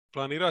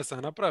planirao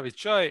sam napraviti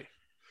čaj,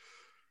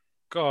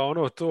 kao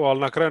ono to, ali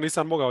na kraju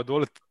nisam mogao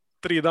odoliti.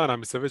 3 dana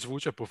mi se već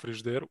vuče po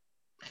frižderu.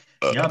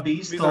 Ja bi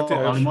isto,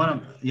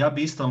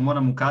 ali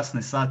moram u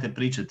kasne sate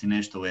pričati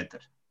nešto u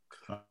eter.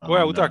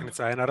 Koja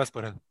utakmica je na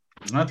rasporedu?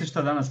 Znate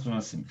šta danas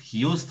prenosim?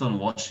 Houston,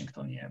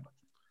 Washington jeba.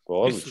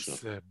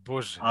 Isuse,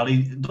 Bože.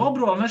 Ali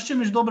dobro, ali znaš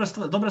čemu je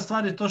dobra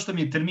stvar je to što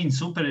mi je termin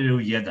super jer je u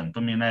 1.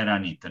 To mi je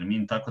najraniji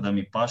termin, tako da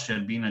mi paše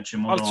jer bi inače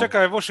mogao... Ali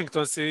čekaj,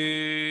 Washington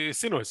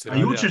sinoć si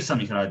radio. A jučer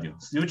sam ih radio.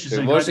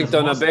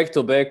 Washington na back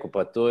to backu,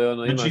 pa to je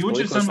ono, znači, imaš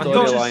koliko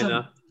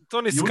storyline-a.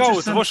 To ni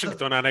scout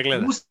Washingtona ne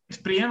gleda.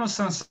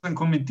 Prijenosom sam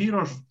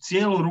komentirao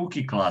cijelu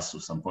Rookie klasu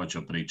sam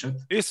počeo pričati.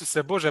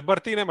 Isuse Bože, bar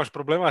ti nemaš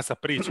problema sa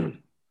pričom.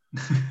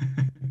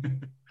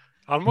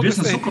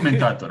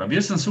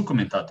 Bio sam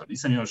sukomentator,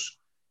 nisam još...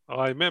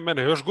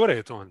 Mene još gore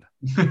je to onda.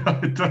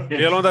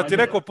 Jer onda ti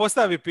neko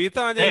postavi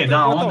pitanje...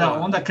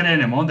 Onda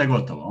krenemo, onda je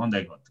gotovo.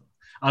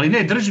 Ali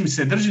ne,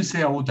 držim se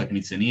ja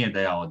utakmice, nije da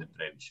ja odem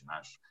previše,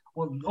 znaš.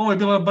 Ovo je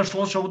bila baš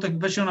loša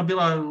utakmica, baš je ona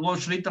bila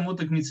loš ritam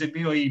utakmice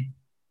bio i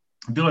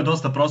bilo je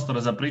dosta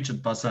prostora za pričat,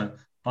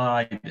 pa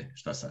ajde,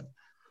 šta sad?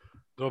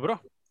 Dobro,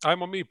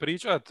 ajmo mi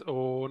pričat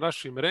o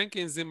našim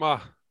rankingsima.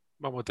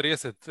 Imamo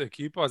 30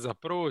 ekipa za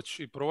proć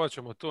i provat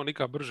ćemo to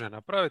nikad brže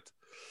napraviti.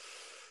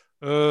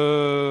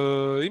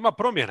 Ima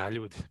promjena,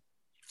 ljudi.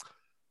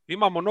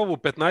 Imamo novu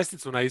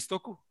 15-icu na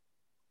istoku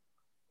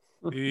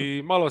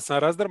i malo sam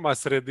razdrma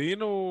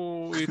sredinu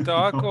i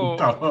tako.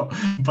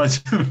 Pa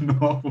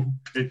novu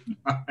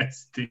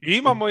 15.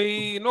 Imamo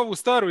i novu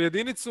staru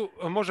jedinicu.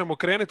 Možemo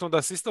krenuti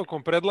onda s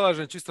istokom,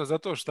 predlažem, čisto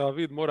zato što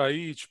Vid mora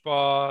ići,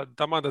 pa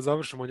taman da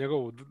završimo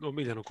njegovu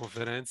omiljenu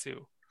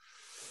konferenciju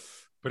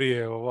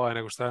prije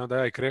nego što je onda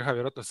ja i Kreha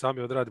vjerojatno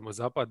sami odradimo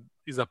zapad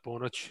iza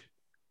ponoći.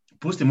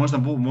 Pusti,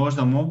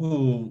 možda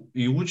mogu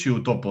i ući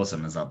u top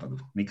 8 na zapadu.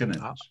 Nikad ne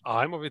znaš.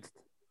 Ajmo vidjeti.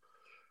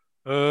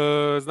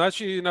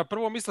 Znači, na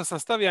prvo mjesto sam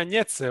stavio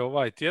Njece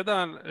ovaj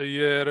tjedan,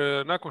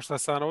 jer nakon što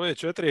sam ove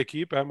 4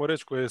 ekipe, ajmo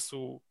reći, koje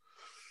su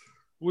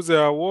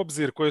uzeo u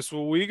obzir, koje su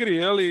u igri,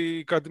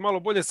 jeli, kad malo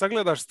bolje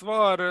sagledaš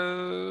stvar,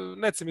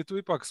 Neci mi tu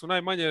ipak su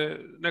najmanje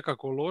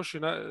nekako loši,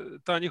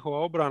 ta njihova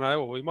obrana,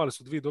 evo, imali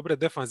su 2 dobre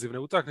defanzivne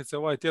utakmice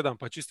ovaj tjedan,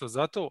 pa čisto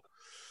zato.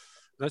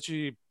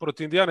 Znači,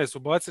 protiv Indijane su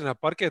bacili na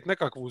parket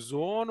nekakvu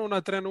zonu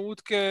na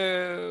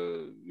trenutke,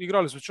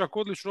 igrali su čak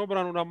odličnu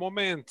obranu na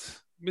moment.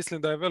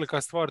 Mislim da je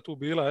velika stvar tu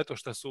bila, eto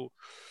što su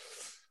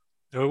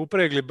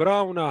upregli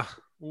Browna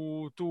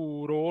u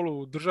tu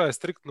rolu, držao je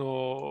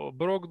striktno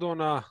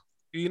Brogdona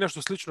i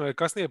nešto slično je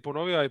kasnije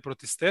ponovio i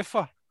protiv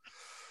Stefa.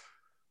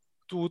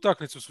 Tu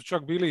utakmicu su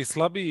čak bili i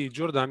slabiji,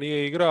 Jordan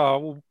nije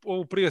igrao,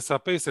 ovu prije sa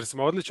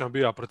Pacersima odličan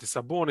bio protiv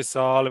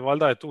Sabonisa, ali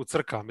valjda je tu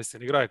crka,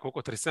 mislim, igra je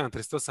koliko,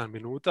 37-38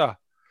 minuta.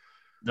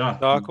 Da.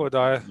 Tako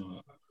da je,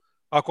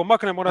 ako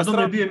maknemo na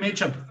stranu...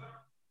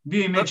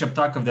 Bio je matchup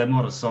takav da je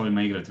morao s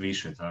ovima igrati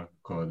više,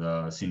 tako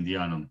da s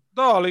Indijanom.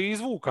 Da, ali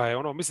izvuka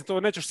je, mislim, to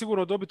nećeš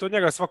sigurno dobiti od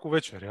njega svaku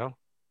večer, jel?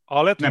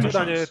 Ali eto,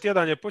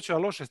 tjedan je počeo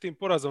loše s tim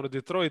porazom od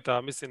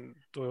Detroita, mislim,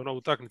 to je ona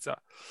utakmica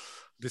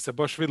gdje se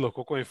baš vidjelo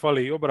koliko im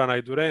fali i obrana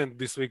i Durant,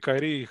 gdje su i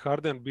Kyrie i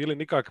Harden bili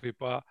nikakvi,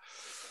 pa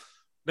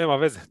nema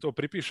veze, to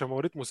pripišemo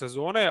u ritmu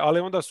sezone, ali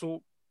onda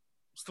su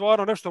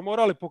stvarno nešto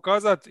morali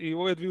pokazati i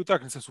ove 2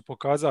 utakmice su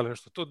pokazali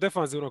nešto. To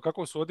defanzivno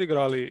kako su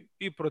odigrali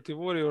i protiv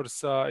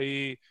Warriorsa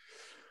i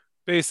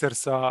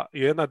Pacersa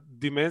je jedna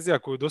dimenzija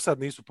koju do sad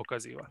nisu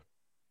pokazivali.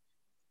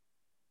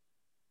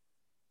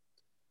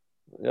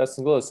 Ja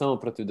sam gledao samo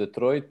protiv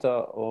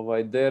Detroita,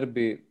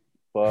 derbi,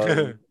 pa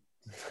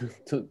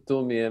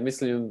tu mi je,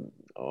 mislim,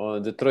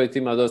 Detroit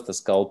ima dosta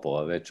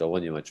skalpova već, ali o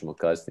njima ćemo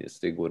kasnije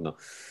sigurno.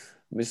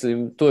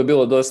 Mislim, tu je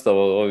bilo dosta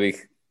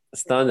ovih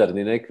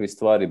standardni nekakvi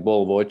stvari,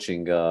 ball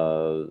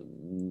watchinga,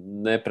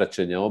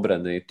 nepraćenja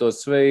obrane i to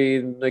sve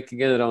i neki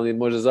generalni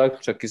možda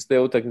zaključak iz te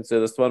utakmice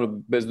da stvarno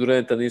bez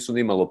Duranta nisu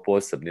ni malo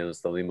posebni,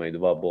 jednostavno ima i 2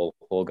 ball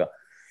hoga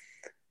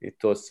i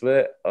to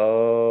sve.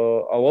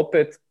 Ali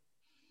opet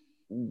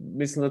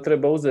mislim da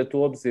treba uzeti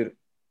u obzir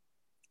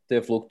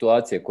te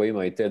fluktuacije koje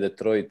ima i te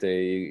Detroite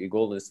i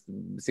Golden,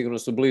 sigurno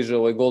su bliže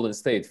ovoj Golden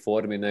State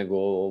formi nego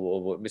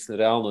mislim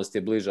realnost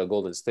je bliža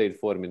Golden State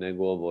formi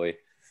nego ovoj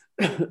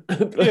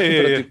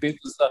protiv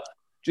Pitusa.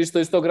 Čisto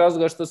iz tog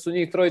razloga što su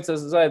njih trojica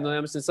zajedno,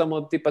 ja mislim,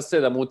 samo tipa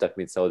 7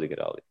 utakmica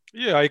odigrali.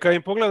 A i kad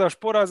im pogledaš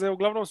poraze,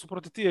 uglavnom su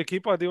protiv tih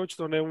ekipa gdje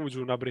očito ne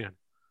uđu na brijan.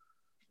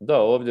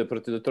 Da, ovdje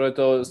protiv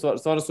Detroita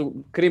stvarno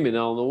su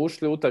kriminalno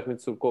ušli u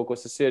utakmicu, koliko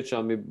se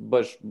sjećam i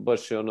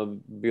baš je ono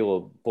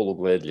bilo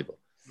polugledljivo.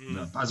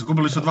 Da, pa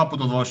zgubili su 2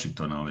 puta od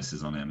Washingtona ove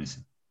sezone, ja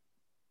mislim.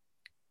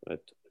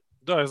 Eto.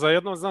 Da, za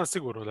jedno znam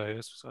sigurno da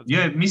jesu sad.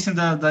 Mislim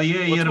da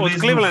je jer od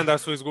Clevelanda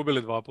su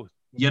izgubili 2 puta.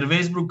 Jer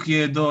Westbrook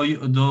je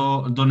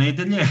do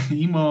nedjelje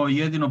imao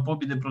jedino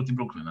pobjede protiv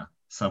Brooklyna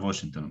sa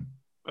Washingtonom.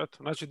 Eto,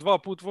 znači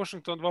 2 put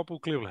Washington, 2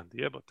 put Cleveland,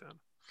 jebote.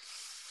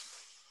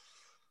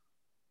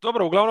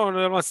 Dobro,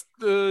 uglavnom,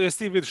 jesi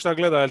ti vidiš šta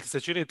gleda, jel ti se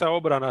čini ta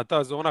obrana,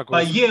 ta zona?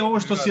 Pa je, ovo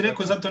što si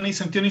rekao, zato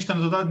nisam htio ništa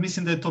dodati,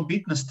 mislim da je to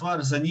bitna stvar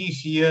za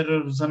njih,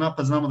 jer za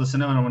napad znamo da se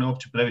ne moramo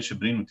uopće previše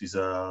brinuti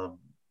za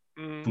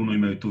puno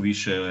imaju tu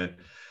više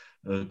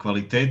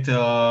kvalitete,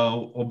 a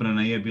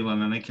obrana je bila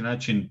na neki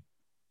način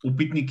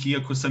upitnik,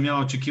 iako sam ja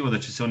očekivao da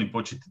će se oni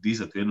početi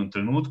dizati u jednom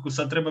trenutku.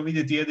 Sad treba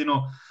vidjeti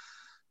jedino,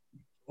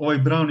 ovaj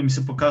Brown mi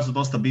se pokazao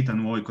dosta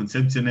bitan u ovoj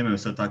koncepciji, nemaju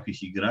sad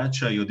takvih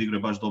igrača i odigrao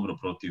je baš dobro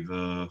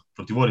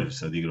protiv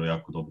Warriorsa, odigrao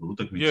jako dobru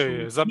utakmicu.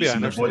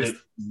 Mislim da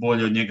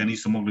bolje od njega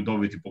nisu mogli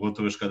dobiti,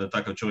 pogotovo još kada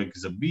takav čovjek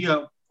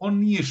zabija. On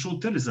nije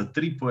šuter za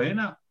 3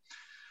 poena,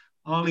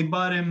 ali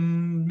barem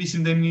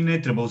mislim da im ni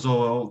ne treba uz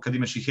ovo, kad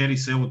imaš i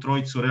Harrisa i ovu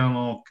trojicu,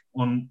 realno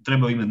on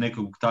treba imati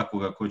nekog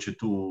takvoga koji će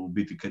tu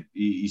biti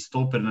i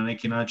stoper na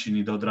neki način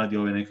i da odradi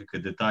ove nekakve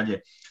detalje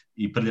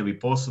i prljavi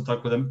posao,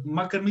 tako da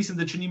makar mislim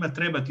da će njima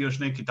trebati još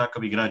neki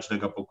takav igrač da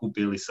ga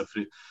pokupi ili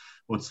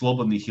od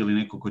slobodnih ili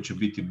neko ko će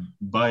biti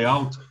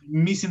buyout.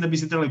 Mislim da bi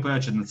se trebali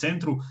pojačati na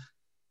centru,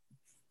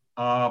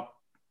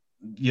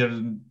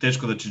 jer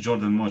teško da će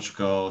Jordan moći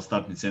kao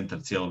startni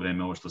centar cijelo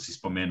vrijeme, ovo što si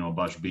spomenuo,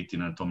 baš biti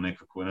na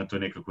toj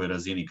nekakvoj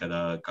razini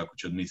kako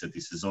će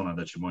odmicati sezona,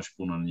 da će moći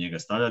puno na njega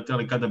stavljati,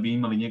 ali kada bi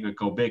imali njega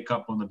kao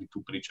backup, onda bi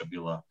tu priča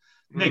bila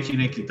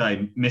neki taj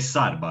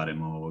mesar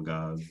barem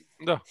ovoga.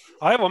 Da,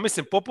 a evo,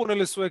 mislim,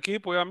 popunili su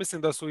ekipu, ja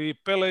mislim da su i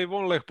Pele i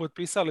Vonleh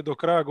potpisali do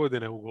kraja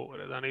godine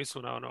ugovore, da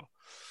nisu na ono...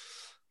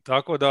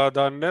 Tako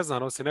da ne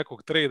znam, osim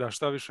nekog trejda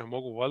šta više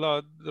mogu,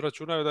 valjda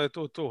računaju da je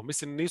to.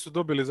 Mislim, nisu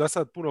dobili za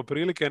sad puno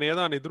prilike, ni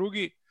jedan ni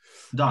drugi.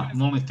 Da,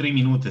 molim 3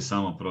 minute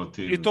samo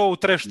protiv... I to u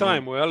trash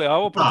time-u, jeli? A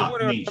ovo protiv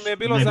Warriorsa mi je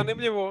bilo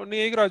zanimljivo,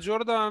 nije igra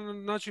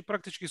Jordan, znači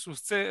praktički su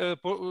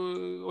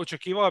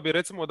očekivao bi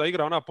recimo da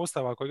igra ona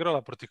postava koja je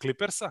igrala protiv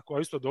Clippersa, koja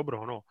je isto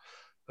dobro,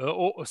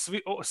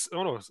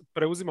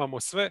 preuzimamo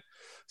sve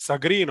sa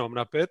Greenom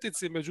na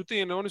petici,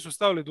 međutim oni su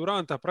stavili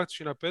Duranta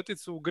praktički na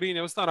peticu, Green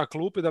je ostao na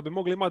klupi da bi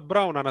mogli imati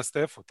Browna na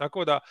Stefu,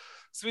 tako da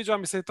sviđa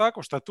mi se i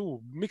tako što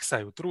tu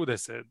miksaju, trude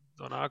se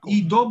onako.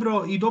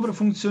 I dobro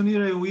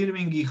funkcioniraju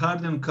Irving i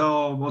Harden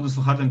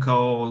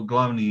kao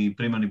glavni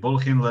primani ball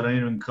handler, a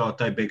Irving kao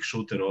taj back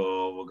shooter,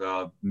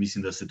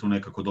 mislim da se tu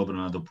nekako dobro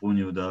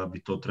nadopunjuju, da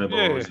bi to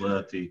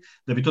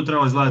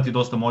trebalo izgledati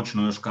dosta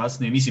moćno još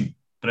kasnije. Mislim,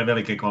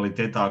 prevelika je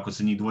kvaliteta ako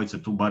se njih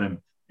dvojica tu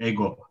barem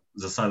ego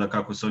za sada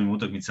kako se ovim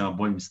utakmicama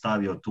boljim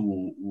stavio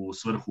tu u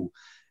svrhu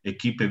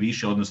ekipe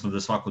više, odnosno da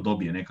svako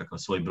dobije nekakav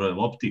svoj broj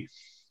lopti,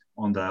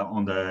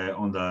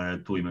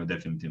 onda tu imaju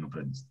definitivno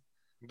prednost.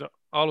 Da,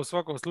 ali u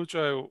svakom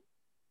slučaju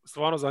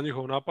stvarno za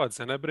njihov napad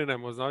se ne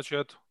brinemo, znači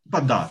eto. Pa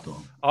da,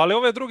 to. Ali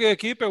ove druge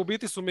ekipe u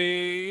biti su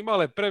mi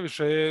imale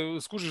previše,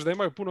 skužiš da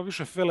imaju puno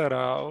više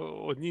felera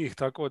od njih,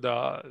 tako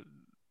da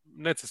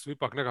Neci su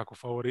ipak nekako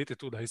favoriti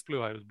tu da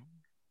isplivaju.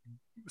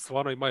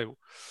 Stvarno imaju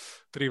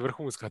 3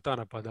 vrhunska ta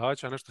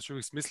napadača, nešto će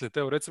uvijek smisliti.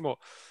 Evo recimo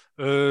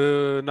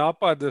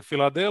napad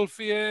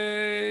Filadelfije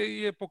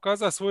je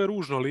pokazao svoje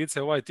ružno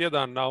lice ovaj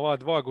tjedan na ova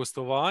 2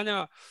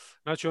 gostovanja.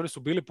 Znači oni su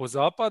bili po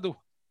zapadu,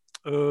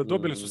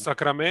 dobili su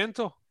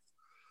Sacramento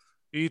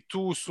i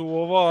tu su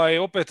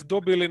opet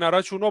dobili na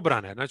račun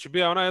obrane. Znači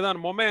bio je onaj jedan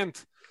moment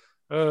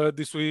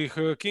gdje su ih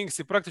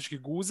Kingsi praktički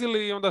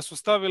guzili i onda su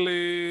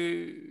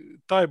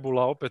stavili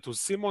Tajbula opet uz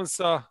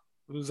Simonsa,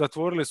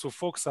 zatvorili su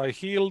Foxa i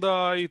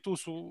Hilda i tu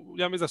su,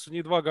 ja mislim da su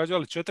njih 2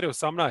 gađali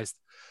 4-18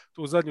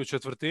 tu zadnju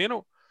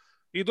četvrtinu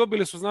i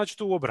dobili su znači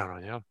tu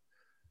obranu. Ja?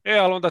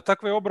 Ali onda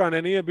takve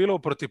obrane nije bilo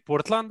protiv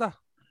Portlanda,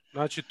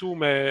 znači tu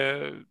me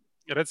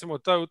recimo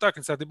taj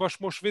utakmica ti baš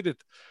možeš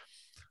vidjeti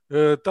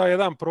taj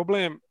jedan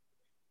problem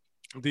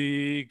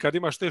di kad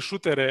imaš te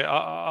šutere,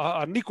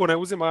 a niko ne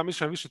uzima, ja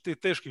mislim, više tih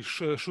teških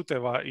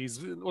šuteva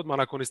odmah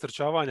nakon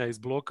istrčavanja iz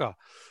bloka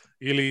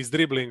ili iz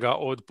driblinga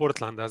od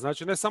Portlanda.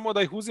 Znači, ne samo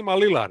da ih uzima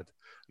Lillard,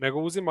 nego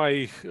uzima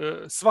ih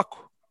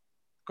svako.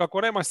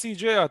 Kako nema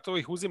CJ-a, to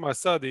ih uzima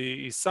sad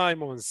i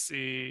Simons,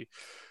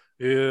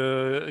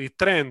 i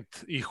Trent,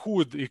 i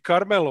Hood, i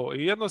Carmelo.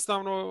 I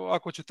jednostavno,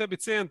 ako će tebi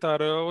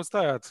centar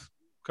ostajati,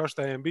 kao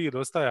što je Embiid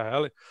ostaja,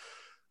 jeli,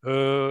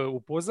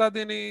 u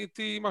pozadini,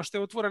 ti imaš te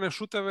otvorene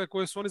šuteve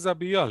koje su oni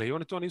zabijali i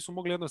oni to nisu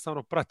mogli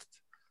jednostavno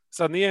pratiti.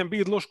 Sad nije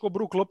Embiid loš ko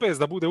Brook Lopez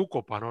da bude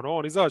ukopan,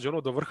 on izađe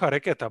do vrha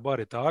reketa, bar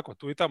je tako,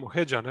 tu i tamo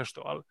hedža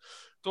nešto, ali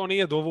to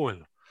nije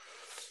dovoljno.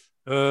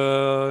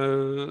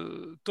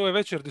 To je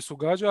večer gdje su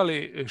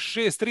gađali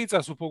 6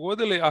 trica su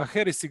pogodili, a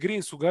Harris i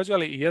Green su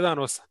gađali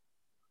 1-8.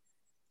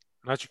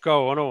 Znači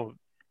kao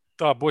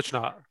ta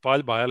bočna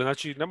paljba,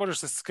 znači ne možeš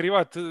se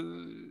skrivati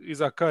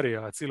iza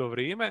Karija cijelo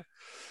vrijeme.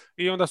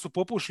 I onda su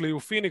popušli u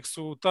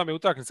Phoenixu, tam je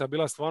utakmica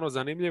bila stvarno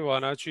zanimljiva,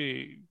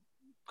 znači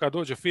kad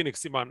dođe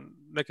Phoenix ima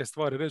neke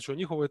stvari reći o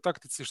njihovoj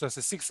taktici, što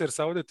se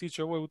Sixersa ovdje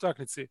tiče u ovoj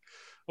utakmici,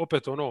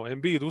 opet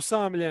Embiid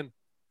usamljen,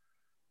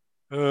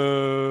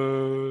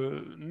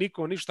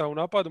 niko ništa u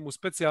napadu mu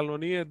specijalno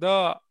nije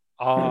da,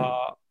 a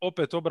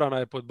opet obrana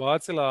je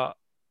podbacila,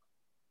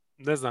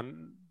 ne znam,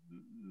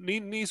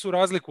 nisu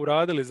razliku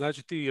radili,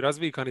 znači ti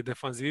razvikani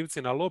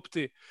defanzivci na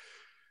lopti.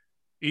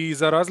 I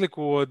za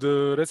razliku od,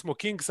 recimo,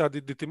 Kingsa,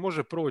 gdje ti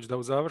može proći da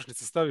u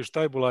završnici staviš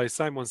Tajbula i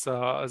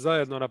Simonsa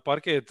zajedno na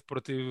parket,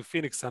 protiv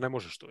Phoenixa ne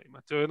možeš to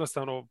imati. To je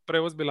jednostavno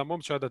preozbiljna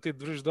momčad da ti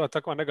držiš 2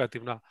 takva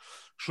negativna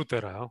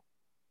šutera. Ja?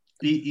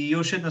 I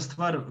još jedna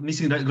stvar,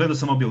 mislim, gledao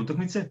sam obje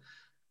utakmice,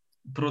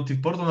 protiv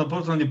Portlanda.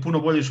 Portland je puno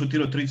bolje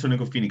šutirao tricu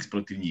nego Phoenix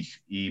protiv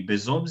njih. I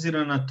bez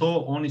obzira na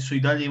to, oni su i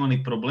dalje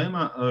imali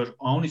problema, a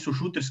oni su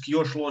šuterski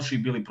još lošiji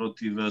bili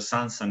protiv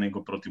Sunsa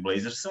nego protiv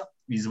Blazersa.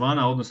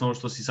 Izvana, odnosno ovo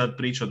što si sad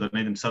pričao, da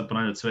ne idem sad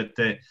ponavljati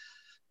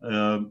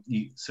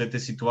sve te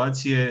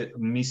situacije,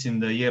 mislim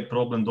da je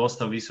problem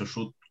dosta visok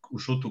u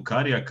šutu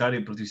Karija. Kari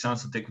je protiv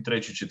Sunsa tek u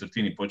trećoj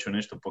četvrtini počeo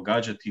nešto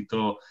pogađati i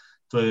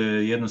to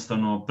je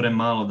jednostavno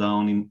premalo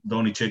da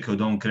oni čekaju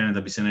da on krene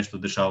da bi se nešto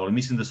dešavalo.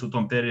 Mislim da su u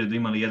tom periodu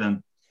imali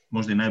jedan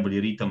možda i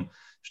najbolji ritam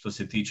što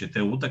se tiče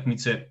te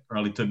utakmice,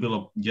 ali to je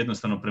bilo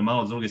jednostavno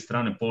premalo. S druge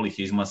strane, Paul ih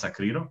je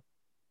izmasakrirao.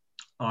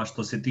 A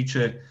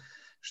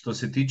što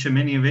se tiče,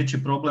 meni je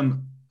veći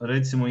problem,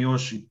 recimo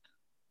još,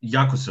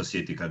 jako se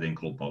osjeti kada im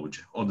klupa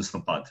uđe,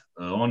 odnosno pad.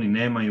 Oni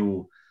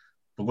nemaju,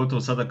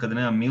 pogotovo sada kada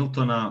nema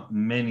Miltona,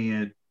 meni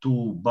je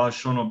tu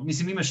baš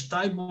mislim imaš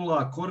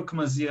Tajbula,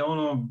 Korkmaz je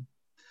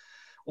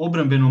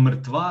obrambeno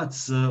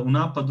mrtvac, u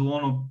napadu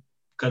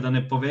kada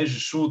ne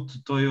povežeš šut,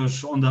 to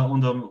još onda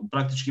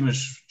praktički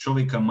imaš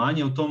čovjeka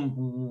manje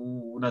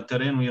na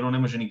terenu, jer on ne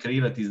može ni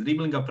kreirati iz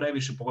driblinga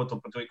previše,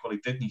 pogotovo protiv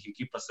kvalitetnih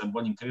ekipa sa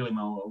boljim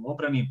krilima u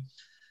obrani.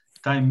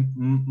 Taj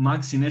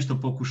Maxi nešto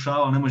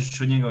pokušava, ne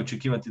možeš od njega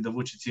očekivati da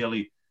vuče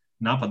cijeli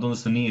napad,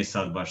 odnosno nije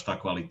sad baš ta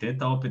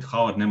kvaliteta. Opet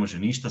Howard ne može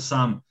ništa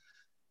sam,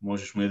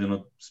 možeš mu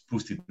jedino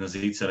spustiti na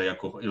zicera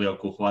ili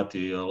ako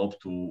uhvati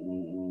loptu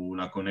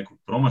nakon nekog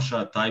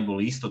promaša.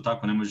 Tajbol isto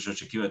tako, ne možeš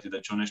očekivati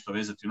da će on nešto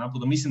vezati u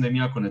napadu. Mislim da im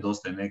jako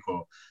nedostaje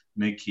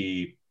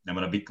neki, ne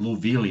mora biti Lou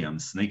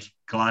Williams, neki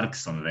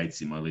Clarkson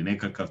recimo, ili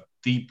nekakav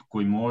tip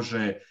koji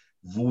može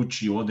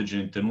vući u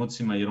određenim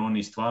trenucima, jer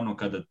oni stvarno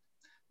kada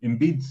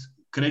Embiid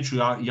kreću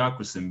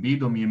jako s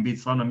Embiidom i Embiid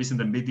stvarno, mislim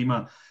da Embiid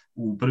ima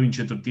u prvim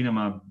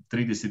četvrtinama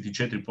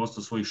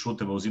 34% svojih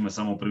šuteva uzima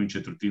samo u prvim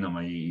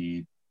četvrtinama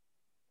i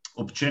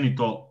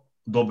općenito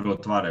dobro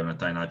otvaraju na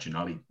taj način,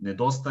 ali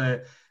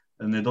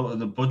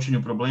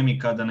počinju problemi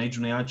kada ne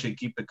iđu na jače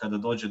ekipe, kada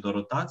dođe do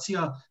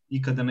rotacija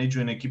i kada ne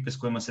iđu na ekipe s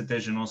kojima se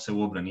teže nose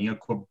u obrani.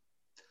 Iako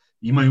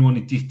imaju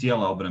oni tih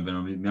tijela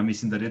obrambeno, ja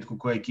mislim da rijetko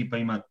koja ekipa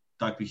ima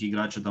takvih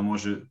igrača da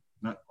može,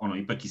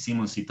 ipak i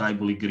Simons i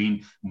Tajbul i Green,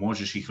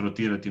 možeš ih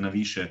rotirati na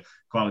više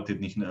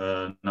kvalitetnih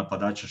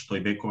napadača, što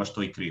i bekova,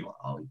 što i krila,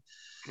 ali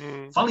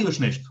fali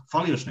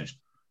još nešto.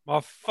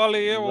 Ma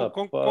fali, evo,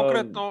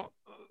 konkretno,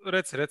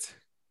 reci.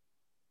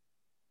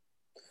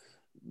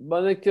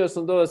 Ba ne, htio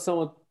sam dodati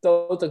samo ta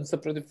utakmica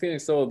protiv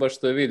Phoenixa, ovo baš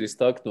što je Vid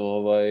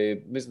istaknuo,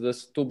 mislim da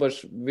su tu baš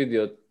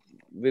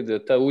vidio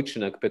taj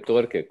učinak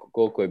petorke,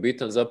 koliko je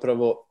bitan.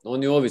 Zapravo,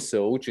 oni ovise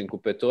o učinku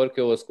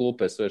petorke, ovo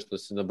sklupe sve što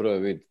si nabrojao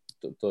Vid.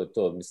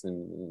 To, mislim,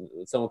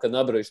 samo kad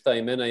nabrojiš ta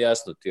imena,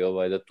 jasno ti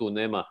da tu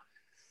nema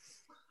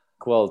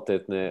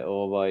kvalitetne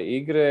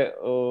igre.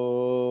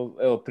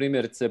 Evo,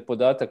 primjerice,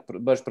 podatak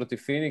baš protiv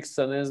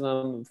Phoenixa, ne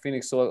znam,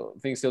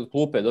 Phoenix je od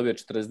klupe dobio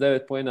 49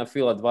 poena,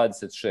 Fila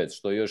 26,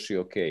 što je još i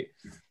ok.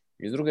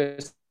 I s druge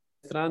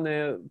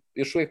strane,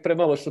 još uvijek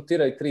premalo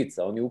šutiraju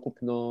trica. Oni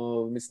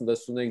ukupno, mislim da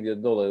su negdje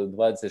dole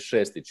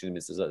 26, čini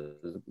mi se,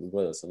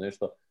 gledao sam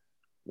nešto,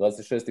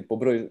 26 po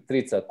broju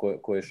trica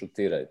koje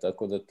šutiraju.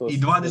 Tako da to i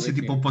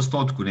 20 po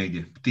postotku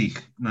negdje tih,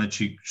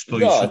 znači što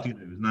ih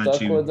šutiraju.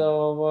 Znači... Tako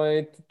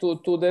da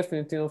tu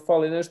definitivno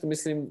fali nešto.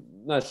 Mislim,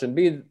 znaš,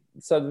 Embiid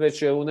sad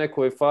već je u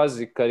nekoj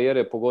fazi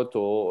karijere,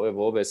 pogotovo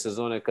ove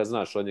sezone, kad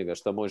znaš od njega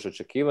šta možeš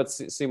očekivati.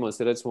 Simons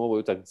je recimo u ovoj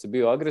utakmici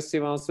bio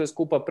agresivan, sve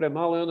skupa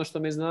premalo i ono što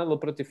me iznenadilo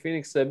protiv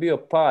Phoenixa je bio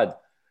pad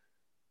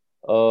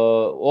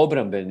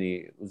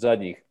obrambeni u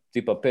zadnjih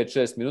tipa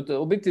 5-6 minuta.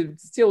 U biti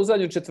cijelu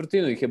zadnju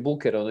četvrtinu ih je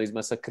Booker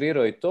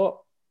izmasakrirao i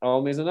to,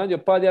 ali me iznenadio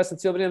pad. Ja sam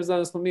cijelo vrijeme, znam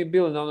da smo mi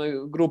bili na onoj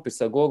grupi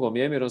sa Gogom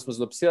i Emirom, smo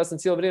zadopisali. Ja sam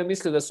cijelo vrijeme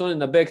mislio da su oni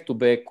na back to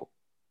backu.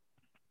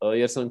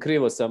 Jer sam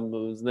krivo,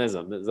 ne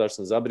znam zašto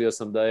sam zabrio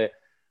sam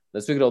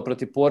da su igrali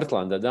protiv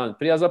Portlanda dan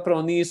prije, a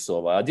zapravo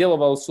nisu. A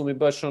djelovali su mi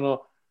baš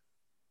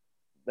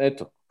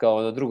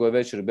kao na drugoj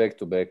večeri back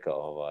to backa.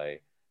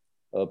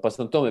 Pa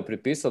sam tome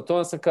pripisao.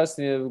 To sam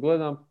kasnije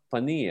gledam, pa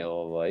nije.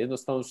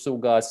 Jednostavno su se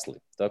ugasili.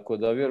 Tako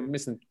da,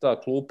 mislim,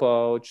 ta klupa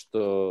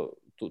očito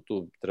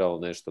tu trebalo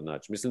nešto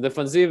naći. Mislim,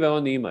 defanzive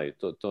oni imaju,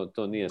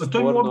 to nije sporno. To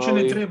im uopće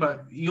ne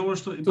treba. I ovo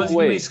što,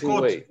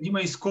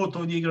 ima i Scott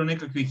ovdje igrao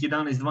nekakvih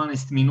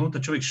 11-12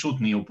 minuta, čovjek šut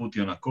nije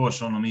uputio na koš,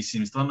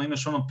 mislim, stvarno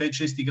imaš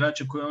 5-6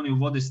 igrača koje oni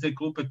uvode s te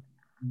klupe,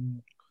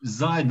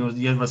 zajedno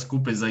jedva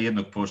skupe za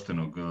jednog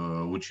poštenog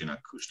učinak,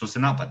 što se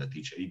napada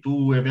tiče. I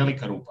tu je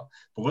velika rupa.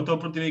 Pogotovo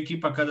protiv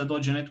ekipa kada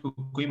dođe netko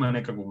koji ima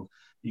nekakvog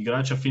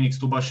igrača, Phoenix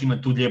tu baš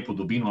ima tu lijepu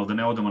dubinu, ali da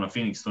ne odemo na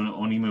Phoenix,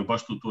 oni imaju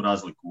baš tu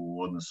razliku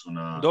u odnosu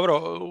na...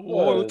 Dobro, u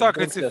ovoj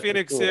utakmici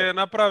Phoenix je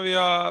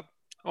napravio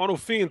onu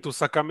fintu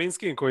sa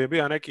Kaminskim koji je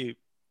bio neki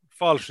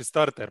falši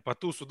starter, pa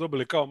tu su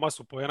dobili kao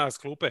masu poena s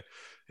klupe,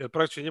 jer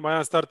praktično njima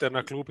jedan starter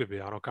na klupi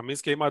bio,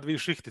 Kaminski ima 2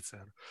 šihtice.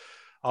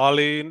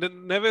 Ali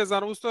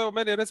nevezano uz to,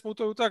 meni je recimo u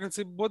toj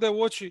utakmici bode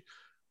u oči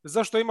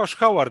zašto imaš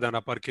Howarda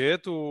na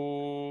parketu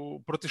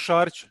protiv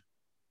Šarića.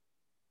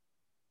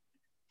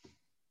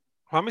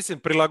 Pa mislim,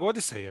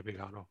 prilagodi se jebi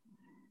ga.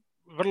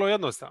 Vrlo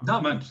jednostavno.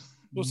 Da, man.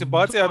 Tu si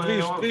bacija To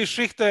je dvi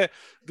šihte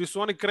gdje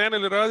su oni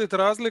krenuli raditi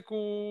razliku.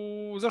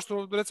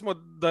 Zašto, recimo,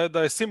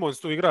 da je Simons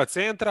tu igra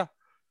centra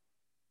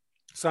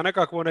sa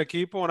nekakvom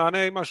ekipom, a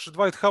ne imaš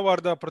Dwight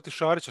Howarda protiv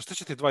Šarića. Šta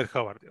će ti Dwight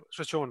Howard?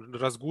 Šta će on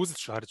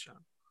razguziti Šarića?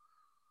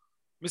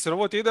 Mislim,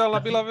 ovo ti je idealna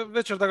bila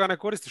večer da ga ne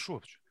koristiš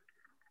uopće.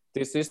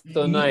 Ti si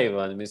isto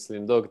naivan,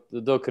 mislim,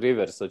 dok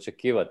Rivers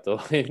očekivati to.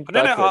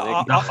 Ne,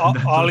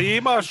 ali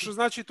imaš,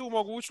 znači, tu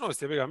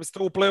mogućnost. Mislim,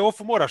 to u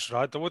play-offu moraš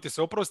raditi. Ovo ti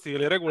se oprosti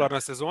ili je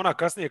regularna sezona.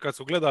 Kasnije kad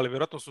su gledali,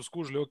 vjerojatno su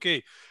skužili, ok,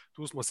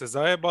 tu smo se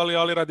zajebali,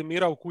 ali radi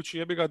mira u kući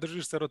jebi ga,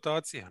 držiš se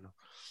rotacije. No.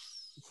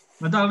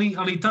 Da,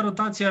 ali ta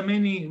rotacija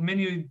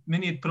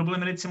meni je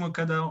problem, recimo,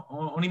 kada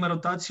on ima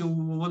rotaciju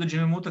u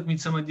određenim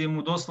utakmicama gdje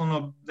mu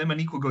doslovno nema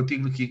nikoga od tih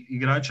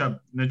igrača,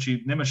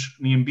 znači nemaš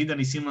ni Embida,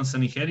 ni Simonsa,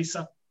 ni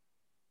Harrisa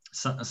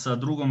sa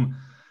drugom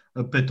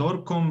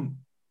petorkom,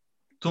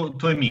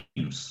 to je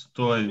minus.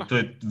 To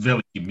je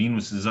veliki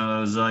minus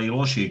za i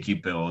lošije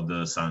ekipe od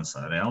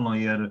Sansa, realno,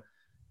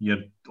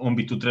 jer on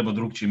bi tu trebao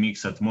drugčije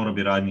miksat, morao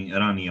bi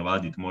ranije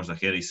vaditi možda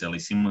Harrisa ili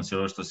Simons,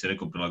 ili što si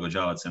rekao,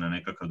 prilagođavati se na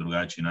nekakav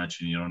drugačiji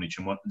način, jer oni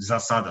će za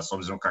sada, s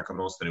obzirom kakav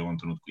roster u ovom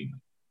trenutku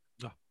imaju.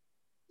 Da.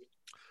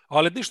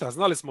 Ali ništa,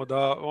 znali smo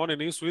da oni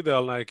nisu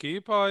idealna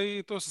ekipa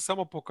i to se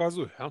samo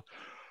pokazuje. Ja?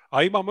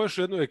 A imamo još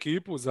jednu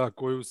ekipu za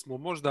koju smo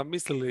možda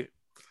mislili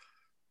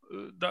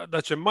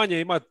da će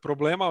manje imati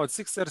problema od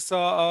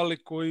Sixersa,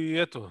 ali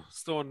koji, eto,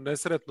 s tom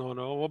nesretno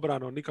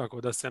obrano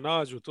nikako da se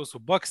nađu, to su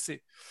Bucksi.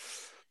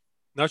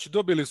 Znači,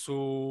 dobili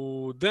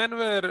su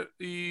Denver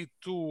i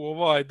tu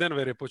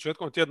Denver je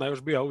početkom tjedna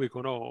još bio uvijek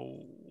u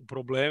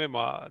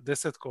problemima,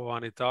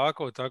 desetkovan i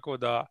tako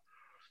da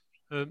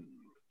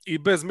i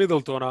bez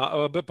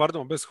Middletona,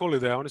 bez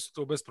Holidaya, oni su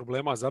to bez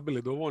problema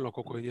zabili dovoljno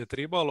koliko im je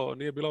tribalo,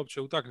 nije bila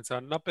uopće utakmica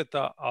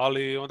napeta,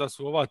 ali onda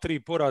su ova 3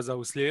 poraza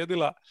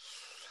uslijedila.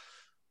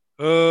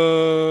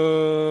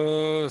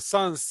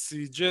 Suns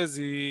i Jazz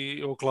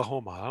i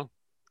Oklahoma,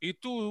 i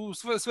tu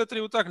sve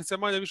 3 utakmice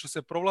manje više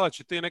se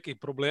provlači ti neki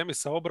problemi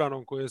sa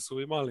obranom koje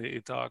su imali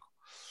i tako.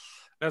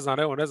 Ne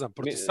znam,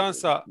 protiv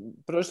Sansa...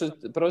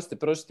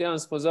 Prošli tjedan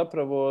smo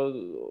zapravo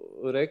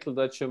rekli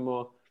da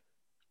ćemo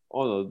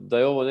da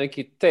je ovo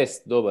neki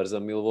test dobar za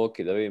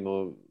Milwaukee, da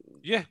vidimo...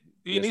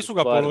 I nisu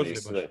ga položili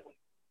baš.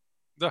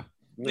 Da,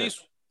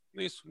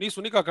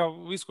 nisu nikakav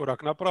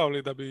iskorak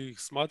napravili da bi ih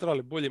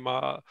smatrali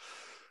boljima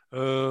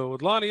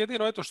od lani.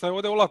 Jedino eto što je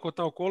ovdje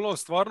olakotna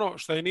okolnost, stvarno,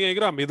 što je nije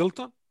igra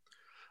Middleton,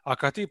 a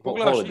kad ti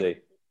pogledaš...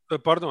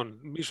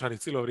 Mišani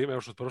cijelo vrijeme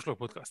još od prošlog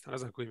podcasta, ne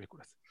znam koji mi je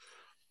kurac.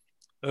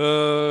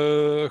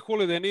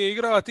 Holiday nije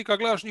igrao, a ti kad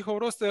gledaš njihov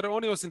roster,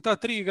 oni osim ta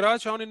 3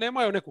 igrača, oni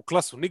nemaju neku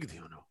klasu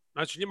nigdje.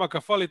 Znači njima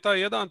kad fali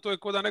taj jedan, to je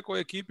kao da nekoj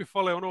ekipi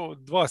fale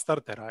 2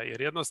 startera,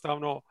 jer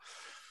jednostavno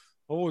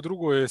ovo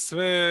drugo je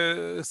sve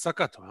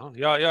sakato.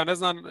 Ja ne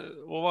znam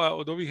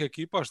od ovih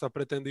ekipa što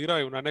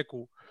pretendiraju na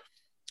neku,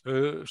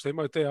 što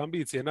imaju te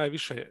ambicije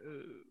najviše,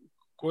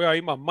 koja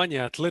ima manje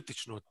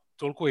atletično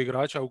toliko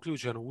igrača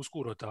uključeno u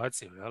usku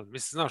rotaciju. Jel?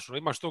 Mislim, znaš,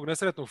 imaš tog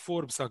nesretnog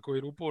Forbesa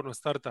koji uporno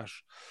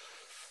startaš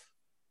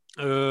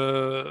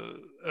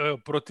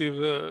protiv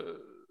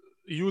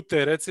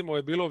Jute, recimo,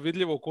 je bilo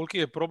vidljivo koliki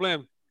je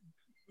problem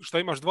što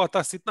imaš 2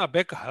 ta sitna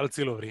beka, jel,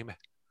 cijelo vrijeme.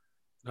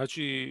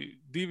 Znači,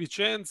 Di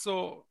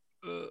Vincenzo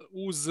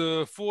uz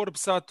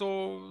Forbesa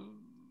to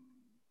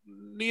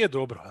nije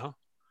dobro. Ja?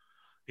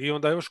 I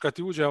onda još kad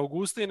ti uđe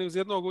Augustin uz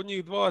jednog od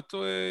njih 2,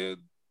 to je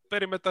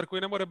perimetar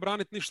koji ne more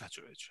braniti ništa,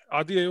 čoveče.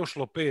 A di je još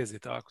Lopez i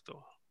tako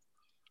to.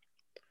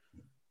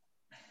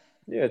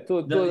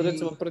 Tu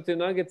recimo protiv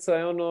Nuggetsa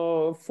je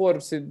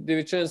Forbes i Di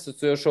Vincenzo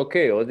su još ok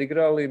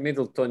odigrali,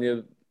 Middleton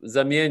je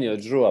zamijenio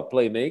Drewa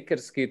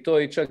playmakerski, to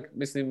i čak,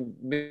 mislim,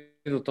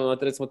 Middleton,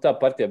 recimo ta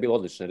partija bila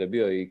odlična, jer je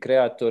bio i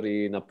kreator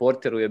i na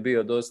porteru je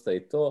bio dosta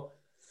i to,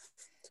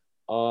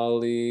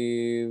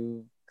 ali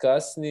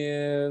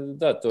kasnije,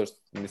 to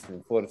što,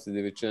 mislim, Forbes i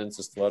Di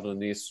Vincenzo stvarno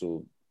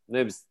nisu,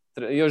 ne bi,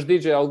 još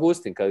DJ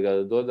Augustin kad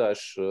ga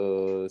dodaš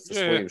sa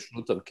svojim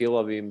šutom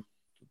kilovim,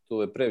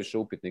 tu je previše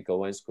upitnika u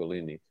vanjskoj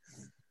liniji.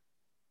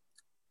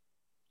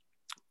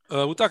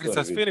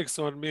 Utakmica s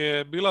Phoenixom mi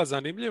je bila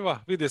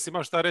zanimljiva. Vidi, si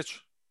imaš šta reći?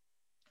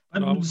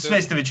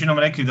 Sve ste većinom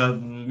rekli da,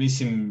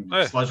 mislim,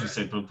 slažem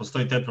se,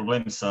 postoji taj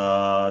problem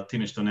sa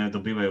time što ne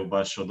dobivaju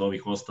baš od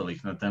ovih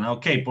ostalih.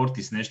 Ok,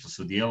 Portis nešto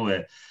se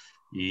udjeluje.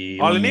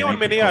 Ali nije on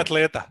meni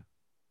atleta.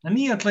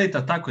 Nije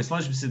atleta, tako je,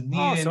 slažem se.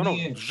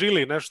 Nije...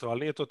 žili nešto, ali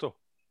nije to.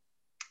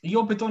 I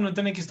opet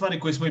te neke stvari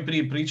koje smo i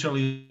prije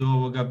pričali,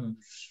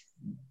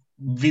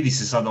 vidi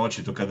se sada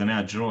očito kada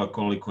nema Drewa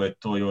koliko je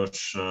to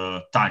još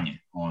tanje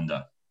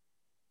onda.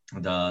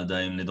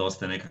 Da im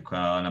nedostaje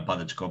nekakva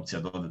napadačka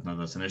opcija dodatna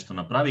da se nešto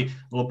napravi.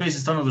 Lopez je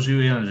stvarno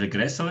doživio jedan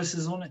regres ove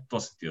sezone, to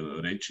sam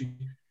htio reći.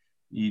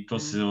 I to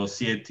se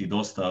osjeti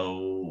dosta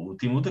u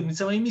tim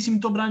utakmicama. I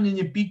mislim to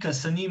branjenje pika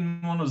sa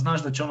njim,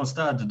 znaš da će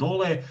stajati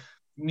dole.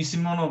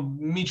 Mislim,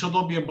 Mitchell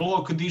dobije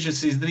blok, diže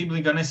se iz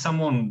driblinga, ne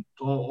samo on,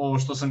 ovo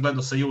što sam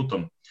gledao sa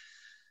Jutom.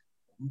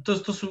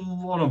 to su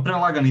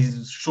prelagani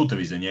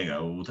šutevi za njega.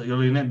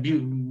 Ili ne,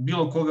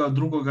 bilo koga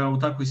drugoga u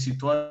takvoj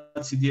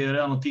situaciji gdje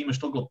realno ti imaš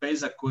tog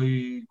Lopeza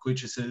koji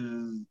će se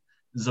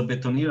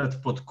zabetonirati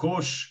pod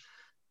koš,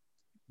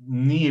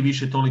 nije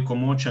više toliko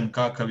moćan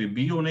kakav je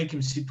bio u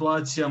nekim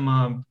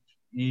situacijama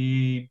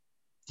i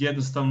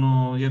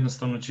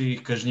jednostavno će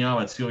ih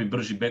kažnjavati svi ovi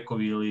brži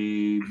bekovi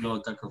ili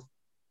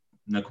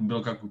nakon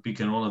bilo kakvog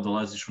pick and rolla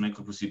dolaziš u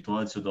nekakvu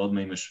situaciju da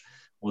odmah imaš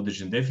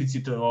određen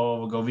deficit,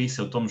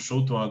 ovise o tom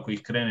šutu, ako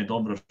ih krene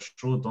dobro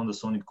šut, onda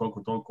su oni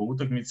koliko toliko u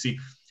utakmici,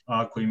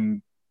 a ako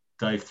im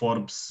taj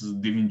Forbes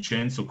Di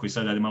Vincenzo, koji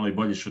sad je malo i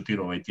bolje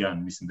šutirao ovaj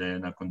tjedan, mislim da je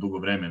nakon dugo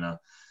vremena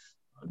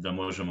da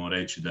možemo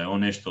reći da je on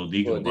nešto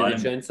odigrao. Di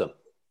Vincenzo?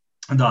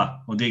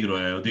 Da, odigrao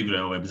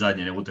je ove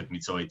zadnje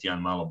utakmice ovaj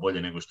tjedan malo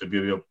bolje nego što je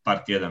bio par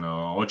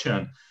tjedana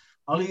očajan,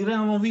 ali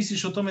realno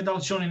visiš o tome da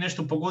li će oni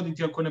nešto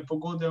pogoditi, ako ne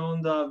pogode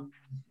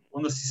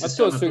onda si se... A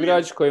to su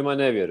igrači kojima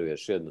ne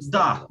vjeruješ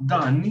jednostavno.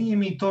 Da, nije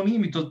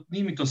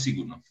mi to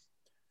sigurno.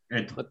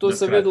 Eto, a tu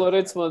se vidjelo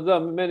recimo da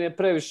meni je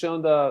previše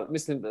onda,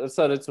 mislim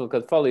sad recimo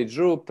kad fali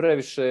Drew,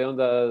 previše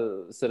onda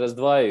se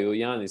razdvajaju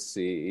Giannis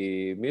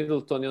i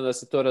Middleton i onda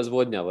se to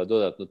razvodnjava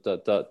dodatno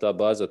ta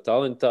baza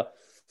talenta.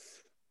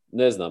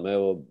 Ne znam,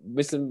 evo,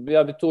 mislim,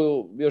 ja bi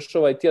tu još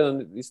ovaj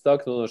tjedan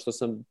istaknuo ono što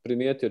sam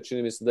primijetio,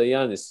 čini mi se da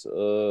Giannis,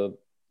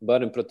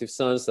 barem protiv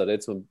Sansa,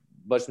 recimo,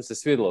 baš mi se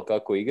svidjelo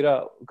kako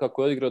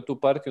je odigrao tu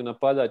partiju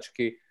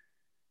napadački,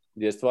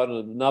 gdje je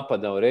stvarno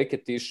napadao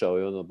reket, išao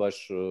i ono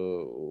baš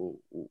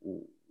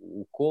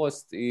u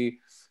kost i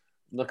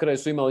na kraju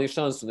su imali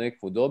šansu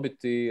nekakvu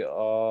dobiti,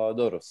 a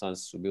dobro,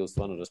 Sansi su bili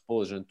stvarno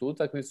raspoloženi tu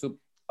utakmicu,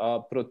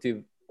 a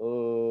protiv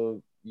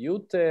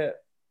Jute,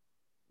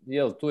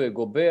 tu je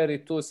Gober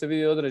i tu se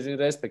vidi određeni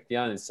respekt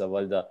Giannisa,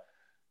 valjda.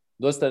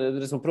 Dosta,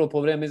 recimo, prvo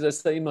po vrijeme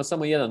imao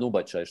samo jedan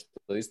ubačaj,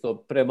 što je isto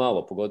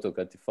premalo, pogotovo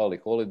kad ti fali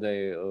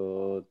Holiday,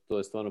 to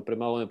je stvarno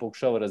premalo, on je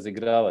pokušao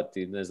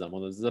razigravati, ne znam,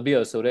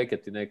 zabijao se u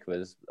reketi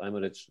nekve, ajmo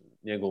reći,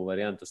 njegovu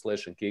varijantu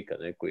slash and kicka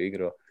neku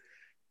igrao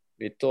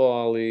i to,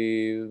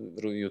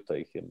 ali Utah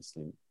ih je,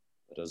 mislim,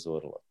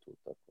 razorila tu,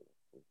 tako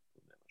da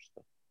nema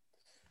šta.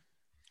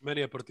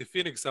 Meni je protiv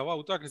Phoenixa ova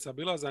utakmica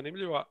bila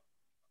zanimljiva,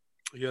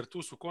 jer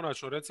tu su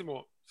konačno,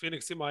 recimo,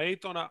 Phoenix ima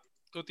Aytona,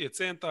 to ti je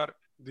centar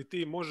gdje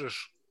ti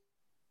možeš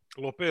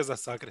Lopeza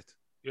sakrit.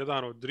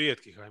 Jedan od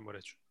rijetkih, ajmo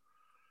reći.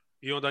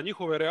 I onda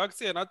njihove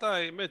reakcije na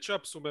taj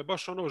match-up su me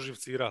baš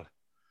živcirale.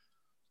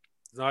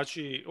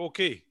 Znači, ok,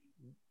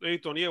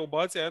 Ayton je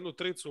ubacio jednu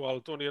tricu,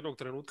 ali to nijednog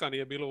trenutka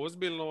nije bilo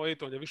ozbiljno.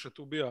 Ayton je više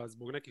tu bio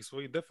zbog nekih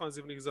svojih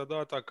defanzivnih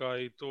zadataka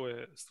i to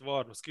je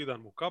stvarno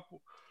skidan mu kapu.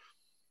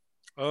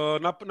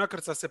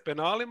 Nakrca se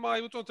penalima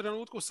i u tom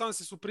trenutku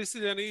Sansi su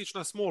prisiljeni ići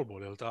na small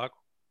ball, jel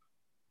tako?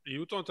 I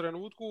u tom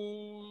trenutku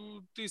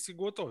ti si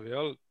gotov,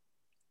 jel?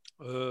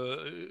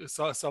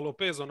 Sa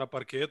Lopezom na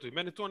parketu i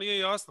meni to nije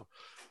jasno.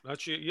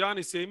 Znači,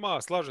 Giannis je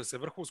ima, slaže se,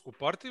 vrhunsku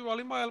partiju,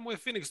 ali jel mu je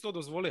Phoenix to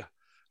dozvolio?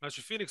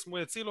 Znači, Phoenix mu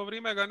je cijelo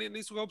vrijeme,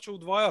 nisu ga uopće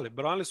udvajali.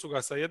 Branili su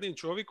ga sa jednim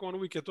čovjekom, on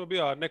uvijek je to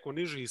bio neko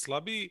niži i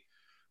slabiji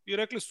i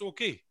rekli su, ok,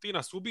 ti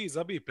nas ubij,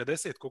 zabij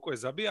 50 koliko je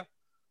zabija,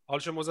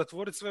 ali ćemo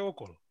zatvoriti sve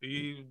okolo.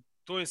 I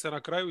to im se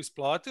na kraju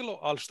isplatilo,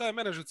 ali šta je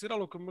mene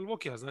žiciralo kod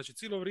Milwaukeea? Znači,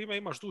 cijelo vrijeme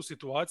imaš tu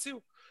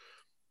situaciju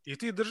i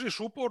ti držiš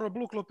uporno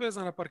Brook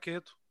Lopeza na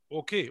parketu.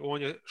 Ok,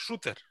 on je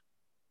šuter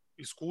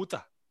iz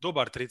kuta,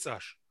 dobar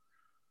tricaš.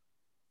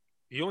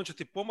 I on će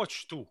ti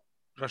pomoći tu.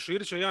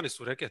 Raširit će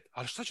Giannisu reket.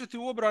 Ali šta će ti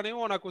u obrani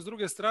on ako s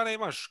druge strane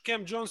imaš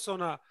Cam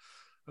Johnsona,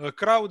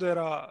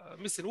 Crowdera,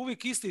 mislim,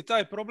 uvijek isti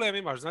taj problem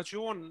imaš. Znači,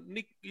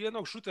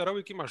 jednog šutera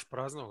uvijek imaš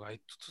praznoga. I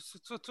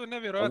to je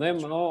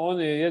nevjerojatno.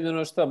 On je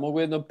jedino šta, mogu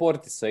jedno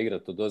Portisa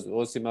igrati,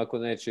 osim ako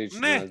neće ići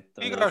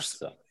na igraš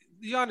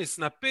Giannis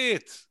na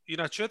 5 i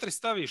na 4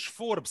 staviš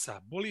Forbesa,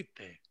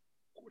 bolite.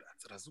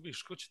 Kurac,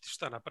 razumiješ, ko će ti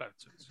šta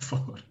napraviti?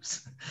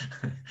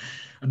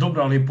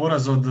 Dobro, ali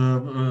poraz od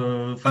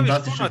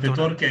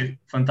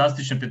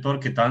fantastične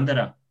petorke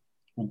Tandera,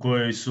 u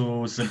kojoj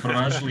su se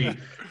pronašli,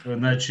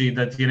 znači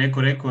da ti je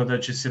neko rekao da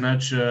će se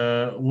naći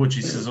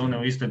uoči sezone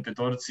u istoj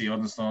petorci,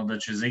 odnosno da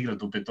će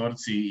zaigrati u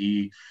petorci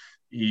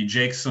i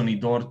Jackson, i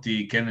Dort,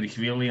 i Kenrich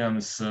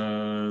Williams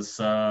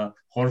sa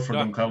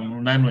Horfordom kao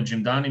u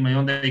najmlađim danima i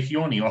onda ih i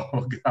oni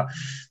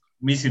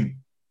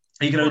mislim,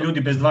 igraju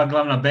ljudi bez dva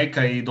glavna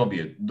beka i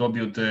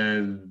dobiju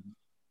te,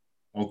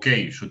 ok,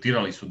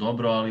 šutirali su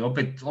dobro, ali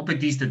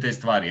opet iste te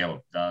stvari,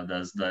 evo,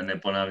 da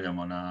ne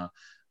ponavljamo na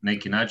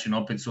neki način,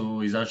 opet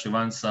su izašli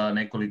van sa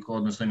nekoliko,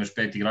 odnosno imaš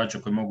 5 igrača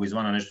koji mogu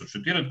izvana nešto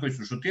šutirati, koji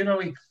su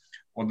šutirali,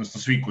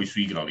 odnosno svi koji su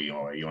igrali,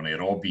 i onaj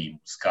Robi,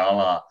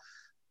 Skala,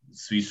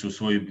 svi su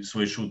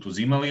svoj šut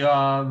uzimali,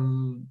 a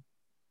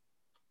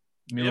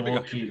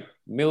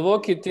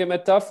Milwaukee ti je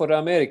metafora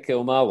Amerike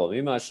u malom.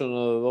 Imaš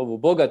ovu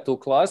bogatu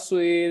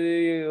klasu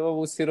i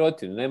ovu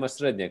sirotinu. Nema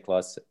srednje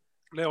klase.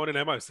 Ne, oni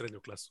nemaju srednju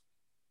klasu.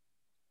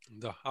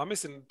 Da, a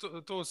mislim,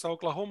 to sa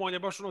Oklahoma je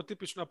baš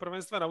tipična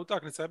prvenstvena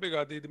utakmica,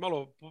 gdje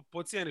malo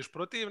pocijeniš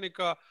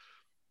protivnika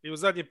i u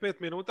zadnjih 5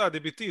 minuta gdje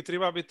bi ti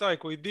treba biti taj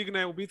koji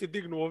digne, u biti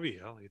dignu ovi,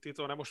 jel? I ti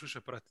to ne možeš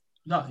više pratiti.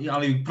 Da,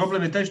 ali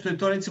problem je taj što je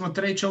to recimo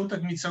treća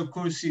utakmica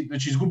koju si,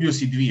 znači izgubio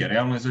si 2,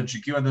 realno je za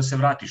očekivati da se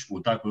vratiš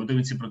u takvoj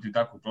utakmici protiv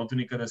takvog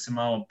protivnika, da se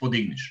malo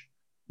podigneš,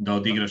 da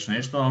odigraš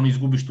nešto, ali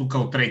izgubiš tu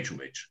kao treću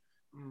već.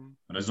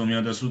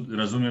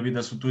 Razumio bi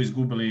da su tu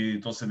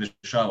izgubili, to se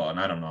dešava,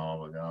 naravno,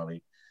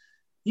 ali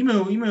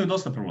imaju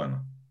dosta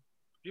problema.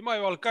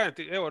 Imaju, ali kaj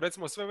ti, evo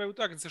recimo sve ove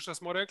utakmice što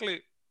smo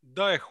rekli,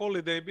 da je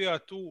Holiday bio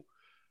tu,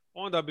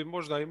 onda bi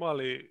možda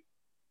imali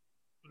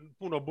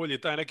puno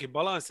bolji taj neki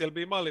balans, jer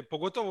bi imali,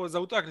 pogotovo za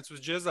utakmicu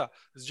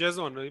s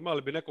Jazzom,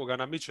 imali bi nekoga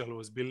na Mitchellu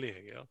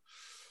ozbiljnijeg, jel?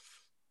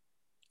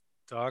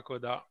 Tako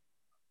da,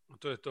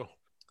 to je to.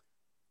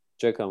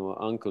 Čekamo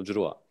Uncle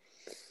Drewa.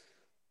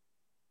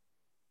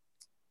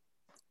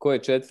 Ko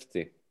je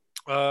četvrti?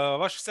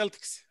 Vaši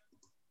Celticsi.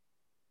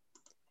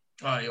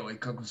 Aj,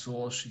 kako su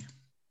loši.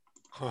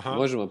 Aha.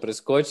 Možemo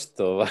preskočiti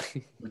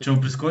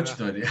Ćemo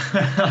preskočiti ovdje.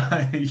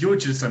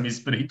 Jučer sam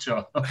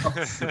ispričao.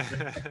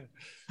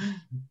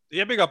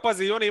 Jebi ga,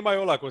 pazi, i oni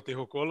imaju olakotnih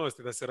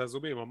okolnosti, da se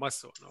razumijemo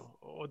masovno.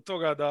 Od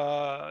toga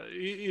da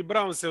i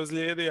Brown se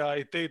ozlijedio,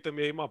 i Tatum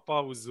je ima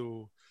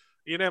pauzu,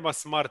 i nema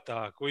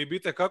Smarta, koji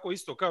bite kako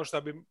isto, kao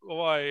što bi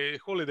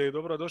Holiday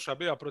dobro došao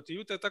bija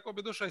protiv Ute, tako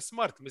bi došao i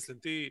Smart. Mislim,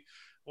 ti,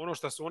 ono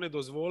što su oni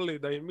dozvolili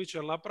da im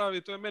Mitchell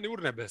napravi, to je meni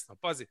urnebesno.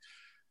 Pazi,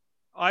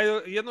 a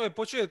jedno je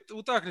početi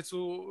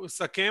utakmicu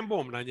sa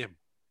Kembom na njemu,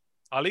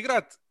 ali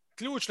igrat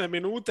ključne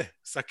minute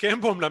sa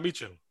Kembom na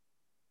Mitchellu,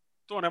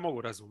 to ne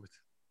mogu razumjeti.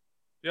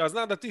 Ja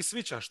znam da ti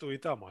svičaš tu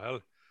i tamo, jel?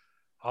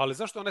 Ali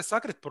zašto ne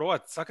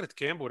sakret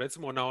Kembu,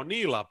 recimo na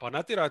O'Neala, pa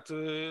natirat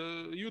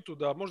Jutu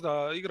da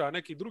možda igra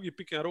neki drugi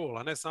pick and roll,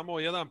 a ne samo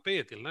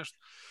 1-5 ili nešto.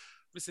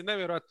 Mislim,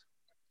 nevjerojatno.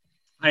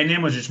 Aj, ne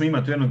možeš mi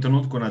imati u jednom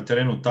trenutku na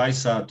terenu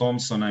Tajsa,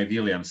 Thompsona i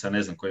Williamsa,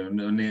 ne znam koji,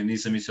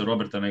 nisam mislio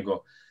Roberta,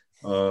 nego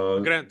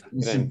Granta.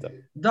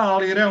 Da,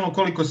 ali realno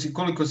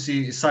koliko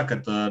si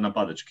sakat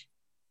napadački.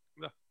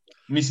 Da.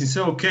 Mislim,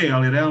 sve ok,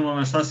 ali realno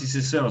na šta si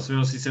se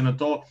sveo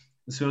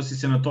si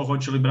se na to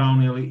hoće li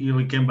Brown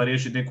ili Kemba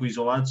riješiti neku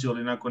izolaciju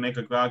ili nakon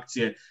nekakve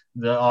akcije,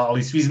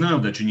 ali svi znaju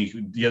da će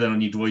jedan od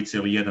njih dvojice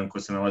ili jedan ko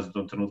se nalazi u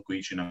tom trenutku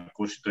ići na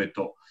koš i to je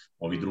to.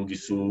 Ovi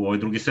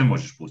drugi sve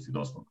možeš pustiti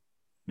doslovno.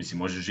 Mislim,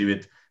 možeš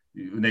živjeti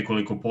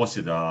nekoliko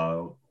posjeda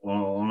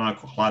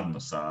onako hladno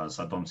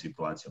sa tom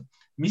situacijom.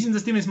 Mislim da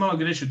s time malo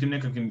greši u tim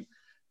nekakvim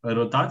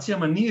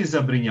rotacijama, nije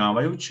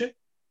zabrinjavajuće,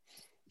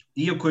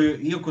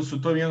 iako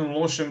su to u jednom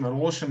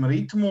lošem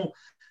ritmu.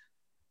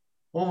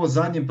 Ovo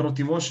zadnje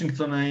protiv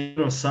Washingtona je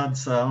igrao sad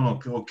sa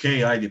ok,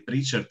 ajde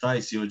pričar,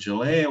 taj si od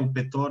Žele u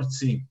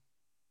petorci.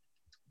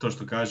 To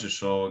što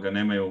kažeš,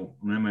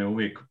 nemaju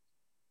uvijek,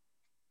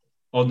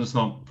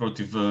 odnosno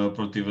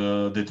protiv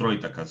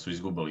Detroita kad su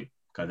izgubili,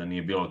 kada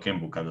nije bilo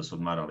Kembu, kada su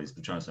odmarali,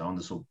 ispričavam se,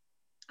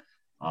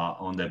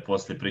 onda je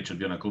poslije pričar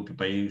bio na klupi,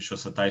 pa je išao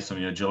sa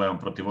Tyson i Želeom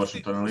protiv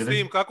Washingtona. S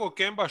tim kako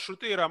Kemba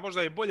šutira,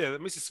 možda i bolje,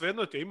 misli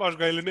svejedno ti, imaš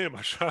ga ili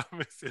nemaš,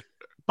 mislim.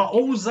 Pa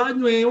ovu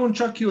zadnju je on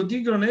čak i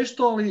odigrao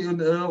nešto, ali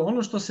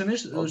ono što se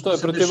nešto... To je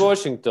protiv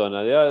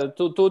Washingtona, ja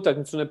tu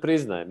utakmicu ne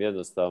priznajem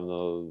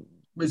jednostavno.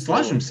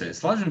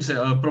 Slažem se.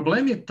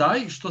 Problem je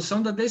taj što se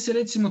onda desi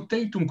recimo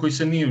Tatum koji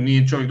se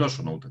nije čovjek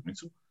došao na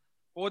utakmicu.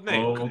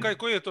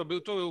 Koji je to bilo?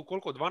 To je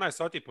koliko? 12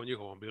 sati po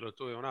njihovom bilo?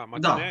 To je ona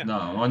matine?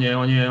 Da,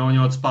 on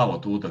je odspavao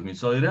tu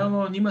utakmicu, ali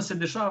realno njima se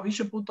dešava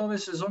više puta ove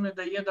sezone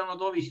da je jedan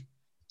od ovih,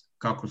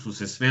 kako su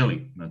se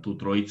sveli na tu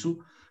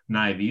trojicu,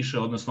 najviše,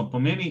 odnosno po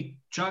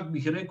meni čak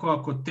bih rekao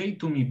ako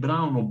Tatum i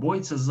Brown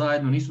obojica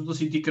zajedno, nisu to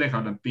si ti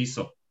Krehar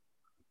napisao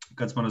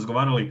kad smo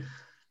razgovarali,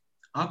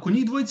 ako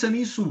njih dvojica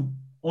nisu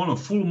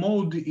full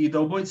mode i da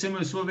obojica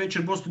imaju svoj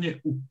večer, Boston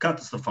je u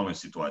katastrofalnoj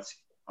situaciji.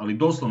 Ali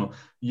doslovno,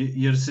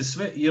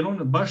 jer on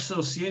baš se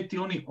osjeti,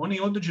 oni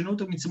određene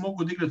utakmice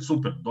mogu odigrati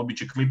super, dobit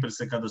će Clippers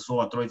kada su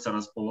ova trojica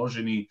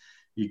raspoloženi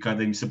i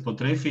kada im se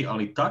potrefi,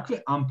 ali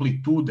takve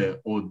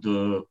amplitude od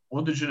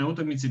određene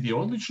utakmice gdje je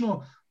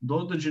odlično, do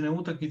određene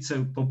utakmice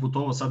poput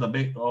ovo sada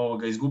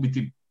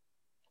izgubiti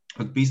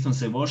od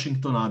Pistonsa i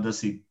Washingtona, da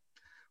si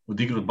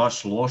odigrao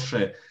baš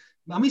loše.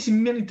 A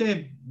mislim, meni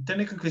te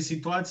nekakve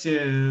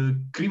situacije,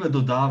 kriva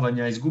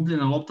dodavanja,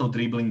 izgubljena lopta u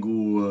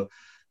driblingu,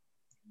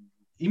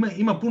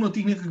 ima puno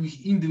tih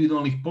nekakvih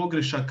individualnih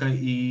pogrešaka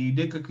i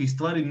nekakvih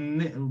stvari,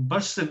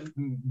 baš se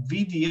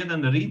vidi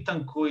jedan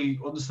ritam koji,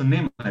 odnosno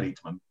nema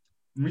ritma.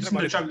 Mislim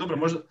da je čak dobro,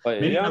 možda...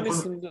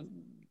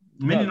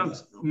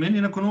 Meni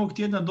je nakon ovog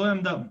tjedna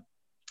dojam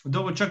da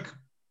ovo čak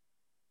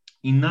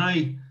i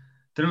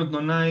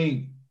trenutno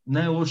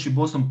najlošiji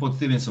Boston pod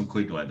Stevensom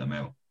koji gledam,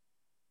 evo.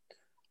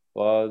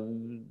 Pa,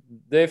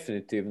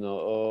 definitivno.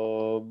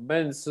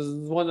 Meni se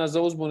zvona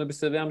za uzbunu bi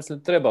se, ja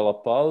mislim,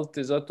 trebala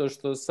paliti, zato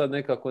što sad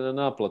nekako na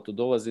naplatu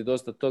dolazi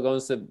dosta toga.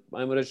 On se,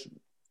 ajmo reći,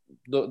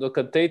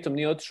 kad Tatum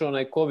nije otišao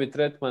onaj COVID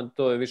tretman,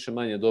 to je više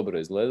manje dobro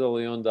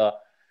izgledalo i onda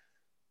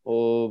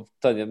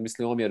tad je,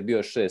 mislim, omjer bio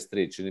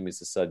 6-3, čini mi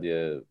se sad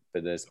je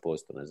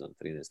 50%, ne znam,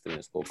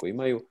 13 koliko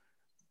imaju.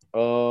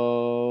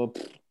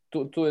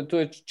 Tu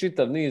je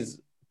čitav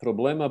niz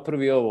problema.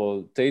 Prvi je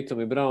ovo,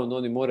 Tatum i Brown,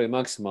 oni moraju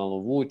maksimalno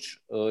vući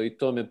i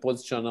to me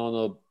podsjeća na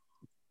ono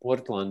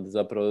Portland,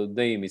 zapravo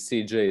Dame i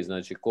CJ,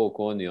 znači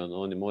koliko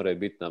oni moraju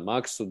biti na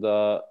maksu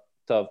da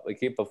ta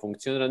ekipa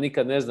funkcionira.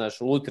 Nikad ne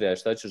znaš, lutrija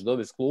šta ćeš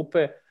dobiti s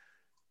klupe.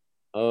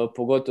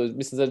 Pogotovo,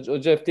 mislim da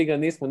od Jeff Tiga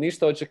nismo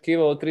ništa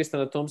očekivali, od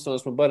Tristana Thompsona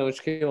smo barem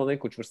očekivali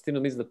neku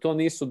čvrstinu, mislim da to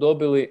nisu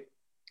dobili,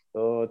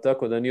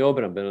 tako da ni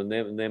obrambeno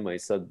nema i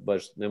sad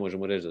baš ne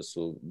možemo reći da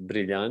su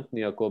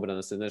briljantni, ako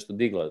obrana se nešto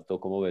digla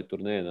tokom ove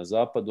turneje na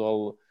zapadu,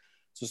 ali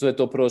su sve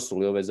to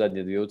prosuli ove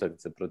zadnje 2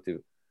 utakmice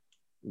protiv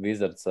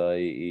Wizardsa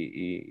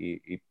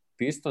i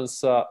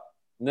Pistonsa.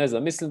 Ne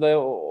znam, mislim da je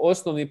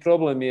osnovni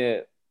problem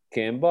je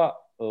Kemba,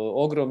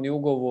 ogromni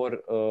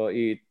ugovor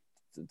i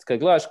kad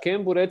gledaš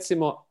Kembu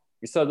recimo,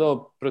 i sad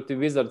ovo protiv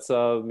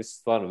Wizardsa, mislim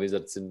stvarno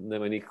Wizardsi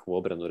nemaju nikakvu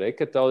obranu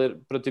reketa, ali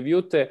protiv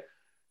Ute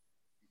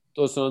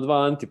to su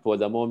 2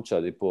 antipoda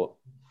momčadi po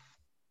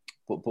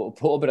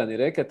obrani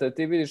reketa.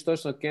 Ti vidiš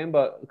točno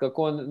Kemba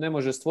kako on ne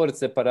može stvoriti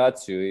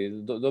separaciju i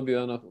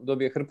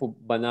dobije hrpu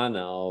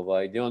banana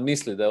gdje on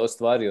misli da je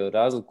ostvario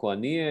razliku, a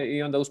nije,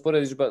 i onda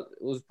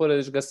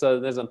usporediš ga sa,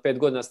 ne znam, 5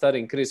 godina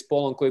starijim Chris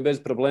Paulom koji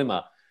bez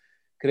problema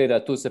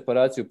kreira tu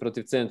separaciju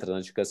protiv centra.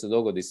 Znači kad se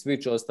dogodi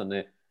switch,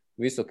 ostane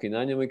visoki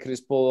na njemu i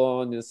Chris Paul,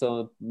 on je sa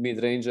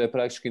mid-range je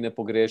praktički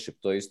nepogrešiv.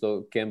 To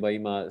isto Kemba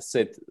ima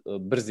set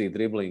brzih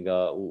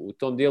driblinga u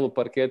tom dijelu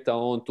parketa, a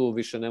on tu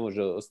više ne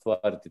može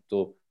ostvariti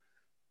to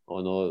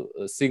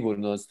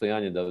sigurno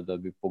odstojanje da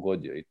bi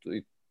pogodio.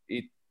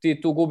 I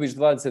ti tu gubiš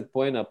 20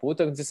 poena po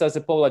utakmici, sad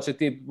se povlače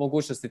ti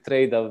mogućnosti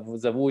trejda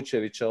za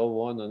Vučevića,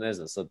 ne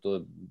znam, sad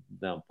to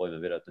nemam pojma,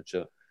 vjerojatno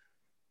će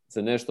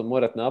se nešto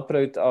morati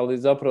napraviti, ali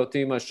zapravo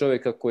ti imaš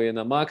čovjeka koji je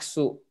na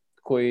maksu,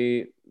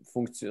 koji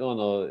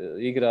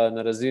igra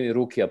na razini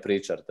Rukija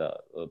Pritcharda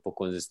po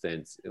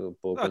konzistenciji,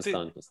 po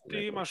konstantnosti. Ti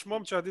imaš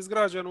momčad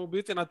izgrađenu u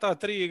biti na ta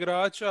 3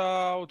 igrača,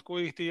 od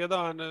kojih ti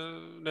jedan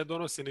ne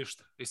donosi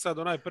ništa. I sad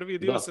onaj prvi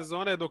dio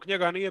sezone, dok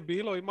njega nije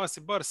bilo, ima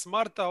si bar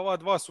Smarta, ova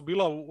 2 su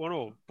bila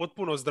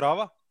potpuno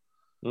zdrava.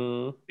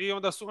 I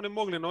onda su oni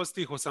mogli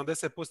nositi tih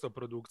 80%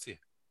 produkcije.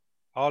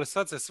 Ali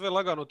sad se sve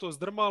lagano to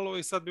zdrmalo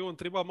i sad bi on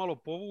trebao malo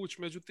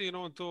povući, međutim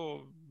on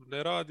to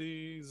ne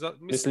radi.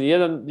 Mislim,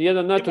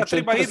 jedan natočan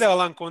treba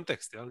idealan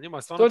kontekst. Jel?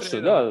 Njima stvarno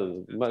točno, da.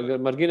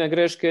 Margina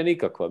greške je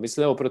nikakva.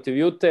 Mislim, evo,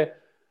 protiv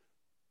Ute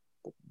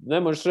ne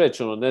možeš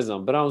reći, ne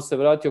znam, Brown se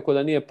vratio ko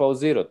da nije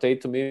pauzirao.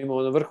 Tatum je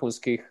imao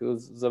vrhunskih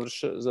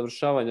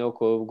završavanja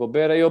oko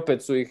Gobera i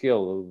opet su ih,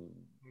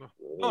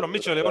 Dobro,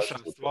 Mitchell je još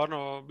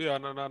stvarno bio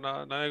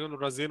na jednu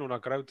razinu na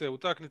kraju te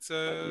utakmice,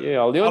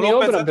 ali on je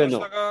opet obrambeno.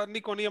 zato što ga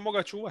niko nije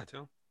mogao čuvati.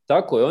 Ja?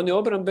 Tako je, on je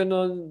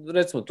obrambeno,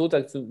 recimo tu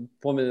utakmicu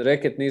po meni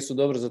reket nisu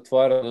dobro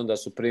zatvarali, onda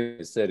su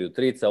primili seriju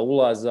 3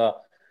 ulaza,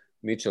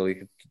 Mitchell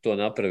ih to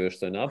napravio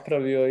što je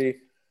napravio i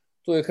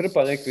tu je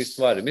hrpa nekih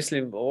stvari.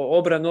 Mislim,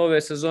 obran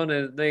ove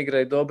sezone ne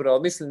igra i dobro,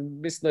 ali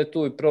mislim da je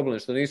tu i problem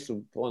što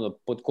nisu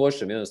pod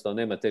košem, jednostavno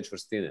nema te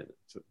čvrstine.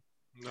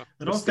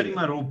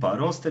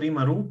 Roster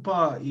ima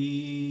rupa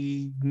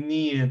i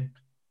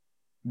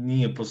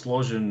nije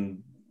posložen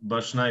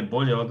baš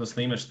najbolje,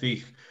 odnosno imaš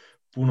tih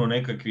puno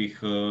nekakvih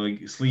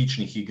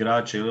sličnih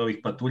igrača ili ovih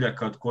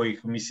patuljaka od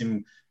kojih,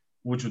 mislim,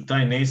 uđu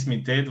taj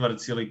Naismith,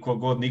 Edwards ili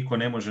kogod, niko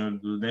ne može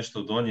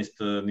nešto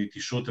donijeti, niti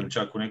šutem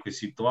čak u nekoj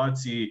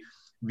situaciji.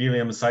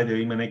 Williams,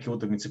 ajde, ima neke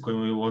utakmice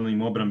koje on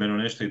im obrambeno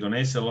nešto i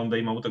donese, ali onda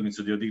ima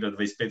utakmicu gdje odigra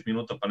 25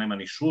 minuta pa nema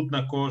ni šut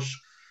na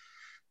koš,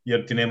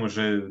 jer ti ne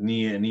može,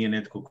 nije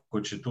netko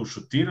ko će tu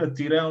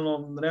šutirati.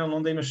 Realno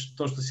onda imaš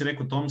to što si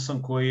rekao,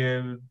 Thompson, koji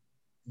je,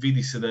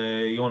 vidi se da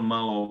je i on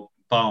malo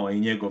pao i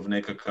njegov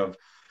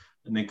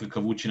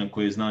nekakav učinak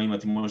koji je znao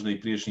imati možda i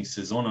prijašnjih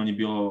sezona.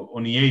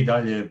 On je i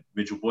dalje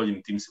među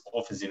boljim tim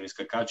ofenzivnim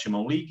skakačima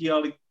u ligi,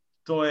 ali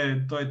to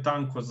je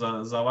tanko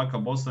za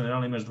ovakav Boston,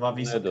 realno imaš 2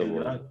 visoke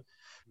igrača.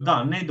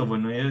 Da,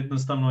 nedovoljno je,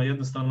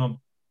 jednostavno.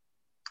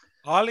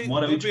 Ali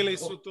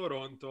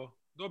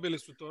dobili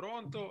su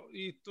Toronto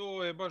i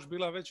to je baš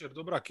bila večer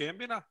dobra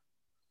Kembina.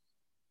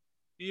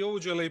 I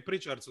Oudžele i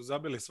Pritchard su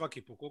zabili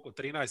svaki po koliko,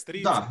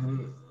 13-30. Da,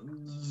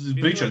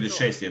 Pritchard je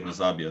 6 jedno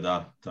zabio,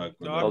 da.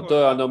 Tako da. Ali to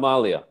je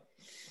anomalija.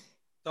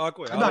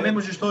 Tako je. Da, ne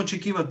možeš to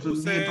očekivati.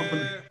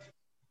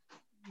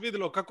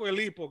 Vidjelo kako je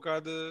lipo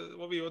kad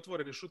ovi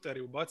otvoreni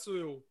šuteri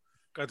ubacuju,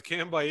 kad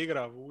Kemba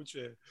igra,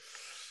 vuče.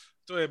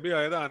 To je bio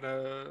jedan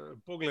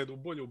pogled u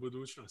bolju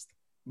budućnost.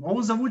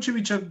 Ovo za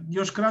Vučevića,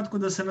 još kratko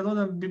da se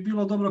nadodam, bi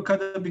bilo dobro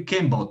kada bi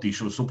Kemba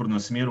otišao u suprotnom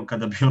smjeru,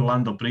 kada bi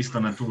Orlando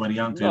pristao na tu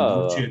varijantu.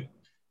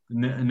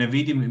 Ne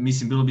vidim,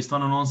 mislim, bilo bi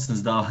stvarno nonsens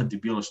davati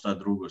bilo šta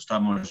drugo. Šta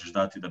možeš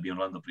dati da bi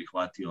Orlando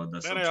prihvatio?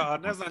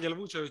 Ne znam je li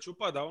Vučević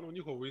upada u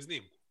njihovu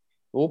iznimku.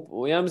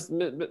 Ja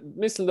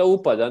mislim da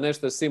upada,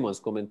 nešto je Simons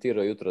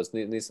komentirao jutros,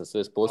 nisam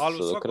sve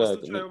poslušao do kraja. Ali u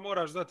svakom slučaju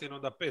moraš dati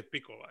onda 5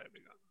 pikova.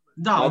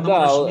 Da, onda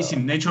moraš,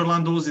 mislim, neće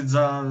Orlando uzeti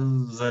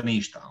za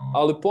ništa.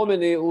 Ali po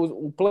meni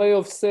u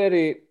play-off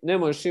seriji ne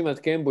možeš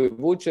imati Kembu i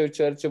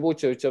Vučevića, jer će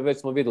Vučevića, već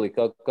smo vidjeli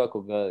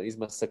kako ga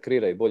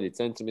izmasakrira i bolji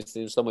centri.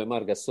 Mislim, samo je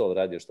Marc Gasol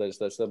radio,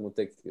 šta mu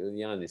tek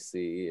Giannis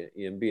i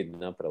Embiid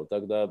napravio.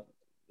 Tako da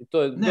I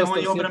to je Ne, dosta on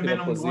je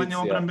osjetljiva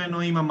pozicija.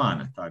 obrambeno ima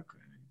mana, tako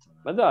je.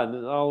 Ma da,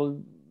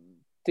 ali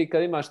ti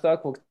kad imaš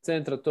takvog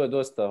centra, to je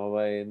dosta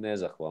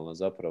nezahvalno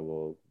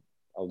zapravo,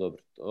 ali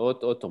dobro,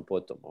 o tom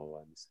potom.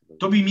 Mislim.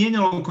 To bi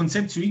mijenjalo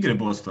koncepciju igre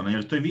Bostona,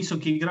 jer to je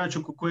visoki igrač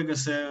oko kojega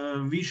se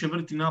više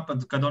vrti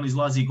napad kad on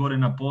izlazi gore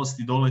na post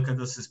i dole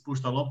kada se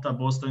spušta lopta.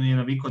 Boston je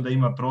navikao da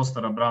ima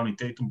prostora Brown i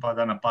Tatum pa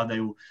da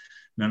napadaju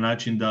na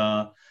način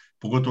da,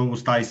 pogotovo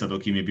uz Tajsa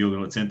dok im je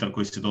bio centar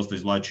koji se dosta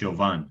izvlačio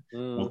van.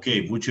 Ok,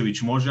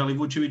 Vučević može, ali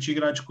Vučević je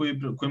igrač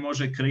koji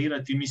može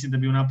kreirati i mislim da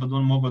bi u napadu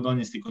on mogao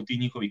donijeti kod tih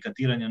njihovih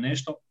katiranja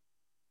nešto.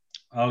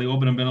 Ali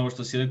obrambeno, ovo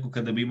što si rekao,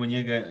 kada bi imao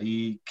njega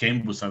i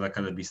Kembu sada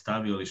kada bi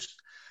stavio ili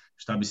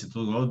šta bi se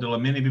to dogodilo,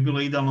 meni bi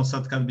bilo idealno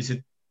sad kad bi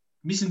se,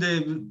 mislim da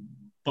je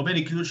po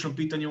meni ključno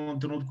pitanje u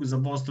ovom trenutku za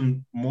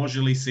Boston,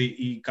 može li se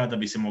i kada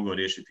bi se mogao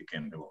riješiti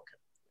Kemba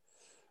Walker.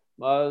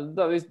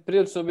 Da,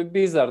 prilično bi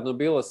bizarno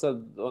bilo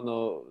sad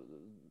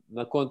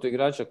na kontu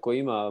igrača koji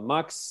ima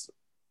Max,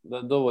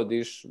 da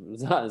dovodiš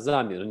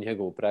zamjenu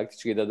njegovu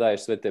praktički, da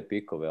daješ sve te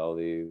pikove,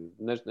 ali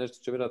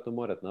nešto će vjerojatno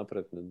morati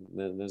napraviti,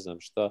 ne znam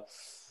šta.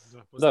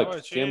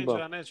 Poznavajući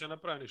Ainge, neće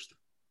napraviti ništa.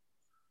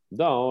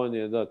 Da, on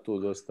je tu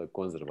dosta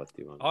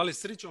konzervativan. Ali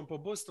srećom po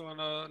Bostonu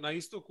na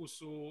istoku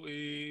su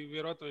i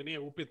vjerojatno i nije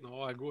upitno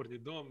ovaj gornji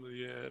dom,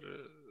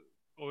 jer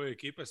ove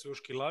ekipe su još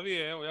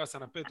kilavije. Evo, ja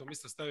sam na 5.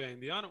 mjesto stavio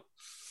Indijanu,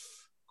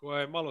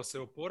 koja je malo se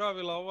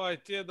oporavila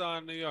ovaj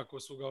tjedan, iako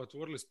su ga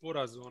otvorili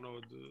sporazum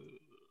od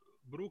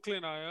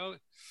Brooklyna, jel?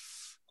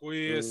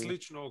 Koji je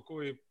slično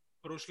koji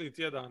prošli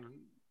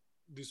tjedan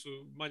gdje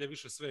su manje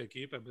više sve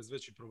ekipe bez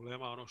većih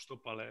problema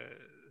štopale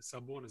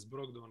Sabonis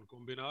Brogdon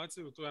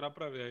kombinaciju. To je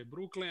napravio i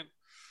Brooklyn.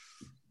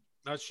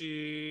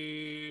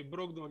 Znači,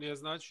 Brogdon je,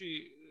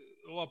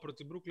 ova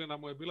protiv Brooklyna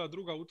mu je bila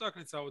druga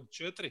utakmica od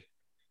 4,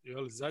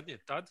 jel, zadnje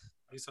tad,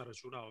 nisam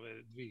računao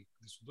ove 2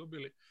 gdje su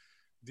dobili,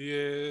 gdje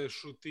je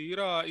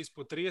šutira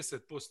ispod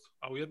 30%,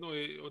 a u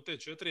jednoj od te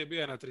 4 je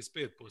bio na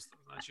 35%.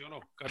 Znači,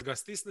 kad ga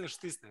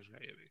stisneš ga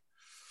jebi.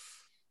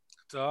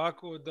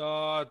 Tako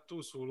da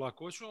tu su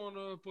lakoćom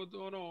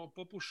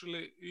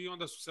popušili i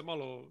onda su se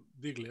malo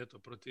digli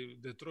protiv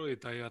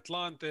Detroita i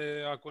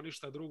Atlante. Ako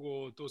ništa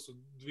drugo, to su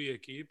 2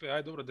 ekipe.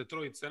 Ajde, dobro,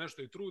 Detroit se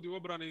nešto i trudi u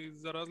obrani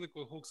za razliku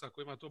od Hawksa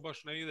kojima to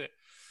baš ne ide.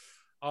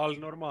 Ali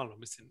normalno,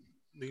 mislim,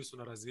 nisu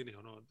na razini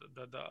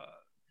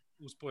da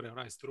uspore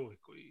onaj stroj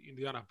koji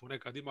Indiana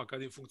ponekad ima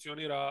kad im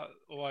funkcionira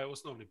ovaj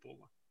osnovni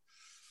pogon.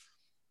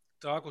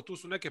 Tako, tu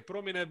su neke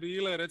promjene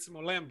bile,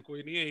 recimo Lamb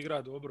koji nije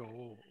igra dobro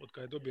od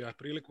kada je dobio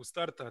priliku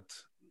startat,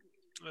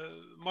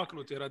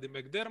 maknut je radi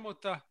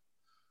McDermotta,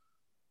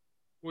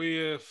 koji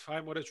je,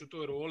 ajmo reći, u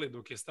toj roli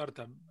dok je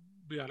starta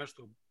bio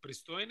nešto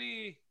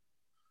pristojniji,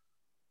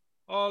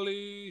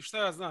 ali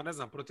šta ja znam, ne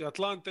znam, protiv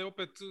Atlante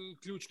opet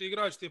ključni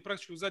igrač ti je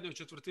praktički u zadnjoj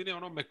četvrtini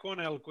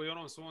McConnell koji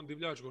svom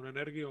divljačkom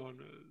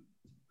energijom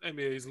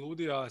je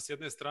izludija s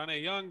jedne strane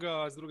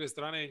Younga, a s druge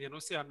strane je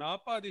nosija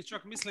napad i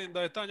čak mislim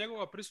da je ta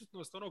njegova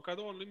prisutnost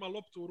kada on ima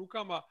loptu u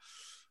rukama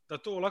da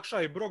to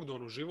olakša i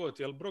Brogdonu život,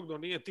 jer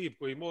Brogdon nije tip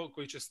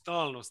koji će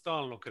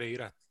stalno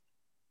kreirati.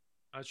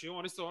 Znači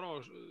on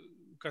isto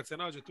kad se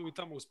nađe tu i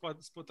tamo u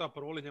spota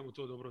paroli, njemu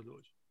to dobro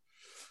dođe.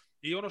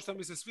 I ono što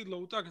mi se svidlo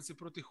u utakmici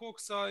protiv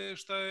Hawksa je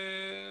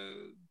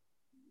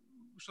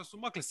što su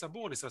makli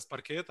Sabonisa s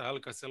parketa,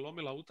 ali kad se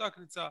lomila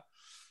utakmica,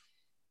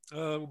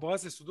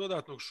 ubacili su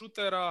dodatnog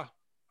šutera,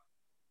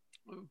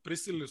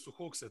 prisilili su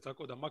Hawkse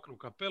tako da maknu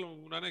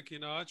Kapelu na neki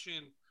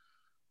način.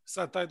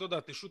 Sad taj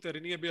dodatni šuter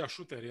i nije bio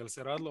šuter, jer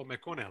se radilo o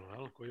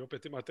McConnellu, koji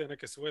opet ima te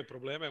neke svoje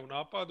probleme u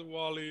napadu,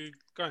 ali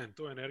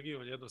to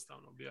energijom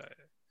jednostavno bio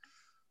je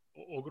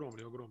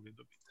ogromni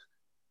dobitak.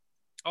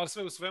 Ali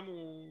sve u svemu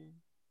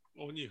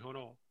od njih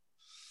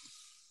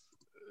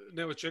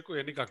ne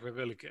očekuje nikakve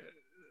velike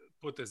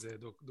poteze,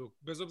 dok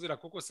bez obzira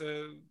koliko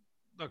se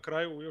na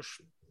kraju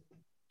još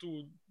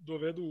tu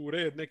dovedu u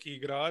red neki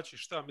igrači,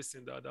 šta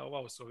mislim da ova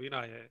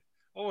osovina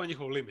ovo je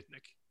njihov limit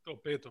neki.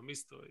 To 5.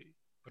 mjesto i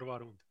prva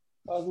runda.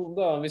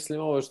 Da, mislim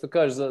ovo što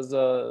kažeš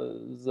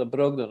za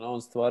Brogdona,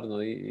 on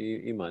stvarno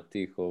ima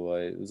tih u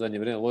zadnje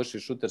vrijeme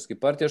loših šuterskih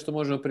partija, što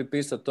možemo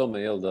pripisati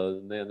tome, jel, da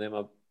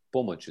nema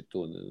pomoći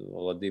tu.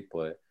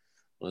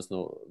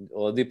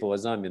 Oladipova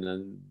zamjena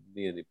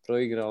nije ni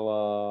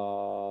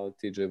proigrala,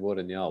 TJ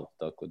Warren je out,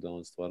 tako da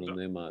on stvarno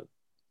nema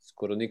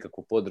skoro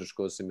nikakvu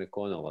podršku osim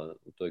McConnella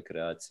u toj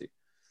kreaciji.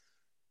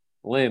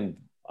 Lamb,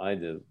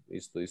 ajde,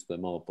 isto je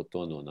malo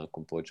potonuo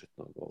nakon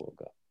početnog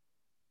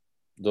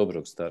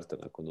dobrog starta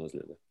nakon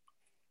ozljede.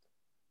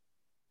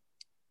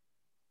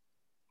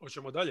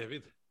 Hoćemo dalje,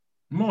 vidi?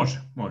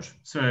 Može.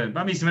 Sve,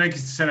 mislim, rekli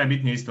ste sve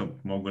najbitnije isto,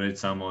 mogu reći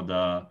samo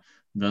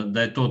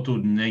da je to tu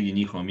negdje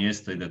njihovo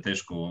mjesto i da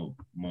teško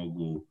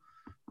mogu,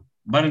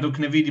 barem dok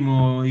ne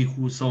vidimo ih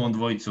s ovom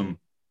dvojicom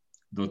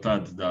do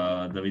tad,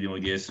 da vidimo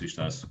gdje su i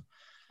šta su.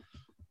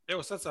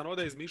 Evo sad sam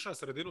ovdje izmišljao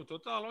sredinu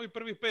totalno, ovi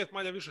prvi 5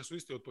 manje više su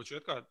isti od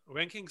početka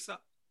rankingsa,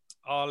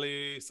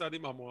 ali sad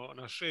imamo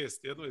na 6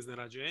 jedno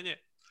iznenađenje.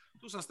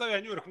 Tu sam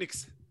stavio New York Knicks.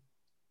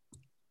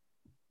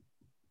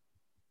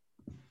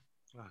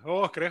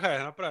 O, Kreha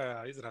je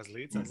napravio izraz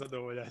lica,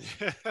 zadovoljan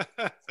je.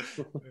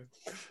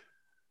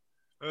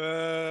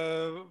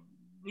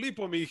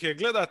 Lipo mi ih je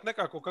gledat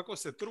nekako kako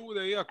se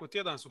trude, iako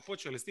tjedan su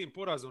počeli s tim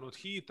porazom od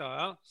Hita.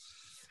 Ja?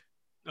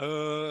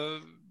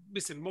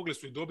 Mislim, mogli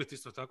su i dobiti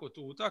isto tako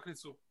tu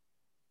utakmicu.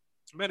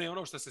 Mene je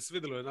ono što se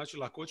svidjelo, znači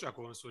lakoća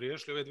kojom su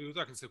riješili ove dvije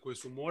utakmice koje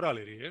su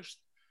morali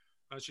riješiti.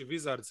 Znači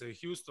Wizards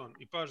i Houston,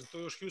 i pažnje, to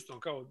je još Houston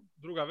kao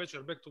druga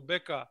večer back to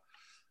backa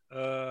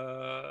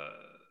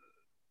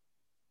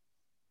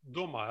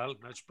doma, jel?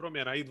 Znači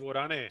promjena i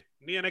dvorane.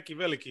 Nije neki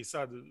veliki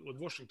sad od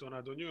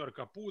Washingtona do New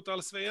Yorka put,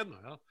 ali svejedno,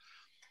 jel?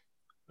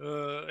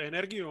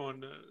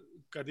 Energijom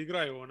kad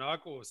igraju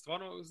onako,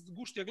 stvarno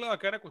gušt je gleda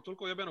kad je neko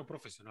toliko jebeno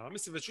profesionalno.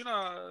 Mislim,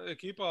 većina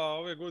ekipa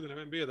ove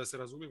godine NBA, da se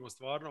razumijemo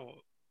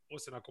stvarno,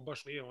 osim ako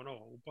baš nije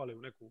upali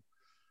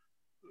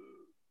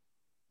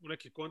u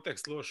neki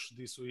kontekst loš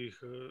gdje su ih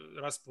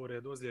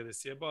raspored ozljede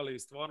sjebali i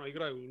stvarno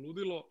igraju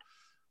ludilo,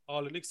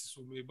 ali Knicksi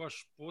su mi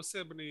baš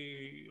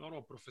posebni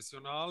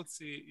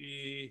profesionalci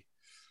i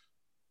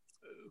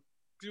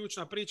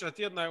ključna priča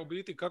tjedna je u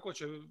biti kako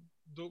će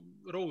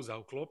Rosea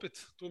uklopiti.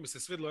 Tu mi se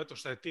svidjelo eto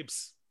što je Tips.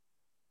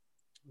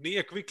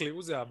 Nije Quickly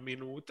uzeo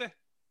minute,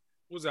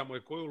 uzeo mu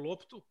je koju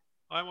loptu,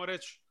 ajmo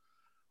reći,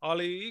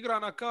 ali igra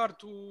na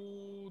kartu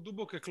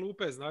duboke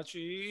klupe,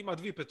 znači ima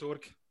 2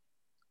 petorke.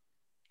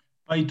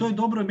 Pa i to je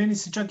dobro, meni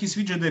se čak i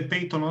sviđa da je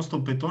Peyton ostao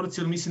u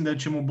petorci, jer mislim da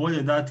će mu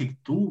bolje dati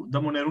tu,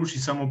 da mu ne ruši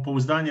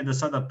samopouzdanje da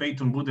sada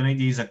Peyton bude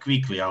negdje iza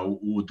Quicklya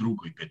u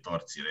drugoj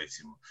petorci,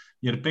 recimo.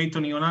 Jer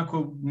Peyton i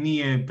onako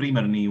nije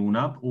primarni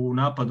u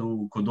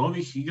napadu kod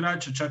ovih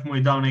igrača, čak mu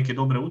je dao neke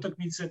dobre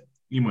utakmice,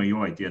 imao i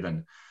ovaj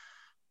tjedan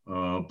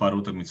par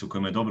utakmica u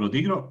kojima je dobro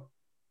odigrao,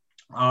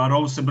 a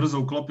Rose se brzo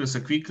uklopio sa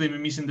Quicklyem i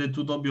mislim da je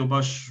tu dobio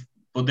baš,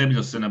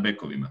 podebljao se na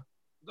bekovima.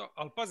 Da,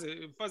 ali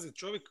pazi,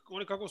 čovjek,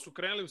 oni kako su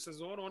krenuli u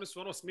sezonu, oni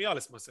su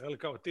smijali smo se,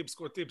 kao Tips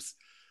ko Tips,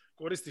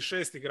 koristi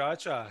 6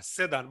 igrača,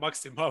 7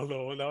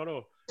 maksimalno, onda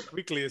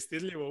Quickly je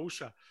stidljivo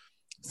uša.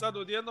 Sad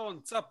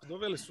odjednom cap,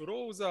 doveli su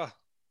Rosea,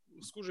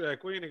 skužio je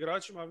kojim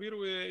igračima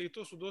viruje i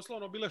to su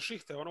doslovno bile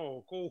šihte,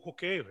 ko u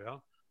hokeju, ja,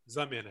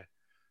 zamjene.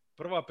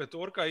 Prva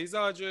petorka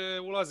izađe,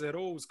 ulaze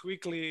Rose,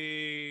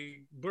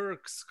 Quickly,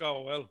 Burks,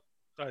 kao,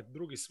 taj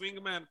drugi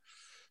swingman,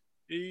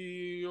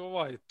 i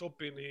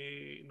Topin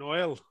i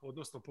Noel,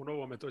 odnosno po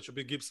novome to će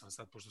biti Gibson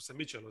sad, pošto se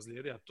Mitchell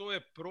ozlijedio. To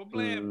je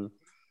problem,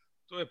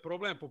 to je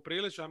problem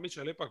popriličan.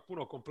 Mitchell je ipak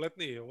puno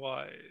kompletniji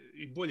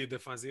i bolji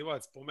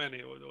defanzivac po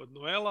meni od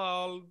Noela,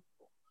 ali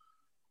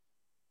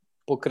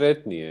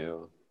pokretnije.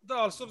 Da,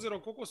 ali s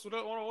obzirom koliko su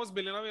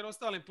ozbiljni na ovim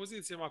ostalim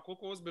pozicijama,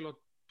 koliko ozbiljno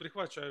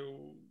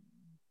prihvaćaju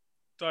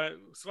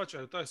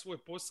shvaćaju taj svoj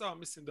posao,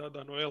 mislim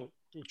da Noel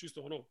tu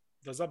čisto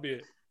da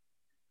zabije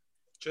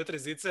 4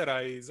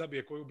 zicera i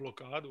zabije koju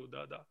blokadu.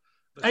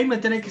 A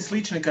imate neke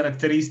slične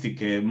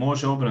karakteristike,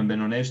 može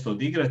obrambeno nešto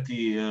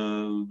odigrati,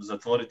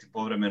 zatvoriti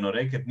povremeno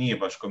reket, nije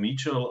baš ko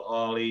Mitchell,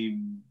 ali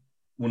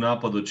u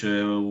napadu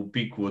će u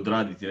piku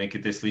odraditi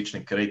neke te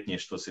slične kretnje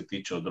što se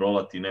tiče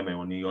odrolati,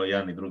 nemaju ni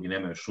jedan ni drugi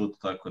nemaju šut,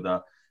 tako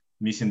da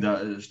mislim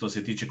da što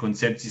se tiče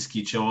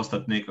koncepcijski će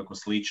ostati nekako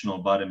slično,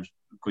 barem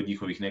kod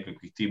njihovih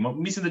nekakvih tima.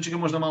 Mislim da će ga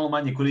možda malo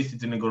manje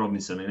koristiti nego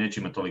Robinson i neće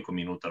imati toliko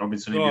minuta.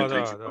 Robinson je bio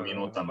treći po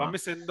minutama. Pa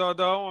mislim da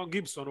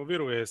Gibson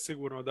uviruje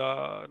sigurno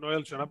da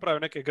Noel će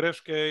napraviti neke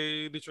greške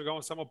i da će ga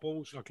on samo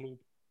povući na klub.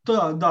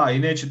 Da, i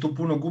neće tu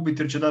puno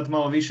gubiti jer će dati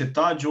malo više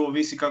tađu,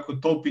 ovisi kako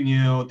Topin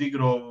je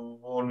odigrao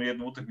onu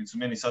jednu utakmicu,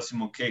 meni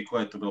sasvim ok,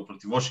 koja je to bilo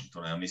protiv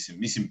Washingtona, ja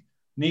mislim,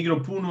 nije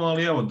igrao puno,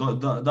 ali evo,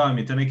 daje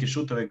mi te neke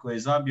šutove koje je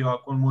zabio,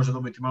 ako on može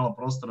dobiti malo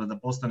prostora da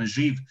postane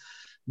živ,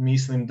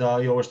 mislim da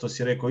je ovo što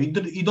si rekao.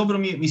 I dobro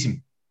mi je,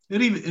 mislim,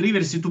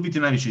 Rivers je tu biti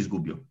najviše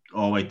izgubio.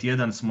 Ovaj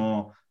tjedan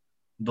smo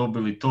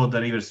dobili to da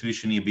Rivers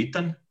više nije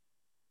bitan,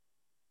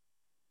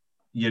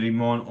 jer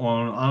im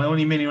ali on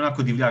je meni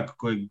onako divljak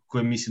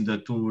koji mislim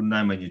da tu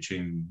najmanje će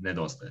im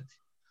nedostajati.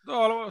 Da,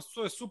 ali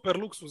to je super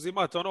luksuz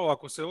imati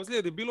ako se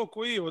ozlijedi bilo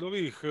koji od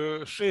ovih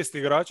 6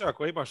 igrača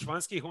koji imaš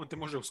vanjskih, on te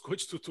može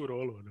uskočiti u tu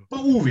rolu. Pa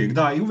uvijek,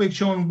 da, i uvijek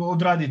će on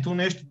odraditi tu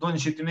nešto,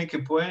 donijeti ti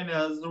neke poene,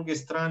 a s druge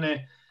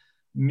strane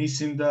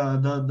mislim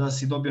da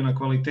si dobio na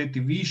kvaliteti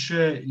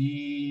više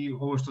i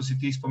ovo što si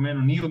ti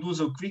spomenuo, nije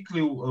oduzeo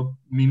Quickly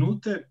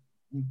minute,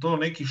 to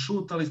neki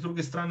šut, ali s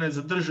druge strane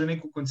zadrže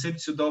neku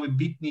koncepciju da ovi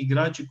bitni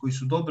igrači koji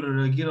su dobro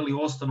reagirali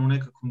ostanu u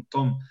nekakvom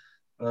tom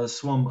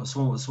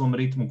svom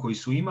ritmu koji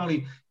su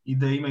imali i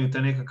da imaju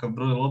taj nekakav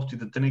broj lopti,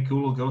 da te neke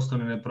uloge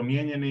ostanu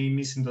nepromijenjene i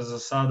mislim da za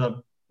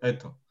sada,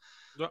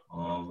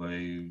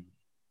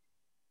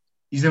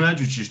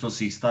 iznenađujuće što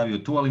si ih stavio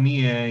tu, ali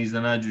nije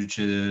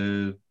iznenađujuće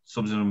s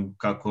obzirom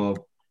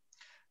kako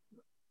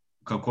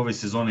ove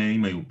sezone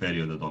imaju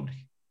perioda dobrih.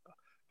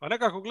 Pa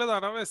nekako gleda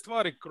na ove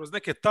stvari kroz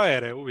neke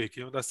tajere uvijek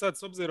i onda sad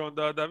s obzirom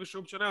da više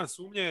uopće nema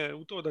sumnje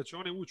u to da će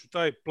oni ući u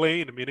taj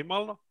play-in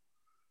minimalno,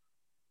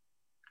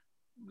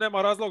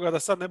 nema razloga da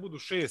sad ne budu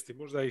 6,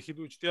 možda ih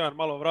idući tjedan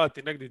malo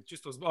vrati negdje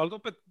čisto, ali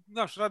opet,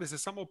 radi se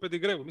samo o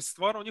pedigreu. Mislim,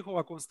 stvarno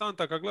njihova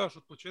konstanta kad gledaš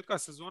od početka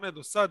sezone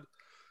do sad,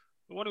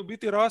 oni u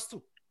biti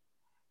rastu.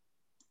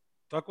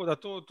 Tako da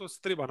to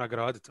se treba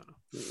nagraditi. Ono.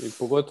 I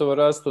pogotovo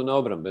rastu na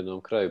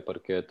obrambenom kraju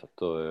parketa.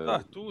 To je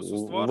Da, tu su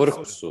u stvarno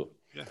vrhu su.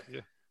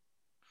 Je.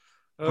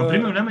 Pa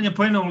primaju najmanje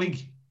poena u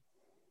ligi.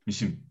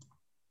 Mislim,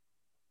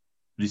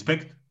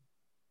 respekt.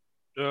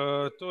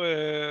 To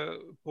je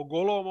po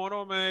golom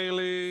onome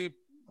ili...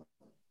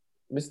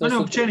 Mislim Ne,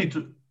 općenito.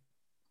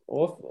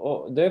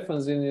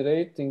 Defanzivni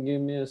rating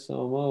im je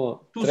samo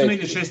malo... Tu su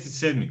negdje 6.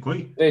 i 7.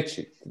 Koji?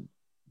 Treći.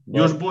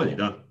 Još bolji,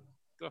 da.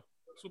 Da,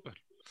 super.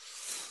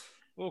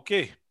 Ok.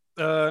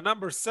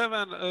 Number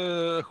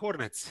 7,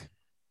 Hornets.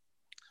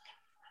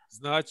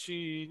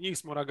 Znači, njih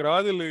smo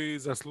nagradili,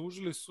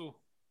 zaslužili su.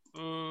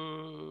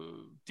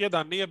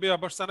 Tjedan nije bio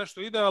baš sad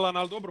nešto idealan,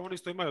 ali dobro, oni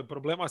isto imaju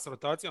problema s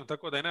rotacijom,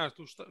 tako da je nema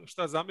tu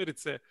šta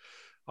zamiriti se,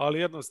 ali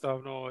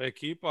jednostavno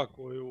ekipa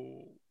koju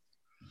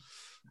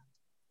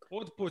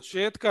od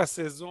početka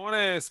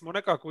sezone smo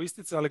nekako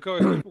isticali kao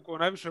ekipu koju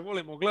najviše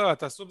volimo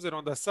gledati, a s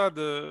obzirom da sad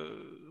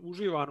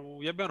uživam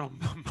u jebenom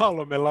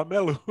malome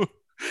Lamelu,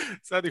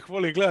 sad ih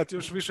volim gledati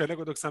još više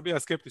nego dok sam bio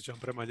skeptičan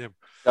prema njemu.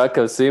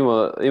 Kakav si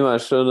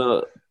imaš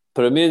ono,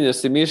 promijenio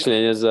si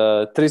mišljenje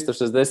za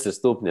 360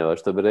 stupnjeva,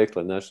 što bi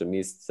rekla naše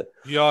misice.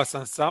 Ja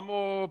sam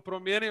samo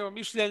promijenio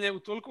mišljenje u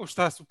toliko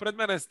šta su pred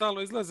mene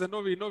stalno izlaze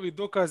novi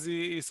dokazi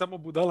i samo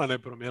budala ne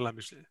promijenila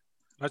mišljenje.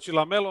 Znači,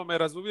 Lamelo me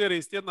razuvjeri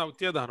iz tjedna u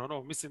tjedan.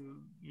 Ono,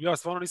 mislim, ja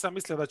stvarno nisam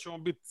mislio da će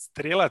on biti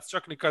strijelac,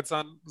 čak ni kad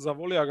sam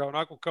zavolio ga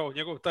onako kao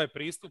njegov taj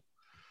pristup.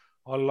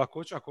 Ali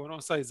lakoća koju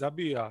on sad i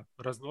zabija,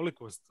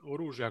 raznolikost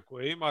oružja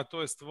koje ima,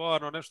 to je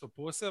stvarno nešto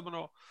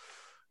posebno.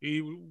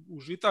 I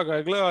užita ga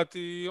je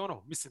gledati i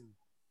ono, mislim,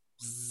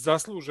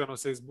 zasluženo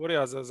se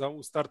izborio za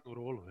ovu startnu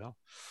rolu. Ja?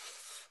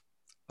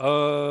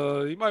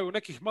 Imaju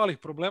nekih malih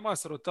problema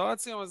s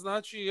rotacijama,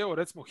 znači, evo,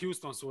 recimo,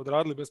 Houston su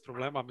odradili bez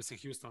problema, mislim,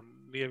 Houston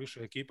nije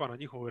više ekipa na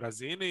njihovoj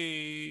razini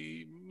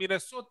i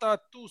Minnesota,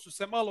 tu su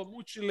se malo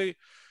mučili,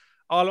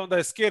 ali onda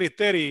je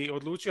Scary Terry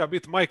odlučio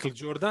biti Michael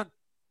Jordan.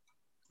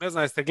 Ne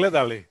znam, jeste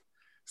gledali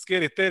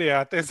Scary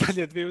Terry, te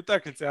zadnje 2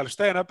 utakmice, ali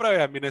šta je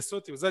napravio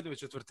Minnesota u zadnjoj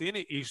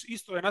četvrtini i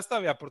isto je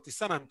nastavio protiv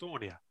San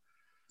Antonija.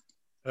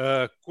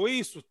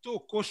 Koji su to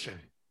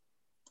koševi?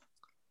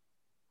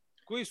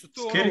 Koji su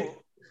to...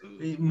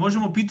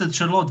 Možemo pitati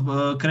Charlotte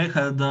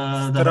Kreha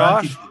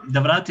da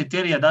vrati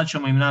Terija, da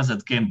ćemo im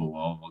nazad Kembu.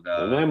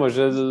 Ne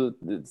može,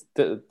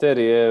 Terry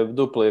je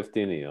duplo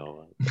jeftiniji.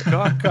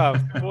 Kakav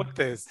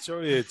potez,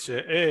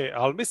 čovječe.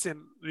 Ali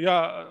mislim,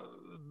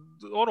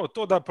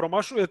 to da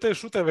promašuje te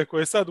šuteve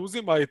koje sad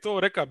uzima i to,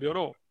 reka bi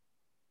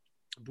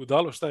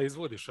budalo šta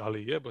izvodiš,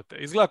 ali jebote.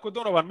 Izgleda kod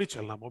Donovan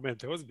Mitchell na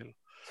momente, ozbiljno.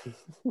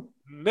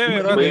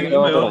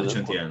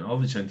 Ima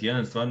odličan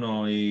tjedan,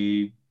 stvarno,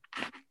 i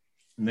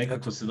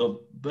nekako se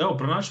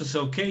pronašao se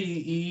ok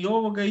i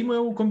imao je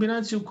ovu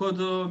kombinaciju kod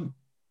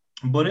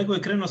Borrego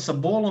je krenuo sa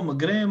Bolom,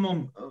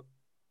 Grahamom,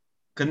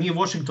 kad nije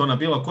Washingtona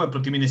bila koja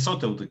protiv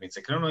Minnesota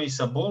utakmice, krenuo i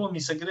sa Bolom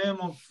i sa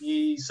Grahamom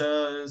i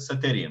sa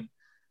Terijem.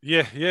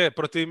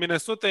 Protiv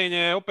Minnesota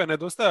je opet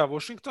nedostaja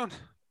Washington.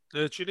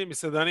 Čini mi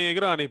se da nije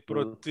igra ni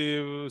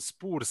protiv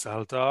Spursa,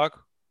 ali tako?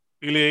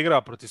 Ili je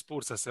igra protiv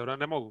Spursa,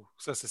 ne mogu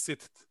sad se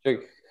sititi.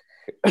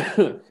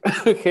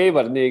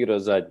 Hayward nije igrao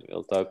zadnju, je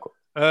li tako?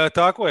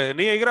 Tako je,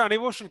 nije igra ni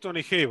Washington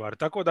ni Hayward,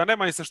 tako da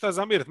nema im se šta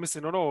zamiriti.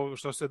 Mislim,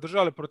 što se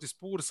držali protiv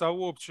Spursa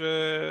uopće,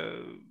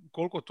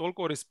 koliko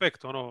toliko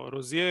respekt.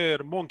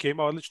 Rozier, Monk je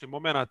imao odlični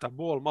momenata,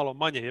 Ball malo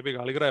manje jebi ga,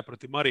 ali igra je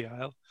protiv Marija,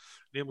 jel?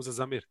 Nije mu za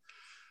zamir.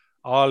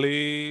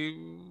 Ali,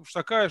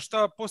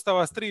 šta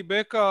postava s 3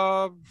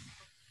 beka,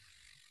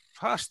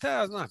 šta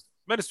ja znam.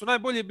 Meni su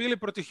najbolji bili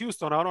protiv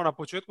Houstona, na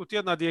početku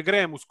tjedna gdje je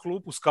Graham uz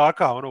klupu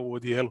skaka, u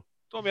odijelu.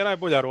 To mi je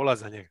najbolja rola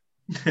za njega.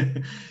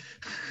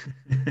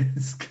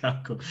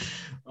 Skako.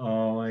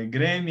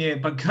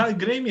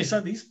 Graham je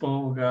sad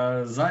ispao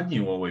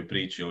zadnji u ovoj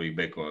priči ovih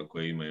bekova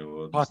koji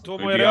imaju. Pa to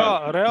mu je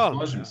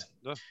realno.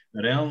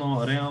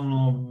 Realno,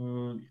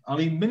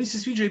 ali meni se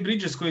sviđa i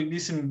Bridges koji,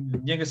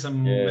 njega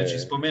sam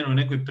već spomenuo u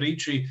nekoj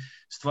priči,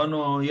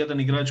 stvarno jedan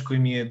igrač koji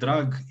mi je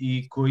drag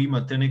i koji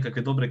ima te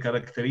nekakve dobre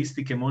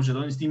karakteristike, može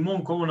donesti i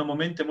Monk ovo na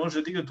momente može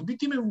odigrati. U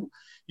biti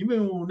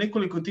imaju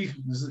nekoliko tih,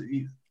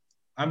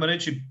 ajmo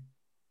reći,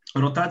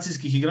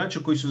 rotacijskih igrača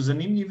koji su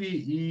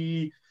zanimljivi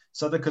i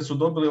sada kad su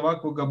dobili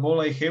ovakvoga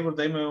Bola i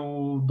Haywarda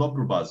imaju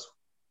dobru bazu.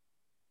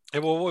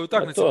 Evo u ovoj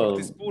utakmici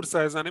protiv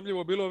Spursa je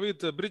zanimljivo bilo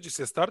vidjeti, Bridges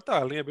je starta,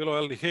 ali nije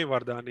bilo ni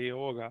Haywarda ni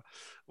ovoga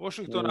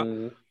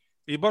Washingtona.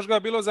 I baš ga je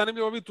bilo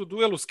zanimljivo vidjeti u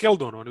duelu s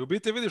Keldonom. I u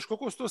biti vidiš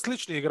koliko su to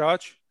slični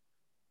igrači.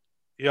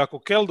 I ako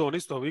Keldon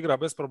isto igra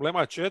bez problema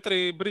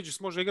 4, Bridges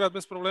može igrati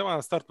bez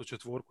problema startnu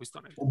 4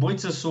 isto ne.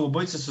 Obojica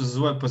su za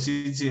svoje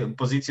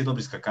pozicije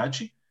dobri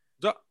skakači.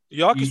 Da,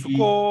 jaki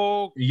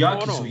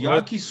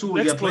su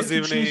i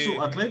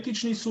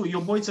atletični su i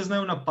obojica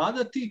znaju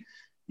napadati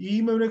i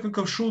imaju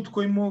nekakav šut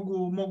koji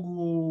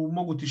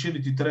mogu ti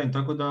širiti teren,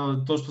 tako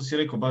da to što si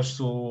rekao baš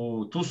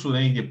tu su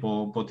negdje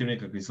po tim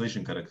nekakvim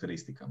sličnim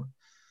karakteristikama.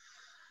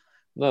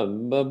 Da,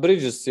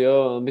 Bridges je,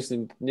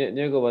 mislim,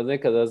 njegova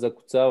nekada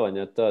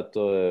zakucavanja,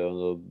 to je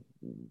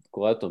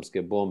ko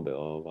atomske bombe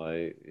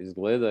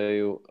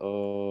izgledaju.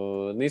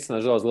 Nisam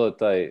nažalost gledao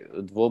taj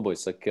dvoboj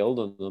sa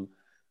Keldonom,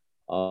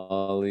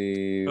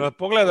 ali...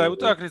 Pogledaj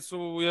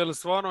utakmicu, jer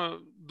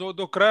stvarno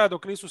do kraja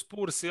dok nisu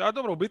Spursi, a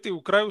dobro, u biti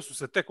u kraju su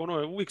se tek,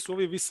 uvijek su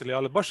ovi visili,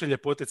 ali baš je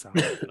ljepotica.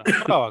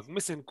 Prava,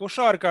 mislim,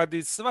 košarka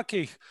di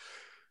svakih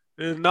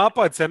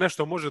napad se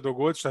nešto može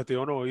dogoditi šta ti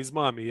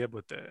izmami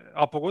jebote.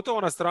 A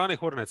pogotovo na strani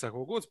Horneca.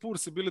 Kako god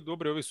Spursi bili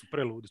dobri, ovi su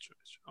preludi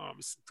čovječ.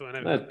 Mislim, to je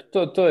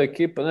nevjerojatno. To je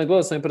ekipa.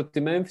 Gledao sam i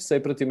protiv Memphisa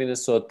i protiv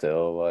Minnesota.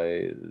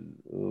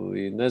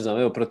 I ne znam,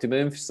 evo, protiv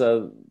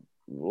Memphisa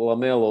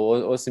Lamelo,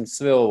 osim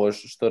sve ovo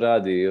što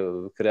radi,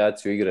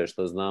 kreaciju igre,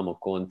 što znamo,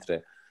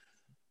 kontre,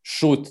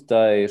 šut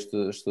taj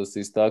što se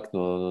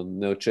istaknuo,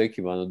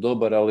 neočekivano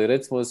dobar, ali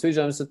recimo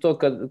sviđa mi se to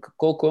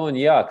koliko je on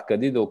jak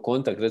kad ide u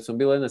kontakt. Recimo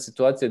bila jedna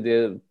situacija gdje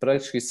je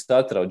praktički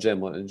satrao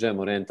Džem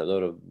Morenta.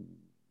 Dobro,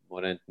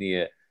 Morent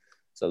nije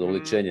sad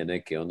uličenje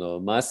neke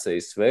mase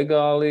i svega,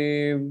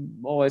 ali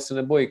se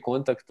ne boji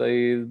kontakta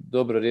i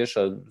dobro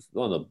rješa.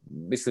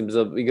 Mislim,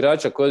 za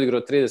igrača koji je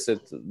odigrao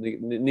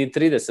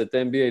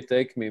 30 NBA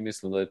tekmi,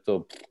 mislim da je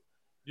to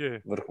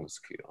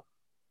vrhunski.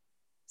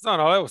 Znam,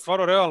 ali evo,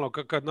 stvarno realno,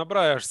 kad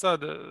nabrajaš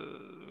sad,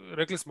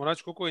 rekli smo,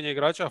 znači koliko je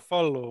igrača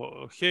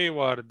falilo,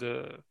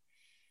 Hayward,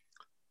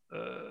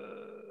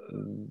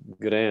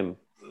 Graham,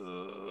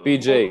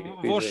 PJ.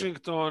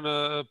 Washington,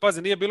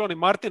 pazi, nije bilo ni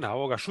Martina,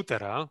 ovoga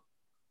šutera, a?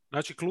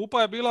 Znači,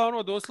 klupa je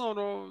bila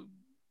doslovno,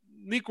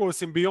 niko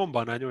osim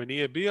Bijomba na njoj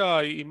nije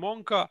bija i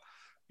Monka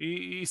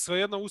i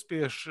svejedno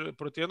uspiješ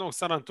protiv jednog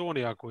San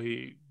Antonija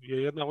koji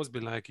je jedna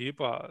ozbiljna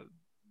ekipa,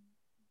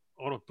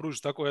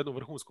 pružiš tako jednu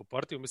vrhunsku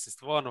partiju, mislim,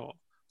 stvarno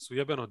su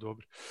jebeno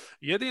dobri.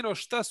 Jedino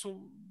šta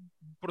su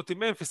protiv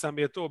Memphisa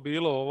mi je to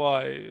bilo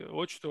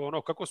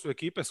očito kako su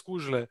ekipe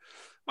skužile,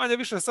 manje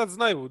više sad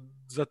znaju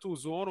za tu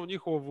zonu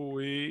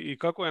njihovu i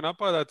kako je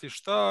napadati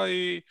šta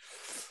i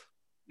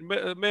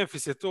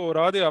Memphis je to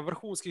radio,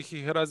 vrhunskih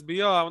ih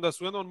razbija, onda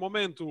su u jednom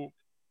momentu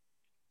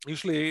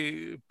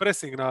išli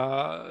pressing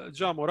na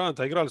Ja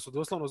Moranta, igrali su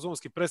doslovno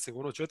zonski pressing,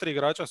 4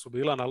 igrača su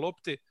bila na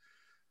lopti,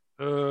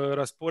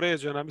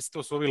 raspoređena, mislim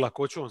to su ovi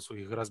lakoćom su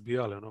ih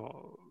razbijali.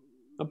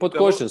 A pod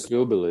košem su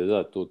ljubili,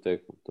 da, tu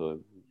tekmu, to je...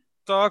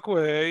 Tako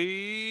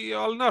je,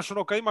 ali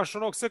kad imaš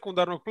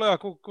sekundarnog pleja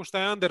ko šta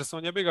je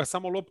Anderson, jebi ga,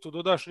 samo loptu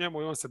dodaš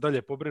njemu i on se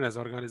dalje pobrine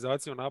za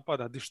organizaciju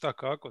napada, di šta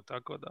kako,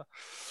 tako da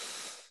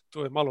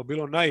to je malo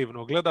bilo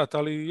naivno gledat,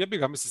 ali jebi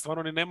ga, mislim,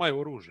 stvarno ni nemaju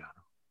oružja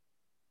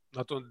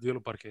na tom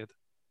dijelu parketa.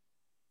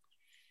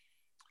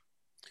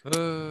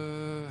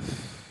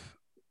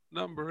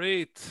 Number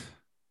 8,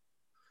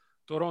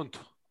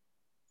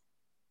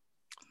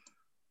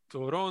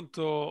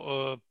 Toronto,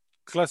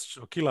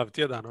 klasično kilav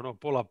tjedan,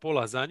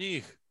 pola za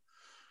njih.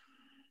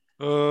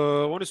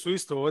 Oni su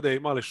isto ovdje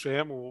imali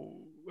šemu,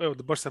 evo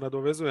baš se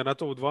nadovezuje na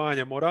to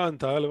udvajanje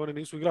Moranta, ali oni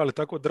nisu igrali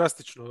tako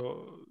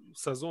drastično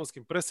sa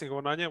zonskim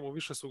presingom na njemu,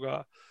 više su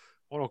ga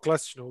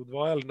klasično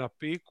udvajali na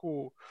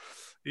piku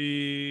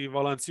i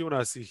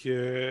Valanciunas ih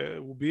je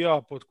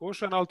ubijao pod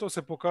košem, ali to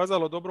se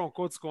pokazalo dobrom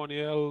kockom,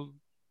 jer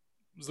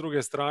s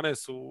druge strane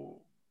su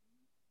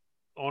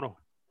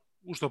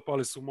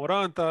uštopali su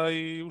Moranta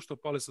i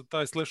uštopali su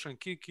taj slash and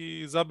kick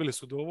i zabili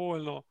su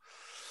dovoljno.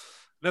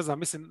 Ne znam,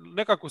 mislim,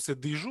 nekako se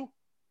dižu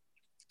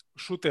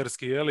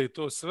šuterski,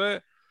 to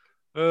sve.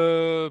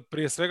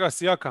 Prije svega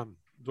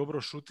Sijakam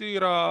dobro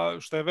šutira,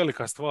 što je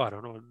velika stvar,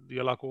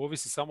 jer ako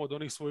ovisi samo od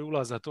onih svojih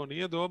ulaza, to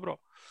nije dobro.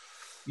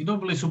 I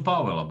dobili su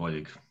Pavela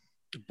boljeg.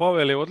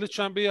 Pavel je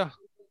odličan bija.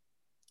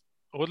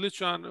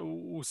 Odličan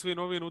u svim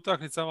ovim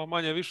utakmicama,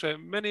 manje više.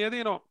 Meni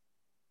jedino,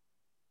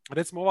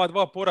 recimo ova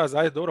 2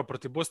 poraza, dobro,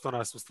 protiv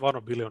Bostona su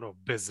stvarno bili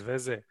bez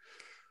veze.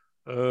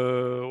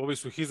 Ovi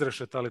su ih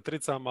izrešetali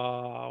tricama,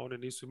 oni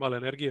nisu imali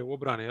energije u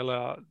obrani,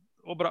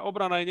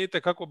 obrana je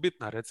itekako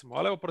bitna, recimo.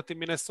 Ali evo protiv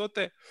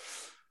Minnesota,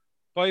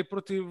 pa i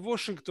protiv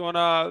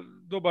Washingtona,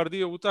 dobar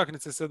dio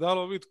utakmice se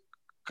dalo vidjeti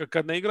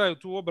kad ne igraju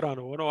tu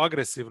obranu,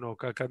 agresivno,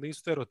 kad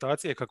nisu te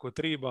rotacije kako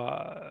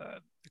treba,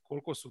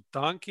 koliko su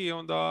tanki,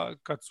 onda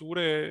kad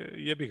cure,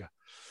 jebi ga.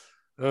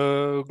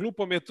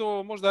 Glupo mi je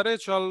to možda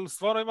reći, ali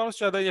stvarno imam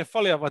osjećaj da je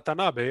falija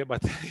Watanabe,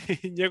 jebate,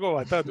 i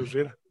njegova ta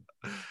dužina.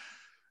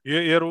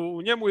 Jer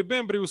u njemu i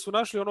Bembriju su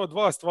našli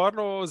 2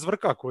 stvarno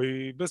zvrka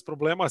koji bez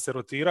problema se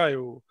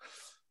rotiraju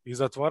i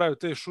zatvaraju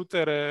te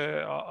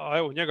šutere, a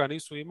evo njega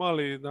nisu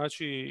imali,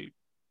 znači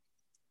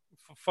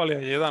falija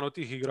je jedan od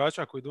tih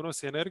igrača koji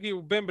donosi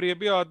energiju. Bembry je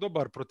bio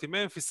dobar protiv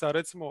Memphisa,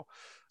 recimo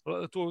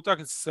tu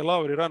utakmici se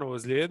Lauri rano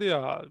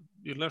ozlijedio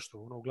ili nešto,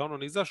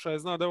 uglavnom izašao je,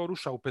 zna da je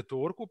rušao u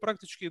petorku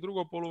praktički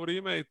drugo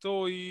polovrijeme i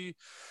to i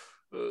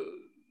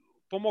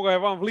pomogao je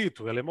Van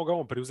Vlitu, jer je mogao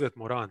on preuzeti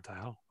Moranta,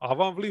 jel? A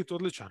Van Vliet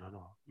odličan,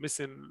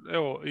 mislim,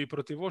 evo, i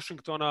protiv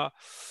Washingtona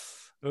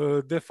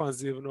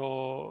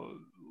defanzivno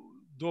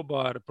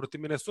dobar,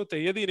 protiv Minnesota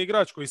je jedini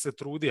igrač koji se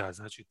trudija,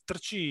 znači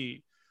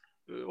trči,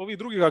 ovi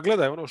drugi ga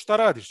gledaju, šta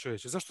radiš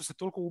čovječe, zašto se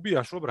toliko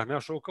ubijaš obrane,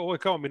 ovo je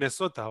kao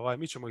Minnesota,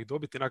 mi ćemo ih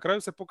dobiti. Na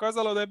kraju se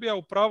pokazalo da je bio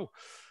u pravu,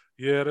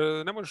 jer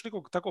ne možeš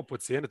nikog tako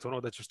podcijeniti,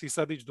 da ćeš ti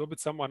sad ići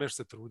dobiti samo, a neš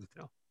se truditi,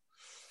 jel?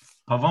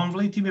 Pa Van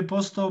Vliet im je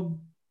postao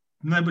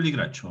najbolji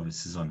igrač ove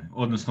sezone.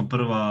 Odnosno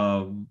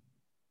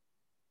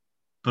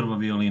prva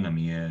violina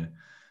mi je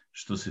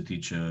što se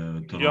tiče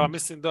Toronto. Ja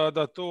mislim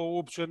da to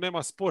uopće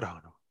nema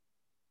spora. Ono.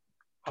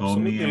 To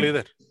mi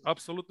je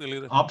Apsolutni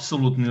lider.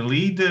 Apsolutni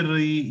lider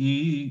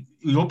i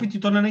opet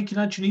je to na neki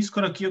način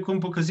iskorak, iako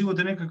on pokazivao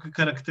te nekakve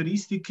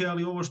karakteristike,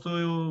 ali ovo što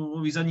je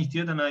ovih zadnjih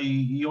tjedana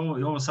i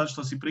ovo sad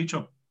što si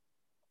pričao,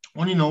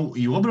 on je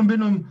i u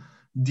obrambenom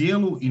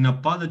dijelu i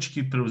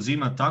napadački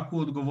preuzima takvu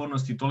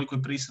odgovornost i toliko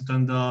je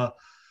prisutan da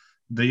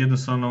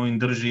jednostavno im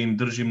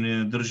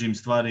držim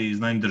stvari,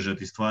 znam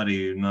držati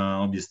stvari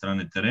na obje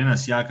strane terena.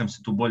 Sijakam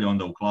se tu bolje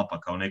onda uklapa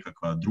kao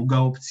nekakva druga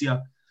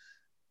opcija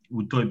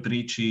u toj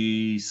priči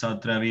i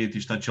sad treba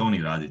vidjeti šta će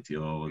oni raditi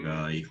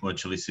i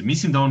hoće li se.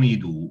 Mislim da oni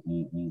idu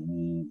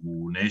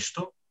u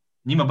nešto.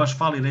 Njima baš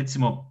fali,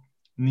 recimo,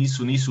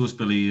 nisu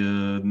uspjeli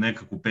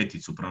nekakvu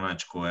peticu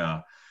pronaći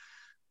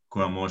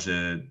koja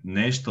može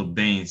nešto.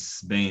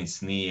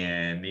 Baines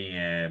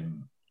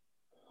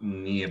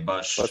nije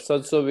baš... Pa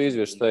sad su ovi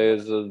izvještaje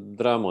za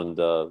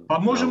Drummonda. Pa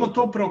možemo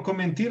to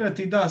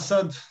prokomentirati, da,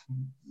 sad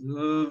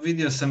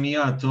vidio sam i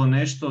ja to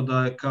nešto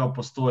da kao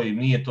postoji,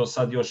 nije to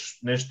sad još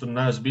nešto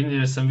najozbiljnije,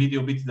 jer sam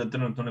vidio biti da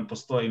trenutno ne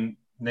postoji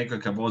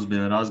nekakav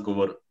ozbiljan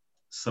razgovor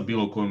sa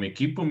bilo kojom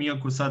ekipom,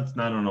 iako sad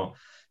naravno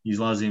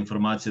izlaze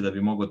informacije da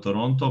bi mogao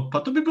Toronto, pa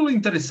to bi bilo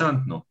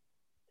interesantno.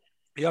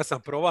 Ja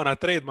sam probao na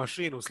trade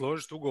mašinu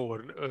složiti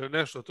ugovor,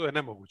 nešto, to je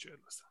nemoguće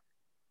jednostavno.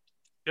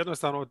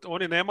 Jednostavno,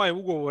 oni nemaju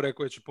ugovore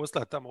koje će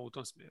poslati tamo u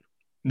tom smjeru.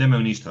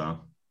 Nemaju ništa, a?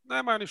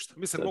 Nemaju ništa.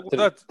 Mislim, mogu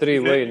dati...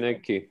 Three-way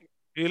neki.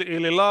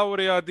 Ili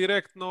Laurija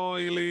direktno,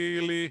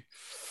 ili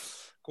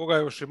koga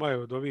još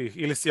imaju od ovih,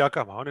 ili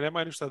Sijakama. Oni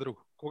nemaju ništa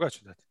drugo. Koga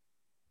će dati?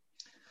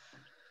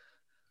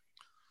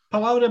 Pa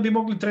Laurija bi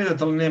mogli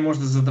tradati, ali ne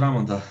možda za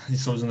Drummonda. I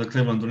s obzirom da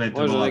Clevelandu ne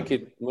treba...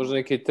 Možda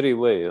neki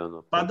three-way,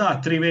 ono. Pa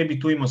da, three-way bi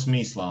tu imao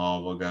smisla,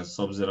 s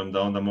obzirom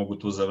da onda mogu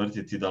tu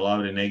zavrtiti da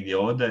Lauri negdje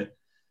ode.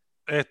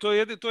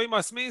 To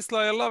ima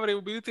smisla, jer Lauri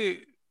u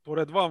biti,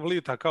 pored Van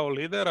Vlieta kao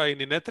lidera i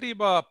ni ne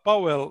triba,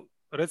 Powell,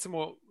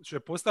 recimo, će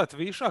postati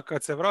višak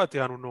kad se vrati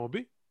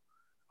Anunoby,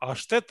 a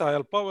šteta,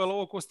 jer Powell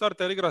ovo ko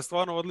starter igra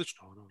stvarno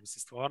odlično. Ono, mislim,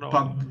 stvarno,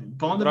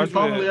 pa onda bi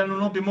Powell i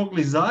Anunoby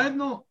mogli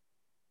zajedno,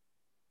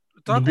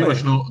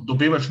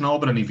 dobivaš na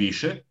obrani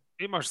više.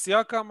 Imaš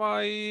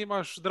Sijakama i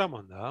imaš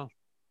Drummonda,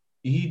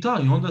 I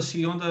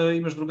onda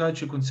imaš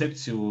drugačiju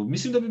koncepciju.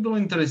 Mislim da bi bilo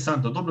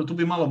interesantno. Dobro, tu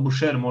bi malo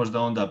Boucher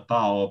možda onda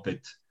pao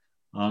opet,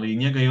 ali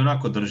njega i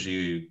onako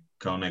drži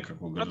kao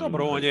nekakvog... A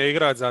dobro, on je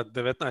igrač za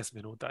 19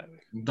 minuta.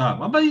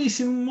 Da,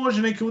 mislim,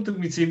 može neke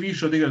utakmice i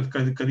više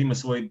odigrati kad ima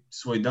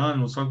svoj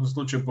dan. U svakom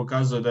slučaju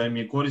pokazuje da im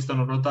je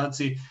koristan u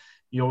rotaciji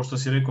i ovo što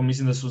si rekao,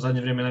 mislim da su u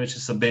zadnje vrijeme najveće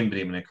sa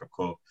Bembrijem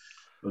nekako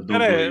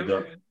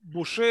dobro.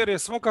 Boucher je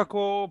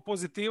svakako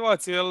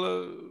pozitivac, jer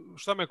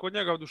šta me kod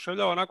njega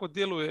oduševljava, onako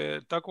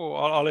djeluje tako,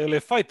 ali je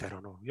fighter,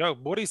 ono.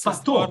 Bori se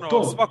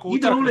stvarno svaku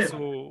utakmicu.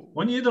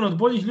 On je jedan od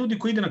boljih ljudi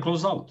koji ide na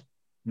close out.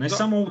 Ne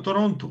samo u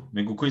Torontu,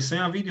 nego koji sam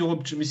ja vidio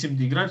uopće,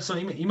 mislim, igrač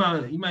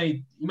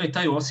ima i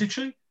taj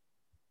osjećaj,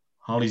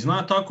 ali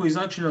zna tako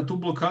izaći na tu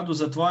blokadu,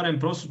 zatvaren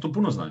prostor, to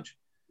puno znači.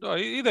 Da,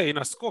 ide i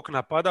na skok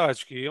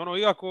napadački,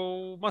 iako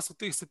u masu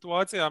tih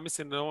situacija,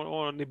 mislim,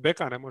 on ni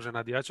beka ne može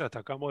nadjačati,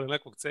 a kamoli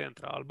nekog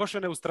centra, ali baš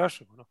je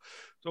neustrašiv,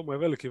 to mu je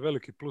veliki,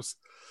 veliki plus.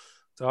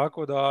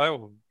 Tako da,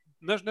 evo,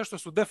 nešto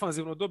su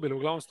defanzivno dobili,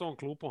 uglavnom s tom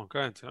klupom,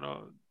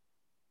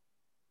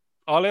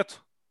 ali eto,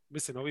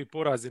 mislim, ovi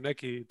porazi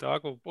neki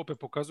tako, opet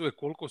pokazuje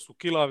koliko su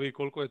kilavi,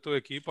 koliko je to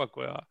ekipa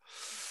koja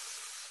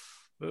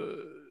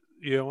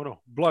je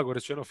blago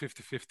rečeno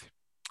 50-50.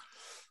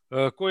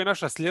 Koja je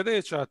naša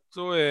sljedeća?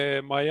 To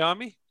je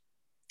Miami.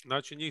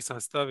 Znači, njih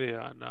sam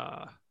stavio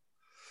na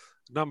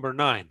number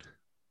 9.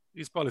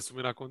 Ispali su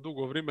mi nakon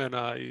dugo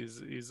vremena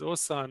iz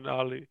 8,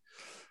 ali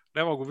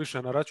ne mogu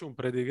više na račun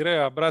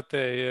predigreja, brate,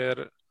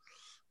 jer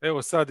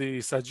evo sad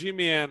i sa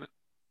Jimmyjem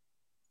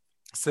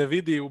se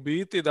vidi u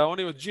biti da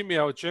oni od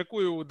Jimmya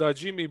očekuju da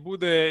Jimmy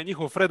bude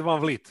njihov Fred Van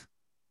Vliet.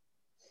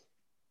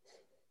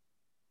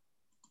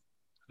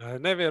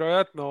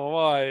 Nevjerojatno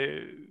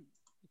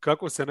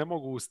kako se ne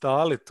mogu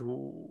ustaliti.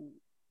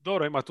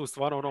 Dobro, ima tu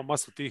stvarno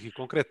masu tih i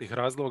konkretnih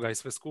razloga i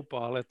sve skupa,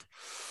 ali eto,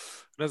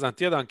 ne znam,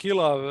 tjedan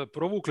kila,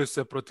 provukli su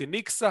se protiv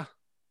Knicksa.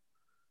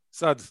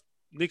 Sad,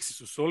 Knicksi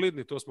su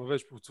solidni, to smo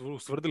već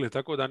ustvrdili,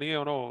 tako da nije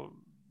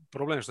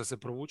problem što se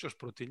provučeš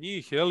protiv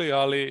njih,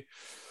 ali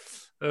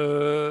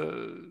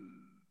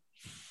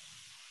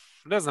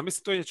ne znam,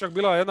 mislim, to je čak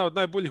bila jedna od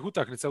najboljih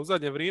utakmica u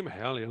zadnje vrijeme,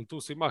 jer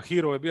tu su ima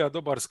Hero je bio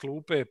dobar s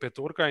klupe,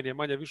 petorka je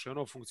manje više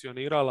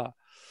funkcionirala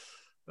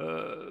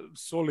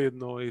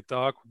solidno i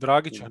tako.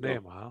 Dragića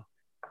nema.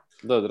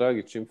 Da,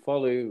 Dragić im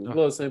fali.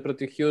 Gledao sam i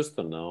protiv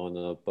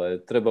Houstona, pa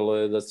je trebalo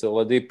je da se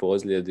Oladipo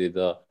ozlijedi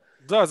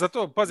Da,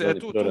 zato, pazi,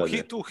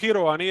 tu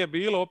Hero-a nije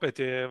bilo, opet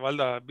je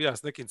valjda bija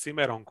s nekim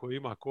cimerom koji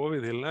ima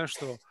COVID ili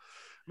nešto.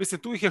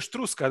 Mislim, tu ih je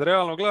štrus kad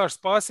realno gledaš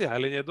spasija,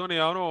 ili je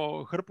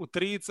donio hrpu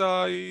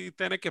trica i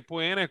te neke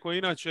poene koje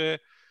inače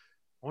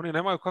oni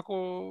nemaju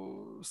kako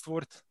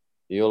stvoriti.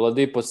 I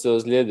Oladipo se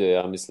ozlijedio,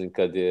 ja mislim,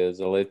 kad je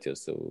zaletio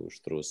se u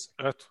štrus.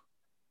 Eto,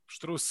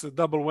 štrus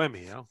double whammy,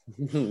 jel?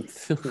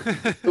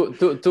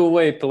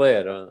 Two-way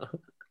player. Ono.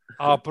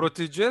 A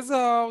protiv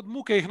Jazza od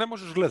muke ih ne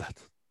možeš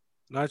gledat.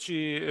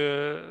 Znači,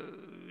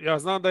 ja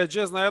znam da je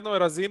Jazz na jednoj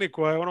razini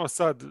koja je ono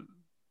sad,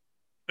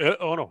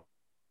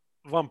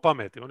 van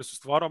pameti. Oni su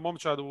stvarno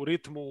momčad u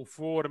ritmu, u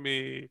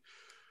formi,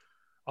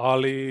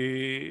 ali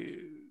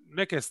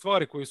neke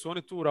stvari koje su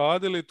oni tu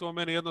radili, to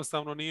meni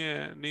jednostavno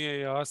nije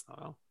jasno.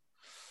 Jel?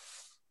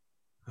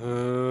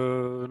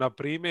 Na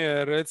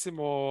primjer,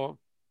 recimo,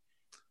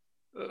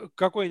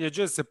 kako je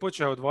Jazz se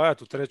počeo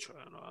odvajati u trećoj.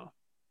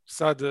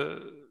 Sad,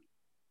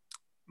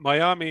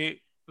 Miami,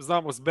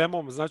 znamo s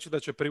Bemom, znači da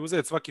će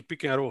preuzeti svaki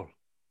pick and roll.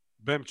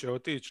 Bem će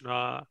otići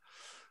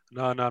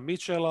na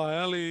Mitchella,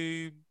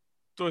 ali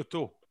to je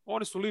to.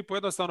 Oni su lipo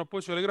jednostavno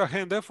počeli igrati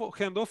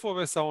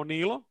hand-offove sa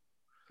O'Nealom,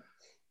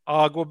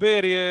 a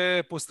Gobert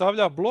je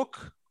postavlja blok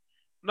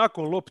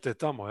nakon lopte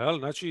tamo, jel?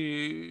 Znači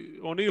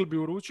O'Neal bi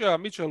uručio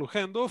Mitchellu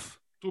hand-off,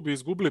 tu bi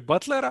izgubili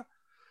Butlera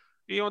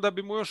i onda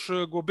bi mu još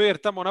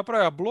Gobert tamo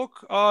napravio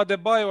blok, a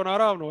Adebayo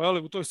naravno,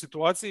 jel, u toj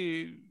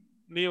situaciji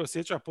nije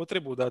osjećao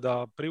potrebu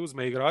da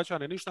preuzme igrača,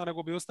 ne ništa,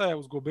 nego bi ostaje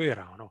uz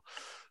Gobera. Ono.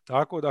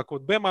 Tako da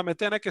kod Bema me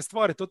te neke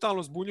stvari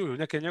totalno zbunjuju,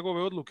 neke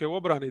njegove odluke u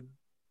obrani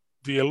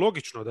gdje je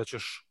logično da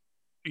ćeš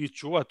i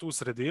čuvati tu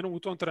sredinu u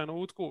tom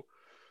trenutku,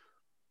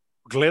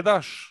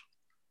 gledaš,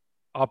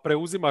 a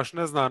preuzimaš,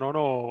 ne znam,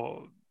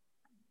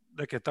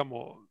 neke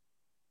tamo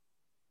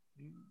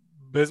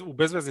u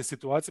bezveznim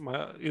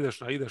situacijama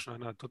ideš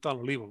na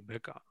totalno livog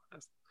beka.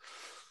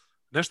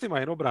 Ne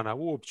štima im obrana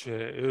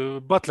uopće.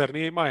 Butler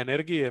nije ima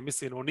energije,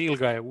 mislim, O'Neal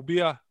ga je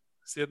ubija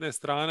s jedne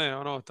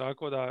strane,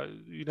 tako da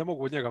i ne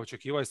mogu od njega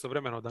očekivati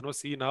istovremeno da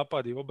nosi i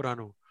napad i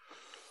obranu.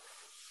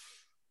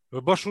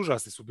 Baš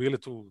užasni su bili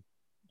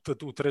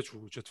tu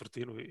treću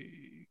četvrtinu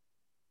i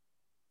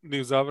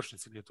ni u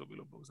završnici nije to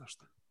bilo bog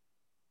zašto.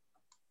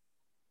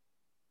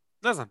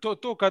 Ne znam,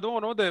 to kad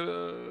on ode,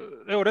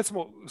 evo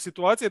recimo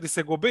situacija gdje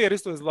se Gobert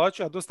isto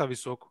izvlačio dosta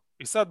visoko.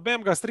 I sad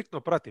Bam ga striktno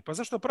prati. Pa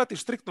zašto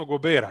pratiš striktno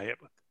Gobera,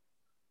 jebate?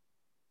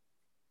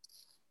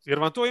 Jer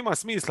vam to ima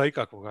smisla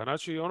ikakvoga.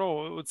 Znači,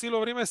 cijelo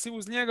vrijeme si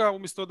uz njega,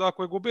 umjesto da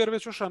ako je Gobert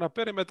već ošao na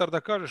perimetar, da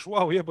kažeš,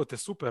 wow, jebote,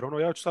 super,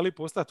 ja ću sad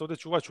lipo ostati, ovdje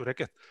čuvat ću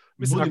reket.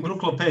 Budi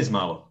Brook Lopez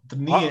malo.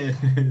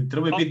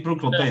 Treba je biti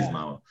Brook Lopez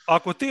malo.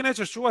 Ako ti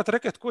nećeš čuvat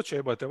reket, ko će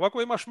jebate?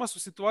 Ovako imaš masu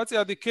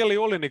situacija gdje Kelly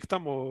Olynyk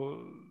tamo,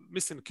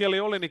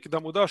 Kelly Olynyk da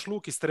mu daš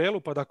luk i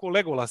strelu, pa da ko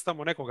Legolas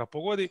tamo nekoga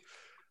pogodi,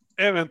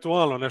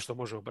 eventualno nešto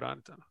može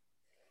obraniti.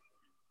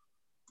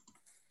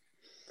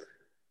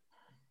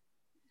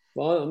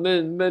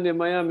 Meni je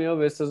Miami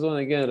ove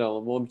sezone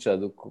generalno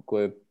momčad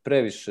koje je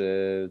previše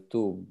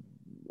tu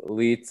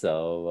lica,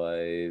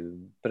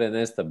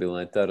 prenestabilna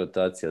je ta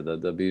rotacija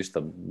da bi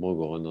išta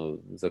mogao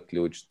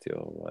zaključiti.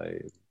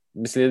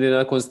 Mislim,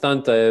 jedina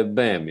konstanta je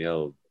Bam,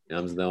 jel?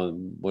 Ja mislim da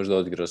on možda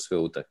odigrao sve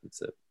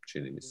utakmice,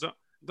 čini mi se.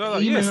 Da,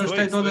 ima još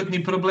taj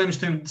dodatni problem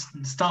što im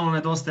stalno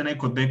nedostaje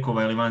neko od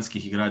bekova ili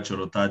vanjskih igrača u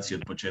rotaciji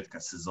od početka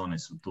sezone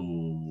su tu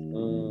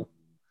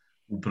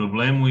u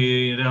problemu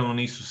i realno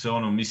nisu se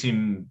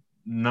mislim,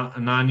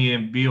 Nan je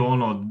bio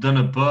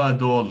DNP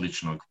do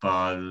odličnog,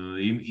 pa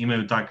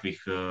imaju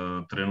takvih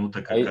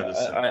trenutaka kada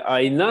se...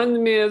 A i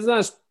Nan mi je,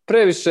 znaš,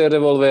 previše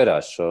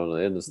revolveraš,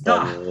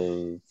 jednostavno...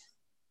 Da.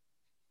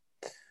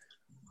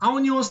 A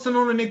on je ostao na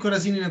onoj nekoj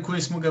razini na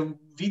kojoj smo ga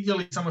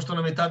vidjeli, samo što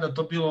nam je tada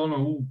to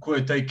bilo ko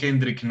je taj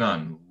Kendrick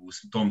Nunn, u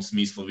tom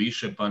smislu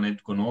više, pa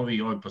netko novi,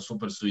 pa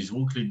super su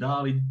izvukli, da,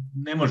 ali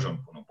ne može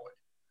on puno bolje.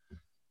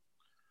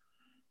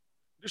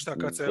 Ništa,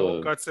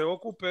 kad se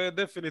okupe,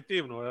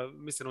 definitivno, ja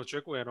mislim,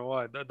 očekujem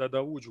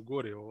da uđu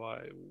gori.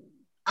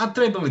 A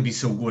trebali bi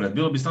se ugurati.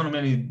 Bilo bi stvarno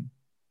meni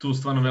tu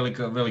stvarno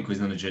veliko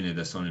iznenađenje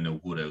da se oni ne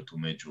uguraju tu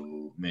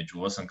među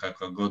 8,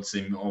 kakva god se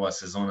im ova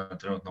sezona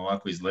trenutno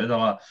ovako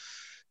izgledala.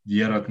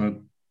 Vjerojatno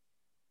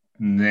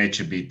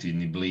neće biti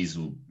ni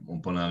blizu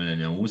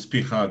ponavljanja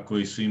uspjeha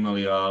koji su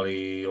imali,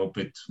 ali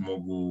opet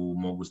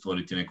mogu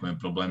stvoriti nekome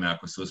probleme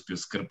ako se uspiju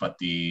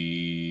skrpati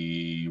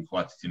i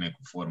uhvatiti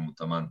neku formu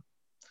taman.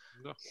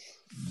 Da.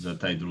 Za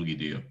taj drugi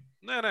dio.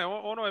 Ne,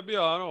 ono je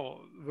bio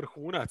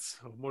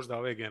vrhunac možda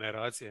ove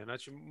generacije.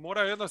 Znači,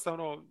 mora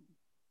jednostavno,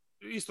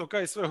 isto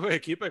kao i sve ove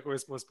ekipe koje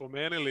smo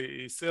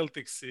spomenuli, i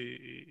Celtics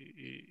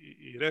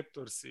i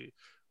Raptors,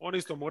 oni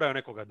isto moraju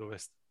nekoga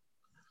dovesti.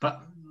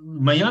 Pa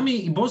Miami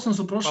i Boston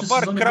su prošle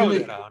sezone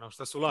bili...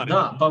 što su lani.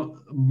 Da, pa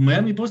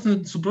Miami i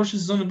Boston su prošle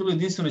sezone bili u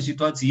jedinstvenoj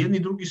situaciji. Jedni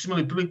i drugi su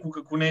imali priliku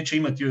kako neće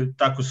imati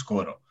tako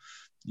skoro.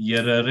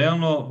 Jer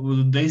realno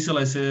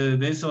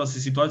desila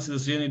se situacija da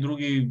su jedni i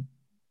drugi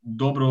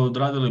dobro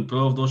odradili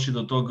playoff, došli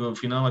do tog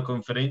finala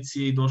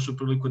konferencije i došli u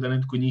priliku da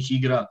netko njih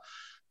igra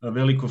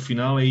veliko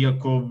finale,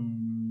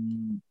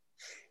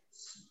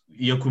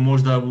 iako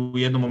možda u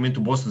jednom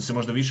momentu Boston se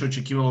možda više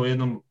očekivalo u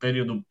jednom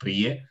periodu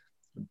prije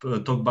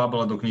tog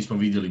bubble dok nismo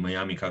vidjeli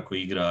Miami kako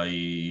igra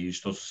i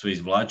što su sve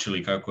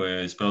izvlačili, kako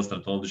je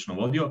Spoelstra to odlično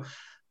vodio.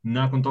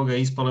 nakon toga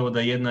je ispalo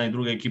da jedna i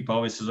druga ekipa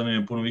ove sezone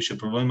imaju puno više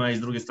problema, a s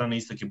druge strane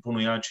Istok je puno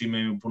jači,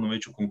 imaju puno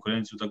veću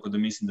konkurenciju, tako da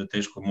mislim da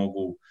teško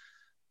mogu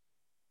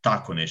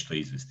tako nešto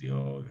izvesti.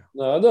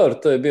 No, dobro,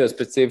 to je bio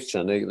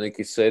specifičan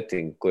neki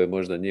setting koji je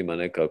možda njima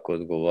nekako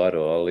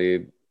odgovarao,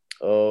 ali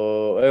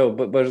evo,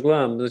 baš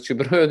gledam, znači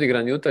broj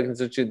odigranih utakmica,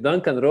 znači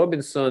Duncan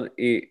Robinson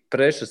i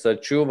Precious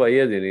Achiuwa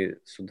jedini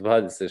su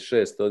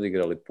 26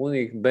 odigrali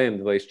punih, Bam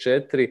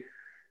 24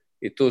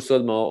 i tu su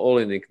odmah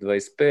Olynyk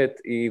 25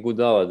 i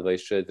Iguodala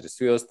 24,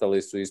 svi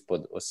ostali su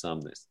ispod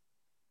 18.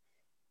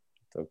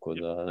 Tako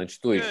da,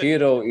 znači tu i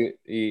Hero,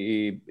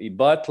 i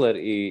Butler,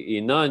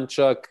 i Nunn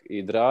čak,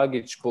 i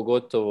Dragić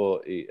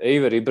pogotovo, i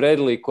Avery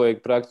Bradley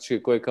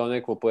kojeg kao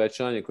neko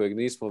pojačanje kojeg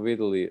nismo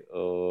vidjeli,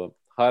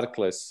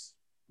 Harkless.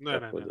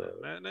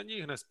 Ne,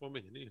 njih ne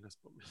spominje.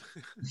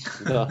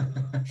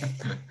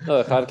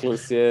 Da,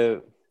 Harkless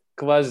je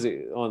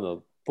kvazi,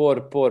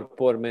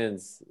 poor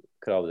man's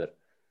Crowder.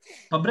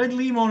 Pa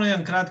Bradley ima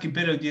jedan kratki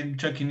period gdje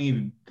čak i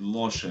nije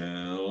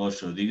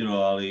loše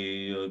odigrao,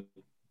 ali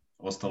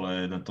ostalo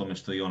je na tome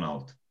što je i on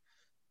out.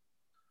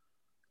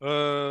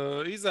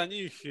 Iza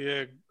njih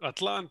je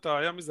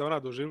Atlanta, ja mislim da ona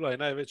doživjela i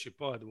najveći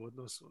pad u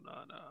odnosu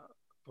na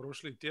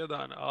prošli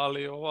tjedan,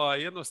 ali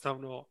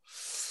jednostavno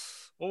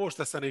ovo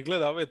što sam ih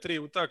gledao, ove 3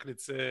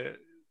 utakmice,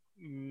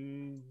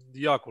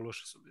 jako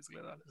loše su mi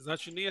izgledali.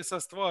 Znači nije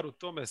sad stvar u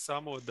tome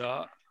samo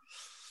da,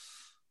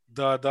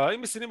 i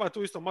mislim ima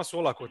tu isto masu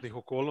olakotnih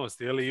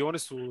okolnosti, i oni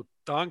su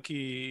tanki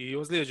i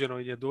ozlijeđeno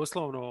je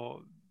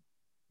doslovno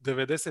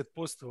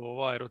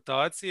 90%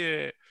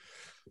 rotacije,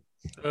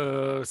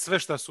 sve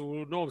što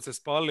su novce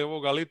spalili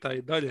ovoga lita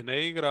i dalje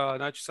ne igra,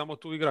 znači samo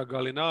tu igra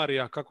Gallinari,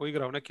 a kako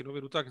igra u nekim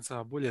novim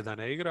utakmicama bolje da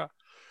ne igra.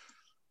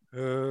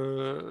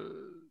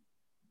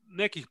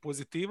 Nekih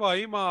pozitiva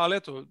ima, ali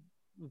eto,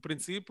 u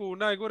principu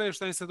najgore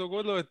što im se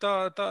dogodilo je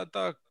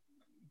ta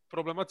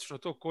problematično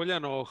to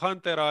koljeno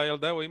Huntera, jer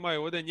da evo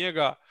imaju ovdje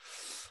njega,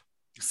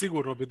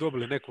 sigurno bi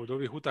dobili neku od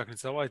ovih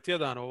utakmica ovaj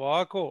tjedan.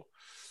 Ovako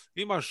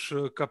imaš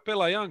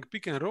Capela Young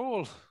pick and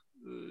roll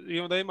i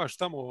onda imaš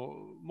tamo,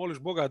 moliš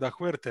Boga da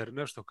Huerter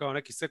nešto kao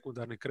neki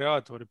sekundarni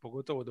kreator,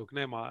 pogotovo dok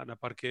nema na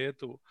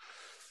parketu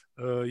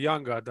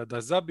Younga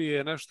da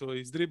zabije nešto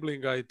iz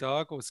driblinga i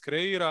tako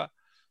skreira,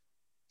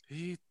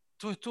 i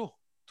to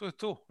je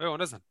to. Evo,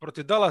 ne znam,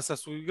 protiv Dallasa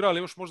su igrali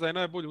još možda i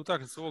najbolju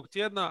utakmicu ovog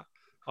tjedna,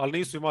 ali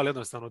nisu imali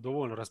jednostavno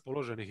dovoljno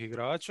raspoloženih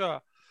igrača.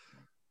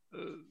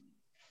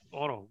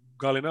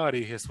 Gallinari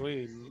ih je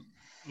svojim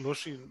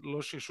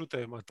lošim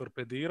šutevima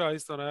torpedira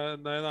isto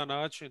na jedan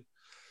način.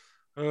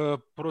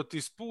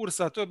 Protiv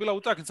Spursa, to je bila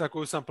utakmica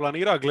koju sam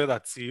planirao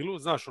gledat cilu,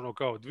 znaš,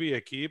 kao 2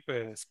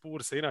 ekipe,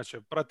 Spurse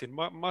inače pratim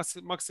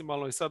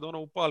maksimalno i sad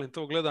upalim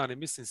to gledanje,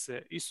 mislim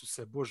se,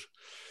 Isuse Bože,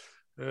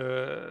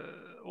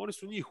 oni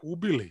su njih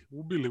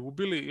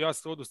ubili, ja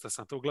odustao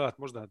sam to gledat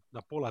možda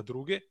na pola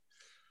druge,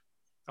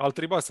 ali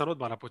treba sam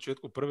odmah na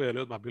početku prve,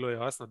 ili odmah bilo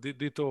jasno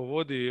di to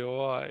vodi,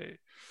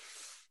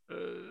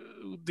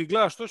 di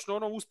gledaš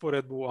točno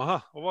usporedbu,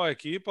 ova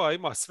ekipa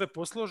ima sve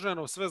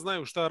posloženo, sve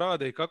znaju šta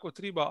rade i kako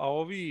treba, a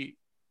ovi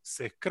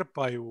se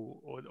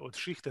krpaju od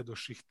šihte do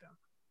šihte.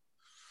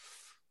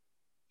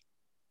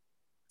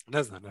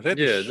 Ne znam,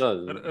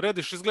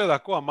 Rediš izgleda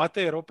kao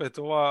amater, opet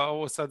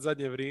ovo sad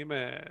zadnje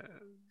vrijeme.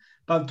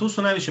 Pa tu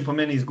su najviše po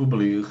meni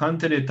izgubili.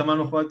 Hunter je taman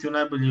uhvatio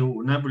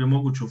najbolju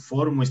moguću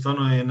formu i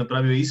stvarno je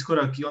napravio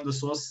iskorak i onda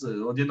su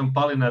odjednom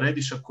pali na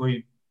Rediša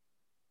koji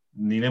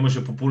ni ne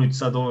može popuniti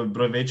sad ovaj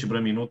veći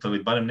broj minuta,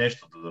 ali barem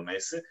nešto da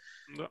donese.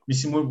 Da.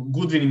 Mislim,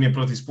 Goodwin im je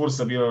protiv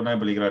Spursa bio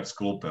najbolji igrač s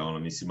klupe,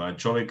 mislim, a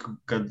čovjek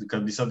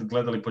kad bi sad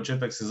gledali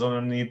početak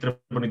sezona nije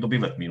trebao ni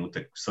dobivati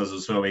minute sad za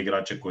sve ove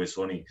igrače koje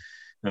su oni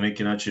na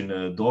neki način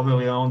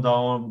doveli, a onda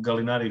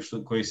Gallinari,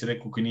 koji si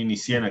rekao, koji nije ni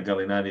sjena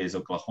Gallinarija iz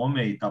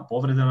Oklahome i ta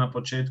povreda na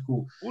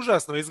početku.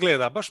 Užasno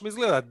izgleda, baš mi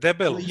izgleda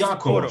debelo.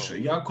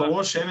 Jako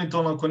loše,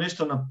 eventualno ako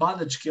nešto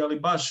napadački, ali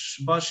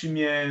baš im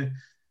je...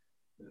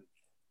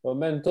 Pa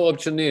meni to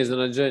uopće nije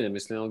iznenađenje,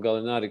 mislim,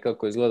 Gallinari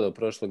kako je izgledao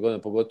prošle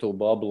godine, pogotovo u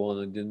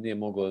Bablu, gdje nije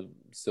mogao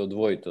se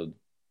odvojiti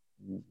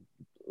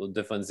od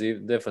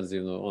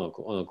defanzivno,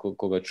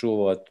 koga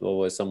čuva,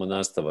 ovo je samo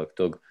nastavak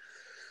tog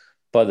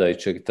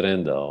padajućeg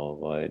trenda,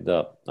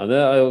 da.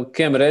 A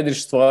Cam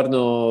Reddish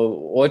stvarno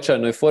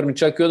očajnoj formi,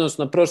 čak i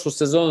odnosno na prošlu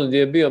sezonu gdje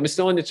je bio,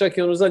 mislim, on je čak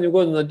i zadnju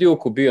godinu na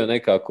Duke-u bio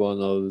nekako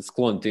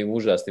sklon tim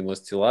užasnim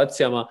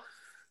oscilacijama.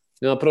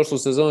 Na prošlu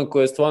sezonu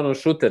koja je stvarno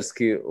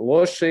šuterski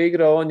loše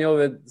igrao, on je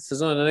ove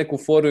sezone na neku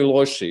foru i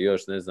loši,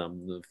 još ne znam,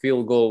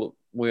 field goal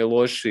mu je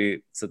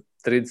loši sa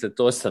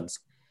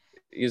 38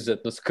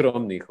 izuzetno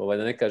skromnih,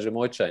 da ne kažem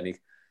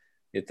očajnih,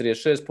 je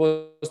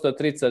 36%, a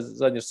trica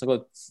zadnje što sam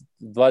god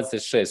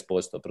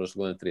 26%, prošle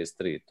godine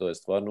 33%. To je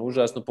stvarno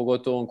užasno,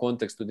 pogotovo u ovom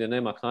kontekstu gdje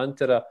nema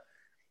Huntera.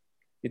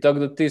 I tako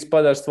da ti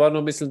spadaš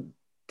stvarno, mislim,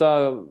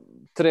 ta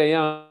Trae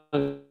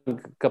Young,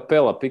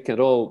 Capela, pick and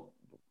roll,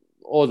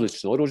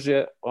 odlično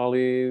oružje,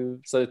 ali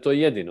sad je to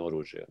jedino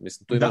oružje.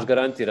 Mislim, tu imaš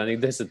garantiranih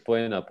 10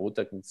 poena po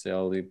utakmici,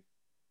 ali...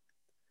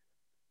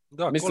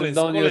 Da, mislim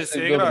Collins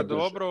se igra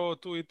dobro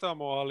tu i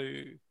tamo,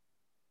 ali...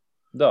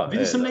 Da,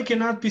 Vidio sam da. neke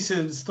natpise,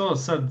 to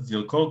sad,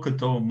 koliko je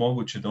to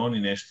moguće da oni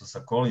nešto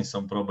sa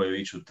Collinsom probaju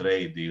ići u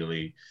trade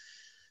ili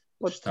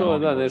Pa šta to,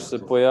 oni da, mogu nešto se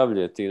tu.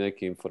 pojavljuje ti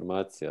neki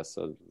informacija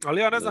sad.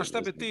 Ali ja ne Ne, znam šta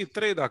ne bi znam. ti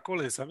trada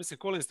Collinsa. Mislim,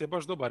 Collins je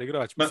baš dobar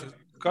igrač. Ma, Mislim,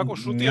 kako ja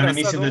šutira ne sad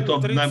mislim da je ovu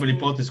to tricu, najbolji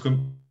potez koji...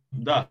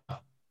 Da,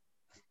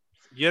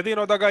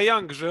 jedino da ga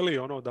Young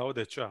želi da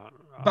ode ča.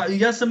 pa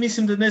ja sam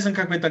mislim da ne znam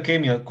kakva je ta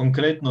kemija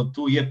konkretno,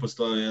 tu je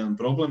postojao jedan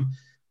problem,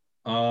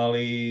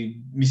 ali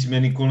mislim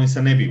meni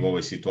Collinsa ne bi u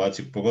ovoj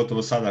situaciji,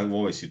 pogotovo sada u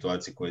ovoj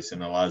situaciji koji se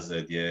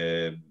nalaze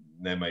gdje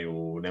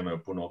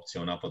nemaju puno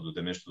opcija u napadu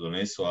da nešto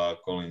donesu, a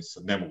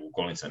ne mogu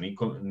Collinsa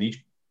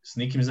s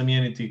nikim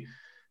zamijeniti,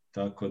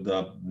 tako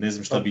da ne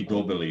znam šta bi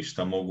dobili,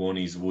 šta mogu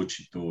oni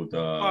izvući tu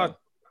da...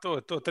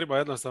 Pa, to treba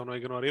jednostavno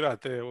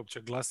ignorirati, te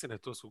uopće glasine,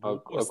 to su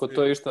gluposti. Ako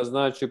to išta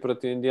znači,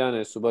 protiv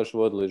Indijane su baš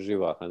vodili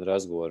živahan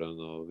razgovor,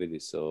 vidi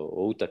se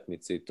o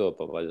utakmici i to,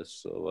 pa valjda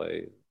su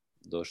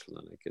došli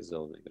na neke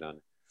zelene grane.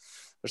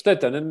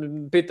 Šteta,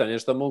 pitanje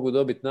što mogu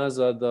dobiti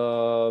nazad,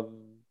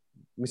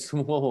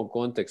 mislim u ovom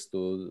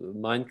kontekstu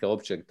manjka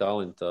općeg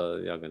talenta,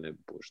 ja ga ne bi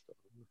puštao.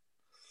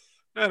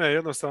 Ne,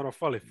 jednostavno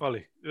fali.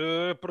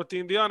 Protiv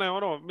Indijane,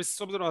 mislim,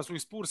 s obzirom da su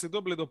ih Spursi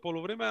dobili do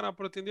poluvremena,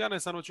 protiv Indijane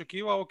sam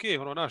očekivao,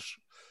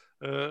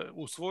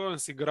 u svojom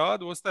si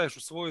gradu, ostaješ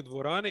u svojoj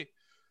dvorani,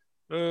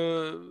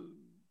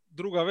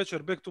 druga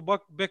večer back to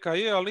back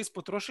je, ali nisi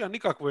potrošio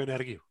nikakvu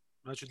energiju.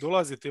 Znači,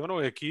 dolazi ti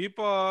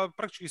ekipa,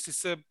 praktički si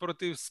se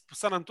protiv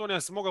San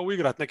Antonija si mogao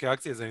uigrati neke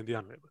akcije za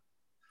Indijanu.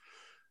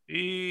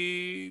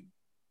 I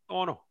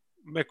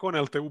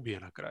McConnell te ubije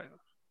na kraju.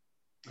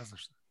 Ne znam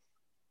šta.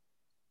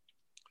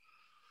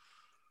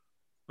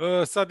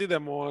 Sad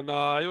idemo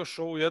na još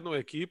ovu jednu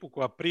ekipu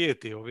koja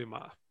prijeti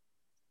ovima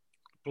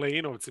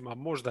play-inovcima,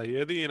 možda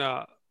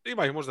jedina.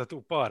 Ima ih možda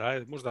tu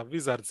par, možda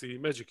Wizards i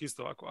Magic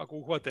isto ako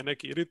uhvate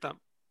neki ritam.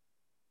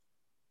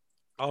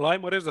 Ali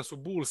ajmo reći da su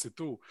Bullsi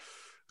tu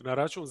na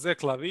račun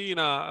Zach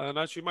Lavina.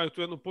 Znači imaju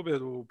tu jednu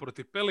pobjedu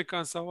protiv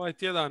Pelicansa ovaj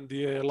tjedan gdje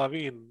je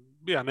Lavin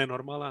bio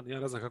nenormalan, ja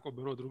ne znam kako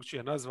bi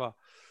drugčije nazva.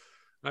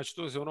 Znači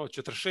to je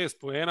 46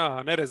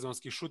 poena,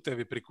 nerezonski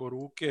šutevi priko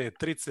ruke,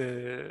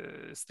 trice,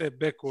 step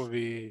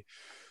backovi,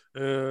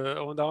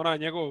 onda onaj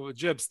njegov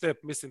jab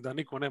step, mislim da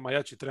niko nema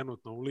jači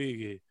trenutno u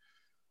ligi.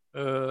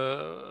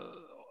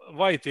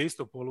 White je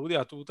isto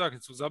poludio, tu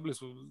utakmicu zabili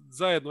su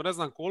zajedno ne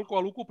znam koliko,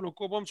 ali ukupno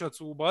ko momčad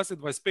su ubasili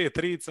 25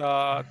 trica,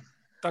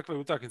 takve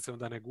utakmice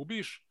onda ne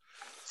gubiš.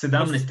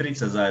 17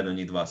 trica zajedno,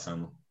 njih dva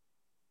samo.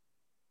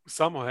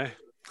 Samo,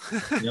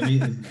 Ja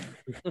mi...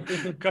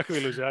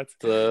 Kakvi luđaci.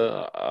 To je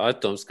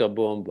atomska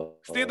bomba.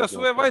 S tim da su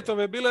ove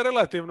Whiteove bile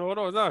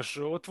relativno,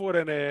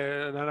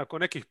 otvorene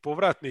nakon nekih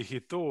povratnih i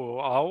to,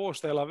 a ovo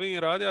što je Lavin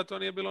radio, to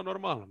nije bilo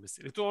normalno,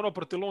 mislim. I to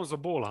protiv Lonzo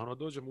Balla,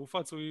 dođe mu u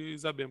facu i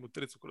zabije mu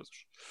tricu kroz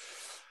uš.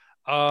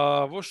 A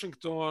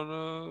Washington,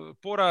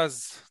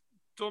 poraz,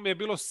 to mi je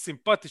bilo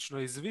simpatično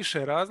iz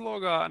više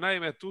razloga,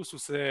 naime tu su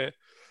se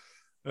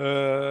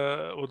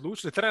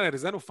odlučili treneri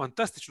za jednu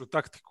fantastičnu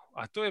taktiku,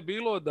 a to je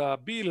bilo da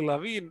Bill i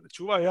Lavin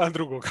čuvaju jedan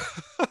drugog.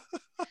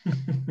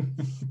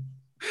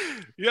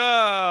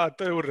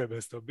 To je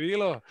urnebesto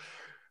bilo.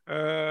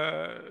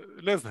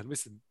 Ne znam,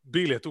 mislim,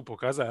 Bill je tu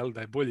pokazao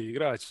da je bolji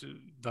igrač,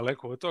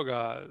 daleko od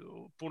toga,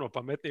 puno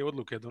pametnije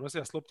odluke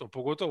donosio s loptom,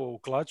 pogotovo u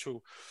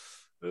klaču.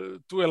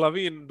 Tu je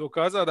Lavin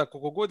dokazao da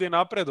koliko god je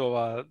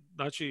napredova,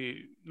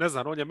 znači, ne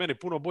znam, on je meni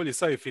puno bolji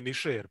side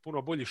finisher,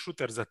 puno bolji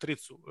šuter za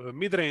tricu.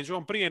 Midrange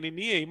on prije ni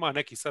nije ima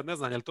neki, sad ne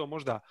znam, je li to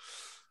možda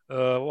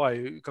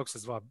kako se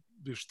zva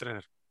bivši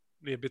trener,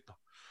 nije bitno.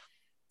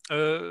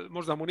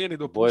 Možda mu nije ni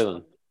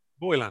dopušteno.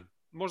 Boylan.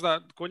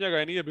 Možda kod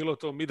njega nije bilo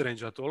to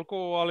midrange-a toliko,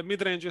 ali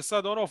midrange je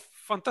sad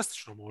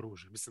fantastično mu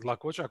oružje. Mislim,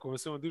 lakoća kojom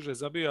se on diže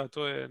zabija,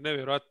 to je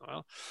nevjerojatno,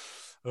 jel?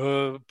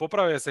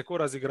 Popravlja se ko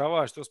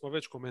razigravač, to smo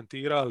već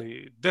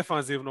komentirali.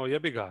 Defanzivno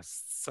jebi ga,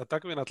 sa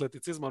takvim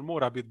atleticizmom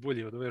mora biti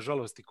bolji od ove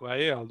žalosti koja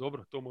je, ali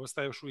dobro, to mu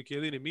ostaje još uvijek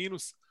jedini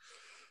minus.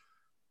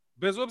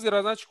 Bez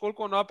obzira znači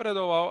koliko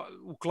napredova,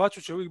 u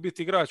klaču će uvijek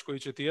biti igrač koji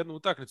će ti jednu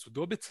utakmicu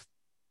dobiti,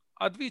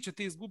 a dvije će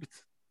ti izgubiti.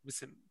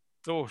 Mislim,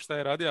 to što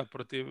je radio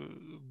protiv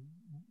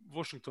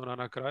Washingtona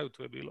na kraju,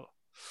 to je bilo.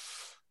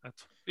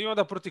 Eto. I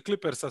onda protiv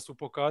Clippersa su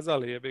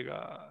pokazali jebi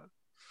ga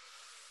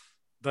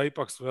da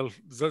ipak su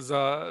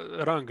za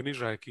rang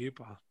niža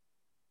ekipa.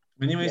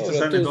 Njima isto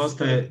sad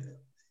nedostaje,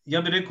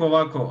 ja bih rekao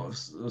ovako,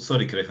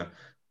 sorry Kreha,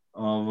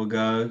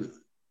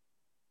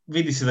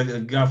 vidi se da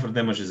Gafford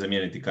ne može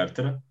zamijeniti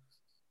Cartera,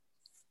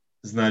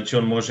 znači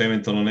on može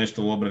eventualno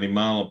nešto u obrani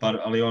malo,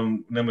 ali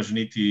on ne može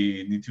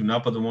niti u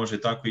napadu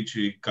može tako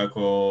ići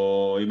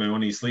kako imaju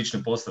oni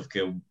slične postavke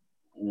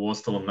u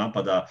ostalom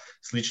napada,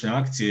 slične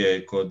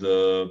akcije kod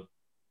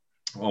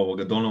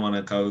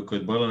Donovana kao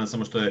kod Boylana,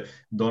 samo što je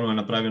Donovan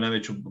napravio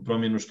najveću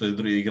promjenu što je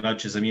drugi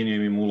igrač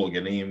zamijenio im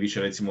uloge, ne im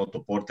više recimo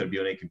Otto Porter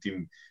bio nekim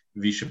tim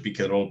više pick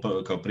and roll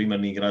kao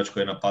primarni igrač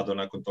koji je napadao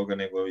nakon toga,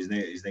 nego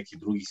iz nekih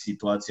drugih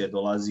situacija je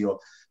dolazio,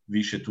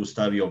 više tu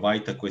stavio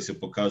Whitea koji se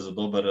pokazao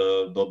dobar,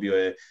 dobio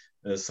je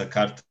sa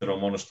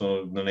Carterom, ono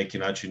što na neki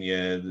način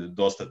je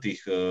dosta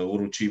tih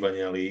uručivanja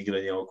ili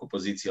igranja oko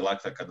pozicije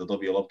lakta kada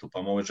dobije loptu,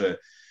 pa može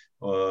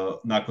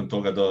nakon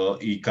toga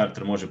i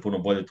Carter može puno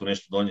bolje tu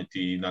nešto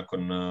donijeti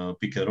nakon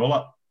pick and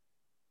rolla.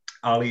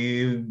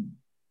 Ali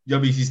ja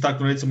bih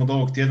istaknuo recimo od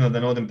ovog tjedna, da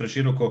ne odem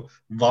preširoko,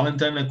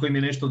 Valentina koji mi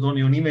je nešto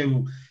donio. Oni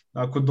imaju,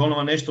 ako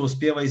Donovan nešto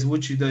uspijeva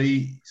izvući, da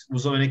i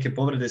uz ove neke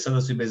povrede,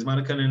 sada su i bez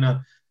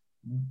Markkanena,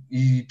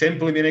 i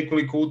Temple im je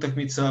nekoliko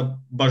utakmica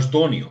baš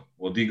donio.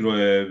 Odigrao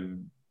je...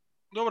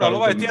 Dobro, ali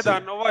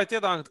ovaj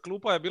tjedan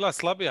klupa je bila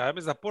slabija. Ja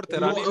mislim da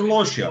Portera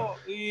lošija.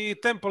 I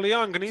Temple i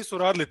Young nisu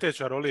radili te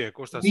čarolije.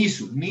 Ko šta su.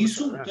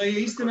 Nisu. To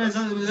je istina.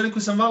 Rekao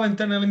sam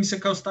Valentina, ali mi se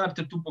kao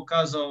starter tu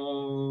pokazao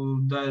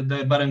da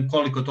je barem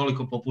koliko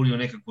toliko popunio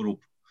nekakvu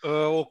rupu.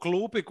 O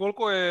klupi,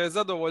 koliko je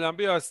zadovoljan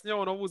bio s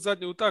njom ovu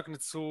zadnju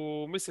utakmicu,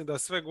 mislim da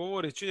sve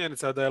govori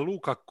činjenica da je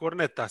Luka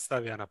Korneta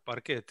stavio na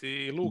parket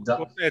i Luka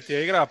Kornet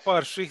je igra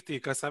par šihti,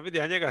 kad sam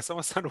vidio njega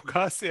samo sam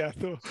ugasio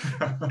to.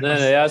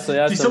 Ja sam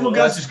ti samo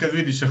gasiš kad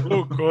vidiš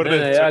Luka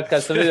Kornet. Ja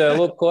kad sam vidio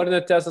Luka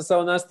Kornet, ja sam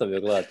samo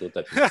nastavio gledati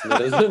utakmicu.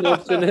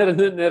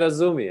 Ne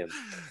razumijem.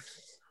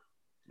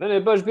 Mene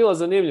je baš bila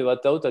zanimljiva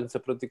ta utakmica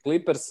protiv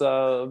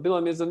Clippersa.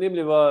 Bila mi je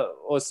zanimljiva,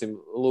 osim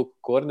Luke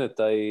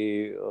Korneta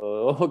i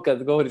ovo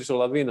kad govoriš o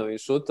Lavinovim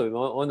šutovima,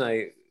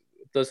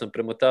 to sam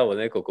premotavao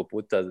nekoliko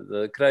puta.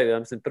 Na kraju, ja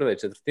mislim, prve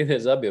četvrtine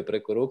zabio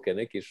preko ruke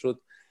neki šut.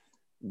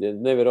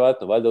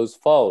 Nevjerojatno, valjda uz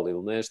faul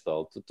ili nešto,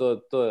 ali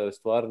to je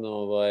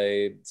stvarno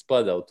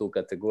spada u tu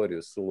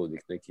kategoriju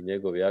suludih nekih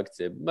njegovih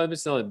akcije.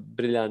 Mislim, on je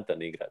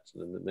briljantan igrač,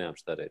 nemam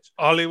šta reći.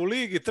 Ali u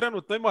ligi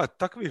trenutno ima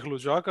takvih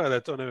luđaka da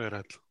je to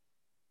nevjerojatno.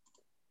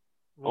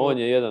 On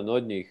je jedan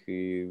od njih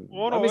i...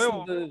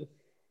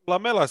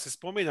 Lamela se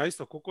spominja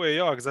isto koliko je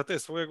jak za te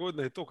svoje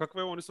godine i to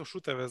kakve on isto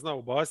šuteve zna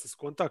ubaciti s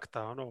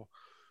kontakta.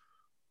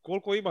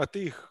 Koliko ima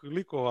tih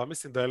likova,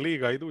 mislim da je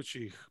liga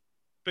idućih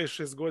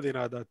 5-6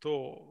 godina da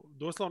to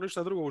doslovno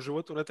ništa drugo u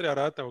životu ne treba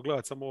raditi nego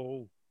gledati samo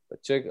ovu.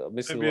 Čekaj,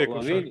 mislim,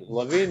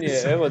 Lavin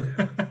je, evo...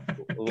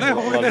 Ne,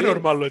 ovo je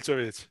nenormalno,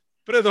 čovječ.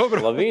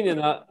 Predobro. Lavin je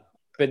na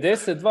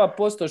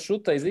 52%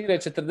 šuta iz igre,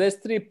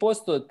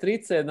 43%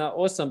 trice na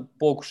 8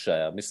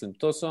 pokušaja. Mislim,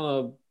 to su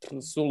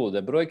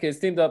sulude brojke, s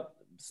tim da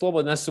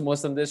slobodna su mu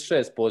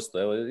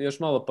 86%. Evo, još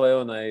malo pa je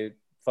onaj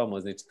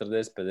famozni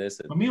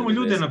 40-50. Pa mi imamo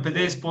ljude na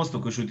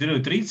 50% koji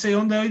šutiraju trice i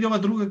onda ide ova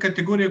druga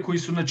kategorija koji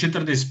su na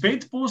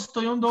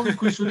 45% i onda ovi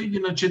koji su ligi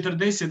na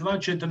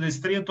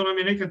 42-43, a to nam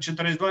je nekad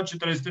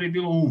 42-43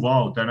 bilo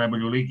wow, taj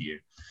najbolji u ligi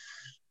je.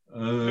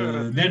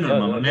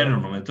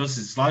 Nenormalno, to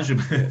se slažem,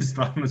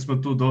 stvarno smo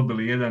tu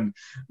dobili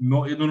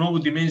jednu novu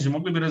dimenziju,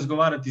 mogli bi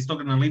razgovarati iz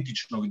tog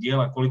analitičnog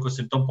dijela koliko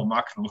se to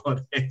pomaknulo,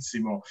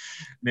 recimo.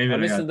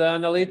 Nevjerojatno. Mislim da je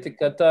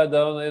analitika ta da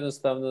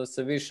jednostavno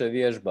se više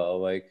vježba,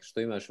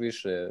 što imaš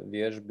više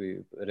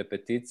vježbi,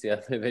 repeticija,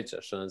 je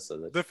veća šansa.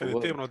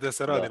 Definitivno da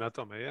se radi na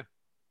tome, je.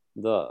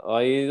 Da,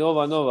 a i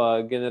ova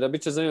nova generacija,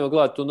 bit će zanimljivo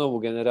gledati tu novu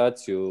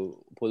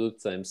generaciju pod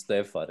utjecajem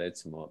Stefa,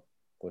 recimo,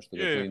 pošto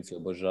ga klinci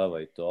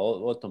obožavaju to,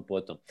 o tom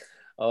potom.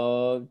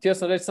 Htio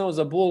sam reći samo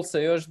za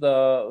Bullse još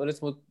da,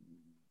 recimo,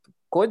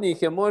 kod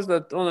njih je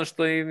možda ono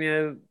što im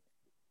je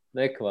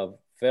nekva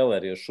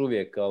feler još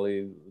uvijek,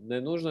 ali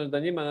ne nužno je da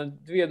njima na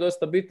dvije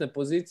dosta bitne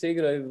pozicije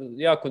igraju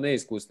jako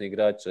neiskusni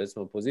igrači.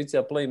 Recimo,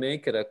 pozicija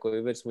playmakera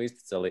koju već smo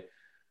isticali,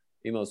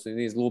 imali su i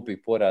niz glupih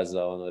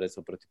poraza,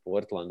 recimo protiv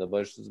Portlanda,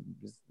 baš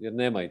jer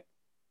nema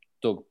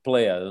tog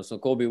playa, odnosno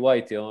Kobe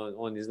White je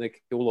on iz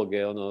neke uloge,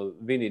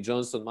 Vinnie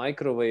Johnson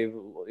microwave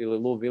ili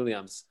Lou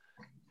Williams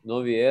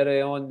novi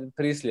ere, on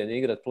prisiljen je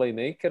igrat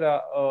playmakera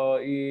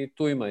i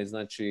tu ima,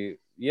 znači,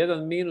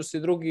 jedan minus i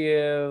drugi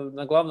je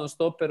na glavnom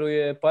stoperu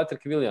je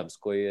Patrick Williams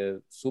koji je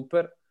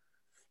super,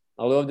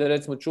 ali ovdje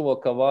recimo čuvao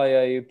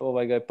Kavaja i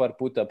ga je par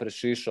puta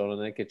prešišao na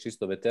neke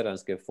čisto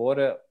veteranske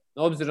fore.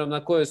 Obzirom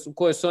na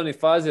koje su oni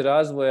fazi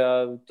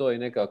razvoja, to je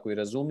nekako i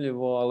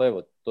razumljivo, ali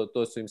evo,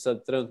 to su im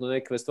sad trenutno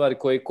neke stvari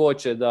koje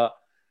koče da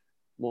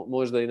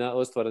možda i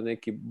ostvare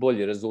neki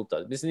bolji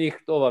rezultat. Mislim,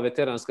 njih ova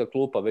veteranska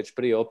klupa već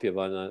prije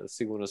opjevana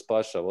sigurno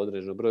spašava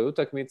određen broj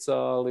utakmica,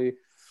 ali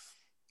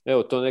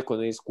evo, to neko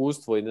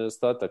neiskustvo i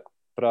nedostatak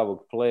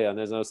pravog playa,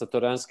 ne znam,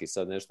 Satoranski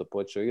sad nešto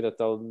počeo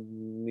igrati, ali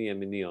nije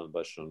mi ni on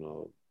baš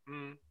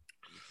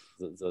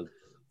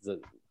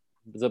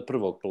za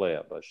prvog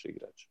playa baš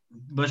igrač.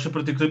 Baš je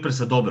protiv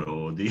Clippersa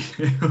dobro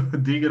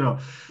odigrao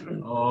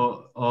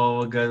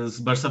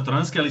baš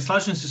Satoranski, ali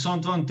slažem se s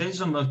ovom tvojom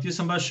tezom, a htio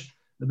sam baš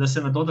da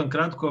se nadodam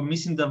kratko,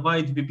 mislim da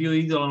White bi bio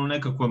idealan u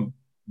nekakvom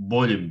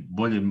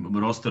boljem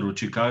rosteru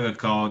Chicaga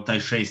kao taj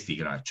šesti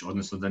igrač,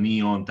 odnosno da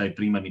nije on taj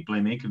primarni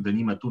playmaker, da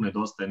njima tu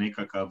nedostaje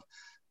nekakav,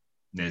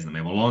 ne znam,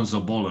 evo Lonzo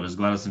Ball,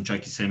 razgovarao sam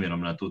čak i s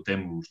Emirom na tu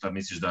temu, šta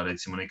misliš da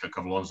recimo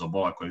nekakav Lonzo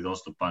Ball koji je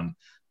dostupan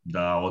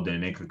da ode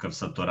nekakav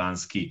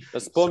Satoranski. Da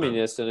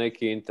spominje se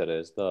neki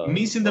interes, da.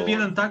 Mislim da bi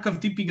jedan takav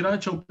tip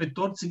igrača u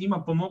petorci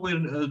njima pomogao jer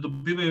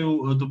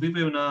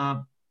dobivaju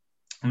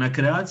na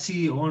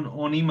kreaciji,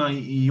 on ima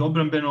i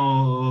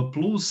obrambeno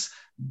plus,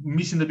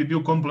 mislim da bi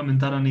bio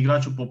komplementaran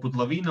igraču poput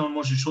Lavina, on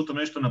može šutom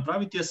nešto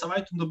napraviti, a sa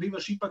Whiteom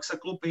dobivaš ipak sa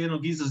klupe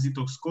jednog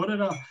izrazitog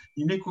skorera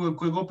i nekoga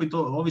kojeg opet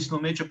ovisno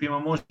o matchupima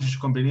možeš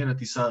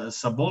kombinirati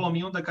sa bolom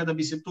i onda kada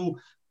bi se tu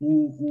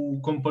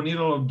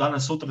ukomponiralo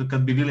danas sutra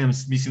kad bi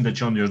Williams, mislim da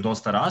će on još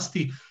dosta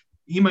rasti,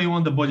 imaju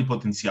onda bolji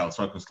potencijal u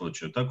svakom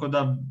slučaju. Tako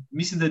da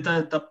mislim da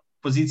je ta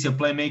pozicija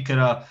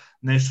playmakera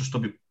nešto što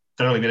bi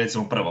trebali bi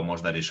recimo prvo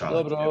možda rješavati.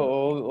 Dobro,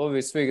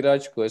 ovi svi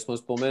igrači koje smo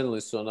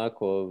spomenuli su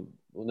onako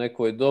u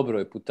nekoj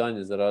dobroj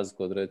putanji za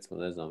razliku od recimo,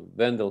 ne znam,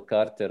 Wendell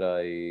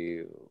Cartera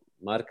i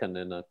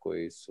Markkanena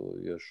koji su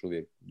još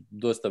uvijek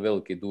dosta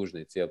veliki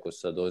dužnici, iako su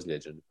sad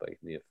ozlijeđeni, pa ih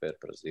nije fair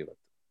prozivati.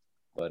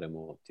 Barem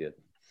u ovom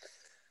tjednu.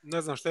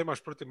 Ne znam šta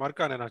imaš protiv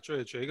Markkanena,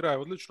 čovječe, igra je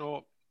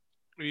odlično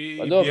i,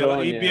 Pa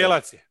dobro, i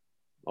bijelac je.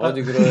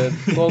 Odigrao je,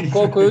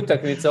 koliko je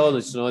utakmica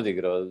odlično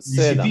odigrao?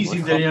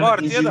 7. Par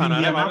tjedana,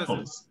 nema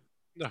veze.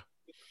 Da.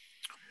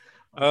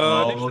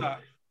 Ništa,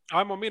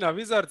 ajmo mi na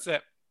Wizardse.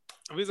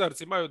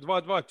 Wizards imaju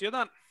 2-2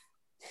 tjedan.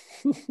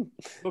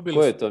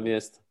 Koje je to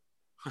mjesto?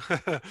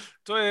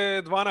 To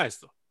je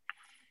 12.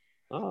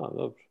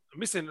 Dobro.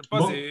 Mislim,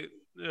 pazi,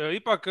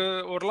 ipak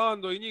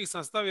Orlando i njih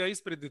sam stavio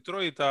ispred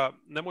Detroita,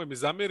 nemoj mi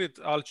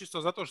zamjeriti, ali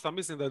čisto zato što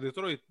mislim da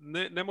Detroit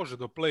ne može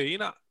do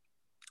play-ina,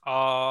 a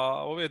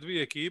ove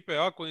dvije ekipe,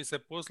 ako im se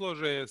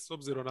poslože s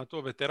obzirom na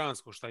to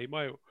veteransko što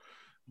imaju,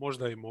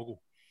 možda i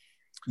mogu.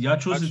 Ja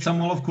ću uzeti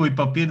samo olovku i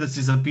papir da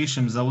si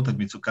zapišem za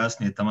utakmicu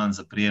kasnije, taman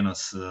za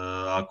prijenos,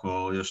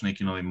 ako još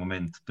neki novi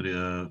moment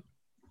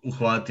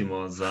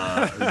uhvatimo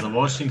za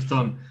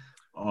Washington.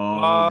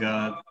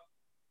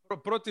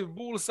 Protiv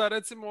Bullsa,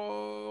 recimo,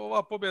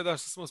 ova pobjeda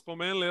što smo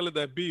spomenuli,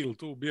 da je Beal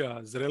tu bio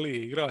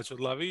zreliji igrač od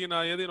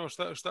Lavina, jedino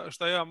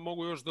šta ja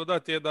mogu još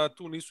dodati je da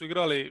tu nisu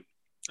igrali,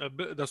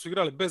 da su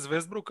igrali bez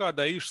Westbrooka,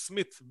 da je Ish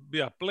Smith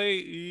bio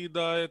play i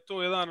da je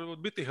to jedan od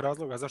bitnih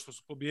razloga zašto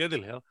su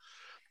pobjedili, jel?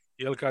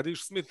 Jer kad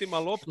Ish Smith ima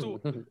loptu,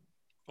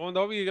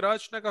 onda ovi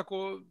igrači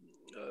nekako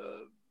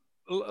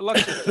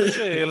lakše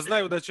trče, jer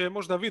znaju da će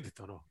možda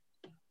vidjeti ono.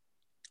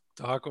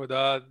 Tako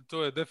da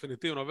to je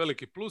definitivno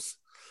veliki plus.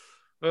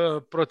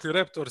 Protiv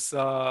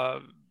Raptorsa,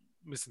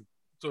 mislim,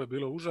 to je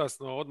bilo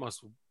užasno, odmah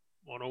su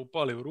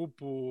upali u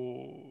rupu.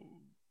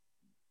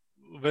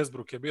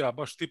 Westbrook je bio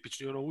baš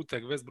tipični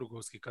uteg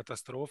Westbrookovski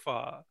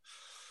katastrofa,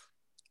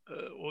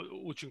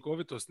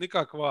 učinkovitost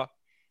nikakva.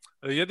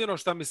 Jedino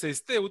što mi se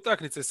iz te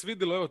utakmice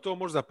svidilo, evo to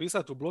možda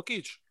pisati u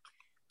blokić,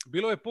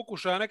 bilo je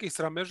pokušaja nekih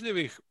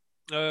sramežljivih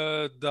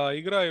da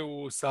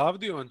igraju sa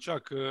Avdijom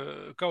čak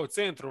kao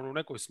centrom u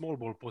nekoj small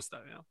ball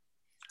postavi. Ja.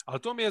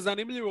 Ali to mi je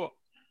zanimljivo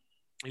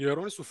jer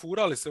oni su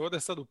furali se ovdje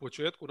sad u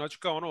početku, znači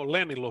kao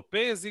Len i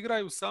Lopez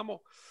igraju samo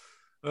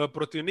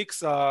protiv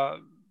Knicksa,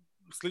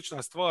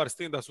 slična stvar s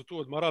tim da su tu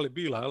odmarali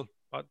Bila, jel?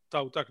 Pa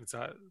ta utakmica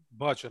je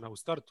bačena u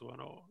startu,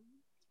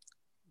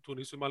 tu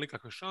nisu imali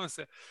nikakve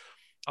šanse.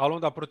 Ali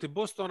onda protiv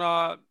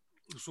Bostona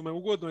su me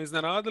ugodno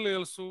iznenadili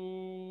jer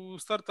su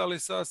startali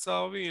sa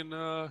ovim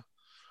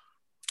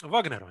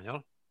Wagnerom, jel?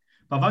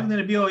 Pa Wagner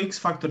je bio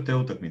X-faktor te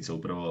utakmice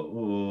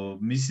upravo.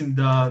 Mislim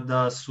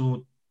da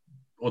su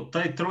od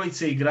taj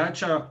trojice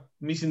igrača,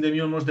 mislim da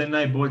je on možda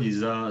najbolji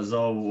za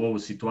ovu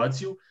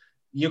situaciju.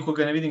 Iako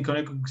ga ne vidim kao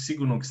nekog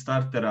sigurnog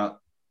startera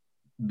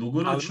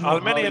dugoročno.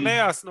 Ali meni je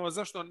nejasno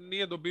zašto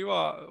nije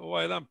dobiva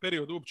ovaj jedan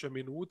period uopće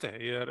minute.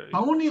 Jer... Pa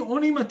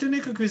on ima te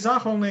nekakve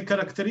zahvalne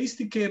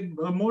karakteristike,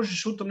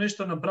 možeš u tom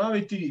nešto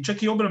napraviti,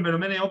 čak i obrambeno.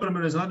 Mene je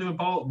obrambeno iznenadilo,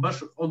 pa baš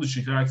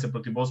odličnih reakcija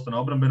protiv Bostona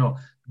obrambeno,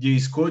 gdje je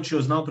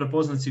iskočio, znao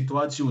prepoznati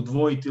situaciju,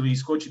 udvojiti ili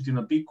iskočiti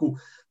na piku,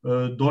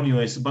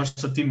 donio je baš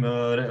sa tim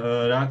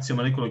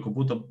reakcijama nekoliko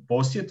puta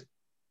posjet.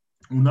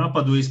 U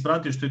napadu je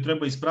ispratio što je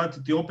treba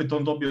ispratiti, opet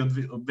on dobio,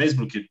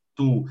 Westbrook je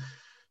tu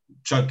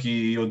čak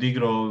i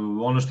odigrao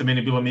ono što je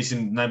meni bilo,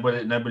 mislim,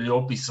 najbolji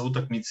opis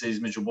utakmice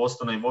između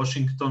Bostona i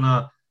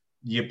Washingtona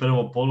je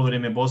prvo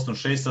poluvrijeme Boston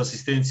 6,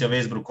 asistencija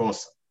Westbrook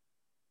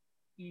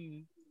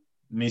 8.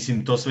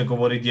 Mislim, to sve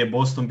govori gdje je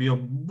Boston bio.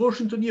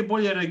 Washington nije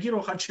bolje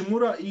reagirao,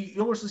 Hachimura i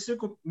ovo što si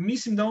rekao,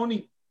 mislim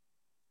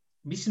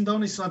da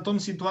oni su na tom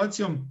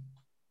situacijom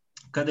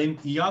kada im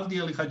i Avdi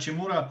ili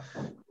Hachimura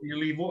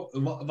ili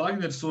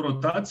Wagner su u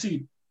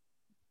rotaciji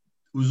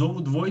uz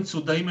ovu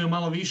dvojicu da imaju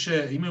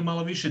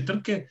malo više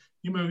trke,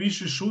 imaju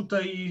više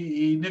šuta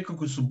i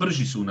nekako su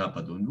brži su u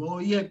napadu.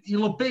 I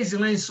Lopez i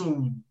Len su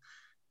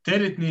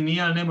teretni, ni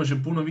ja ne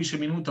može puno više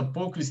minuta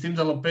pokriti, s tim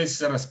da Lopez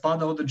se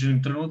raspada u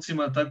određenim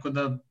trenucima, tako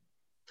da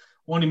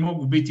oni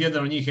mogu biti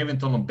jedan od njih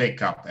eventualno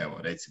backup,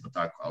 evo recimo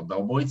tako, ali da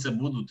obojice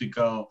budu ti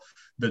kao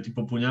da ti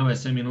popunjavaju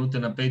sve minute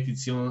na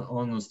petici,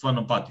 ono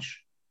stvarno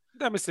patiš.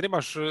 Da, mislim,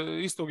 imaš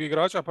istog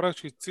igrača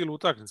praktički cijelu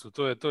utakmicu,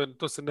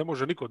 to se ne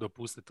može niko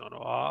dopustiti.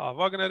 A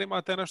Wagner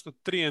ima te nešto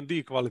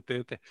 3&D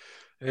kvalitete.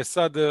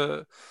 Sad,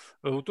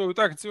 u toj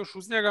utakmici još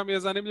uz njega mi je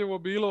zanimljivo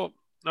bilo,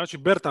 znači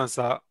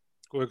Bertansa,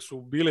 kojeg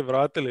su bili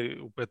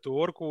vratili u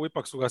petorku,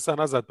 ipak su ga sad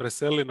nazad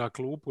preselili na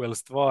klupu, jer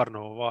stvarno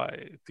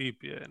ovaj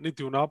tip je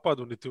niti u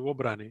napadu, niti u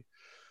obrani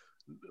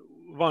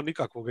van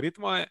nikakvog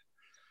ritma je.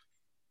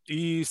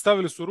 I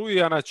stavili su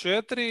Ruija na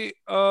 4,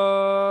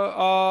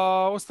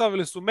 a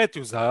ostavili su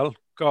Matthewsa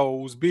kao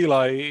uz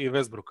Bila i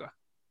Westbrooka,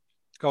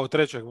 kao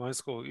trećeg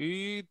vanjskog.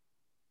 I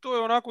to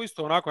je onako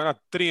isto, onako jedna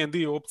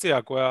 3&D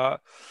opcija koja,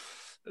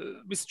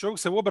 mislim, čovjek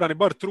se u obrani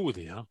bar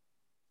trudi, ja.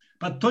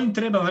 Pa to im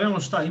treba, realno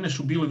šta, imaš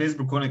u Bilu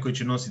Westbrook onaj koji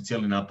će nositi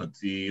cijeli napad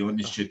i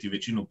odnijet će ti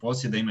većinu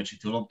posjeda, imat će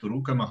ti loptu u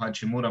rukama,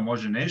 Hachimura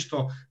može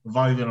nešto,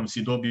 Wagnerom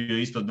si dobio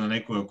isto da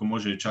nekoga ako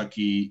može čak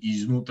i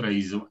iznutra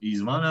i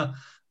izvana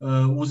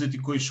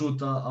uzeti koji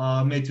šut,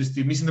 a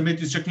Matthews mislim da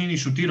Matthews čak nije ni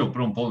šutirao u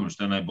prvom poluvremenu,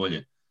 što je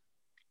najbolje.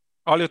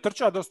 Ali je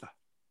trčao dosta.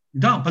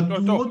 Da, pa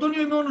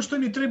donio im ono što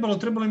im je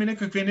trebalo im je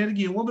nekakve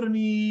energije u obrani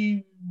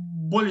i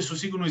bolje su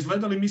sigurno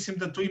izgledali, mislim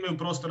da tu imaju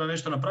prostora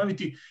nešto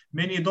napraviti.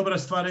 Meni je dobra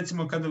stvar,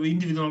 recimo, kada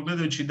individualno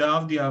gledajući da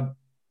Avdija,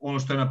 ono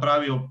što je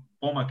napravio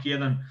pomak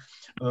jedan,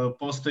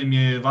 postoji im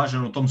je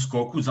važan u tom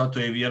skoku, zato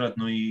je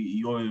vjerojatno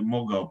i ovaj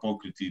mogao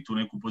pokriti tu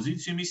neku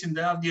poziciju. Mislim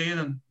da je Avdija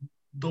jedan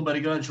dobar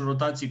igrač u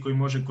rotaciji koji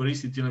može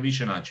koristiti na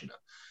više načina.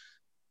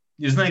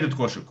 Jer zna igrat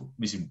košarku,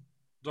 mislim.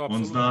 Da,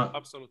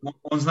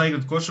 on zna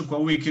igrat košarku, a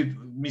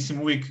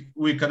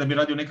uvijek kada bi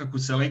radio nekakvu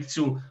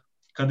selekciju,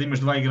 kada imaš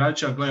dva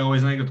igrača, gledaj, ovaj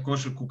zna igrat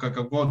košarku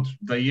kakav god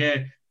da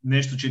je,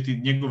 nešto će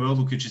ti, njegove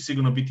odluke će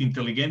sigurno biti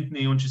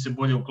inteligentnije i on će se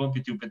bolje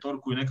uklopiti u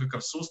petorku i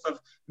nekakav sustav,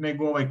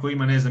 nego ovaj koji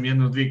ima, ne znam,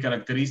 jednu od dvije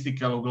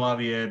karakteristike, ali u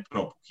glavi je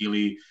propuk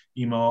ili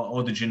ima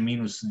određen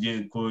minus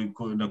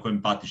na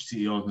kojem patiš,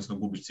 odnosno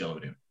gubiš cijelo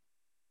vrijeme.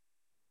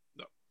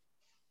 Da.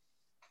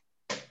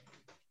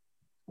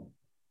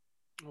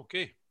 Ok.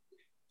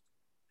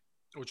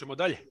 Hoćemo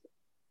dalje.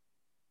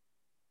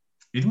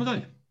 Idemo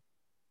dalje.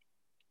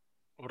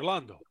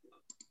 Orlando.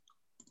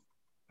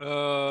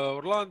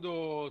 Orlando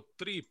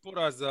 3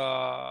 poraza,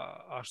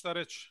 a šta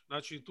reći?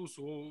 Znači tu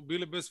su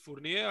bili bez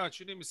Fourniera,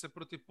 čini mi se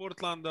protiv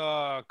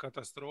Portlanda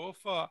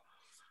katastrofa.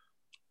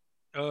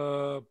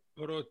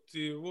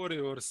 Protiv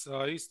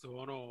Warriorsa isto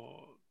ono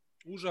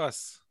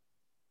užas.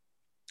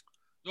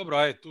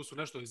 Dobro, tu su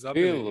nešto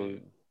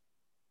izabili.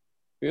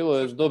 Bilo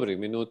je dobrih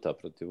minuta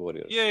protiv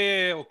Warriorsa.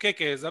 Je,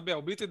 Okeke je zabija.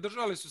 U biti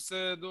držali su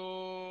se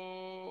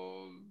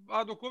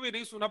dok ovi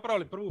nisu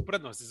napravili prvu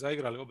prednost i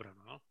zaigrali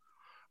obranu. No?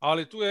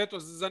 Ali tu je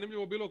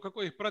zanimljivo bilo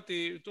kako ih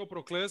prati to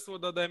prokletstvo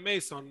da je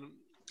Mason,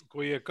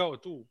 koji je kao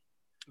tu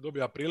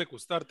dobija priliku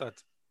startat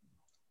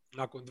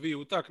nakon 2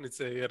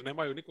 utakmice jer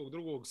nemaju nikog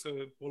drugog,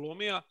 se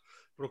polomija.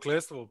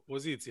 Prokletstvo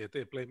pozicije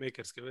te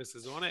playmakerske ove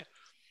sezone.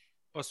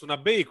 Pa su na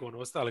Bacon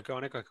ostali kao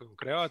nekakav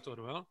kreator.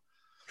 No?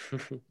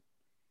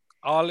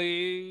 Ali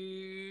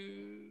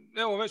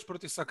evo već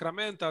protiv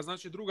Sakramenta,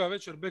 znači druga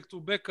večer back to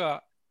backa,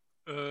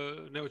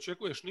 ne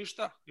očekuješ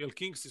ništa, jer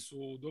Kingsi su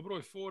u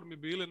dobroj formi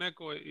bili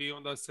nekoj i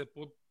onda se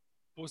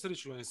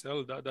posrećilo im se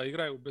da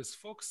igraju bez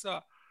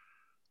Foxa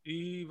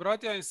i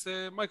vratio im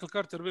se Michael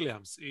Carter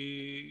Williams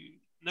i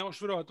ne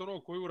možeš vjerovati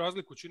ono koju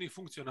razliku čini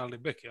funkcionalni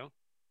back, jel?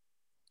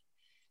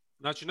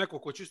 Znači neko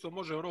ko čisto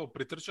može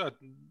pritrčati,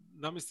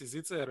 namisti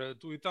zicer,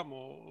 tu i tamo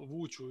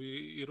vuču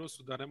i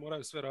Rosu da ne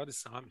moraju sve raditi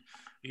sami.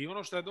 I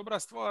ono što je dobra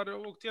stvar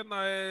ovog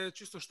tjedna je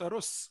čisto što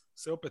Ross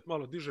se opet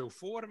malo diže u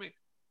formi.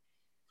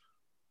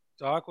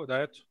 Tako da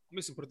eto,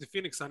 mislim protiv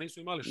Phoenixa nisu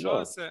imali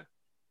šanse, no.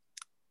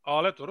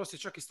 Ali eto, Ross je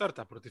čak i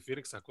starta protiv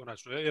Phoenixa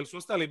konačno, jer su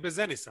ostali bez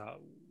Enisa.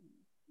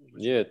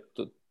 Je,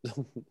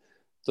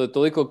 to je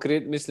toliko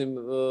mislim,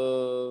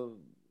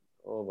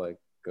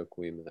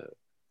 kako ime...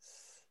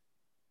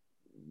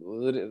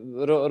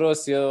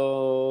 Ross je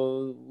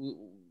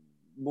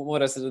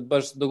mora se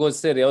baš dogod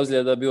serija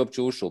ozljeda da bi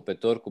uopće ušao u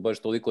petorku, baš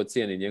toliko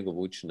cijeni njegov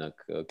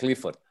učinak.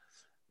 Clifford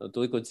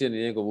toliko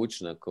cijeni njegov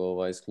učinak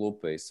iz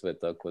klupe i sve,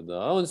 tako da.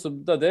 A oni su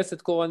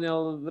desetkovani,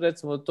 ali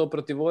recimo to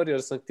protiv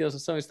Warriorsa, htio sam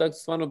samo istaknuti,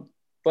 stvarno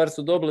par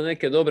su dobili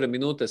neke dobre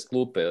minute s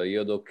klupe i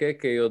od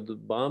Okeke i od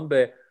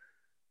Bambe,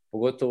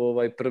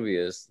 pogotovo prvi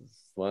je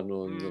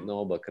stvarno na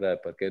oba kraja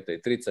parketa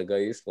i trica ga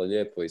je išla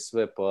lijepo i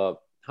sve,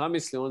 pa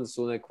mislim, oni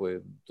su u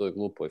nekoj toj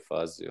glupoj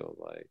fazi.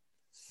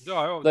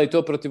 Da, i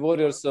to protiv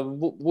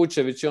Warriorsa,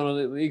 Vučević je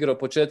igrao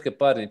početke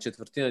parnih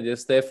četvrtina gdje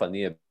Stefan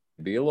nije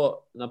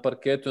bilo na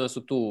parketu, onda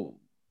su tu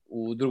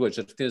u drugoj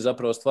četvrtini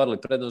zapravo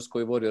ostvarili prednost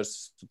koju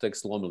Warriors su tek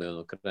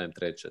slomili krajem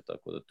treće,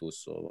 tako da tu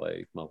su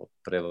ih malo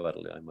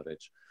prevarili, ajmo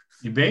reći.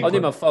 I Bacon? Ali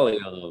njima fali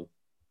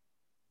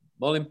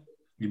Molim?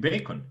 I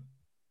Bacon?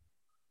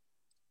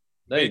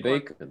 Da, i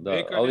Bacon, da.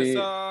 Bacon ali... je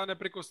sa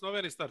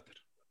neprikosnoveni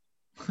starter.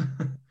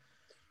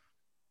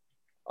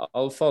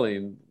 Ali fali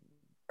im,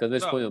 kad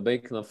već spomenuo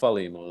Bacona,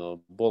 fali im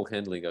ball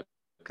handlinga,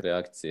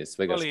 reakcije,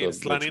 svega što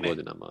već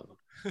godinama.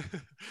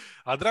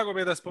 A drago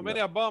mi je da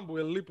spomenija Bambu,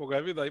 jer lipo ga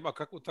je vidio, ima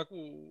kakvu takvu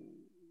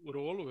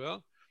rolu,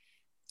 ja?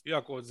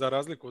 Iako za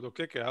razliku od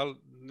Okeke,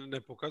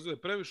 ne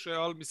pokazuje previše,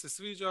 ali mi se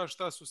sviđa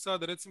šta su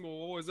sad recimo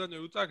u ovoj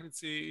zadnjoj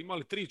utakmici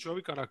imali 3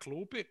 čovjeka na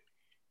klupi,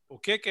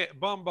 Okeke,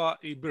 Bamba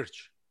i Birch.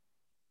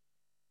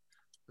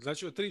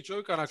 Znači od 3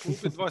 čovjeka na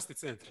klupi 20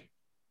 centri.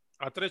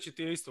 A treći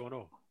ti je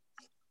isto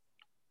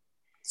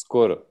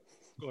Skoro.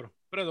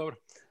 Predobro.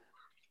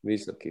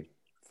 Visoki.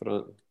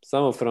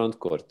 Samo front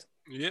court.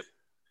 Yep.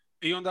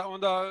 I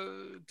onda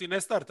ti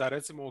ne starta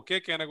recimo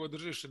Okeke, nego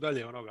držiš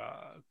dalje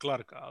onoga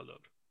Clarka, ali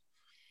dobro.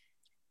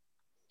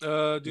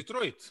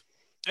 Detroit.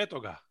 Eto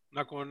ga.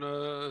 nakon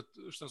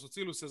što su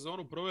cijelu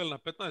sezonu proveli na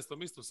 15.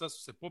 mjestu, sad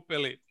su se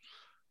popeli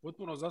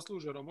potpuno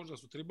zasluženo, možda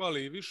su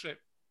tribali i više,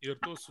 jer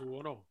to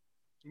su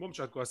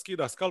momčad koja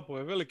skida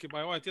skalpove velikima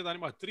i ovaj tjedan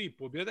ima 3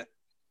 pobjede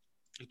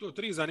i to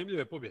 3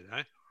 zanimljive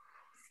pobjede.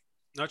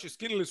 Znači,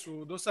 skinuli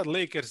su do sad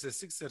Lakers,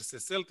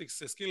 Sixers,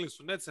 Celtics, skinuli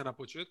su Netse na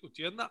početku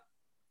tjedna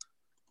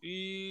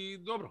i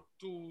dobro,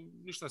 tu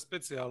ništa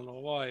specijalno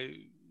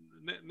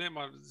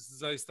nema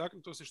za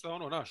istaknuti, osim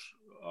što naš.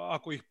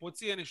 Ako ih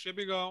pocijeniš,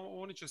 jebi ga,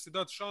 oni će si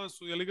dati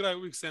šansu jer igraju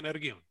uvijek s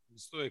energijom.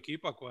 To je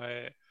ekipa koja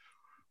je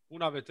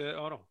puna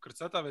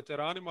krcata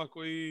veteranima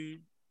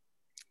koji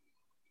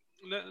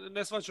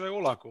ne shvaćaju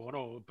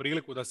olako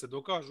priliku da se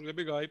dokažu,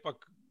 jebi ga,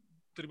 ipak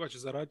treba će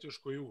zaraditi još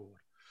koji ugovor.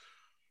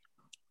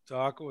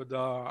 Tako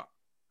da...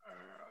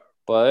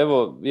 Pa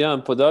evo,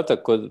 jedan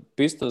podatak kod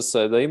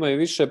Pistonsa je da imaju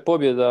više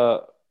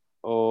pobjeda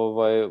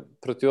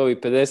protiv ovih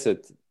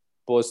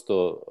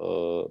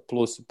 50%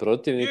 plus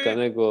protivnika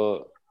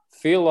nego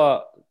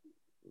Fila,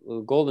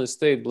 Golden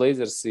State,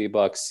 Blazers i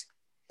Bucks.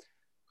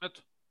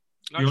 Eto.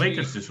 Znači, i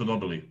Lakersi su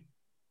dobili.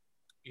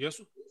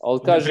 Jesu? Ali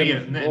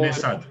kažem, ne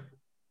sad.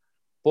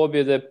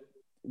 Pobjede,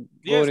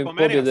 govorim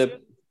pobjede...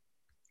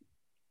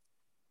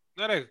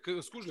 Ne,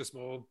 skužili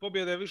smo,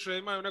 pobjede više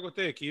imaju nego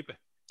te ekipe.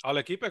 Ali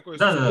ekipe koje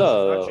su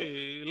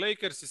znači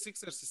Lakers,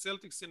 Sixers,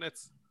 Celtics i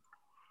Nets.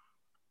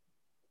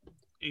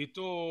 I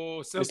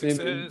to Celtics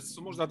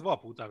su možda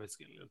 2 puta već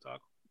skinuli,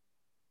 tako?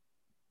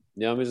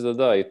 Ja mislim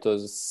da i to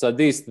sad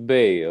East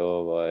Bay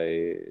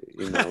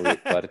ima uvijek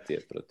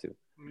partije protiv.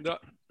 Da.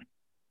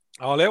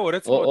 Ali evo,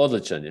 recimo...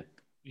 Odličan je.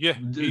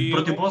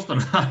 Protiv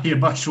Bostona je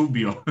baš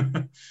ubio.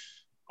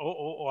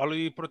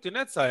 Ali i protiv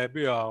Netsa je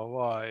bio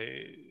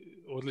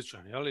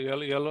odličan,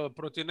 jel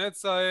protiv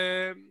Netsa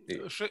je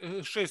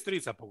 6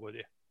 trica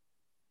pogodje.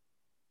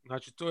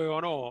 Znači, to je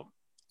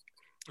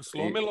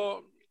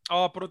slomilo,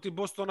 a protiv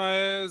Bostona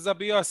je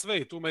zabija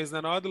sve i tu me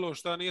iznenadilo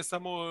što nije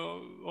samo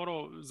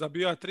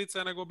zabija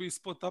trice, nego bi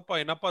ispod tapa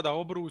i napada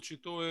obruč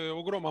i to je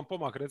ogroman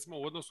pomak, recimo,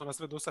 u odnosu na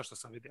sve dosta što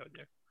sam vidio od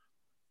njega.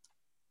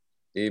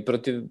 I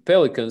protiv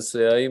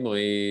Pelicansa ja imao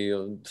i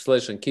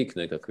slash and kick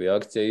nekakve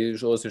akcije, i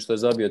osim što je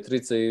zabio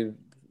trice i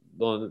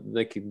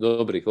nekih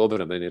dobrih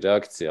obrambenih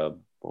reakcija,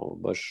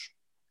 baš...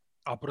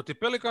 A protiv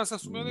Pelicansa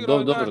su mi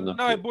odigrali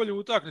najbolju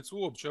utakmicu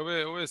uopće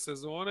ove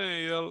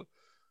sezone, jer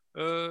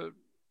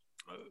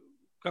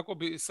kako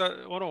bi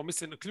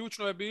mislim,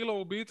 ključno je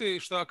bilo u biti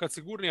što kad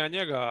si gurnija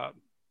njega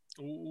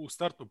u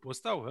startnu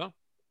postavu, ja?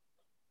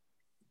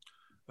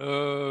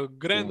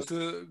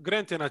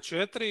 Grant je na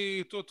 4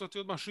 i to ti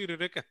odmah širi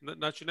reket.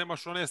 Znači,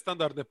 nemaš one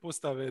standardne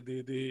postave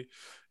di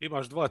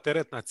imaš 2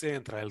 teretna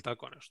centra ili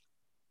tako nešto.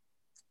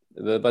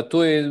 Pa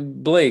tu je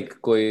Blake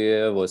koji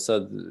je, evo,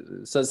 sad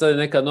je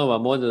neka nova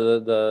moda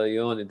da i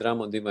oni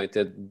Drummond imaju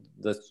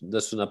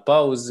da su na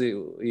pauzi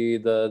i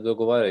da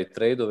dogovaraju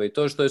trade-ove i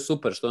to što je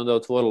super, što je onda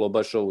otvorilo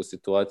baš ovu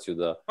situaciju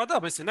da... Pa da,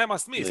 mislim, nema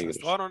smisla,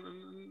 stvarno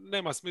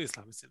nema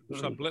smisla, mislim.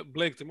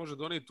 Blake ti može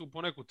donijeti tu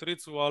po neku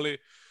tricu, ali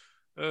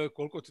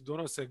koliko ti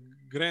donose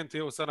Grant,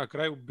 evo sad na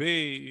kraju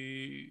Bay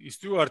i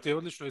Stewart je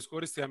odlično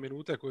iskoristio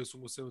minute koje su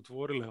mu se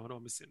otvorile,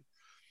 mislim.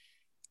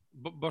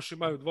 Baš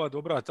imaju 2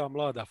 dobra ta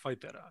mlada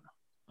fajtera.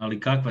 Ali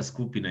kakva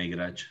skupina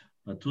igrača?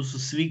 Pa tu su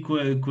svi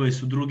koje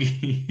su drugi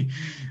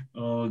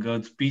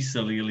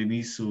otpisali ili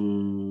nisu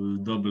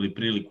dobili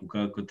priliku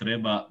kako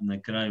treba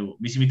na kraju.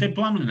 Mislim, i taj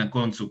Plumlee na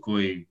koncu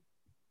koji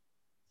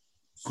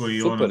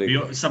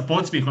bio, sa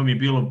podsmijehom je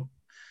bilo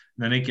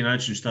na neki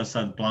način šta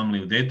sad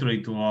Plumlee u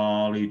Detroitu,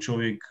 ali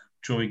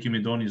čovjek im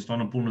je donio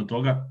stvarno puno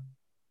toga.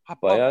 A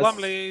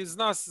Plumlee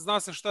zna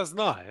se šta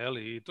zna,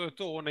 i to je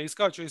to, on ne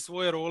iskače iz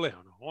svoje role,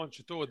 on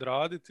će to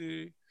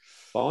odraditi.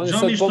 Pa on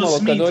žao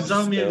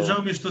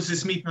mi je što se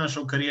Smith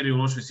našao u karijeri u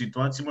lošoj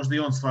situaciji, možda i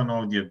on stvarno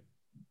ovdje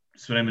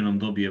s vremenom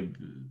dobije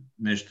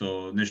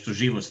nešto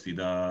živosti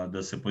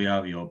da se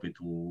pojavi opet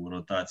u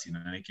rotaciji na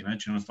neki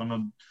način, on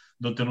stvarno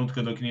do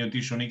trenutka dok nije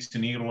otišao Knicks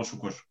nije igrao lošu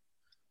košu.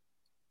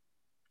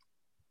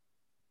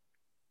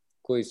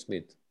 Koji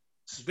Smith?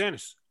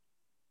 Dennis.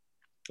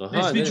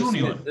 Aha, Smith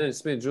Junior.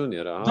 Smith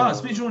Junior. Da,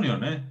 Smith Junior,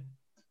 ne?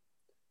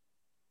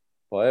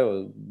 Pa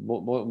evo,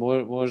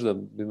 možda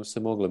bi mu se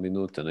mogle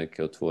minute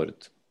neke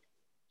otvoriti.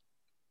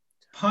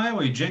 Pa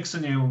evo, i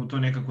Jackson je u toj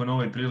nekakvoj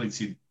novoj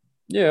prilici.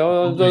 Je,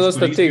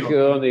 dosta tih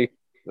onih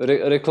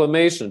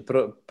reclamation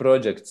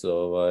projects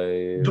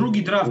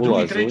drugi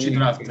treći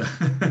draft.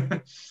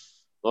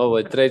 Ovo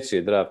je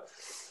 3. draft.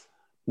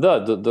 Da,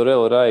 Dorel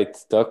Wright,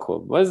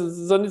 tako.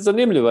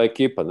 Zanimljiva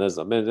ekipa, ne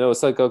znam. Evo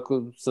sad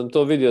kako sam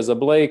to vidio za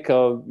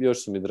Blake-a,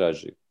 još su mi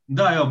draži.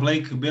 Da, evo,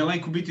 Blake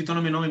u biti to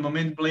nam je novi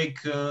moment. Blake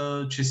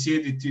će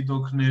sjediti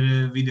dok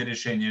ne vide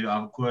rješenje,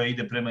 a koje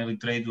ide prema ili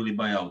trade ili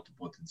buyout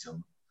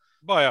potencijalno.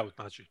 Buyout,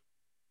 znači.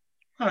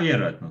 A,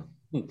 vjerojatno.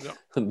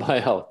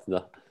 Buyout,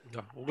 da.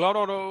 Da.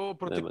 Uglavnom,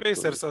 protiv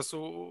Pacersa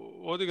su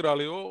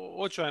odigrali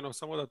očajno,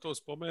 samo da to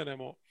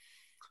spomenemo.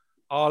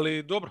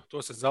 Ali dobro,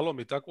 to se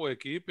zalomi tako u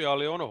ekipi,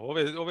 ali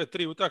ove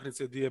 3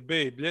 utakmice gdje je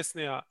Bay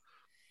bljesnija,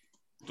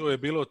 To je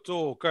bilo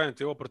to, kažem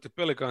ti, ovo protiv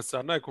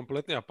Pelicansa,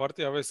 najkompletnija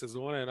partija ove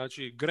sezone,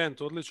 znači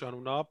Grant odličan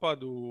u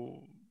napadu,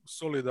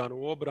 solidan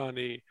u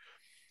obrani,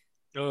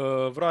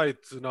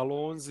 Wright na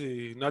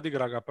lonzi,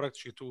 nadigra ga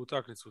praktički tu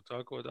utakmicu,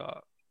 tako da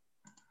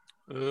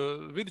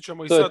vidit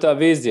ćemo i to sad. Je ta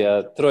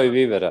vizija Troy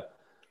Weavera.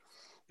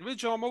 Vidit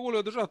ćemo mogu li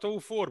održati ovu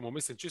formu,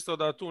 mislim, čisto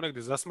da tu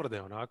negdje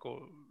zasmrde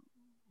onako,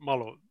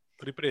 malo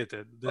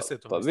priprijete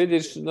 10. Pa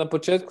vidiš, na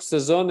početku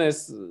sezone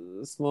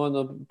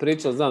smo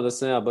pričali, znam da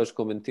sam ja baš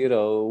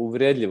komentirao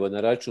uvrijedljivo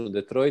na račun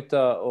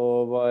Detroita,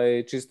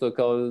 čisto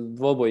kao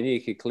dvoboj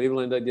njih i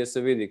Clevelanda, gdje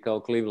se vidi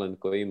kao Cleveland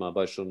koji ima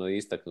baš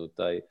istaknut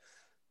taj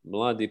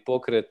mladi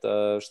pokret,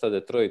 a šta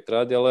Detroit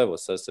radi, ali evo,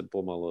 sad se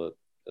pomalo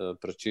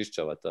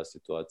pročišćava ta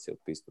situacija u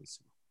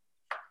Pistonsima.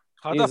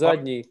 I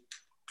zadnji...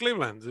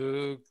 Cleveland,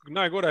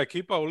 najgora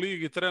ekipa u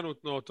ligi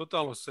trenutno,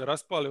 totalno se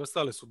raspali,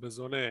 ostali su bez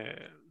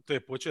te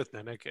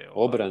početne neke...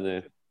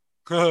 Obrane.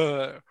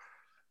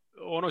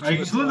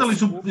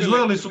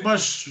 Izgledali su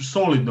baš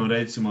solidno,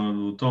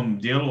 recimo, u tom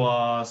dijelu,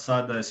 a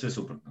sada je sve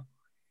suprotno.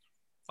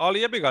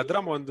 Ali jebi ga,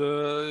 Drummond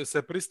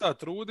se prista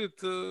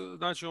trudit,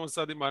 znači on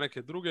sad ima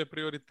neke druge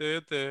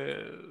prioritete,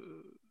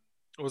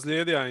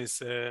 ozlijedija im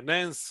se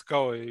Nance,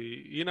 kao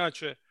i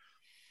inače.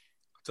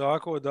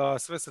 Tako da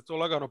sve se to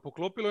lagano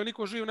poklopilo i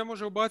niko živ ne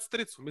može ubaciti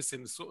tricu.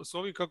 Mislim, s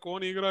ovim kako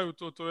oni igraju,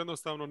 to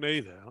jednostavno ne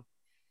ide. Ja?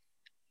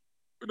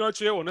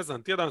 Znači, evo, ne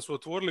znam, tjedan su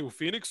otvorili u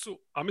Phoenixu,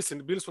 a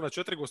mislim, bili su na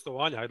 4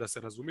 gostovanja, ajde da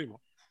se razumimo.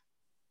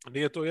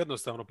 Nije to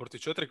jednostavno, protiv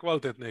 4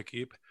 kvalitetne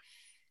ekipe.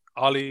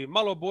 Ali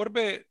malo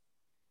borbe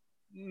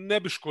ne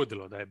bi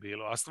škodilo da je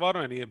bilo, a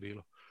stvarno je nije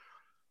bilo.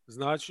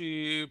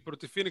 Znači,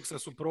 protiv Phoenixa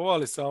su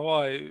provali sa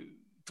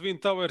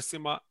Twin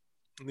Towersima,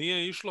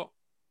 nije išlo.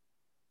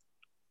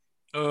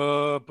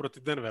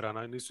 Protiv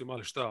Denvera nisu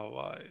imali šta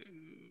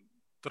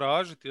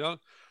tražiti, jel?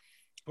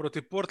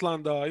 Protiv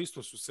Portlanda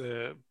isto su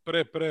se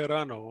pre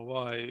rano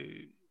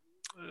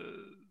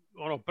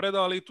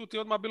predali i tu ti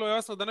odmah bilo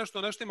jasno da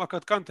nešto ne štima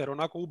kad Kanter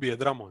onako ubije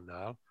Drummonda,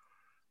 jel?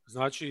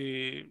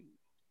 Znači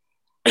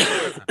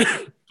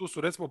tu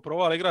su recimo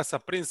provali igra sa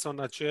Princeom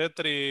na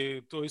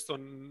 4, to isto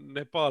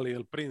ne pali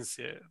jer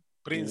Prince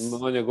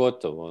on je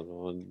gotov,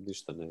 on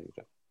ništa ne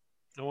igra.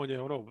 On je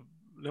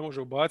ne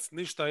može ubaciti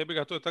ništa, jebi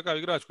ga, to je takav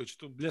igrač koji će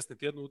tu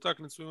bljesniti jednu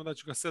utakmicu i onda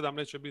će ga 7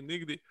 neće biti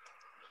nigdi.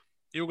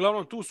 I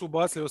uglavnom tu su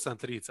ubacili 8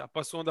 trica,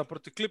 pa su onda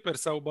protiv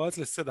Clippersa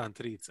ubacili 7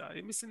 trica.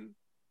 I mislim,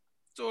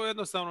 to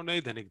jednostavno ne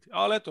ide nigdje.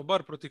 Ali eto,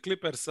 bar protiv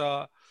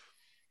Clippersa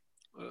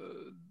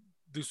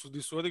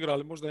di su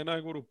odigrali možda i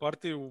najgoru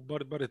partiju,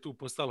 bar je tu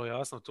postalo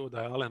jasno to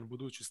da je Allen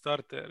budući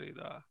starter i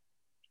da...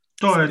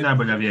 To je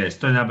najbolja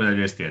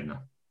vijest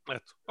jedna.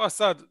 Eto, pa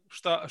sad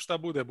šta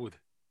bude.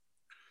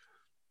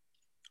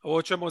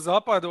 Hoćemo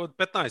zapad od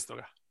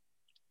 15.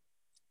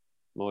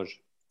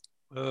 Može.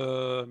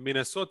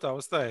 Minnesota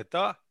ostaje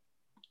ta.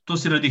 To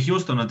si radi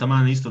Houstona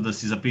taman isto da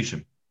si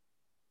zapišem.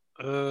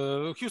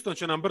 Houston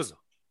će nam brzo.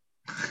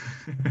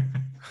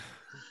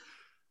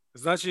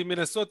 Znači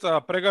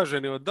Minnesota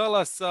pregaženi od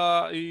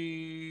Dallasa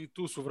i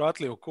tu su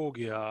vratili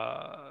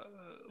Okogija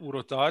u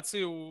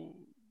rotaciju.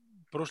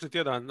 Prošli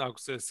tjedan, ako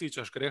se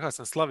sjećaš, kreha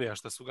sam Slavija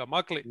što su ga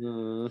makli.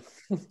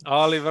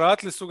 Ali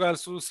vratili su ga jer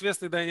su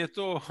svjesni da im je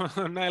to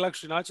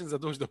najlakši način za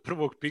doći do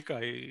prvog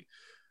pika i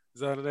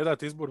za ne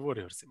dati izbor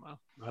Warriorsima.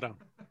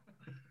 Naravno.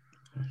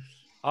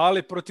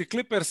 Ali protiv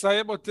Clippersa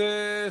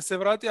se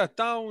vratio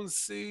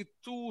Towns i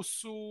tu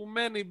su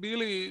meni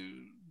bili,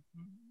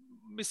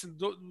 mislim,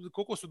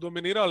 koliko su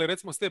dominirali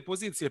recimo s te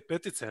pozicije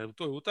petice u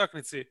toj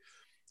utakmici,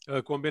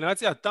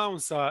 kombinacija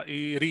Townsa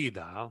i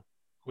Reeda,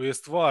 koji je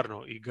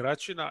stvarno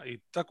igračina i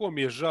tako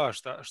mi je žao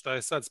šta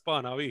je sad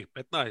spa na ovih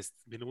 15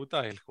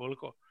 minuta ili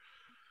koliko.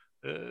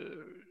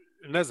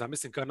 Ne znam,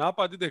 mislim, kad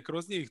napad ide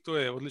kroz njih, to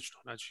je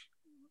odlično. Znači,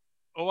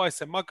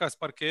 se maka s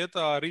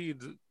parketa,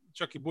 Reed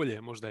čak i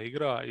bolje možda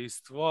igra i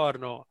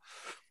stvarno,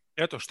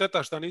 eto,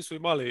 šteta što nisu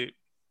imali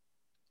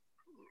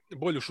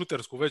bolju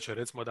šutersku večer,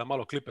 recimo da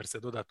malo Clippers se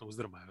dodatno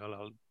uzdrmaju,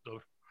 ali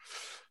dobro.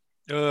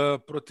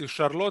 Protiv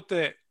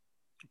Charlotte,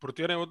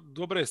 protiv jedne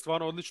dobre,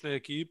 stvarno odlične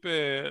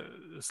ekipe,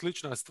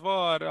 slična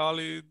stvar,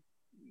 ali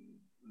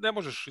ne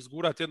možeš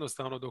izgurati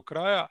jednostavno do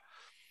kraja.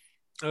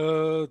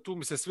 Tu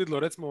mi se svidlo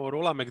recimo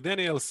rola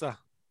McDanielsa,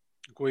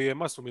 koji je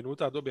masu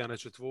minuta dobija na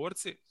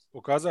četvorci,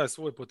 pokazao je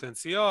svoj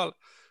potencijal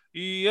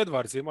i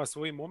Edwards ima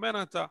svojih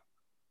momenata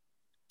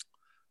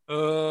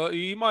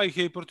i ima ih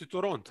je i protiv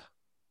Toronta.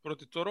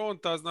 Protiv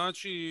Toronta,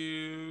 znači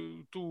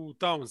tu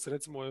Towns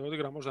recimo je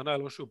odigrao možda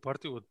najlošiju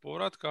partiju od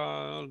povratka,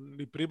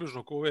 ni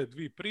približno kao ove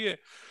dvije prije,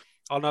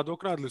 ali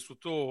nadoknadili su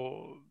to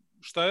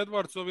šta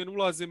Edwardsovim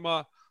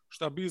ulazima,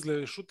 šta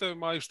Beasley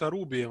šutevima i šta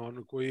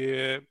Rubijem, koji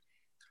je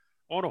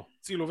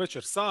cijelu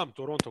večer sam,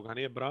 Toronto ga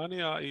nije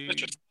branija i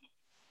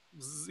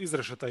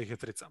izrešeta ih je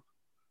tricama.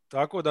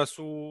 Tako da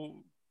su,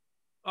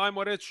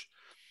 ajmo reći,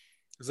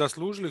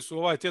 zaslužili su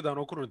ovaj tjedan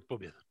okrunit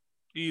pobjedu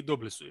i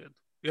dobili su jednu.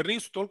 Jer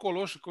nisu toliko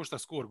loši kao što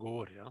skor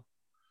govori, ja?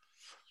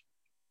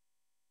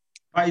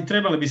 Pa i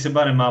trebali bi se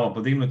barem malo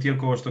podignuti,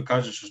 iako ovo što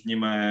kažeš,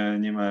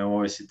 njima je u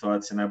ovoj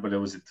situaciji najbolje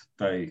uzeti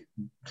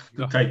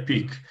taj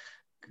pik.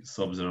 s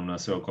obzirom na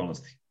sve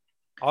okolnosti.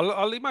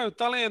 Ali imaju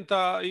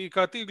talenta i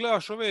kad ti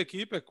gledaš ove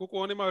ekipe, koliko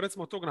oni imaju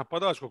recimo tog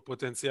napadačkog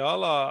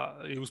potencijala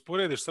i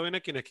usporediš sa ovim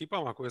nekim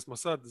ekipama koje smo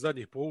sad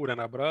zadnjih poure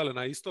nabrajali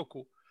na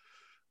istoku,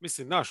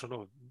 mislim, naš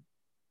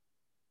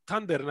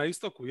Thunder na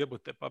istoku,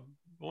 jebote, pa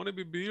oni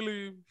bi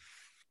bili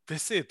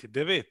 10.,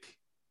 9.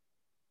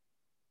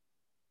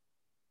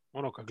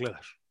 Kad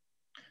gledaš.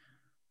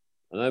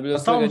 Najbolje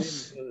svega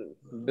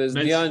bez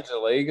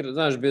D'Angela igre,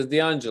 znaš, bez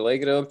D'Angela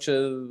igre uopće,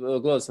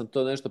 gledao sam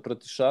to nešto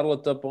protiv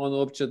Charlotta, pa on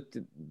uopće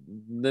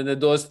ne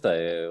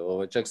nedostaje,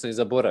 čak sam i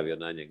zaboravio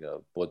na njega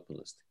u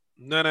potpunosti.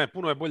 Ne,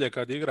 puno je bolje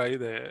kad igra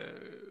ide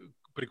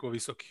priko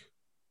visokih.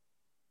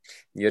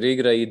 Jer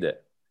igra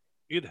ide.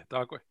 Ide,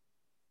 tako je.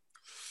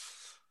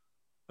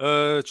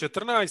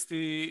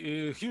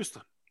 14.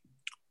 Houston.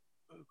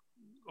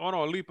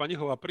 Lipa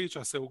njihova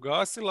priča se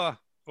ugasila,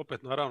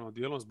 opet naravno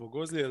dijelom zbog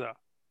ozljeda.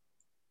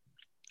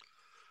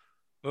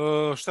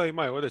 Šta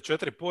imaju ovdje?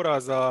 4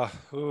 poraza,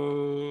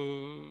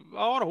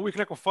 a uvijek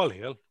neko fali,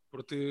 jel?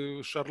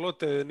 Protiv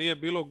Charlotte nije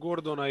bilo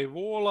Gordona i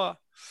Vola,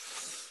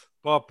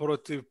 pa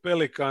protiv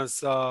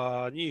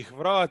Pelicansa njih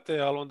vrate,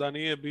 ali onda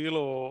nije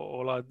bilo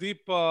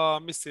Oladipa,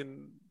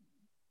 mislim,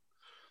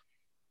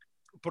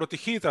 protiv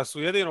Hita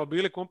su jedino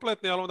bili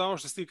kompletni, ali onda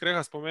što si ti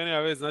Kreha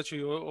spomenuo već,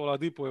 znači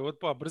Oladipo je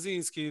otpao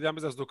brzinski, ja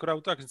mislim da su do kraja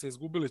utakmice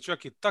izgubili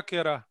čak i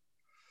Takera.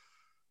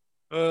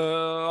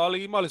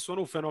 Ali imali su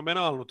onu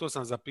fenomenalnu, to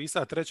sam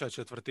zapisao, 3.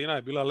 četvrtina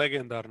je bila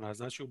legendarna,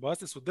 znači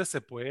ubacili su 10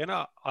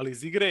 poena, ali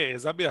iz igre je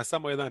zabija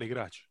samo jedan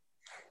igrač.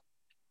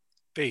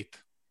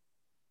 Tate.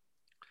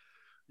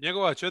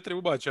 Njegova 4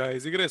 ubačaja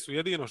iz igre su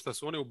jedino što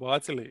su oni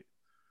ubacili,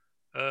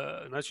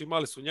 znači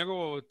imali su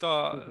njegovo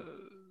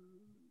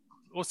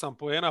 8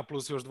 poena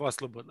plus još 2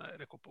 slobodna, je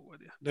rekao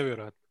pogodija.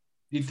 Nevjerojatno.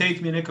 I Tate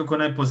mi je nekako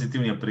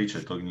najpozitivnija priča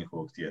tog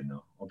njihovog tjedna,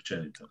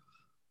 općenito.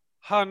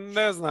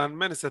 Ne znam,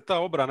 meni se ta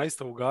obrana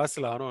isto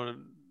ugasila.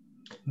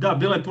 Da,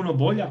 bila je puno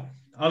bolja,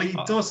 ali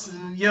to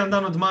jedan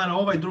dan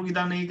odmara, drugi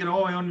dan ne igra,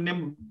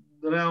 oni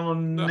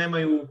realno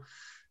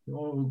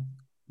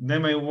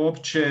nemaju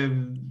uopće...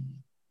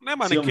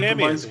 Nema ni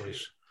kemije.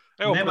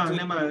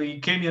 Nema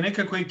i kemija,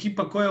 nekako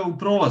ekipa koja je u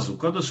prolazu,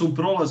 kada su u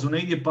prolazu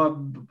negdje pa...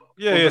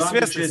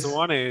 Svjesni su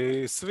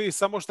oni, svi,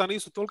 samo što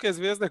nisu tolike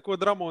zvijezde kao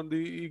Drummond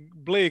i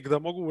Blake da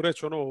mogu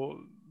reći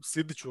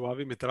sidiću, a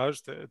vi mi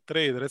tražite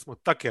trade, recimo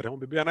Tucker, on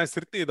bi bio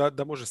najsretniji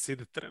da može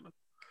siditi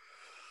trenutno.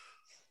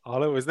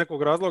 Ali iz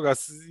nekog razloga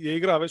je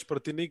igra već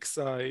protiv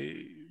Knicksa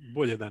i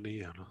bolje da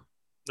nije.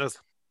 Ne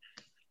znam.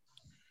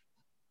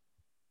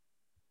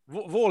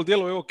 Vol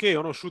djeluje ok,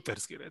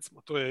 šuterski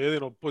recimo. To je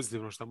jedino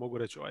pozitivno što mogu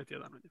reći ovaj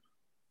tjedan.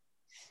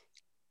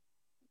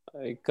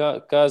 I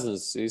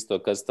Cousins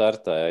isto kad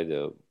starta,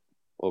 ajde,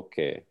 ok.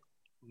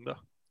 Da.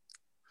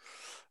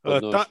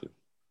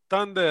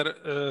 Thunder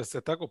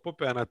se tako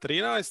popeo na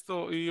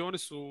 13. i oni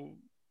su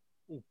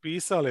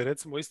upisali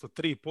recimo isto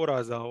 3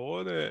 poraza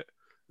ovdje.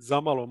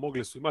 Zamalo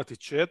mogli su imati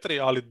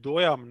 4, ali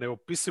dojam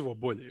neopisivo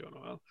bolji.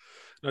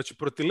 Znači,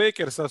 protiv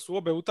Lakersa su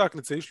obe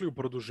utakmice išli u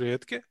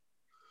produžetke.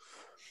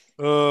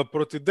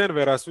 Protiv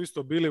Denvera su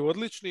isto bili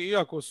odlični,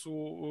 iako su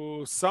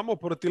samo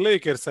protiv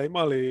Lakersa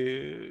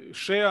imali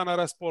Shea na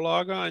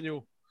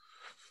raspolaganju.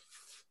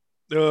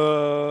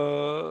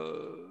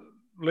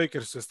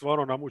 Lakers se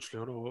stvarno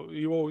namučili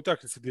i u ovoj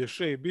utakmici gdje je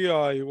Shea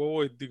bio i u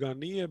ovoj gdje ga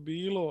nije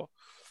bilo.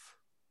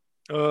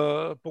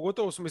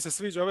 Pogotovo su mi se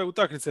sviđa ove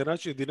utakmice,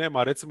 znači gdje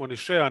nema recimo ni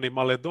Shea ni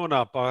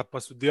Maledona, pa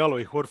su Diallo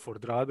i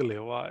Horford radili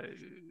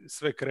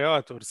sve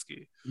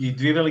kreatorski. I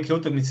 2 velike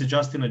utakmice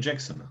Justina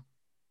Jacksona.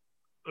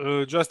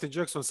 Justin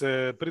Jackson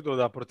se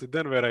pridoda protiv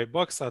Denvera i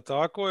Bucksa,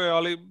 tako je,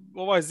 ali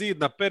ovaj zid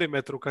na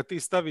perimetru kad ti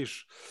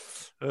staviš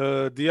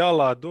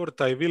Diala,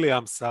 Dorta i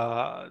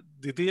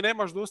Williamsa, ti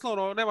nemaš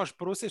doslovno, nemaš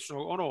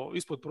prosječnog,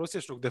 ispod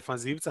prosječnog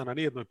defanzivca na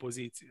nijednoj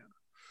poziciji.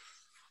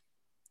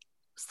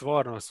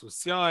 Stvarno su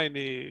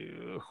sjajni.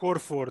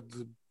 Horford,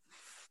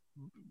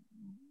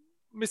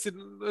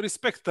 mislim,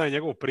 respekt taj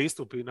njegov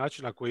pristup i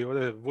način na koji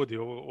ovdje vodi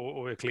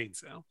ove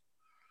klince. Ja?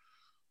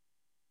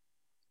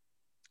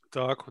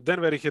 Tako,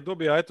 Denver ih je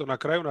dobio na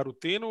kraju na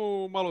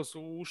rutinu, malo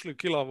su ušli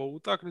kilavo u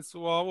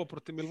utakmicu, a ovo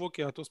protiv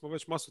Milwaukee, to smo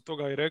već masu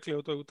toga i rekli,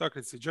 u toj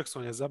utakmici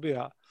Jackson je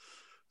zabija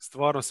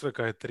stvarno sve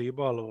kad je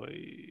tribalo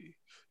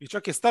i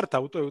čak je starta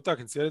u toj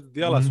utakmici,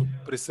 Dijala su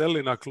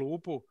priselili na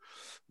klupu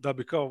da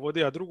bi kao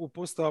vodio drugu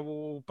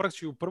postavu,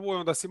 praktički u prvoj,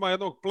 onda si ima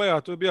jednog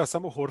pleja, to je bio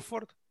samo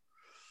Horford,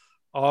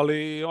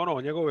 ali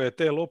njegove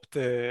te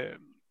lopte,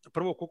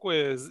 prvo koliko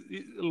je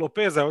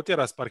Lopeza je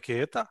otjera s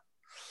parketa,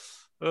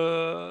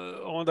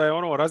 onda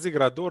je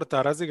razigra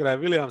Dorta, razigra je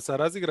Williamsa,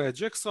 razigra je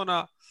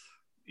Jacksona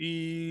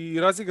i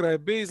razigra je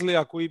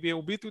Bazleya koji bi je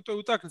u biti u toj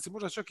utakmici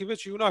možda čak i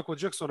veći junak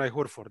od Jacksona i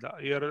Horforda,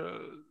 jer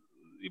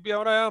i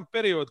bio onaj jedan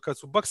period kad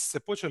su Bucks se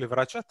počeli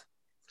vraćati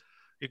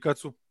i kad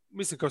su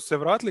se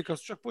vratili, kad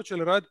su čak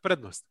počeli raditi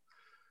prednost.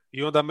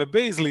 I onda me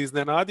Bazley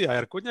iznenadija,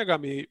 jer kod njega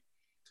mi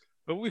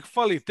uvijek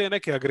fali te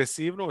neke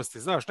agresivnosti,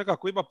 znaš,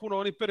 nekako ima puno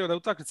onih perioda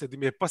utakmice gdje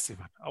mi je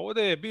pasivan, a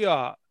ovdje je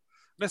bio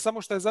ne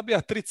samo što je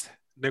zabija trice,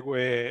 nego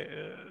je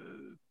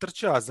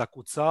trča,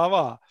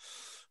 zakucava,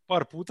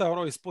 par puta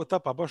ono iz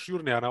spot-upa baš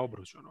jurnija na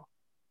obruč. Ono.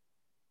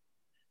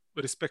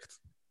 Respekt.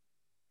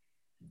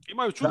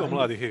 Imaju čudo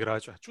mladih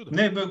igrača. Čudo.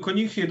 Ne, kod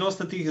njih je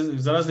dosta tih,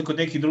 za razliku od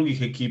nekih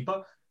drugih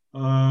ekipa,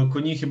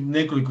 kod njih je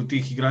nekoliko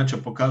tih igrača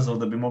pokazalo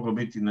da bi moglo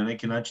biti na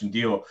neki način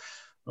dio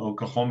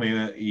Oklahoma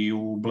i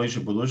u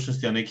bližoj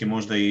budućnosti, a neki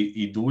možda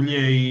i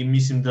dulje, i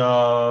mislim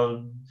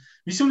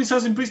oni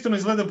sasvim pristojno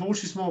izgledaju,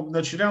 ušli smo,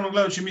 znači realno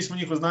gledajući mi smo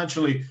njih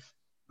označili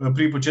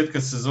prije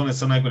početka sezone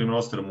sa najgorim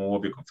rosterom u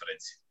obje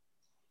konferencije.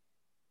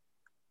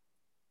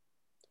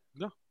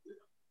 Da.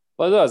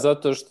 Pa da,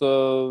 zato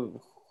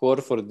što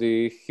Horford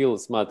i Hill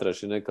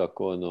smatraš i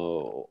nekako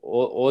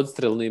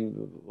odstrelnim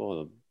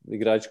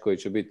igrač koji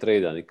će biti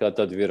tradan i kad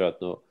tad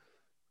vjerojatno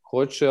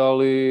hoće,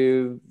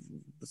 ali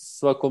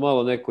svako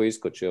malo neko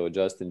iskoči, evo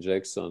Justin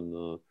Jackson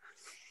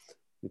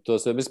i to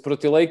sve. Mislim,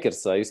 protiv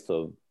Lakersa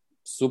isto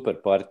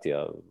super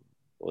partija,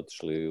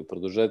 otišli u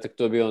produžetak,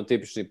 to je bio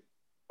tipični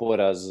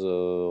poraz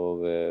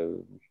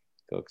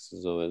kako se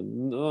zove,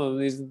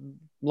 iz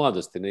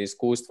mladosti,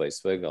 neiskustva i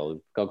svega, ali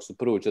kako su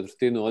prvu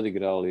četvrtinu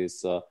odigrali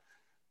sa,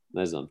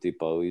 ne znam,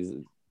 tipa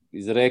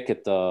iz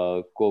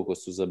reketa koliko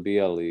su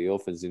zabijali,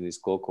 ofenzivnih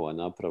skokova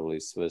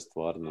napravili, sve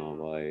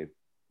stvarno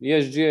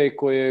i SGA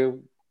koji je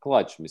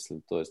klač,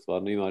 mislim, to je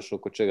stvarno, imaš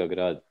oko čega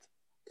graditi.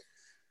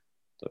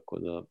 Tako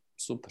da,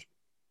 super.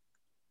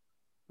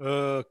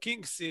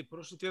 Kingsi,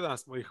 prošli tjedan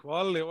smo ih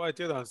hvalili, ovaj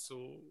tjedan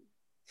su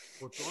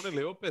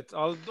potonili opet,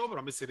 ali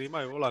dobro, mislim,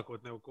 imaju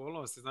olakotne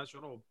okolnosti, znači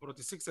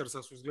protiv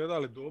Sixersa su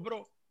izgledali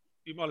dobro,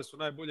 imali su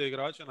najbolje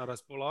igrače na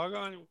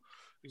raspolaganju,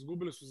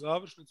 izgubili su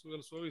završnicu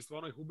jer su ovi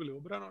stvarno ih ubili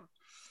obranom.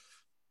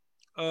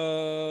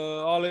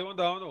 Ali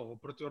onda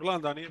protiv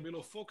Orlanda nije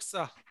bilo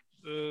Foxa,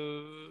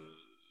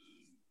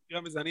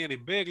 ja mislim da nije ni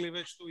Bagley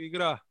već tu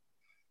igra,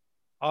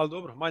 ali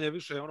dobro, manje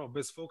više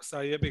bez Foxa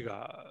jebi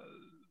ga,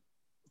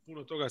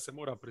 puno toga se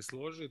mora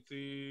prisložiti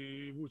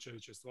i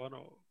Vučević je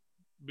stvarno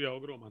bio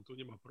ogroman, tu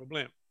njima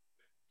problem.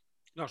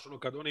 Znaš,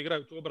 kad oni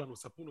igraju tu obranu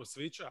sa puno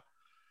svića,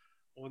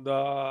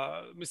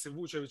 onda, mislim,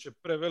 Vučević je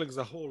prevelik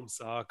za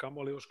Holmesa, a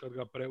kamoli još kad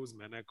ga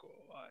preuzme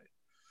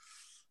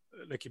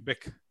neki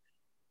bek.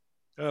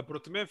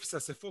 Protiv Memphisa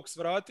se Fox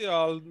vratio,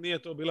 ali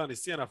nije to bila ni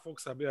sjena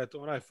Foxa, bio je to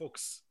onaj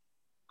Fox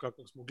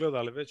kako smo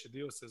gledali veći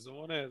dio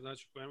sezone,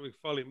 znači kojem uvijek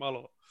fali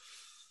malo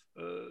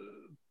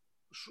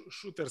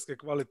šuterske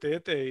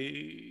kvalitete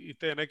i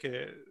te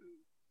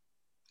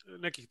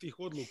nekih tih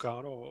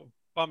odluka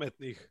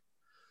pametnih.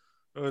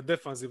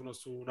 Defanzivno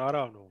su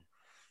naravno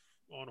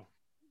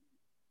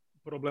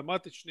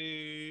problematični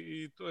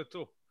i to je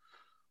to.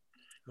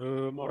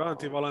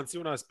 Morant i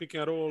Valanciunas pick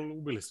and roll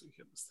ubili su ih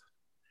jednostavno.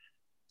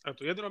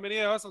 Eto, jedino mi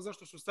nije jasno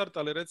zašto su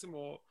startali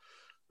recimo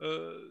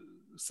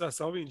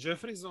sa ovim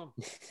Jeffriesom.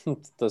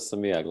 To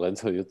sam i ja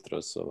gledao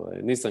jutros.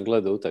 Nisam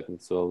gledao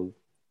utakmicu, ali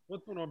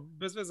potpuno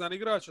bezvezan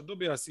igrač,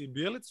 dobija si i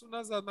Bjelicu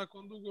nazad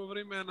nakon dugo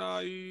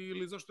vremena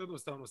ili zašto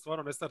jednostavno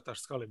stvarno ne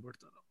startaš s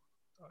Haliburtonom.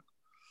 Tako.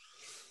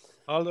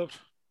 Ali dobro.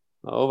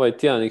 A ovaj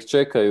tjedan ih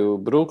čekaju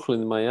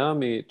Brooklyn,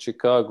 Miami,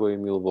 Chicago i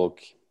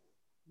Milwaukee.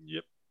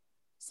 Jep,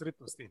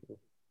 sretno s tim.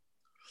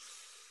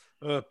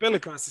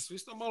 Pelikansi su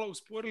isto malo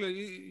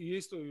usporili i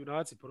isto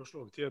junaci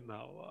prošlog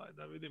tjedna.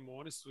 Da vidimo,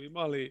 oni su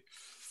imali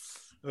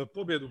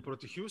pobjedu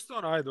protiv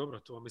Houstona, ajde dobro,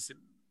 to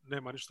mislim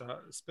nema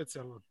ništa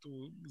specijalno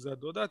tu za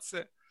dodat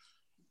se.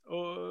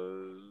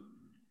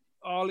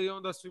 Ali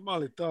onda su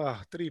imali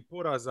ta 3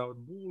 poraza od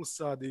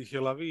Bullsa, gdje ih je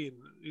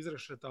Lavin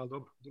izrešeta, ali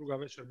dobro, druga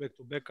večer back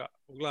to backa,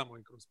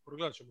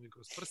 pogledat ćemo i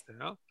kroz prste,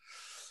 ja?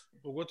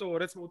 Pogotovo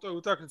recimo u toj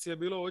utakmici je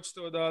bilo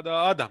očito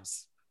da Adams,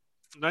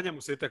 na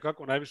njemu se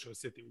itekako najviše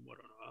osjeti umor,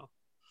 ja?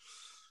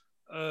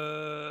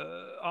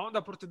 A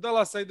onda protiv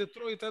Dallasa i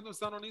Detroita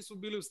jednostavno nisu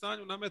bili u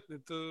stanju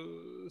nametniti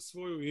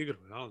svoju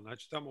igru. Ja?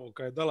 Znači tamo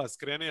kad je Dallas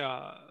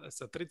krenija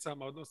sa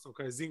tricama, odnosno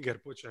kad je Zinger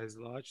počeo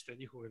izvlačiti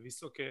njihove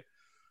visoke,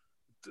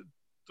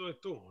 to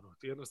je to.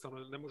 Ti jednostavno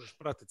ne možeš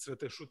pratiti sve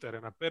te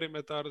šutere na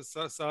perimetar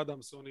sa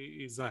Adamsom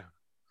i Zion.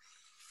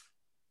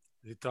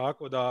 I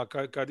tako da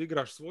kad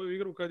igraš svoju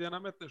igru, kad je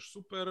nametneš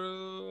super,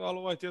 ali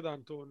ovaj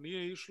tjedan to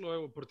nije išlo.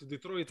 Evo, protiv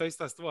Detroita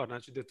ista stvar.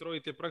 Znači,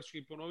 Detroit je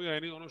praktički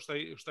ponovio ono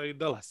što je i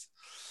Dallas.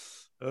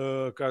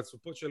 Kad su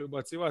počeli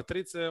ubacivati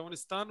trice, oni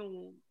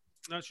stanu,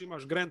 znači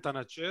imaš Granta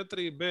na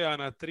 4, Bea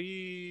na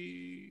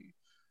 3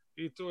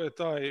 i to je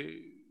taj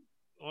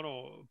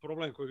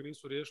problem kojeg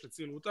nisu riješili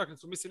cijelu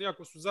utakmicu. Mislim,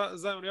 iako su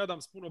Zion i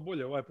Adams puno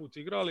bolje ovaj put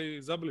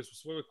igrali, zabili su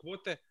svoje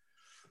kvote,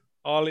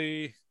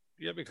 ali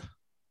jebi ga.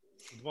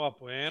 2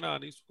 poena,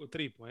 nisu ko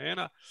 3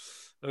 poena.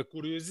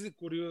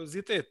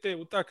 Kuriozitet te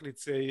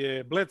utakmice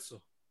je Bledsoe,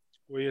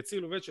 koji je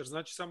cijelu večer,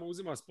 znači samo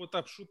uzima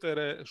spot-up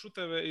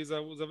šuteve i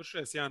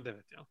završuje s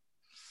 1-9. Ja?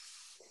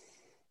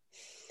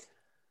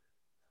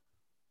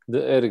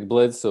 The Eric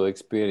Bledsoe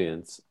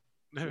experience.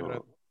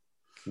 Nevjerojatno.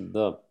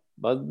 Da.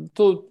 Pa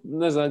tu,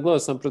 ne znam, gledao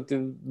sam protiv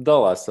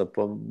Dallasa,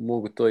 pa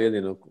mogu to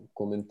jedino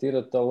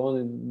komentirati, ali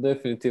oni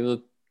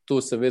definitivno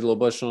tu se vidjelo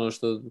baš ono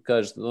što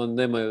kažeš, oni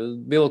nemaju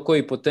bilo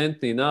koji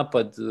potentni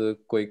napad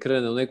koji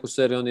krene u neku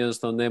seriju, oni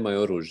jednostavno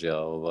nemaju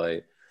oružja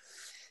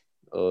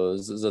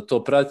za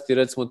to pratiti.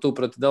 Recimo tu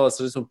protiv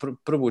Dallasa, recimo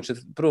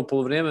prvo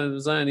polovrijeme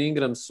Zion i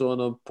Ingram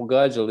su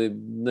pogađali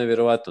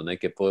nevjerovatno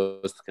neke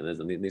postupke, ne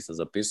znam, nisam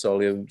zapisao,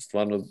 ali je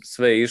stvarno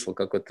sve išlo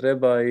kako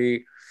treba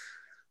i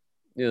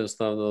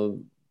jednostavno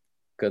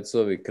kad su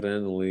ovi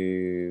krenuli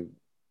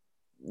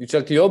i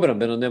čak i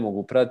obrambeno ne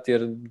mogu pratiti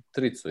jer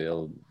tricu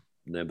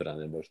ne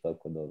brane baš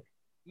tako dobro.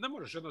 Ne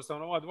možeš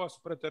jednostavno, ova dva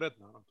su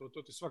preteretna,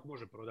 to ti svak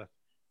može prodati.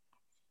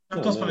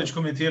 To smo već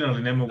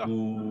komentirali,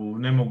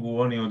 ne mogu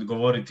oni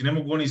odgovoriti, ne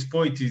mogu oni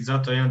spojiti,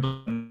 zato jedan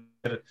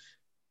dobar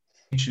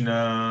ići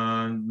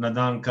na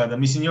dan kada,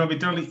 mislim, njima bi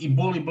trebali i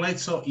Bol i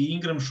Bledsoe i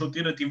Ingram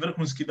šutirati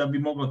vrhunski da bi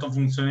moglo to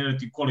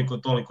funkcionirati koliko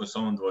toliko sa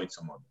ovom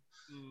dvojicom.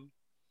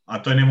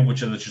 A to je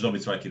nemoguće da ćeš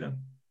dobiti svaki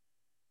dan.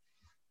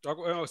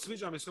 Tako, evo,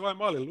 sviđa mi se ovaj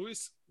mali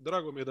Luis,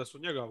 drago mi je da su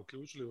njega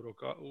uključili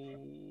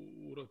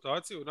u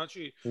rotaciju,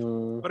 znači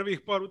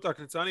prvih par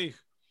utakmica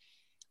njih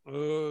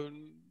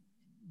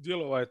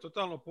dijelova je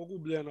totalno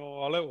pogubljeno,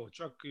 ali evo,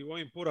 čak i u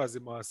ovim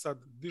porazima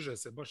sad diže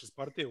se baš iz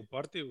partije u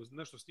partiju,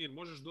 nešto s njim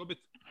možeš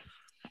dobiti.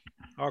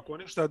 Ako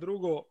ništa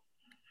drugo,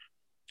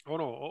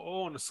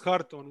 on s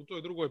Harton u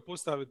toj drugoj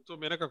postavi, to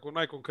mi je nekako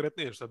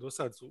najkonkretnije što do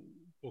sad su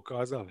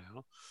pokazali.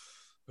 No?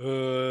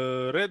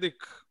 Redick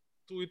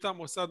tu i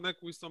tamo sad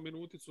neku isto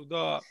minuticu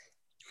da.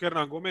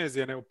 Hernan Gomez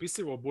je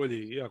neopisivo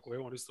bolji, iako je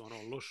on isto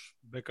loš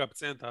backup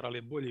centar, ali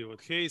je bolji od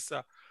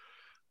Hayesa.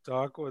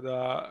 Tako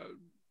da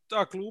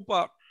ta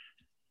klupa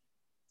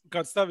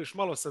kad staviš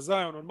malo sa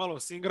Zionom, malo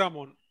s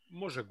Ingramom,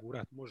 može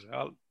gurat, može,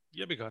 ali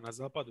jebi ga, na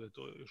zapadu je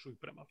to još uvijek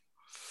premalo.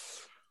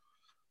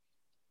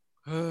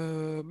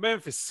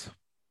 Memphis,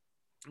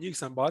 njih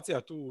sam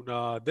bacio tu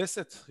na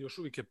 10, još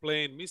uvijek je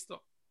play-in misto,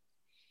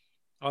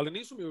 ali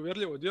nisu mi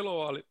uvjerljivo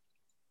djelovali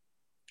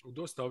u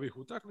dosta ovih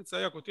utakmica,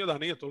 iako tjedan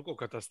nije toliko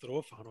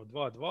katastrofa,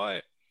 2-2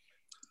 je.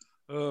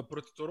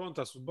 Protiv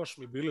Toronta su baš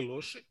mi bili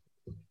loši.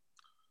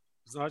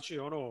 Znači,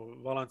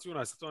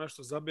 Valanciunas se to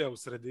nešto zabija u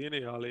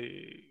sredini,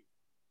 ali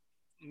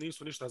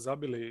nisu ništa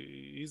zabili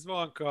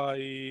izvanka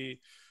i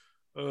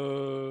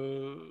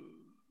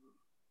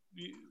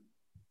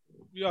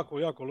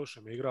jako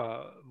loše mi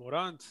igra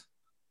Morant.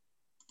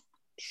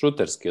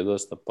 Šuterski je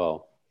dosta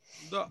pao.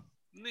 Da,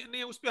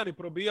 nije uspio ni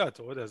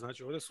probijati ovdje,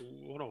 znači ovdje su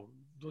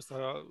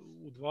dosta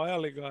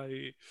udvajali ga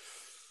i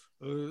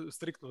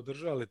striktno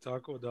držali,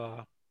 tako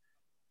da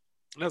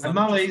ne znam.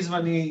 Malo je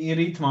izvan i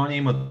ritma, on je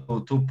imao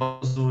tu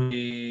pauzu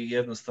i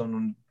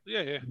jednostavno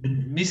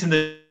mislim da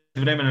je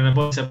vremena ne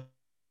boji se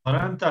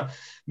Moranta.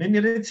 Meni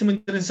je recimo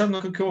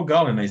interesantno kako je ovo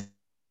Galena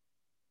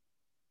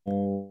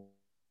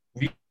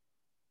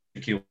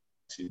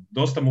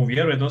dosta mu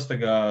vjeruje, dosta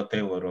ga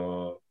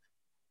Taylor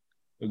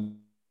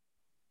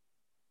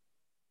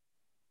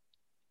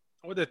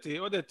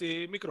Ode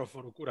ti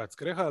mikrofon u kurac,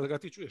 Kreha, ali ga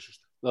ti čuješ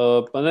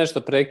što? Pa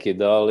nešto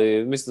prekida,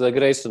 ali mislim da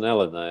Grayson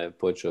Allena je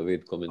počeo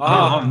vidjeti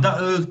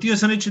komentirati. Htio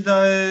sam reći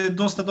da je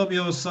dosta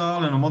dobio sa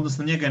Allenom,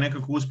 odnosno njega je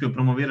nekako uspio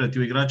promovirati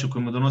u igrača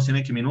koji mu donosi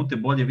neke minute,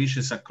 bolje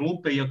više sa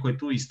klupe, iako je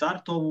tu i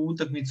startao ovu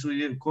utakmicu,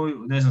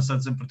 koju, ne znam,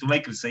 sad sam protiv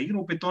Lakersa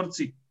igrao u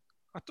petorci.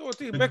 A to od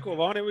tih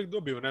bekova, oni uvijek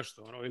dobiju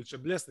nešto, ili će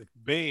bljesnit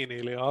Bane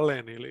ili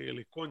Allen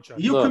ili Končar.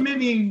 Iako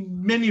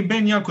meni je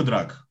Bane jako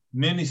drag.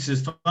 Meni se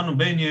stvarno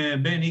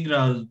Bane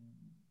igra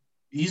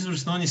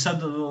izvrsno, on je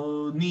sad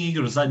nije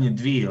igrao zadnje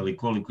dvije, ali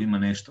koliko ima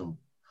nešto,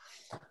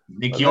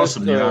 neki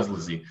osobni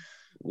razlozi.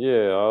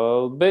 Je,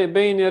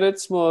 Bane je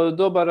recimo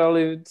dobar,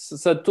 ali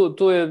sad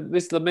tu je,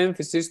 mislim da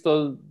Memphis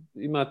isto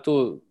ima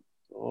tu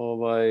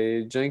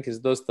Jenkins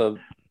dosta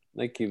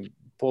neki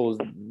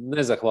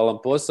nezahvalan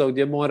posao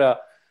gdje mora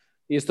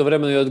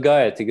istovremeno i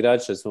odgajati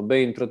igrače. Smo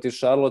Bane protiv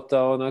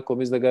Charlotta, onako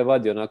mislim da ga je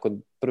vadio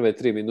nakon prve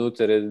 3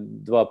 minute jer je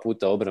 2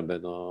 puta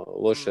obrambeno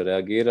loše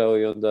reagirao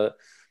i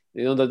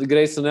onda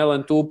Grayson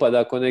Allen tu upada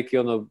ako neki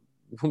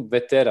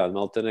veteran,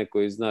 malo te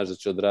neko i znaš da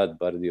će odraditi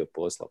bar dio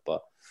posla.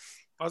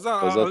 Ali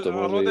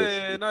ovdje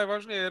je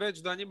najvažnije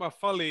reći da njima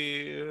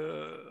fali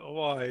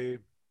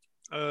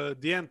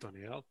D'Antoni,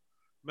 jel?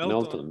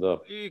 Melton, da.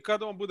 I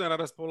kad on bude na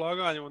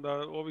raspolaganju, onda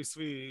ovi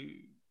svi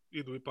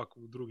idu ipak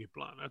u drugi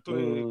plan. A to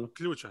je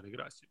ključan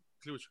igrač.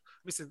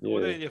 Mislim,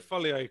 ovdje je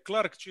falija i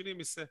Clark, čini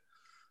mi se.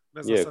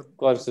 Ne znam sad.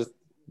 Clark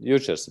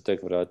jučer se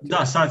tek vratio.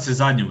 Da, sad se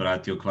zadnjom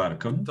vratio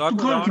Clark.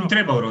 Clark im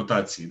treba u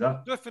rotaciji,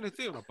 da.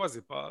 Definitivno,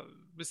 pazi, pa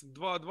mislim,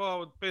 2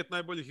 od 5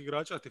 najboljih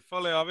igrača ti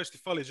fale, a već ti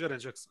fali Jaren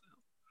Jackson.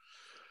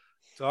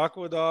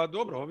 Tako da,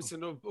 dobro,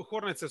 mislim,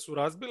 Hornece su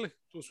razbili,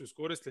 tu su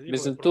iskoristili njihove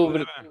mislim,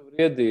 probleme. Tu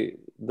vrijedi,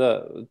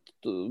 da,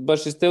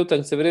 baš iz te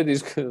utakmice vrijedi,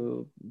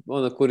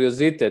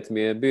 kuriozitet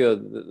mi je bio,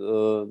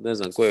 ne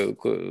znam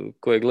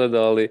ko je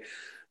gledao, ali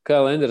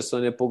Kyle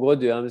Anderson je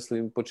pogodio, ja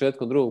mislim,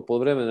 početkom drugog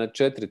poluvremena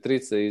 4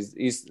 trice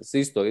iz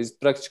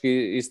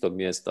praktički istog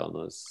mjesta,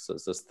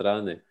 sa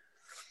strane.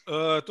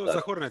 To za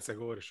Hornece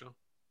govoriš, ja?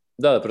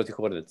 Da, protiv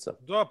Horneca.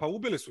 Da, pa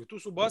ubili su i tu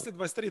su bacili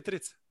 23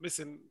 trice.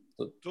 Mislim,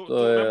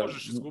 to ne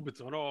možeš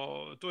izgubiti.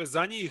 To je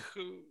za njih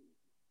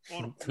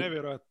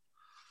nevjerojatno.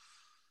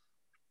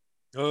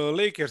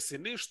 Lakersi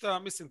ništa,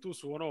 mislim, tu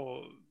su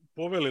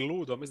poveli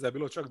ludo, mislim da je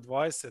bilo čak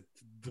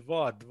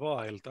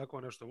 22-2 ili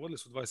tako nešto. Vodili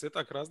su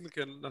 20-ak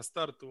razlike na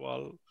startu,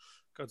 ali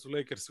kad su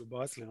Lakersi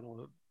ubacili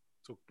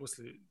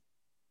poslije,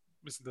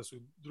 mislim da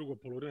su drugo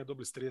poluvreme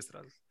dobili s 30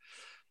 razlike.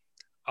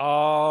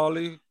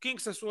 Ali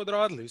Kingse su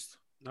odradili isto.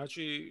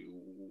 Znači,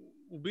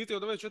 u biti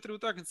od ove 4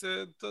 utakmice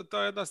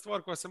ta jedna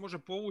stvar koja se može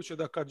povući je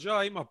da kad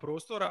Ja ima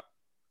prostora,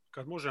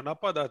 kad može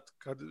napadat,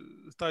 kad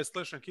taj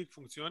slash and kick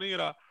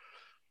funkcionira,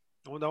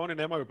 onda oni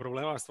nemaju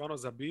problema stvarno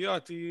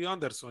zabijati i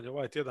Anderson je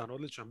ovaj tjedan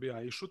odličan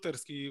bija i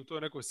šuterski i u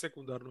toj nekoj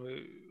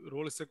sekundarnoj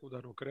roli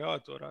sekundarnog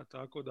kreatora,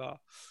 tako da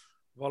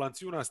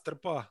Valanciunas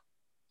trpa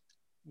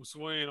u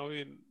svojim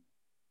ovim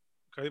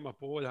kad ima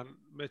povoljan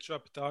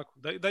match-up tako.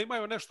 Da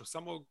imaju nešto,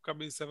 samo kad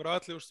bi se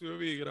vratili još svi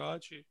ovi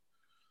igrači,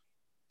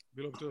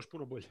 bilo bi to još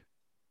puno bolje.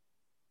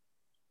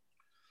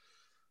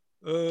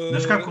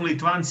 Znaš kako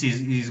Litvanci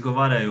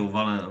izgovaraju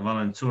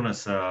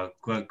Valanciunasa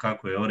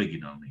kako je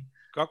originalni?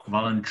 Kako?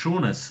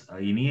 Valanciunas,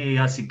 i nije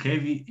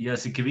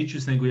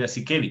Jasikevičius, nego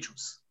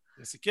Jasikevičius.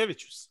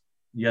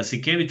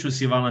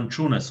 Jasikevičius je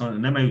Valanciunas,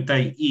 nemaju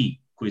taj i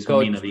koji smo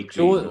mi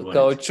navikli.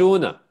 Kao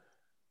čuna.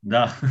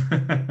 Da.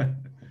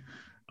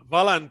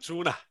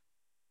 Valanciuna.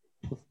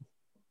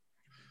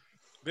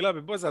 Bila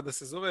bi boza da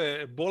se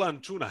zove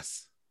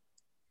Bolančunas.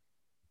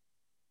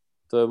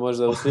 To je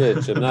možda u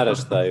sljedećem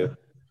naraštaju.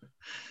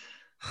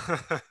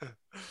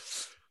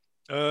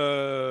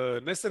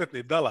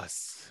 Nesretni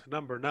Dallas,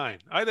 number 9.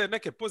 Ajde,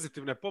 neke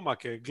pozitivne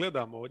pomake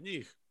gledamo od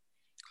njih.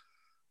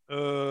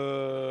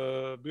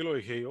 Bilo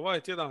ih je i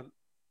ovaj tjedan.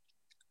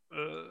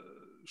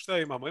 Šta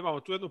imamo? Imamo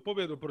tu jednu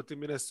pobjedu protiv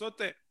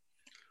Minnesota.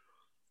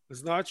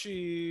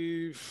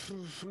 Znači,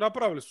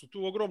 napravili su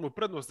tu ogromnu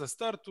prednost na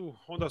startu,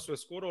 onda su je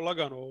skoro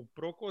lagano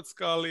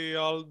prokockali,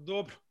 ali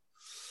dobro.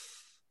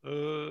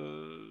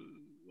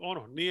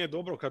 Nije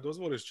dobro kad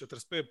dozvoliš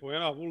 45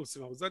 poena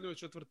Wolvesima u zadnjoj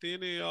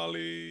četvrtini,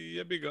 ali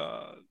jebi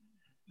ga,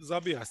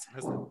 zabija se,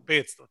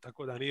 500,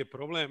 tako da nije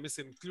problem.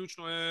 Mislim,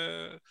 ključno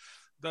je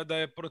da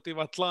je protiv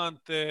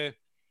Atlante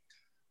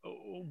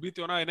u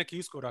biti onaj neki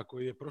iskorak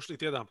koji je prošli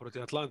tjedan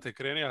protiv Atlante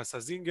krenija sa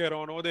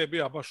Zingerom, ovdje je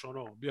bio baš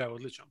bio je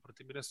odličan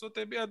protiv Minnesota,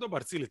 je bio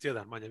dobar cijeli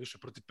tjedan manje više.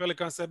 Protiv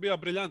Pelicansa je bio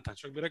briljantan,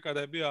 čak bi rekao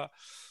da je bio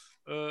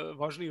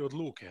važniji od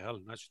Luke. Jel?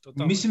 Znači,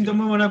 mislim da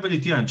imamo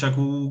najbolji tjedan, čak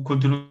u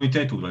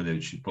kontinuitetu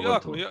gledajući.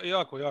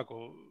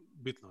 Jako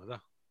bitno, da.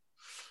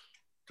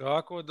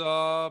 Tako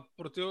da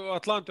protiv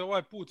Atlante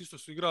ovaj put isto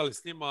su igrali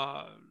s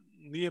njima,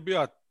 nije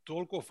bio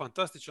toliko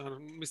fantastičan,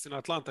 mislim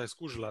Atlanta je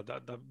skužila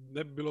da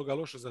ne bi bilo ga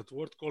loše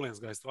zatvoriti, Collins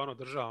ga je stvarno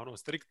držao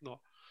striktno,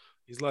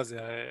 izlaze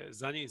je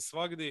za njim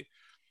svagdi,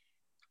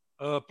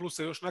 plus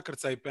se još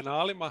nakrca i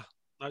penalima,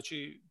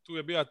 znači tu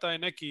je bio taj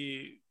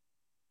neki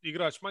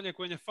igrač manje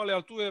koji je fali,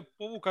 ali tu je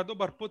povuka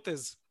dobar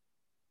potez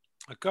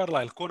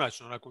Carlisle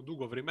konačno nakon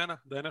dugo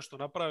vremena, da je nešto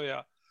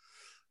napravio,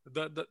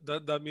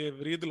 da mi je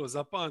vrijedilo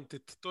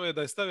zapamtiti, to je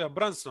da je stavio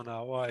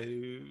Bransona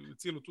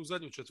cijelu tu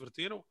zadnju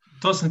četvrtinu.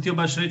 To sam htio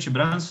baš reći,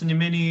 Branson je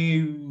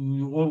meni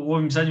u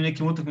ovim zadnjim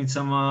nekim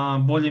utakmicama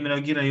bolje mi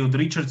reagira i od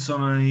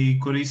Richardsona i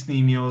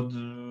korisniji mi je od...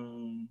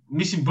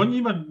 Mislim, on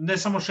ima ne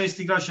samo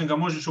 6 igrača, ga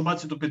možeš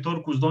ubaciti u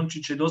petorku uz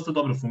Dončića i dosta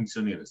dobro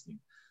funkcionira s njim.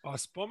 A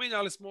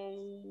spominjali smo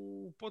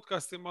u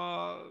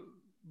podcastima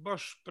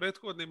baš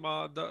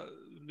prethodnima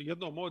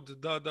jednom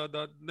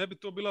da ne bi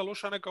to bila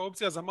loša neka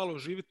opcija za malo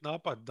živit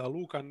napad, da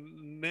Luka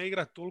ne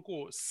igra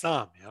toliko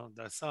sam, jel?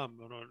 Da sam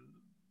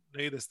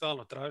ne ide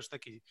stalno tražiti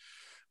neki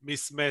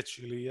mismatch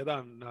ili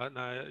jedan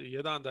na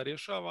jedan da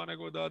rješava,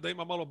 nego da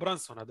ima malo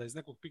Bransona, da iz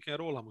nekog pick and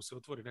rolla mu se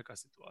otvori neka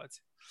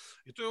situacija.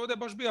 I to je ovdje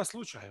baš bio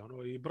slučaj.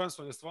 I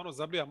Branson je stvarno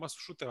zabija masu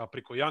šuteva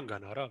preko Younga,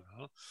 naravno.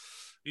 Jel?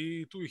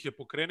 I tu ih je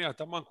pokrenio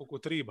taman koliko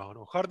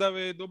triba.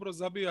 Hardave dobro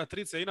zabija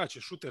trice,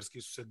 inače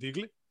šuterski su se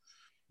digli.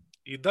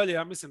 I dalje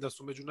ja mislim da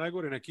su među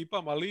najgorim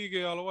ekipama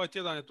lige, ali ovaj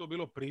tjedan je to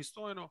bilo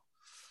pristojno.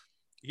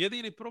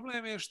 Jedini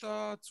problem je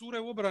što cure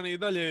u obrani i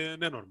dalje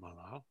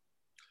nenormalna.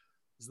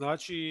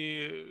 Znači,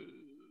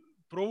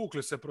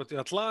 provukli se protiv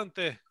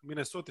Atlante,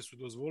 Minnesota su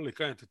dozvolili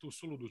kajete tu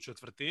suludu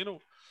četvrtinu.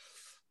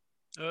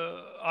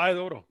 Ajde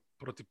dobro,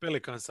 protiv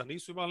Pelicansa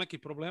nisu imali nekih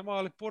problema,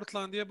 ali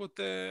Portland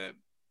jebote...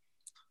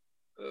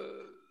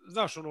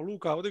 Znaš,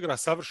 Luka odigra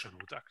savršenu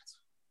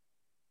utakmicu.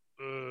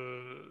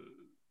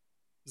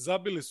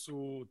 Zabili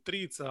su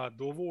trica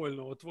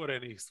dovoljno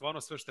otvorenih,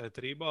 stvarno sve što je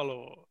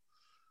tribalo.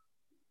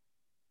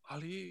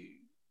 Ali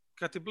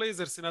kad ti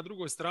Blazersi na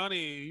drugoj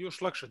strani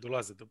još lakše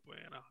dolaze do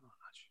poena.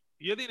 Znači,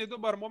 jedini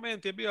dobar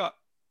moment je bio,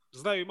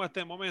 znaju ima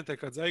te momente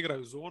kad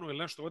zaigraju zonu ili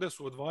nešto, ovdje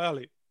su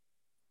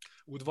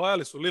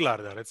udvajali su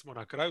Lillarda, recimo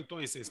na kraju,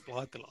 to im se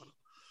isplatilo.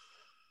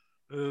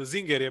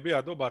 Zinger je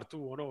bio dobar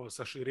tu,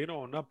 sa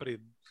širinom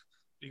naprijed.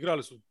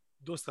 Igrali su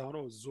dosta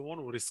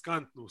zonu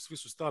riskantnu, svi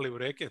su stali u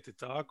reket i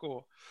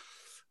tako.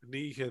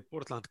 Njih je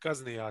Portland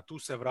kaznio, a tu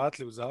se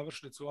vratili u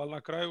završnicu, ali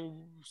na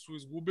kraju su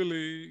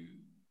izgubili,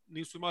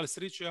 nisu imali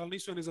sreće, ali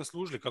nisu je ni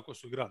zaslužili kako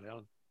su igrali.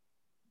 Jel?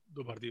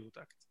 Dobar dio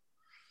utakmice.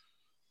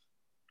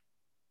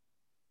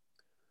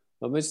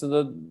 Pa mislim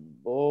da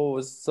ovo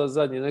ovo sad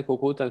zadnje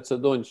nekoliko utakmica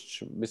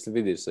Dončić, mislim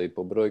vidi se i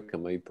po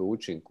brojkama i po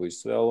učinku i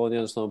sve, ali on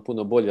jednostavno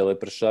puno bolje,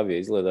 lepršavije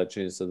izgleda,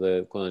 čini se da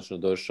je konačno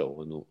došao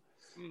u onu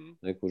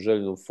neku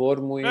željnu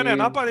formu. Ne,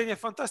 napaden je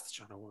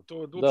fantastičan, to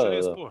uopće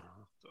nije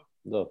sporno.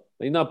 Da,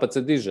 i napad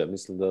se diže,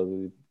 mislim da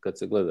kad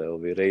se gledaju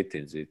ovi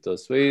rejtinzi i to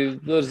sve. I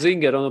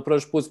Zinger,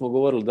 prošli put smo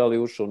govorili da li je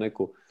ušao u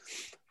neku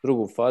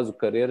drugu fazu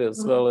karijere,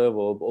 sve, ali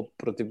evo,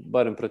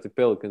 barem protiv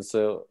Pelicansa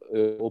se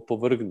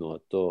opovrgnuo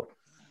to.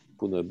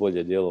 Puno je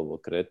bolje djelovo,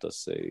 kretao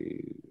se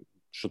i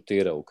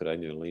šutirao u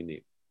krajnjoj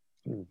liniji.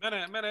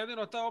 Mene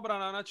jedino ta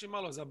obrana znači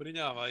malo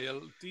zabrinjava, jer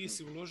ti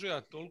si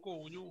uložio toliko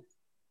u nju.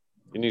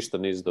 I ništa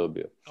nisi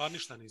dobio. A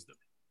ništa nisi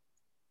dobio.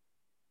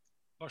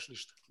 Baš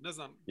ništa. Ne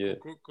znam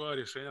koja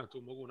rješenja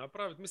tu mogu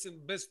napraviti.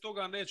 Mislim, bez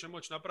toga neće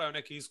moći napraviti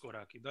neki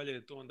iskorak i dalje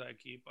je to onda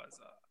ekipa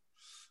za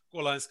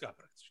kolanjska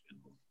praktički.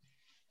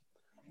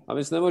 A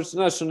mislim, ne može,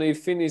 znaš, i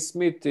Finney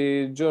Smith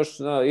i Josh,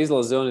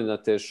 izlaze oni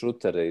na te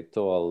šutere i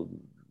to, ali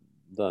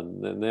da,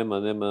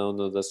 nema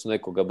ono da su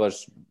nekoga baš,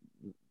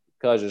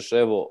 kažeš,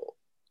 evo,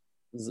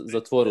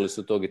 zatvorili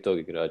su tog i tog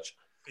igrača.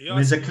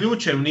 Ne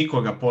zaključaju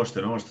nikoga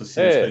pošteno, ovo što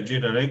što je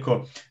Đira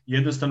rekao,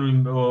 jednostavno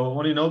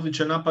oni na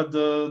odličan napad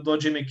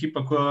dođe im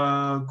ekipa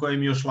koja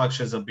im još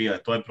lakše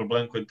zabija. To je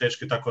problem koji je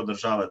teško tako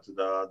održavati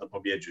da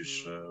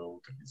pobjeđuješ u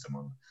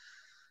utakmicama.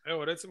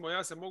 Evo, recimo,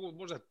 ja se mogu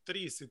možda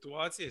 3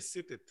 situacije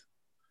sititi.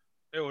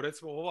 Evo,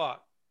 recimo,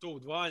 to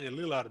udvajanje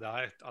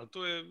Lillarda, ali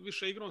to je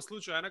više igrom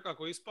slučaja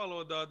nekako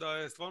ispalo da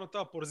je stvarno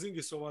ta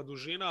Porzingisova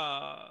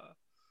dužina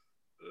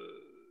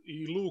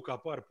i Luka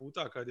par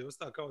puta kad je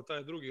ostao kao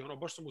taj drugi,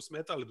 baš su mu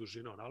smetali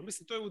dužinom, ali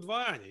mislim to je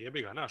udvajanje,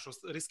 jebi ga,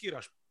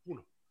 riskiraš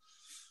puno.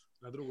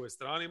 Na drugoj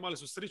strani imali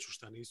su sriću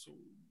što nisu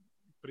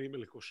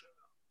primili koševe.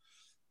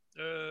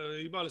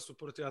 Imali su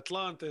protiv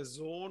Atlante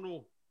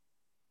zonu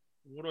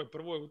u onoj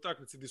prvoj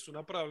utakmici gdje su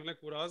napravili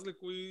neku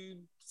razliku i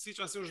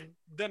sjećam se još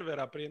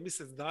Denvera prije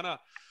mjesec dana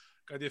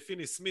kad je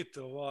Finney Smith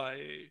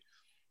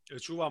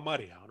čuva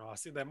Marija, a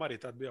s tim da je Mari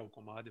tad bio u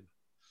komadima.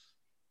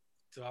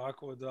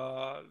 Tako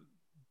da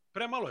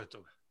premalo je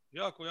toga.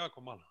 Jako,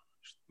 jako malo.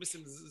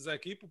 Mislim, za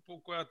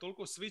ekipu koja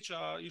toliko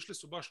svića, išli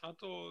su baš na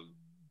to,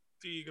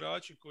 ti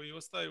igrači koji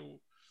ostaju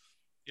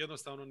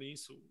jednostavno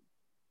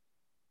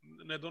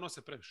ne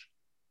donose previše.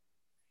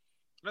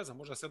 Ne znam,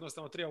 možda se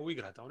jednostavno treba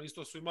uigrati. Oni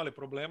isto su imali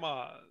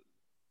problema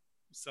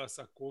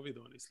sa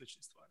covidom i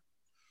sličnim stvarima.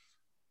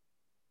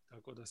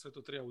 Tako da sve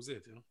to treba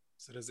uzeti,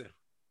 s rezervom.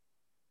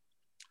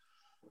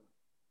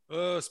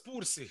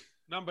 Spursi,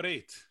 number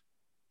 8.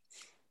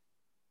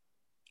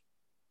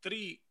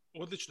 3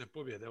 odlične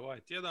pobjede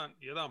ovaj tjedan,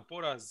 1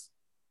 poraz,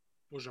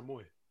 bože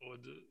moj,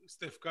 od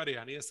Steph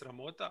Currya nije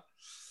sramota.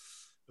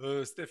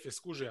 Steph je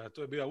skužio,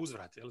 to je bio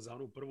uzvrat za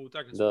onu prvu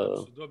utakmicu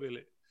koju su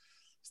dobili.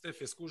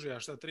 Steph je skužio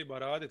šta treba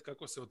raditi,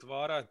 kako se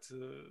otvarati,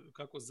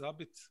 kako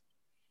zabiti.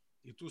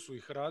 I tu su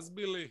ih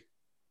razbili.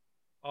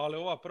 Ali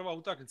ova prva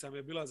utakmica mi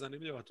je bila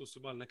zanimljiva, tu su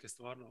imali neke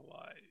stvarno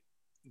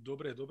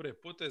dobre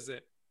poteze.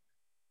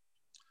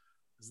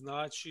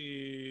 Znači,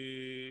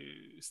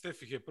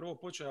 Steph ih je prvo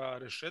počeo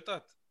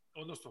rešetat,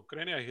 odnosno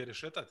krenija ih je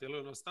rešetat,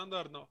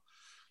 standardno,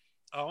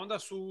 a onda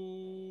su,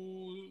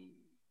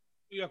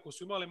 iako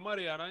su imali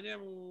Marija na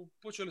njemu,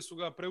 počeli su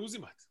ga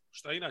preuzimati,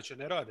 šta inače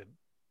ne rade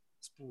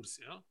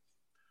Spursi, ja?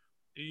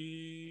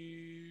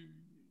 I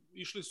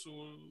išli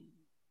su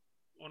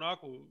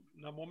onako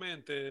na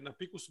momente, na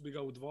piku su bi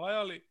ga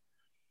udvajali,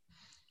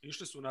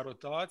 išli su na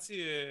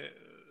rotacije,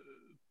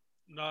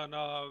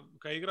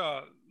 kad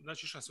igra,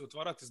 znači išla se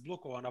otvarati s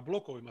blokova, na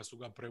blokovima su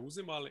ga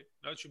preuzimali,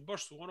 znači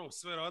baš su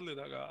sve radili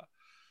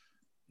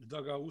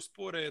da ga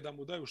uspore, da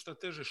mu daju šta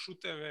teže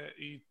šuteve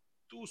i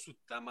tu su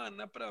taman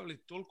napravili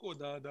toliko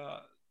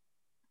da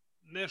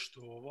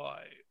nešto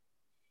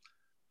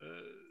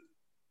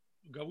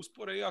ga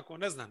uspore, iako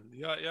ne znam,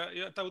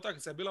 ta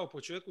utakmica je bila u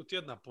početku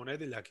tjedna,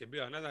 ponedjeljak je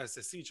bila, ne znam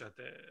se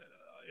sjećate,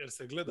 jer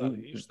se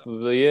gledali išta.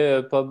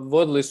 Pa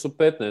vodili su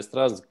 15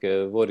 razlike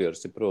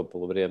Warriorsi prvo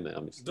polovrijeme,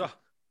 ja mislim. Da,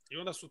 i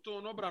onda su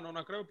to obrano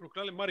na kraju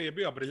prokrali. Mari je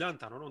bio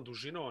briljantan, onom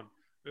dužinom.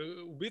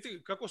 U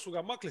biti, kako su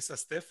ga makli sa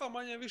Stefa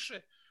manje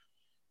više,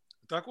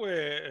 tako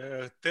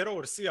je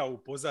teror sija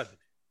u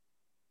pozadini.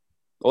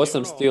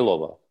 8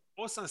 stilova.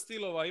 8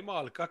 stilova ima,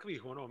 ali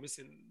kakvih,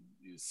 mislim,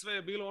 sve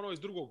je bilo iz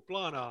drugog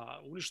plana,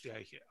 uništija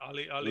ih je,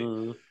 ali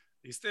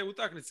iz te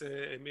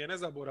utakmice mi je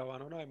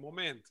nezaboravan onaj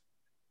moment.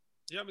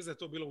 Ja mislim da je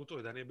to bilo u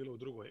toj, da nije bilo u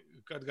drugoj.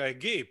 Kad ga je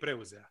Gay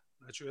preuzeo,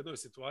 znači u jednoj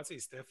situaciji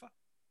Stefa,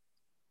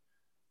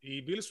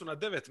 i bili su na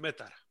 9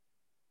 metara.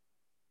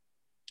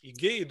 I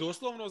Gay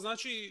doslovno,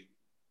 znači,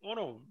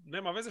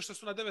 nema veze što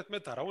su na 9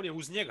 metara, on je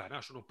uz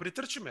njega,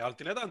 pritrči me, ali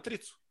ti ne dam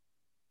tricu.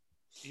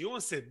 I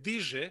on se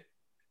diže,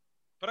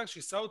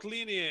 praktički sa out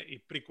linije i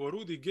priko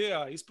Rudy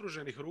Gaya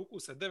ispruženih ruku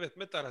sa 9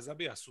 metara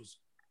zabija suzu.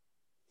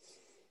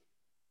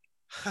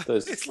 To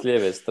je s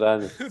lijeve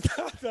strane.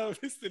 Da,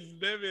 mislim,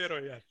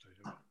 nevjerojatno.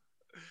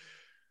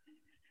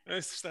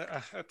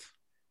 Eto.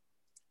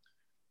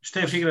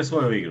 Štef igra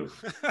svoju igru.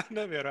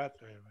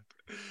 Nevjerojatno je.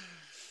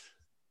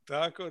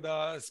 Tako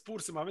da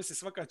Spursima, mislim,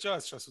 svaka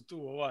čast što su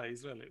tu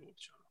izveli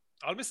uopće.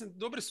 Ali mislim,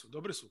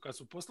 dobri su. Kad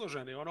su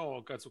posloženi,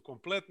 kad su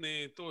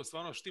kompletni, to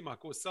stvarno štima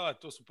ko sad,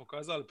 to su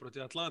pokazali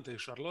protiv Atlante i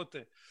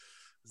Charlotte.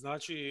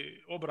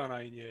 Znači,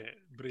 obrana im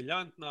je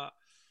briljantna.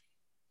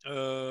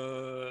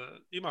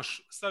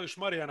 Staviš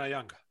Marijana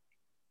Younga,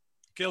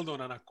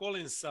 Keldona na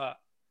Collinsa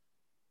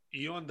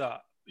i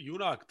onda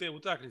junak te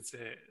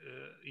utakmice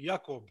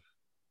Jakob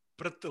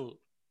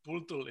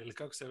Pultl ili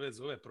kako se već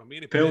zove,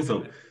 promijeni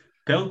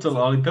Peltel,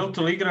 ali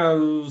Peltel igra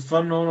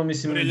stvarno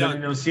mislim da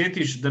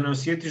ne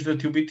osjetiš da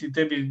ti u biti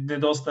tebi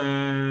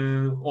nedostaje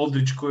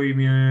Aldridge koji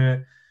mi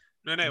je...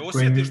 Ne,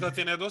 osjetiš da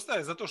ti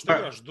nedostaje zato što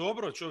igraš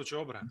dobro čovječe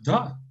obranu.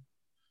 Da.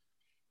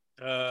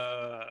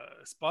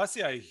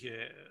 Spasija ih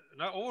je.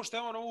 Ovo što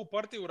je on ovu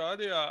partiju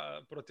uradio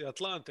protiv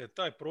Atlante,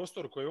 taj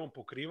prostor koji on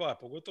pokriva,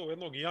 pogotovo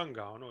jednog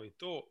Younga, i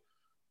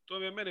to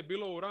je meni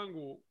bilo u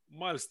rangu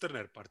Miles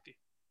Turner partije.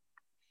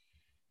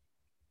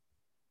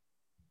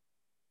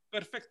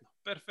 Perfektno.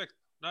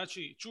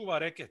 Znači, čuva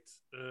reket.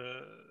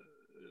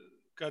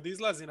 Kad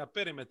izlazi na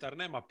perimetar,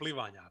 nema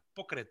plivanja.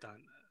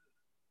 Pokretan.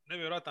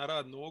 Nevjerojatan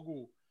rad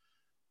nogu.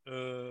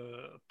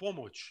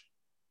 Pomoć.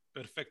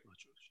 Perfektno,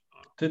 čovječ.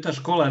 To je ta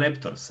škola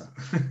Raptorsa.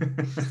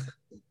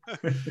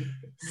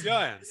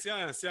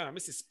 Sjajan.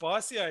 Mislim,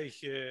 spasija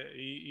ih je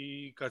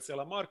i kad se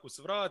Lamarcus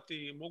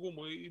vrati, mogu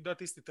mu i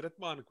dati isti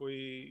tretman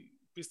koji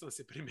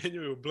Pistonsi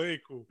primjenjuju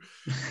Blakeu.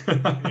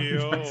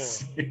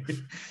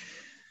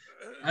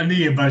 A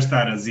nije baš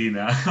ta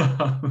razina.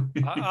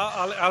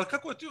 ali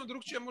kako ti on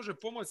drugčije može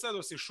pomoći sad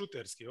osim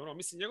šuterski?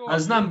 Mislim, a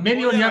znam,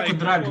 meni je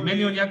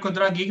on jako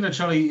drag igrač,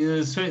 ali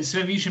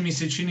sve više mi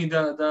se čini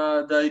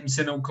da im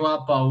se ne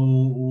uklapa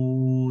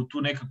u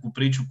tu nekakvu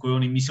priču koju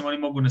oni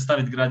mogu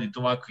nastaviti graditi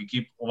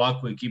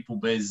ovakvu ekipu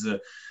bez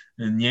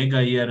njega,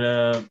 jer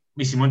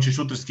mislim, on će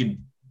šuterski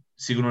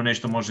sigurno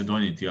nešto može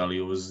donijeti, ali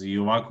i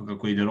ovako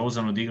kako ide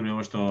DeRozan odigrao i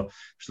ovo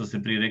što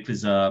ste prije rekli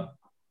za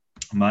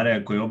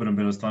Mareja koji je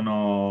obrambeno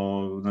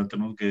stvarno na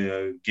trenutke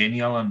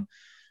genijalan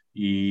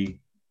i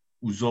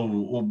uz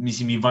ovu,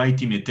 mislim i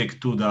White im je tek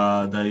tu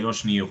da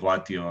još nije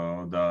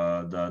uhvatio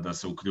da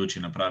se uključi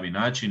na pravi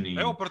način. I...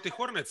 Evo protiv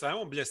Horneca je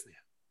on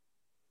bljesnije.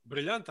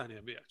 Briljantan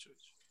je bio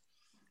čovječ.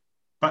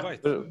 Pa,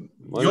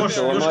 još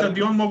kad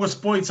bi on mogao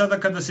spojiti sada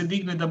kada se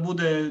digne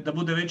da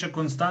bude veća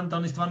konstanta,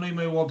 oni stvarno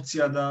imaju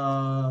opcija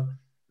da...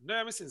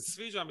 Ne, mislim,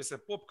 sviđa mi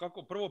se Pop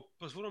kako, prvo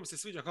mi se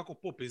sviđa kako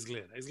Pop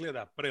izgleda.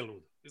 Izgleda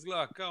prelud.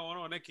 Izgleda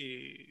kao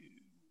neki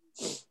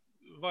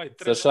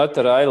sa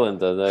Shutter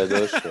Islanda da je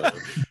došao.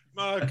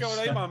 Kao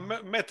da ima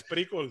met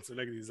prikolicu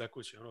negdje iza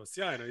kuće.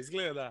 Sjajno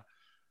izgleda.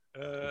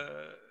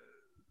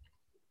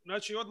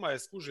 Znači, odmah je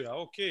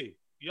skužija, ok,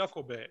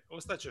 Jakobe,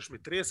 ostaćeš mi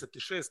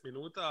 36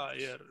 minuta,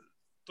 jer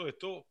to je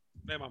to.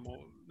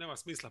 Nema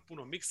smisla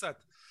puno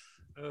miksat.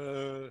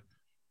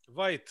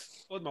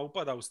 White odmah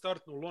upada u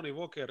startnu, Lonnie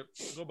Walker,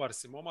 dobar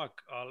si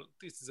momak, ali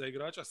ti si za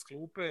igrača s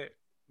klupe,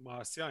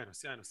 sjajno.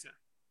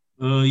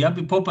 Ja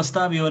bi Popa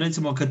stavio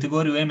recimo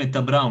kategoriju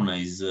Emmeta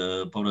Browna iz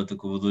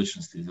Povratak u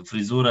budućnosti.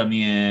 Frizura mi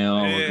je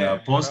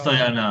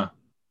postojana.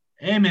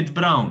 Emmet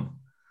Brown.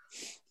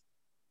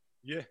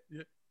 Je.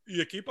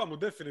 I ekipa mu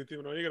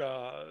definitivno igra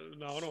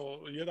na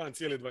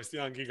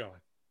 1,21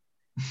 gigavat.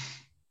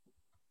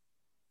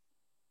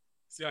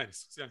 Sjajni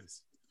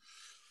su.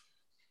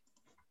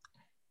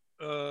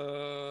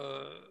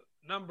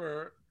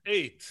 Number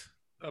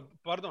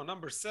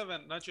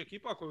 7, znači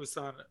ekipa koju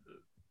sam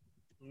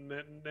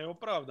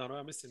neopravdano,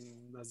 ja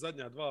mislim, na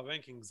zadnja 2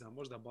 rankingsa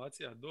možda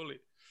bacija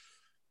doli,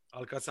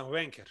 ali kad sam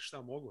ranker,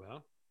 šta mogu,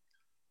 ja?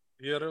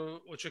 Jer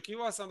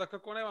očekivao sam da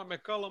kako nema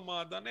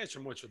McCalluma da neće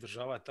moći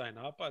održavati taj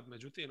napad,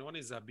 međutim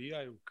oni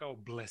zabijaju kao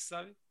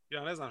blesavi.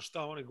 Ja ne znam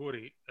šta oni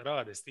gori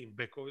rade s tim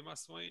bekovima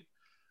svojim,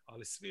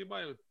 ali svi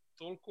imaju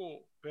toliko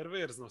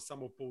perverzno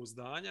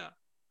samopouzdanja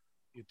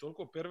i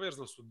toliko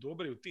perverzno su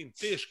dobri u tim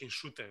teškim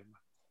šutevima.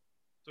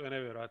 To je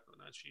nevjerojatno.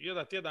 Znači,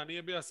 jedan tjedan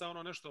nije bio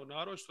samo nešto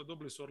naročito,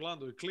 dobili su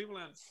Orlando i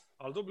Cleveland,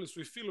 ali dobili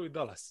su i Philu i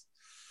Dallas.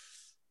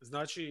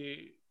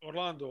 Znači,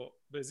 Orlando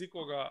bez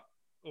ikoga,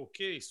 ok,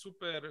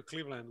 super,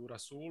 Cleveland u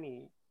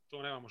rasulu,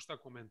 to nemamo šta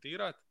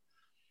komentirati,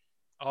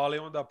 ali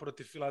onda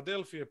protiv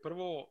Filadelfije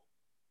prvo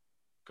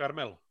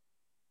Carmelo.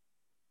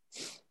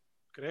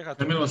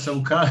 Carmelo se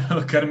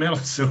ukazao.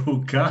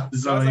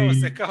 Ukazao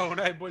se kao u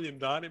najboljim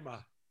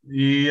danima.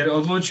 I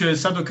odlučio je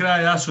sad do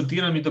kraja ja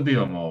šutiram i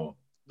dobivamo ovo.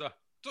 Da,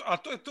 a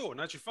to je to.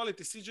 Znači, fali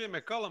ti CJ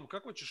McCollum,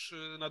 kako ćeš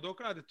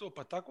nadoknaditi to?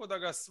 Pa tako da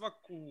ga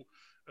svaku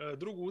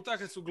drugu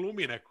utakmicu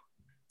glumi neko.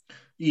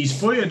 I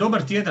spojio je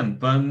dobar tjedan,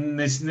 pa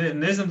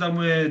ne znam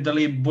da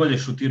li je bolje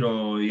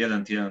šutirao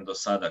jedan tjedan do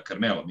sada,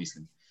 Carmelo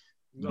mislim.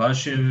 Da.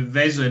 Baš je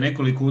vezo je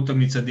nekoliko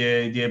utakmica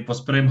gdje je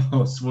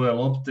pospremao svoje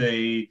lopte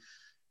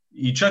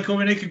i čak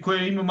ove neke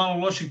koje ima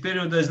malo loših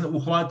perioda je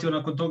uhvatio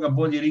nakon toga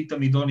bolji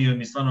ritam i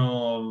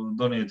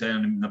donio taj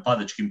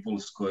napadački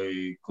impuls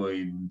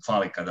koji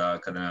fali kada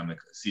nema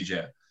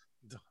CJ-a.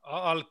 Da,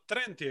 ali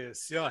Trent je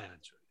sjajan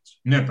čovječ.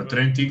 Ne, pa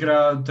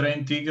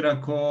Trent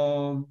igra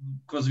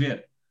ko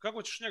zvijer.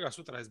 Kako ćeš njega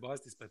sutra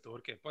izbaciti iz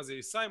petorke? Pazi,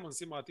 i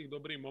Simons ima tih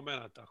dobrih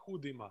momenata,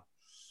 Hood ima.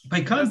 Pa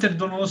i Kanter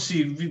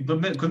donosi,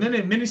 kod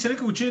meni se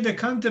nekako čini da je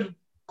Kanter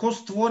ko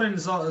stvoren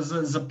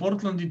za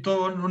Portland i to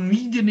on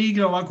nigdje ne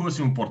igra ovako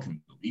osim u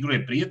Portlandu. Igrao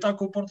je prije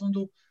tako u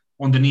Portlandu,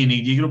 onda nije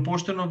nigdje igrao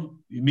pošteno,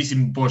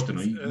 mislim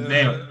pošteno.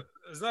 Ne.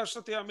 Znaš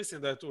što ti ja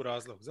mislim da je tu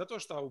razlog? Zato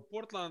što u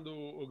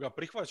Portlandu ga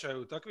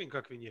prihvaćaju takvim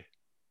kakvim je.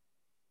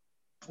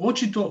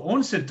 Očito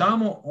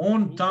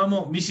on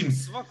tamo, mislim...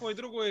 U svakoj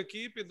drugoj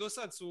ekipi do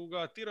sad su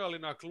ga tirali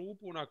na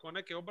klupu nakon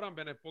neke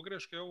obrambene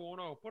pogreške,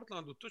 u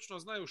Portlandu točno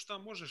znaju šta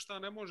može, šta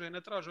ne može i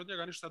ne traže od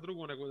njega ništa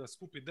drugo nego da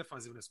skupi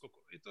defanzivne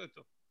skokove. I to je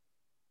to.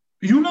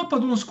 I u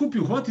napadu on skupi,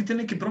 uhvatite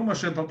neke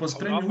promašaje pa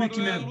spremi uvijek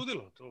ime. U napadu je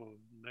ludilo, to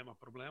nema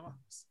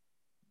problema.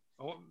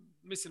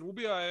 Mislim,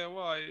 ubija je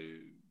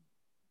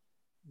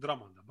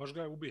Dramonda, baš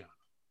ga je ubija.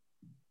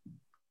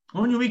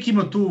 On je uvijek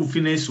imao tu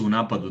finesu u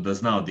napadu da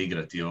zna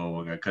odigrati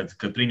ovoga.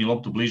 Kad primi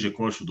loptu bliže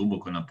košu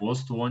duboko na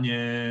postu, on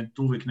je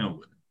tu uvijek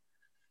neugodan.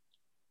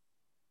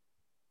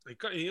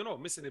 I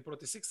mislim, i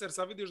proti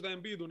Sixersa vidiš da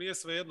Embiidu nije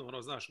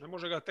svejedno, znaš, ne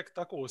može ga tek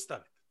tako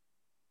ostaviti.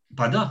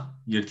 Pa da,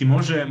 jer ti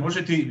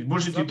može ti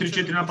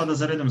 3-4 napada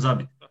za redom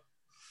zabiti.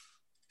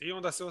 I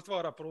onda se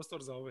otvara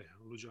prostor za ove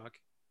luđake.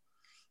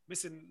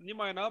 Mislim,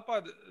 njima je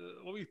napad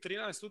ovih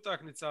 13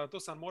 utakmica, to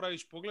sam morao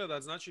ići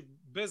pogledat, znači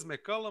bez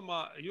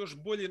McCalluma još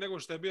bolji nego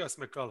što je bio s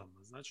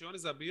McCalluma. Znači oni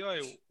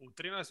zabijaju u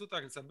 13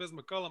 utakmica bez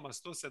McCalluma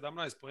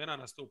 117 poena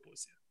na 100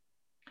 posjeda.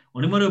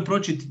 Oni moraju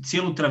proći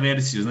cijelu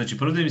traversiju, znači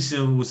prvo da im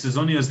se u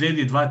sezoni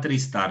ozlijedi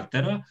 2-3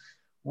 startera,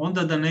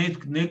 onda da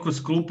neko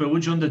s klupe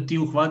uđe, onda ti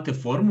uhvate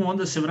formu,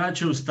 onda se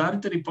vraćaju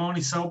starteri, pa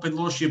oni sa opet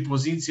lošije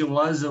pozicije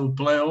ulaze u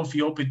play-off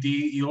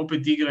i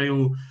opet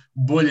igraju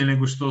bolje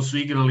nego što su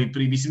igrali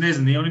prije. Mislim, ne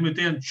znam, oni imaju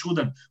jedan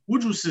čudan,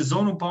 uđu u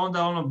sezonu, pa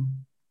onda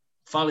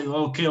fali,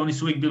 oni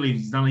su uvijek bili,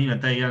 znali ima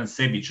taj jedan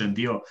sebičan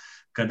dio,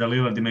 kada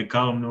Lillard i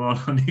McCallum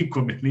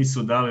nikome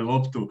nisu dali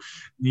loptu,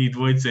 njih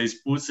dvojica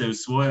ispucaju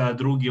svoje, a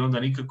drugi onda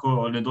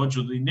nikako ne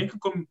dođu, i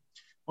nekako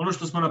ono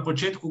što smo na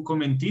početku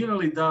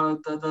komentirali, da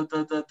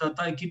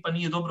ta ekipa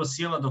nije dobro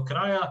sjela do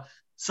kraja,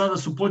 sada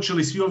su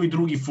počeli svi ovi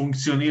drugi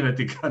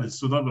funkcionirati kada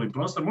su dobili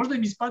prostor. Možda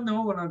im ispadne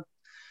ovo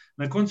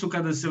na koncu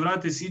kada se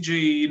vrate CJ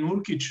i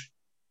Nurkić,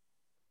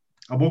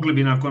 a mogli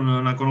bi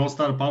nakon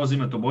All-Star pauze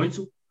imati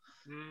obojicu.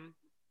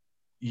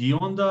 I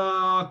onda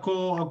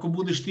ako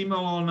budeš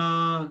timalo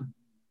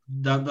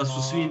da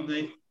su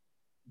svi...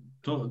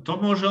 To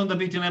može onda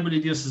biti najbolji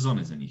dio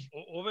sezone za njih.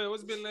 Ove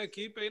ozbiljne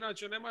ekipe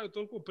inače nemaju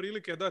toliko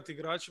prilike dati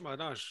igračima,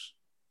 znaš,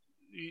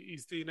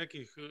 iz tih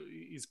nekih,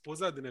 iz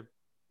pozadine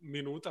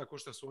minuta ko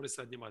što su oni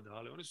sad njima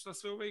dali. Oni su sad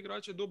sve ove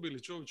igrače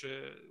dobili,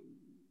 čovječe,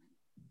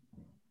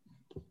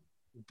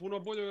 u puno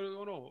bolje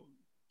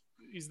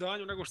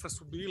izdanju nego što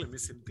su bili.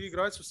 Mislim, ti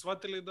igrači su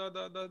shvatili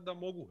da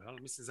mogu. Jel?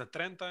 Mislim, za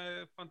Trenta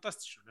je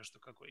fantastično nešto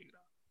kako igra.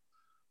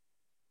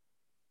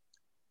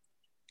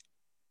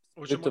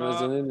 Pritom je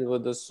zanimljivo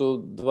da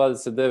su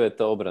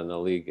 29. obrana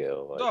lige.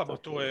 Da, ma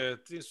to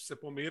je, ti su se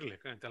pomirili.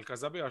 Ali kad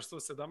zabijaš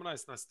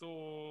 117 na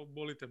 100,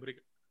 boli te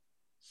briga.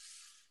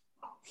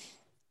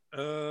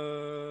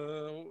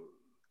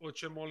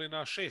 Hoćemo li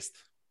na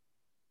 6?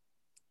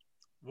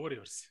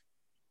 Warriorsi.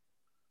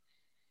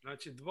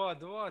 Znači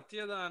 2-2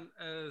 tjedan,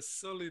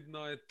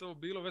 solidno je to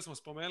bilo, već smo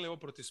spomenuli ovo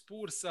protiv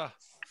Spursa.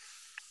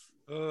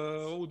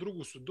 Ovu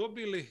drugu su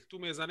dobili, tu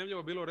mi je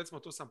zanimljivo bilo, recimo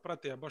to sam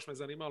pratio, baš me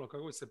zanimalo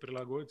kako će se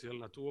prilagoditi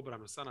na tu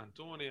obranu San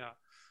Antonija,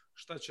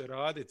 šta će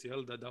raditi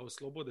da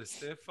oslobode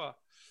Stefa.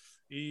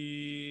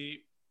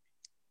 I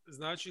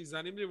znači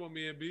zanimljivo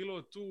mi je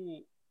bilo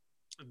tu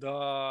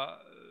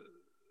da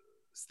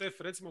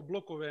Stef recimo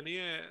blokove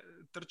nije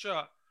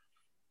trča,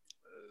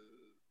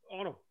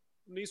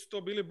 nisu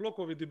to bili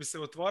blokovi gdje bi se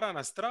otvara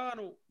na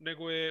stranu,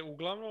 nego je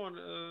uglavnom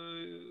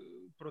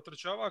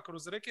protrčava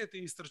kroz reket i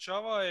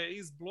istrčava je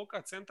iz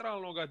bloka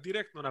centralnoga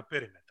direktno na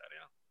perimetar.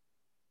 Ja?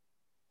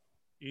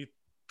 I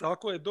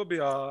tako je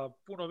dobija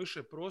puno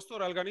više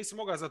prostora, ali ga nisi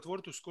mogao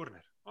zatvoriti uz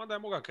korner. Onda je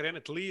mogao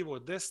krenuti lijevo,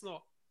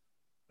 desno,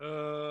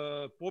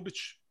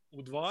 pobići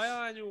u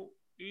dvajanju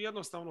i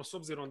jednostavno s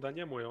obzirom da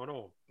njemu je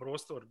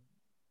prostor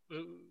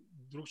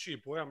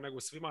drugčiji pojam nego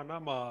svima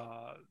nama,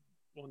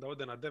 onda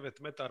ode na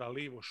 9 metara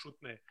lijevo,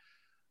 šutne,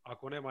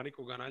 ako nema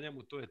nikoga na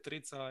njemu, to je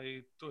trica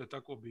i to je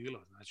tako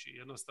bilo. Znači,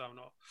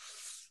 jednostavno,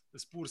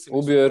 Spursi...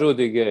 Ubio je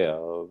Rudy Geja.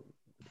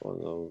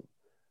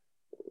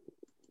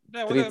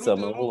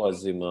 Tricama,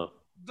 ulazima.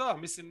 Da,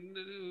 mislim,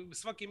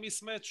 svaki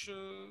mismatch,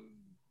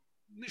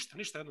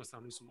 ništa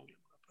jednostavno nisu mogli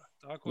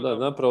napraviti. Tako da,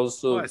 napravo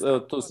su, evo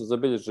tu se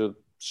zabilježio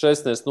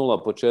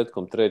 16-0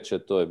 početkom treće,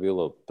 to je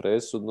bilo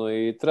presudno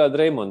i treba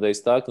Draymonda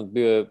istaknuti,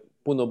 bio je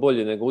puno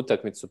bolji nego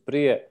utakmicu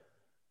prije.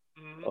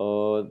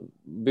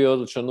 Bio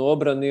odličan u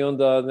obrani i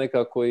onda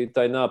nekako i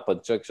taj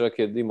napad, čak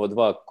je imao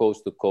 2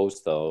 coast to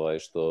coasta,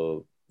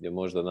 što je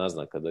možda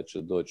naznaka da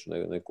će doći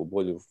neku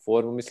bolju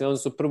formu. Mislim, oni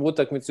su prvu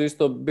utakmicu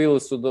isto bili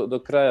su do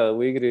kraja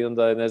u igri i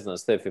onda je, ne znam,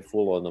 Stef je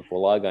fullo na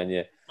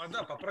polaganje. Ma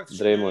da, pa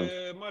praktično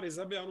je Mari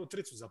zabija onu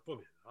tricu za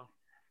pobjedu.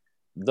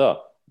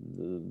 Da,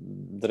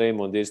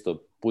 Draymond je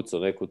isto pucao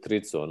neku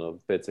tricu,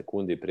 5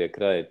 sekundi prije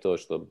kraja i to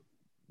što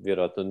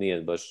vjerojatno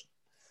nije baš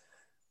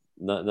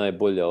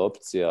najbolja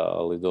opcija,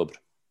 ali dobro.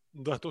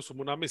 Da, to su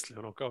mu namisli,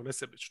 ono, kao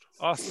nesebično.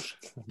 A, slušaj.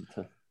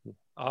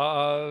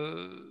 A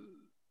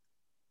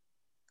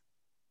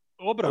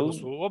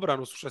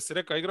obranu su, što si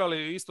rekao,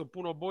 igrali isto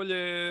puno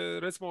bolje.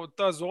 Recimo,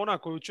 ta zona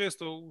koju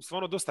često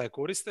stvarno dosta je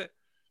koriste,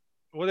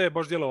 ovdje je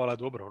baš djelovala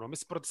dobro. Ono.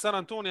 Mislim, protiv San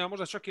Antonija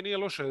možda čak i nije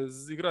loše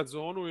igrati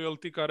zonu, jer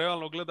ti kad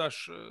realno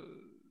gledaš,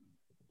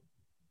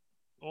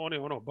 oni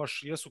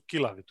baš jesu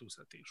kilavi tu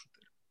sa tim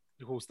šuterima.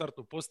 Njihovu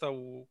startnu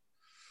postavu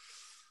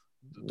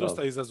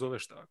dosta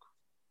izazoveš tako.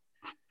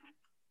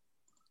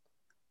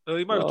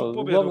 Imaju tu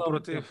pobjedu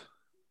protiv...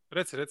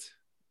 Reci.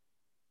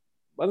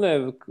 Pa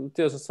ne,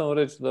 htio sam samo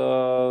reći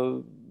da,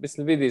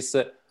 mislim, vidi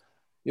se,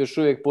 još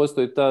uvijek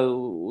postoji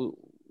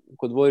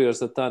kod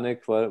Warriorsa ta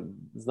neka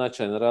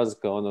značajna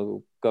razlika,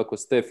 ono, kako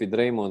Steph i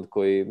Draymond,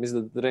 koji,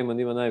 mislim da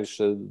Draymond ima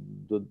najviše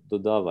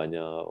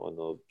dodavanja,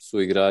 ono,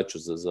 su igraču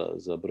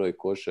za broj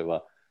koševa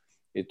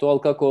i to, ali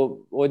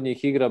kako od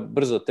njih igra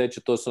brzo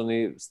teče, to su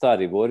oni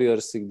stari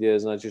Warriorsi, gdje,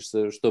 znači,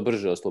 se što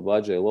brže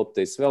oslobađaju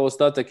lopte i sve, ali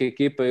ostatak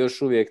ekipe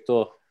još uvijek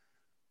to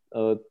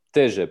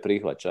teže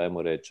prihvaća,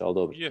 ajmo reći, ali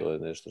dobro, to je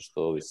nešto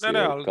što ovisi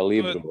o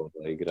kalibru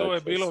igrača. To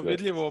je bilo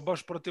vidljivo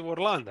baš protiv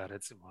Orlanda,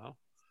 recimo.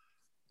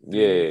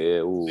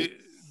 Je.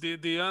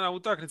 Di je ona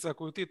utakmica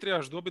koju ti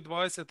trebaš dobiti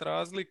 20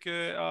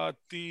 razlike, a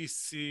ti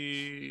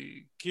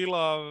si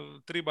kila,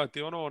 treba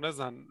ti ono, ne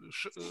znam,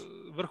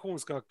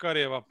 vrhunska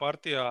Karijeva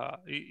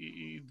partija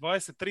i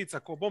 23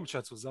 ko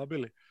bomčad su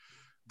zabili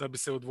da bi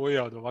se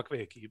odvojio od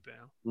ovakve ekipe.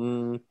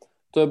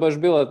 To je baš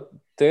bila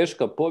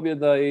teška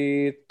pobjeda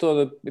i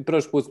to i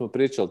prošli put smo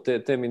pričali,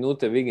 te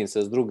minute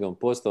Wigginsa s drugom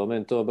postavom,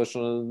 meni to baš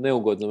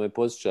neugodno me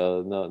posjeća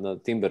na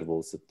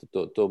Timberwolves,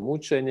 to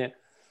mučenje.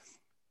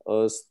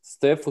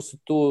 Stefu su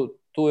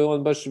tu je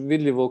on baš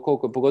vidljivo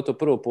koliko je, pogotovo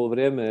prvo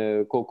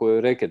poluvrijeme, koliko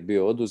je reket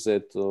bio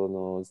oduzet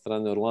od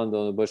strane Orlanda,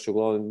 on baš je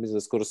uglavnom, mislim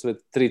da skoro sve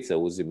trice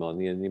uzimao,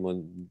 nije imao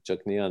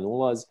čak ni jedan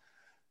ulaz.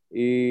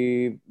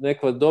 I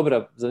neka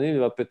dobra,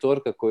 zanimljiva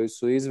petorka koju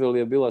su izveli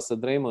je bila sa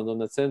Draymondom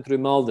na centru i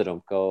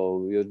Mulderom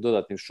kao još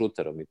dodatnim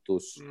šuterom i tu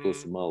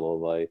su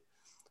malo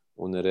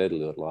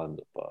uneredili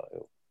Orlando, pa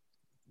evo.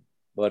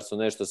 Bar su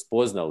nešto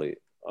spoznali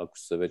ako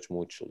su se već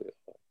mučili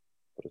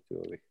protiv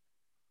ovih.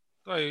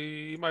 Da,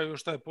 i imaju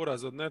još taj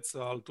poraz od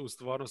Netsa, ali tu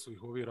stvarno su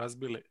ih ovi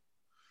razbili.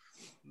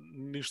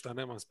 Ništa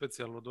nemam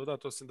specijalno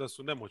dodati, osim da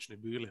su nemoćni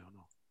bili.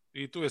 Ono.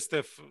 I tu je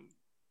Steph,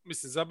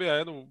 mislim, zabija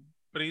jednu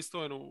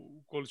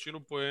pristojnu količinu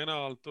poena,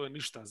 ali to je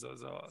ništa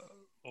za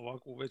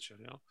ovakvu večer.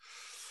 Ja?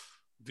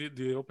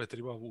 Di je opet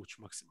treba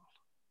vući maksimalno.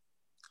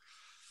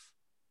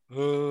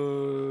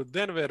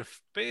 Denver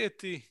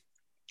 5.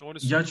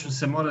 Ja ću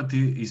se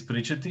morati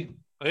ispričati.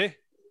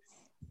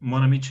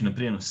 Moram ići na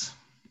prijenos.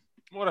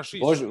 Moraš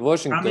ići.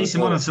 A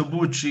mislim, moram se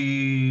obući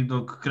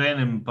dok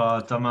krenem,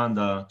 pa taman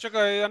da...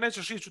 Čekaj, ja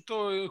nećeš ići u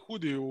to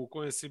hudiju u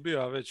kojem si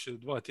bio već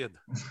 2 tjedna.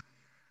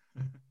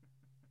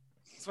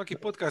 Svaki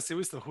podcast je u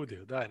istom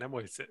hudiju, daj,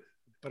 nemoj se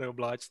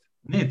preoblačiti.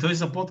 Ne, to je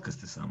za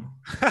podcaste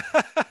samo.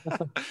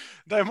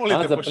 Daj,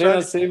 molim te, za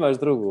prijenos imaš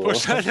drugu.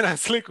 Pošalji nam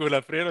sliku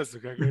na prijenosu,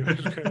 kako imaš.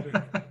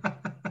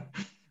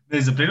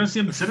 Ne, za prijenos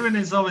imam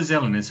crvene i za ove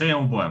zelene, sve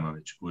imam u bojama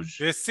već.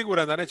 Jesi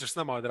siguran da nećeš s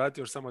nama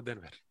odraditi još samo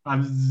Denver? A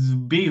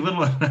bi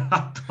vrlo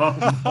rado.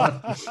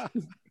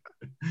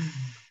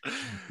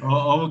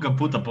 Ovoga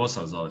puta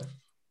posao zove.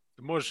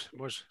 Može.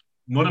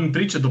 Moram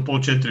pričati do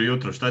 3:30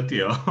 ujutro, šta ti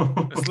je?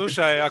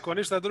 Slušaj, ako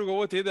ništa drugo,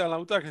 ovo ti je idealna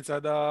utakmica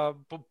da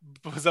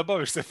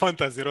zabaviš se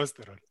fantasy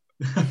rosterom.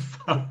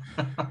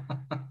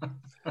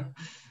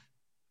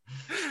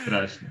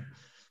 Strašno.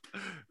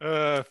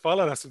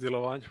 Hvala na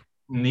sudjelovanju.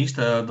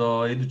 Ništa,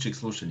 do idućeg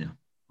slušanja.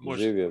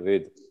 Može. Živio,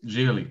 vid.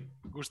 Živjeli.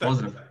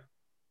 Pozdrav.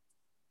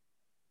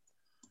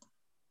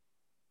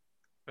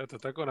 Eto,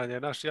 tako nam je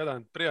naš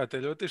jedan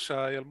prijatelj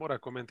otišao, jer mora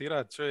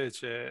komentirati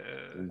čovječe...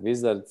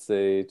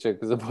 Vizarce i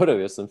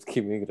zaboravio sam s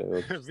kim igra.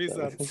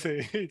 Vizarce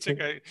i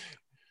čekaj...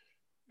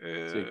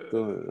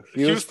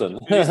 Houston.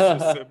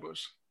 Isuse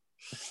Bože.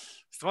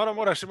 Stvarno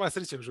moraš imati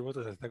sreće u životu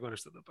da tako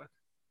nešto dopadne.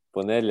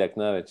 Ponedjeljak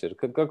navečer.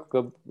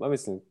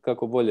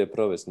 Kako bolje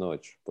provesti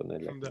noć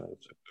ponedjeljak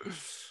navečer.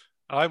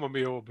 Ajmo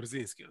mi ovo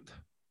brzinski onda.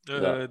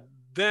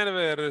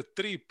 Denver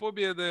 3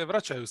 pobjede,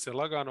 vraćaju se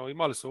lagano,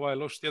 imali su ovaj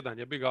loš tjedan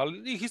jebiga,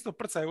 ali njih isto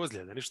prcaju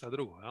ozljede, ništa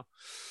drugo. Ja?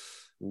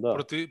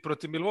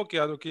 Protiv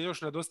Milwaukee, dok je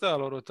još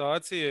nedostajalo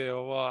rotacije,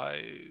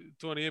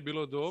 to nije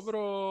bilo dobro,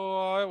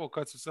 a evo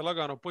kad su se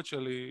lagano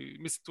počeli,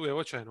 mislim tu je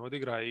očajno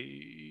odigra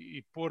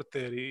i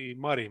Porter i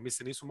Murray,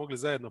 mislim nisu mogli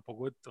zajedno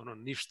pogoditi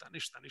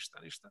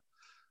ništa.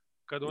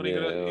 Kad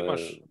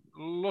imaš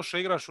loše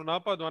igraš u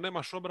napadu, a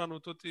nemaš obranu,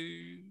 to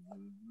ti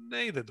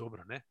ne ide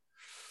dobro, ne?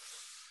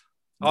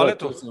 Ali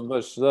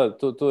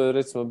to je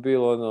recimo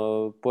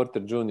bilo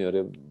Porter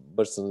Jr.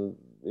 Baš sam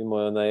imao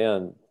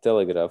jedan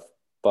telegraf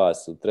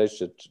pas u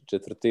trećoj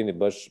četvrtini,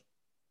 baš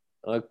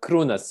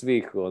kruna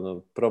svih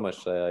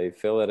promašaja i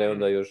felere,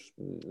 onda još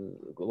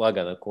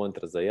lagana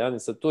kontra za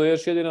Janisa. To je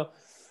još jedino,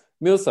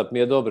 Millsap mi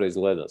je dobro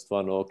izgledao,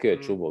 stvarno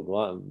čubo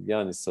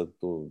Janisa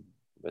tu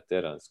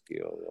veteranski.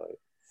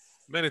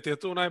 Meni ti je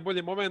tu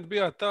najbolji moment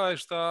bio taj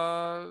što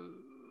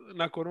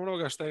nakon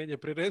onoga što je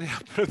priredio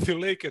protiv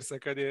Lakersa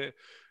kad je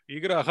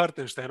igra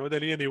Hartenstein, ovdje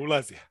nije ni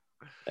ulazio.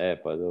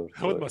 Pa dobro.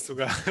 Odmah su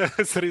ga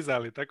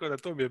srizali, tako da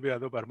to mi je bio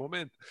dobar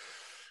moment.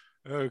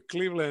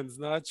 Cleveland,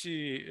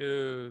 znači,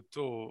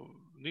 to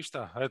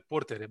ništa,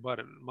 Porter je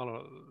bar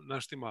malo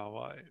naštima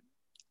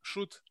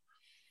šut.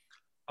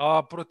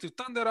 A protiv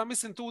Thundera,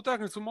 mislim, tu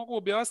utakmicu mogu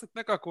objasniti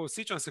nekako,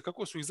 sjećam se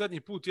kako su ih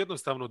zadnji put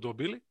jednostavno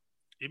dobili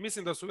i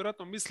mislim da su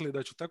vjerojatno mislili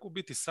da će tako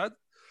biti sad,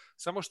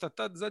 samo što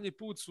tad zadnji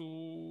put su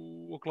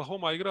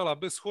Oklahoma igrala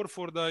bez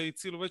Horforda i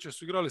cijelu večer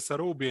su igrali sa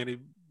Robien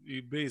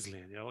i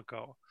Bazleyen, jel,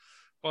 kao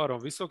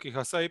parom visokih,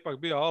 a sad ipak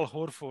bio Al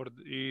Horford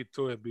i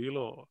to je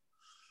bilo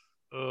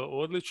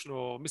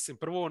odlično. Mislim,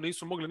 prvo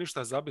nisu mogli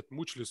ništa zabiti,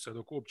 mučili su se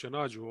dok uopće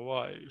nađu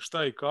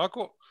šta i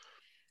kako.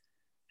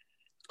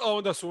 A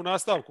onda su u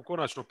nastavku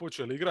konačno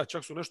počeli igrati,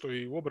 čak su nešto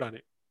i u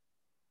obrani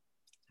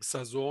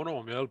sa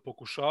zonom, jel,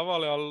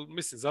 pokušavali, ali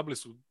mislim, zabili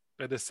su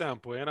 57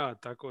 poena,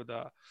 tako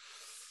da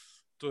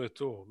to je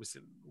to.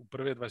 Mislim, u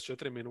prve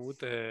 24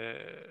 minute,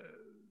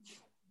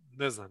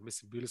 ne znam,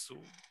 mislim, bili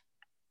su,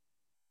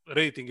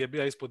 rating je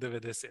bio ispod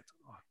 90.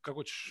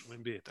 Kako ćeš u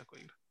NBA tako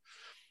igrati?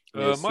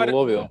 Jesi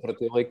ulovio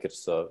protiv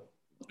Lakersa?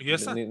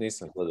 Jesam.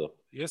 Nisam gledao.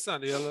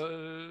 Jesam, jer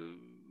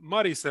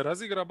Mari se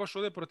razigra baš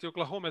ovdje protiv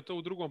Oklahoma, to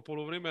u drugom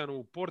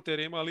poluvremenu. Porter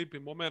ima lipi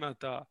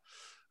momenata,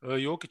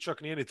 Jokić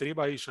čak nije ni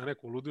triba ići na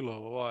neku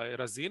ludilo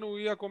razinu,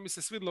 iako mi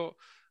se svidlo,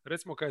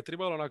 recimo kad je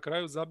trebalo na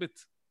kraju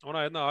zabiti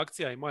ona jedna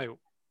akcija imaju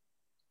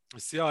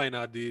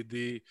sjajna,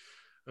 di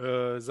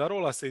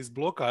zarola se iz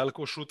bloka, jel,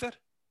 ko šuter,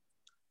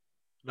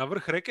 na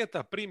vrh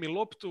reketa, primi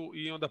loptu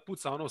i onda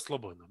puca ono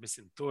slobodno.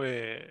 Mislim, to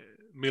je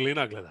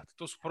milina gledati.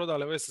 To su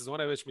prodali ove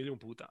sezone već 1.000.000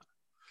 puta.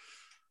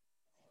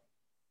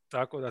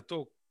 Tako da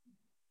to,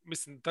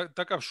 mislim,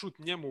 takav šut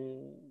njemu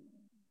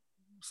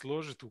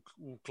složiti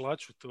u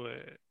klaču, to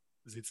je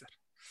zicer.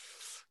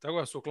 Tako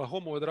da su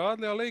Oklahoma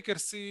odradili, a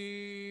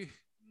Lakersi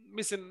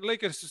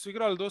su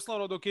igrali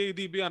doslovno dok je AD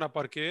bio na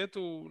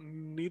parketu,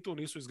 ni tu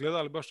nisu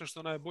izgledali baš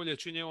nešto najbolje,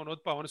 čim je on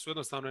otpao, oni su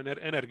jednostavno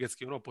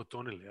energetski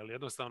potonili, ali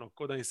jednostavno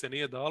ko da im se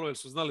nije dalo, jer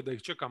su znali da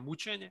ih čeka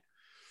mučenje.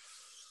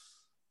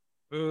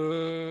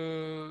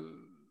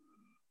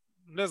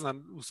 Ne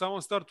znam, u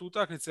samom startu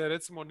utakmice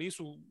recimo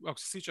nisu, ako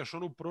se sjećaš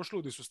onu prošlu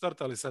gdje su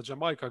startali sa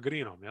Jamaica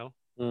Greenom, jel?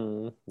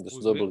 Da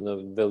su dobili na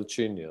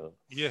veličini, jel?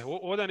 Je,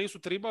 ovdje nisu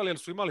tribali jer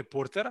su imali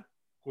Portera,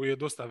 koji je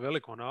dosta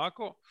velik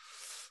onako,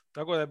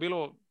 tako da je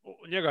bilo,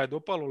 njega je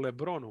dopalo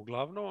LeBron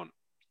uglavnom,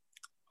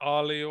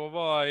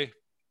 ali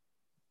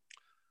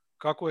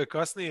kako je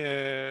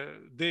kasnije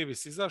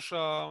Davis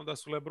izašao, onda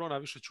su LeBrona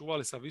više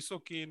čuvali sa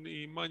visokim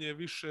i manje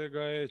više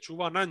ga je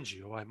čuva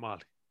Nanji,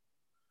 mali.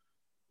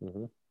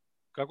 Uh-huh.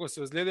 Kako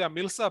se ozlijedio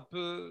Millsap,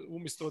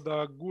 umjesto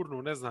da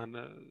gurnu, ne znam,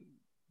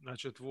 na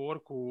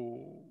četvorku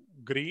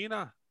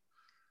Greena,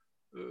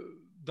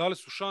 dali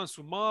su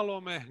šansu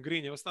Malome,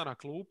 Green je ostao na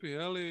klupi,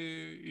 jeli,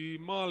 i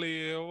Mali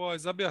je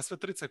zabija sve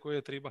trice koje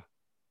je triba.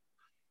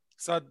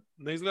 Sad,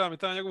 ne izgleda mi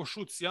taj njegov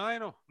šut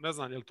sjajno, ne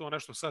znam je li to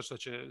nešto sad što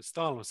će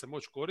stalno se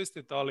moći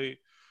koristiti,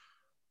 ali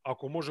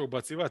ako može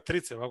ubacivati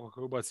trice, ovako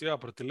kako ubaciva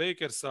protiv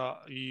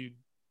Lakersa i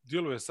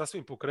djeluje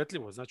sasvim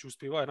pokretljivo, znači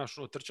uspijeva je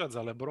trčati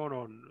za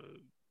LeBronom,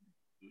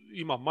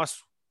 ima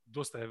masu,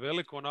 dosta je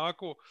veliko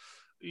onako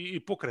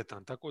i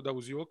pokretan, tako da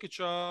uz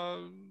Jokića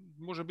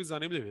može biti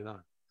zanimljivi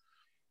dan.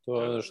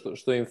 To je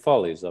što im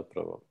fali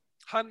zapravo.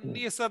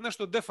 Nije sad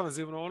nešto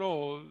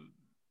defanzivno,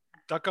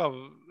 takav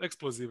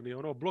eksplozivni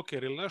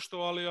bloker ili nešto,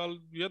 ali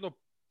jedno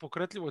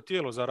pokretljivo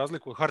tijelo za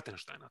razliku od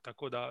Hartensteina,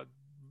 tako da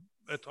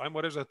eto,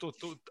 ajmo reći da je to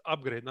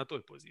upgrade na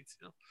toj poziciji.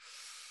 No?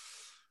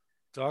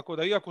 Tako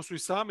da, iako su i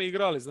sami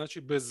igrali,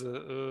 znači bez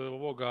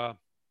ovoga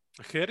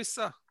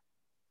Harrisa,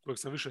 kojeg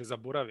sam više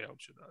zaboravio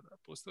uopće da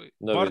postoji.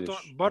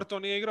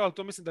 Barton nije igrao, ali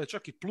to mislim da je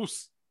čak i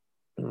plus.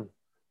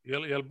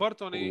 Jel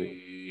Barton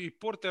i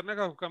Porter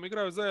nekako kam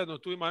igraju zajedno,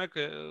 tu ima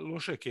neke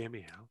loše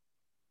kemije, jel?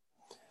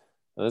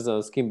 Ne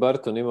znam, s kim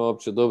Barton ima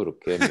uopće dobru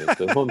kemiju,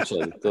 to je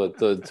momčad,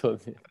 to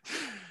mi je.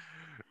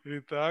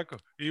 I tako.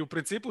 I u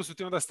principu su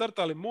ti onda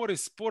startali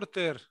Morris,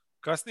 Porter,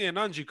 kasnije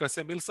Nanji kad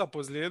se Millsap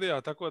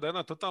ozlijedio, tako da je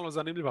jedna totalno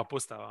zanimljiva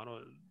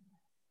postava.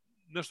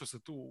 Nešto se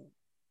tu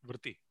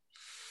vrti.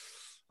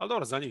 Ali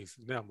dobro, za njih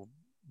nemamo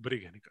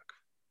brige nikakve.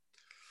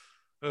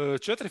 4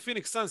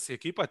 Phoenix Suns je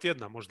ekipa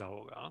tjedna možda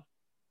ovoga, a?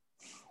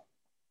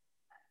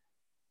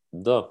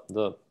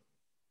 Da.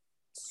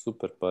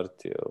 Super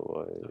partija.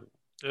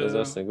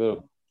 Ja sam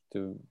gledao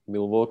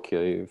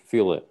Milwaukee i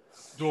File.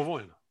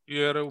 Dovoljno.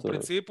 Jer u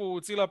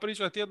principu cijela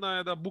priča tjedna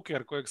je da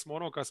Booker, kojeg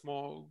smo kad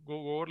smo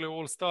govorili o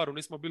All-Staru,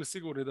 nismo bili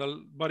sigurni,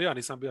 bar ja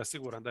nisam bio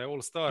siguran da je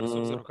All-Star, s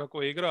obzirom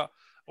kako je igra,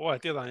 ovaj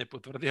tjedan je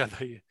potvrdio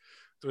da je.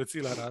 To je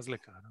cijela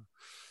razlika. No?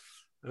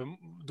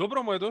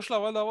 Dobro mu je došla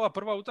valjda ova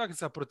prva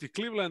utakmica protiv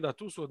Clevelanda,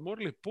 tu su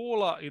odmorili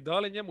Pola i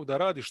dali njemu da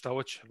radi šta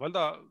hoće.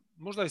 Valjda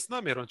možda i s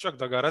namjerom čak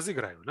da ga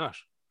razigraju,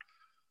 znaš.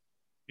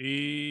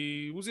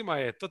 I uzima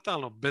je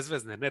totalno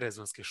bezvezne,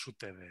 nerezonske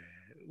šuteve.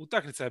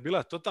 Utakmica je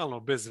bila totalno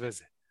bez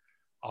veze.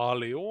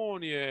 Ali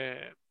on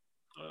je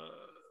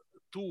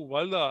tu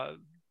valjda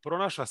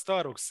pronaša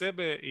starog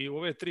sebe i u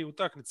ove 3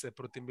 utakmice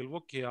protiv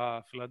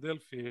Milwaukeea,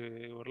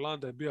 Filadelfije i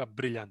Orlanda je bio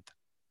briljantan.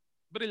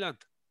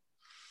 Briljantan.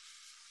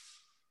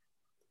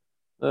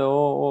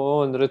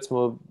 On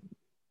recimo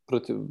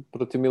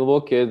protiv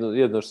Milwaukee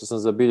jedno što sam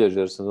zabilježio,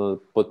 jer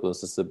potpuno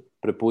sam se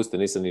prepustio,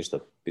 nisam ništa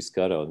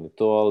piskarao ni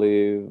to,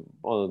 ali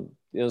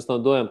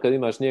jednostavno dojam kad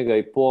imaš njega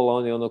i Pola,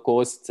 oni ko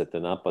osice te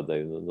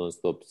napadaju, non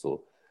stop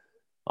su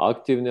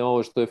aktivni.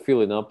 Ovo što je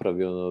Philly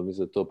napravio,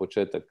 mislim to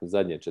početak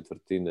zadnje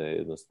četvrtine,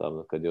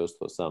 jednostavno kad je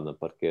ostao sam na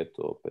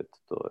parketu, opet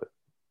to je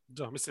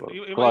da, mislim,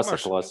 klasa.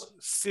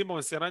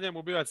 Simons je na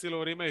njemu bio cijelo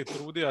vrijeme i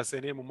trudija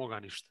se, nije mu moga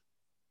ništa.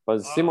 Pa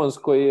Simons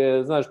koji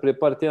je, znaš, prije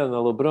par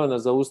tjedana LeBrona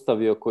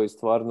zaustavio, koji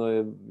stvarno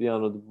je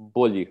jedan od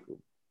boljih,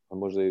 a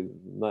možda i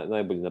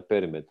najbolji na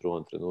perimetru u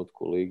ovom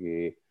trenutku u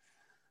ligi.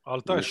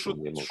 Ali taj šut,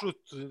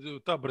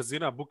 ta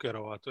brzina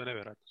Bookerova, to je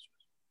nevjerojatno.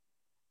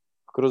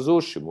 Kroz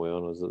uši mu je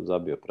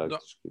zabio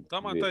praktički. Da,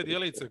 tamo taj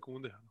dijelić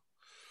sekunde.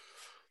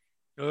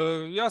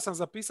 Ja sam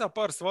zapisao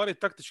par stvari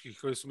taktičkih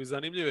koje su mi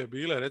zanimljive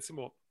bile.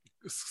 Recimo,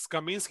 s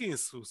Kaminskim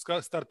su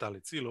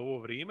startali cijelo ovo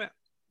vrijeme.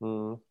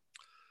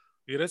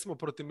 I recimo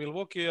protiv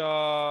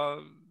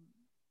Milwaukeea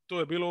to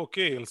je bilo ok,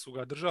 jer su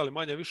ga držali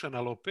manje više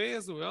na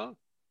Lopezu, ja?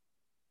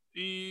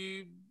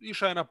 I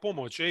išao je na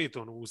pomoć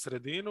Aytonu u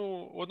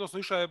sredinu, odnosno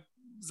išao je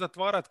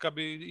zatvarat kad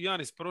bi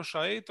Janis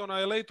prošao Aytona,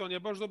 a Ayton je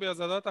baš dobio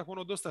zadatak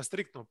dosta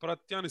striktno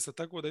pratiti Janisa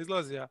tako da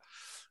izlazi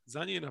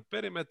za njih na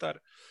perimetar.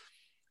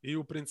 I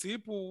u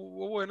principu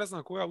ovo je ne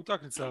znam koja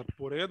utakmica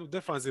po redu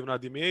defanzivna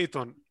gdje mi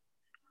Ayton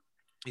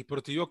i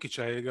protiv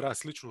Jokića je igra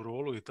sličnu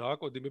rolu i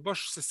tako, gdje mi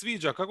baš se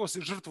sviđa kako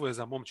se žrtvuje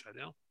za momčad.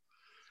 Ja?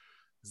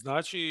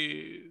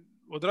 Znači,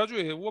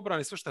 odrađuje u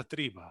obrani sve šta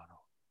triba.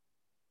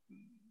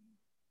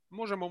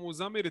 Možemo mu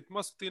zamiriti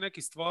masu ti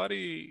nekih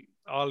stvari,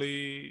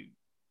 ali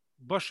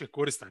baš je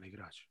koristan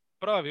igrač.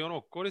 Pravi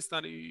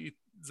koristan i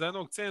za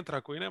jednog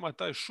centra koji nema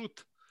taj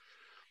šut,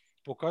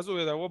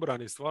 pokazuje da je u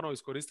obrani stvarno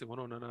iskoristiv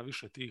na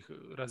više tih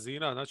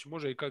razina. Znači,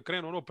 može i kad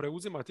krenu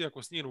preuzimati,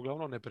 iako s njim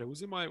uglavnom ne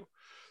preuzimaju,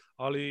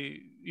 ali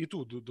i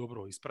tu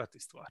dobro isprati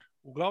stvar.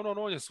 Uglavnom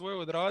on je svoje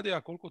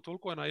odradio, koliko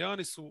toliko je na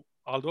Janisu,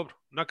 ali dobro,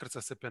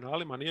 nakrca se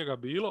penalima, nije ga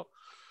bilo.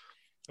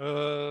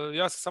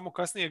 Ja se samo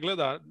kasnije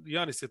gleda,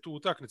 Janis je tu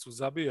utakmicu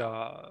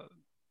zabija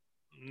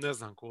ne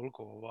znam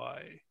koliko,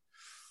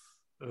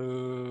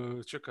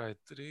 čekaj,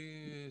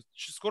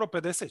 skoro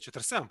 50,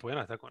 47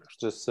 poena, tako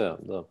nešto. 47,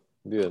 da.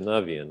 Bio je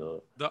navijeno.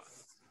 Da.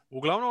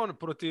 Uglavnom,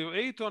 protiv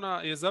Aytona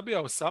je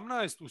zabijao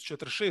 18 uz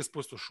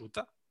 46%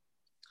 šuta,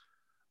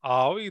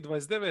 a ovih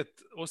 29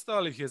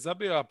 ostalih je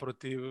zabija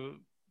protiv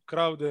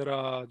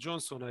Crowdera,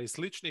 Johnsona i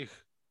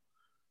sličnih.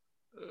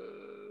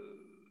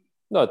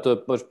 Da, to je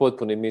baš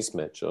potpuni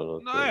mismatch.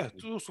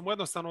 Tu su mu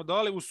jednostavno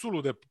dali u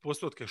sulude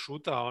postotke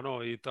šuta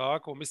i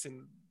tako.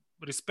 Mislim,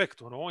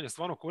 respekt. On je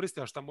stvarno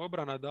koristio šta mu je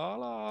obrana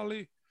dala,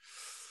 ali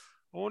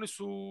oni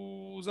su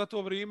za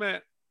to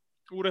vrijeme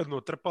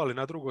uredno trpali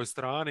na drugoj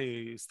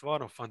strani.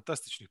 Stvarno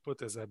fantastičnih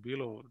poteza je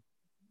bilo.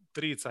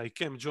 Trica i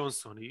Cam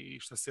Johnson i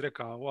što si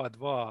rekao, ova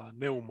dva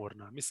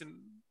neumorna.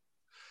 Mislim,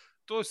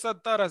 to je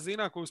sad ta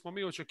razina koju smo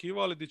mi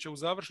očekivali, gdje će u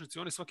završnici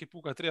oni svaki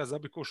put kad treba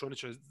zabiti koš, oni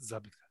će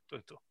zabiti. To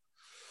je to.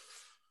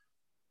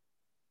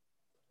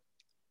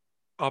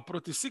 A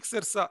protiv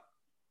Sixersa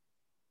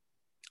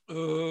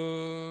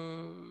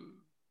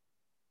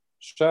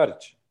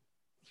Šarić,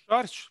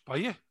 pa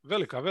je,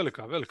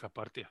 velika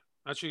partija.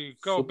 Znači,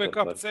 kao super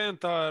backup partija.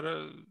 centar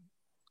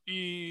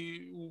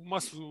i u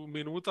masu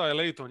minuta je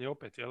Ayton je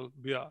opet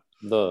bio.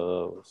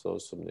 Da,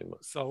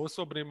 sa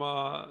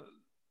osobnima.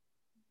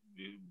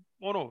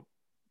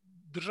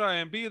 Drža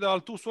je Embiida,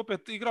 ali tu su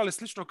opet igrali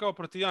slično kao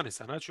protiv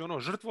Janisa. Znači,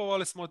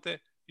 žrtvovali smo te,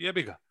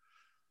 jebi ga.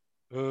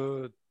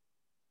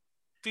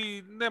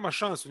 Ti nema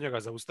šansu njega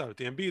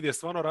zaustaviti. Embiid je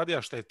stvarno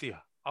radio šta je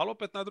tija. Ali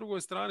opet na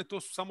drugoj strani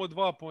to su samo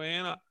 2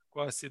 poena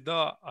koja si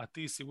da, a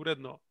ti si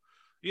uredno.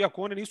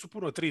 Iako oni nisu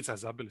puno trica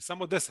zabili,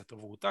 samo 10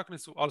 ovu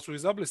utakmicu, ali su ih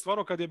zabili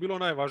stvarno kad je bilo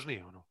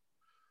najvažnije.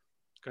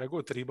 Kad je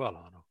god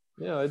tribala.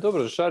 Ja,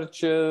 dobro,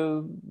 Šarić je,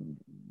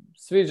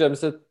 sviđa mi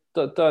se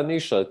ta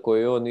niša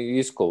koju on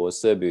iskovao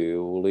sebi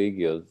u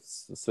ligi od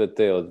sve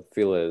te od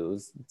File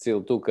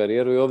cijelu tu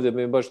karijeru i ovdje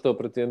mi je baš to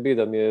protiv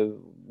Embida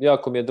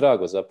jako mi je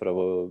drago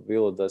zapravo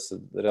bilo da se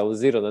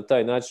realizira na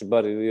taj način,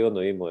 bar i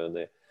imao je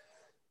one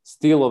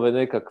stilove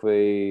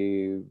nekakve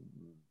i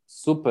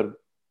super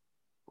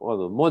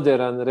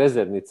modern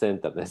rezervni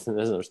centar,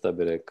 ne znam šta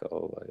bi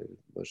rekao,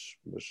 baš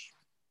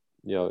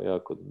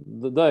jako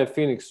daje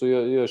Phoenixu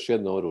još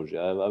jedno oružje,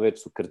 a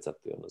već su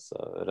krcati sa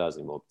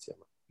raznim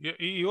opcijama.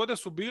 I ovdje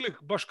su bili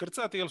baš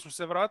krcati jer su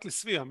se vratili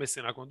svi, ja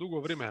mislim, nakon dugo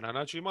vremena.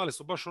 Znači imali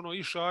su baš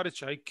i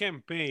Šarića i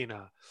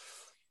Campaigna.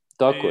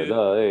 Tako je,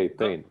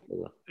 Payne.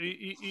 Da.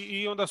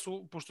 I onda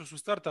su, pošto su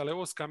startali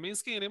ovo s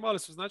Kaminskim, imali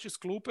su znači s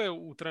klupe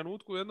u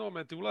trenutku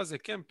jednom ti ulaze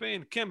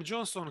Campaign, Cam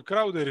Johnson,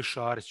 Crowder i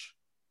Šarić.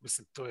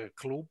 Mislim, to je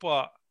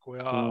klupa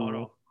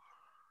koja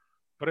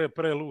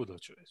pre ludo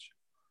ću reći.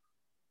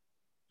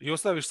 I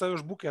ostaviš sad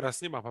još Bookera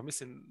s njima, pa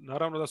mislim,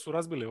 naravno da su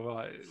razbili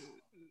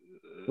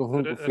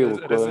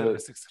rezerve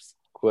Sixers.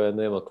 Koja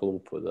nema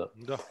klupu,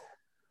 da.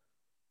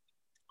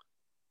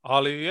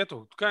 Ali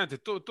eto, kažem ti,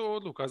 to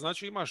odluka.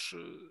 Znači imaš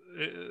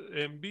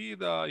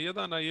Embida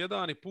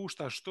 1-1 i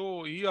puštaš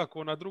to,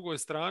 iako na drugoj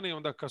strani,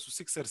 onda kad su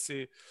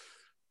Sixersi,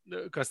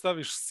 kad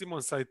staviš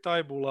Simonsa i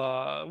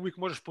Tajbula, uvijek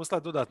možeš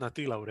poslati dodatna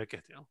tila u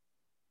reket, jel?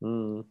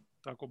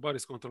 Tako bar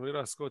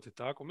iskontrolira Scott i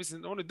tako.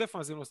 Mislim, oni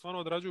defanzivno stvarno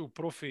odrađuju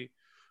profi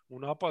u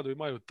napadu,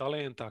 imaju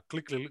talenta,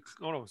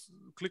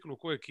 kliknu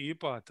ko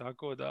ekipa,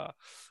 tako da,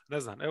 ne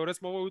znam. Evo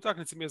recimo u ovoj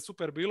utakmici mi je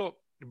super bilo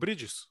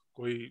Bridges,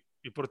 koji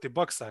i protiv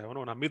Bucksa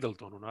je na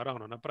Middletonu,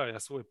 naravno, napravlja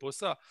svoj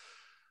posao.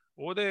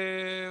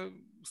 Ovdje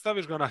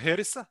staviš ga na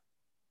Harrisa,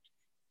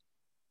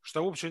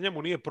 šta uopće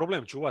njemu nije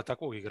problem čuvati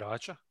takvog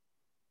igrača.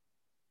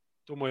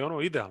 To mu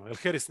je idealno, jer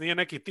Harris nije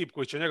neki tip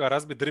koji će njega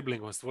razbiti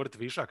driblingom, stvoriti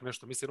višak,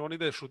 nešto. Mislim, on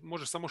ide,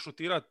 može samo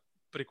šutirati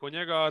priko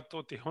njega, a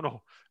to ti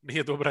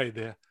nije dobra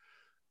ideja.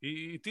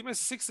 I time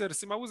se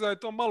Sixersima uzaje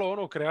to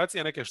malo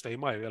kreacije neke što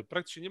imaju, jer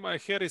praktički njima je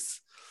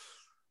Harris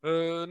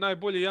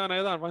najbolji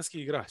 1-1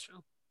 vanjski igrač. Ja?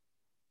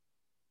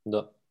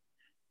 Da.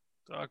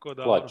 Tako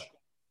da,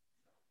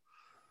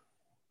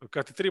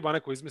 kad ti treba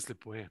neko izmisli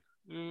poen.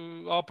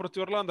 A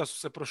protiv Orlanda su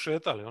se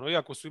prošetali.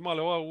 Iako su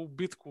imali ovu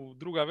bitku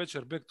druga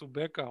večer back to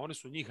backa, oni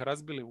su njih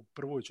razbili u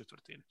prvoj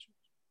četvrtini.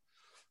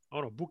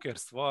 Booker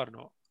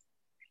stvarno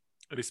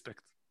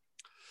respekt.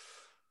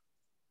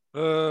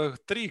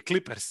 3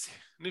 Clippersi.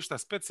 Ništa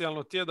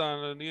specijalno,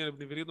 tjedan nije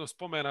ni vrijedno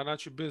spomena,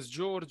 znači bez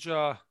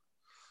Georgea.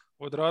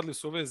 Odradili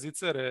su ove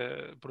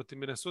zicere protiv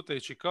Minnesota i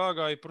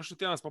Chicaga i prošli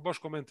tjedan smo baš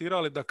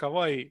komentirali da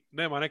Kawhi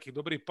nema nekih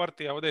dobrih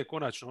partija, ovdje je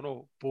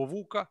konačno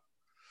povuka.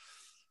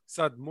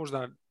 Sad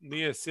možda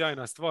nije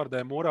sjajna stvar da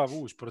je mora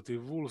vući protiv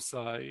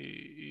Wolvesa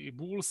i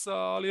Bullsa,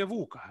 ali je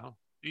vuka. Ja?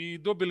 I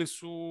dobili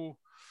su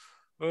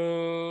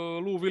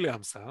Lou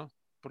Williamsa, ja?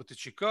 Protiv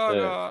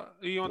Chicaga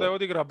i onda je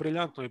odigra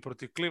briljantno i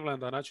protiv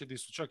Clevelanda, znači di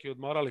su čak i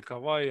odmarali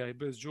Kawhija i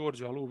bez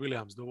Georgea, Lou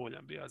Williams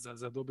dovoljan bija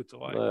za dobiti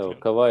ovaj.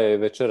 Kawhi je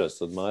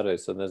večeras odmara i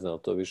sad ne znam,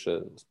 to više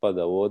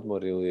spada u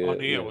odmor ili je...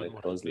 Nije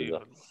odmor.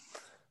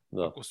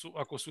 Da.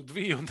 Ako su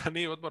dvije, onda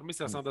nije odmor.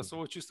 Mislio sam da su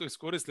ovo čisto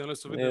iskoristili, ali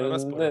su vidjeli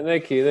raspored.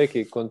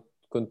 Neki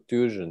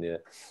contusion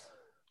je,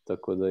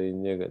 tako da i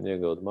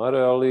njega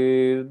odmaraju,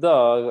 ali da,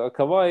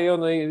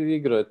 Kawhi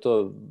igrao je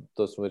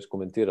to smo već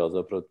komentirali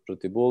zapravo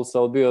protiv Bullsa,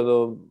 ali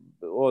bio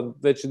on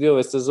veći dio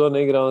ove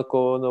sezone igra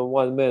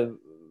one man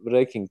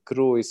wrecking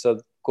crew i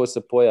sad ko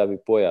se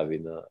pojavi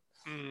na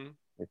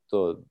i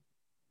to,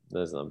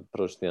 ne znam,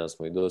 prošli tjedan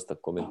smo ih dosta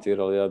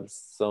komentirali, ja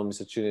samo mi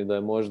se čini da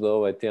je možda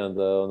ovaj tjedan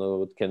da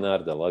od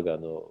Kennarda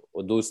lagano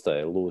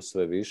odustaje Lou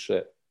sve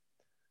više.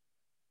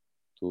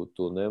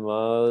 Tu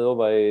nema,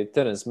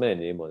 Terence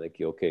Mann je imao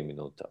neki ok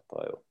minuta,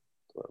 pa evo.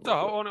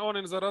 Da, on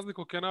je za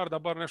razliku Kennarda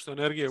bar nešto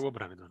energije u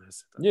obrani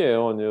donese. Tako. Je,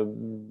 on je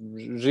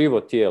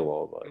živo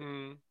tijelo.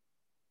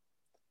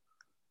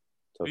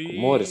 Tako,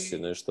 Morris je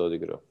nešto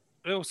odigrao.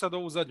 Evo sad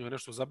ovu zadnju je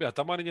nešto zabija.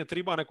 Taman je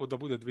treba neko da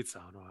bude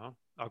dvica.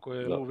 Ako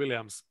je Lou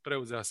Williams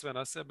preuzeo sve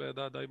na sebe,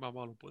 da ima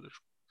malu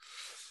podršku.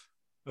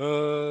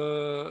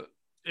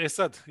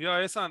 Sad, ja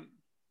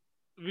jesam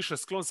više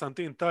sklon sam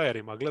tim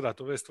tajerima,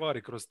 gledat ove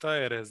stvari kroz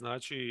tajere,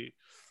 znači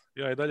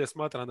ja i dalje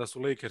smatram da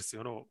su Lakersi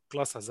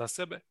klasa za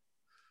sebe,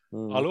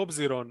 ali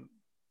obzirom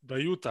da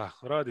Utah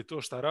radi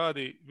to šta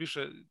radi,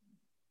 više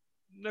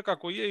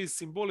nekako je i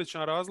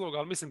simboličan razlog,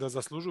 ali mislim da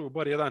zaslužuju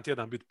bar jedan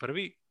tjedan biti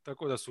prvi,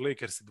 tako da su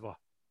Lakersi 2.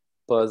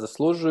 Pa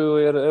zaslužuju,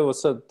 jer evo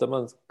sad,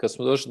 taman kad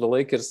smo došli do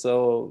Lakersa,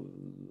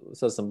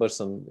 sad sam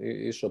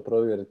išao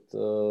provjeriti,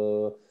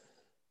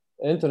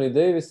 Anthony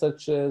Davisa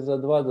će za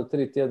 2 do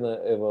 3 tjedna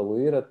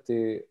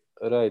evaluirati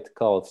right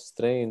calf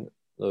strain,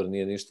 dobro,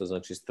 nije ništa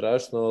znači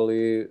strašno,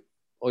 ali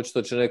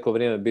očito će neko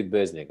vrijeme biti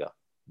bez njega,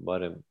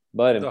 barem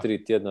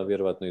 3 tjedna,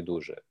 vjerovatno i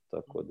duže,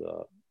 tako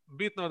da...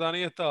 Bitno da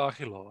nije ta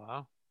Ahilova,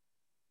 a?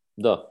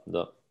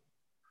 Da.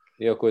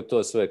 Iako je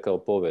to sve kao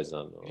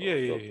povezano.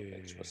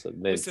 Je. Sad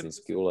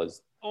medicinski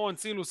ulaz. On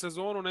cijelu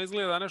sezonu ne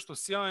izgleda nešto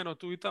sjajno,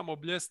 tu i tamo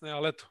bljesne,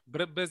 ali eto,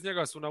 bez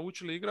njega su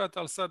naučili igrati,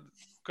 ali sad,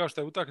 kao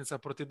što je utakmica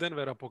protiv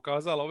Denvera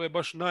pokazala, ove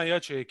baš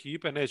najjače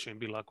ekipe neće im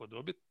biti lako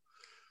dobiti.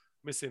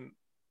 Mislim,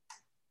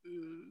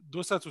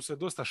 do sad su se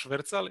dosta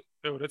švercali.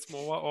 Evo, recimo,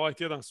 ovaj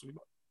tjedan su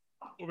imali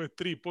ove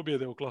 3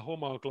 pobjede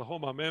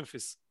Oklahoma,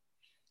 Memphis,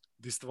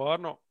 di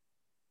stvarno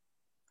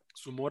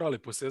su morali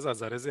posezati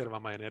za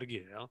rezervama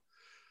energije, jel?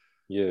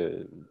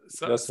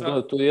 Ja sam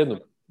gledao tu jednu.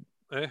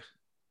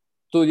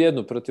 Tu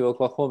jednu protiv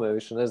Oklahoma,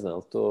 više ne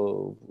znam,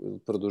 to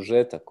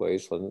produžetak koja je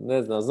išla.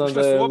 Ne znam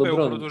da je su obe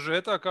LeBron... u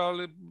produžetak,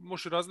 ali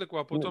možeš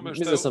razlikovati po tome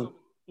što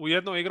u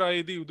jednoj igra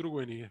AD, u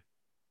drugoj nije.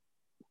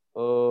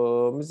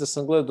 Mislim da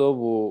sam gledao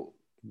ovu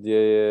gdje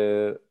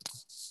je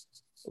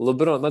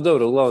LeBron,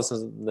 uglavnom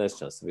ne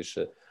sjećam se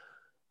više,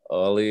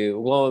 ali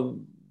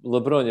uglavnom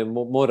LeBron je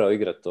morao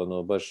igrati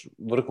baš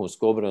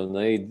vrhunsku obranu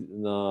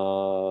na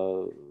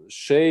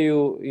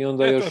Sheju i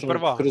onda još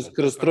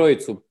kroz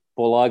trojicu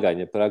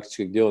polaganje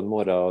praktički gdje on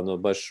mora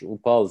baš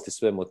upaliti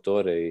sve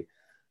motore i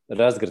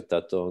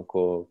razgrtati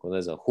ko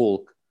ne znam,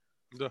 Hulk.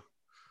 Da.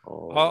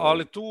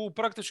 Ali tu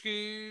praktički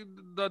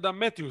da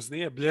Matthews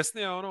nije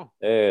bljesnija,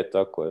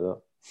 tako je, da.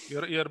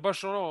 Jer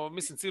baš ono,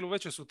 mislim, cijelu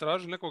večer su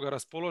tražili nekoga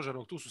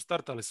raspoloženog, tu su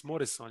startali s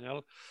Morrison,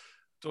 jel?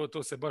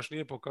 To se baš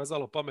nije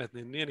pokazalo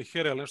pametnim, nije ni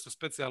Harrell nešto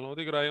specijalno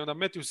odigra i onda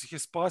Matthews ih je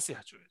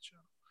spasija, čovječe.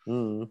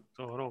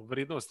 To ono,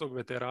 vridnost tog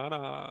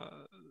veterana,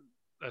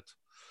 eto.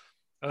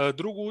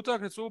 Drugu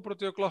utakmicu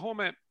protiv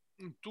Oklahome,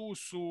 tu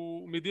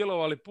su mi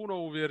djelovali puno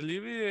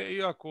uvjerljivije,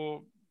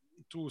 iako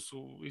tu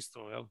su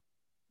isto, jel,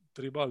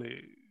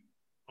 tribali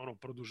ono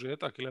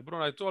produžetak ili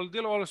Lebrona i to, ali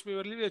djelovalo su mi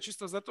uvjerljivije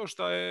čisto zato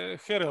što je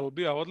Harrell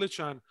bio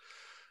odličan,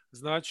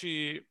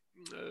 znači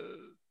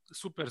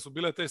super su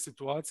bile te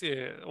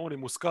situacije, on i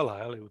Muscala,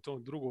 jel, u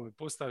tom drugoj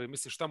postavi,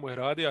 mislim šta mu je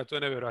radio, a to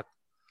je nevjerojatno.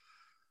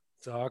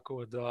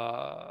 Tako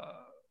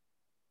da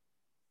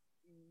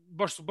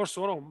baš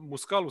su ono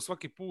Muscalu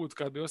svaki put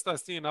kad bi ostao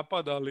s njim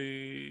napadali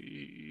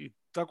i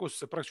tako su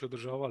se praktično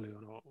održavali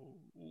ono,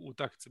 u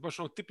utakmici. Baš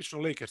ono tipično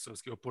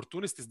Lakersovski,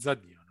 oportunisti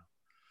zadnji. Ono.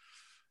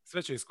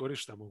 Sve će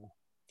iskoristiti mogu.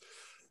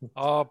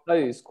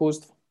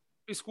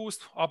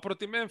 Iskustvo. A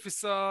protiv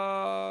Memphisa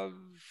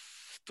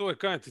to je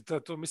kaj ti,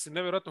 to mislim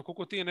nevjerojatno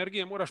koliko ti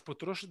energije moraš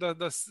potrošiti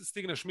da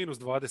stigneš minus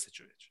 20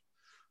 čovječe.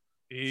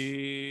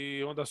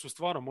 I onda su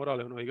stvarno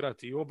morali ono,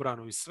 igrati i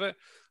obranu i sve.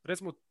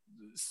 Recimo,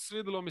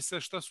 svidjelo mi se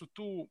šta su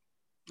tu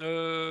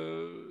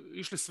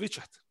išli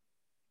svičat.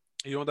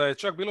 I onda je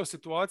čak bilo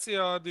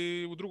situacija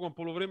di u drugom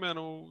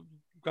poluvremenu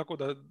kako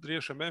da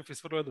riješe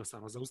Memphis vrlo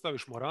jednostavno.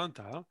 Zaustaviš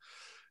Moranta, ja?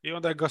 I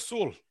onda je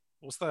Gasol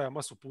ostaja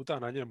masu puta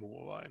na njemu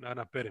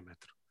na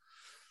perimetru.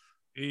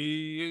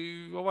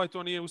 I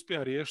to nije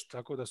uspio riješiti,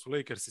 tako da su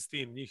Lakersi s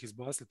tim njih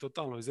izbacili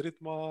totalno iz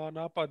ritma, a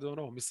napad,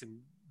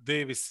 mislim,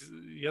 Davis,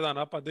 jedan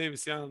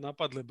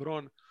napad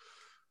LeBron,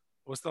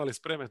 ostali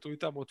spreme tu i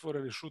tamo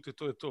otvoreni šut i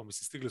to je to.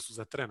 Mislim, stigli su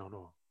za tren,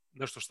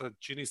 nešto što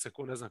čini se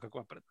ko ne znam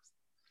kakva prednost.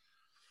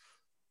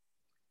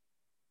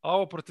 A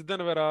ovo protiv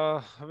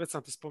Denvera, već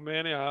sam ti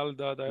spomenuo, ali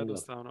da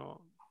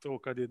jednostavno to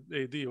kad je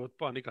AD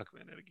otpa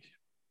nikakve energije.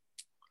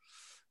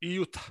 I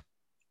Utah.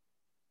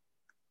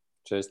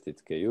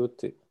 Čestitke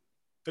Juti.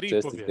 3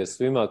 Čestitke pobjede.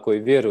 Svima koji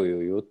vjeruju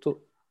u Jutu.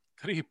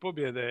 3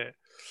 pobjede.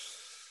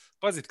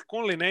 Pazite,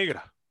 Conley ne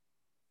igra.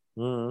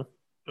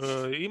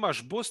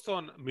 Imaš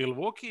Boston,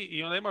 Milwaukee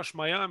i onda imaš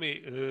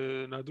Miami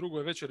na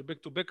drugoj večeri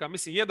back to back.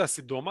 Mislim, da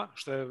si doma,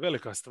 što je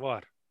velika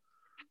stvar.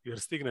 Jer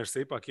stigneš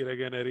se ipak i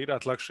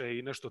regenerirati lakše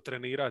i nešto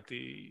trenirati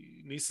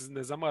i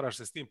ne zamaraš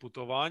se s tim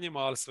putovanjima,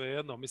 ali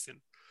svejedno,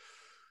 mislim,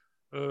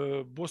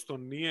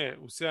 Boston nije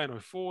u sjajnoj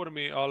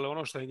formi, ali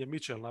ono što je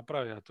Mitchell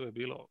napravio, to je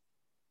bilo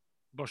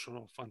baš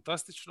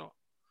fantastično.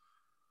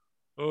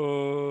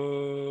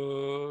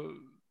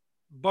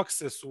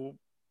 Buckse su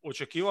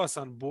očekivao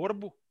sam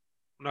borbu.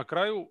 Na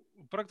kraju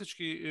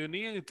praktički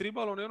nije ni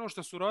tribalo ni ono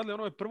što su radili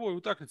onoj prvoj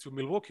utakmici u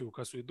Milwaukeeu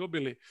kad su ih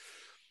dobili,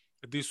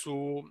 gdje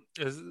su,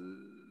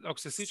 ako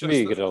se sjećaš... Svi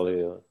igrali,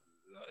 ja.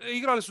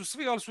 Igrali su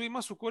svi, ali su i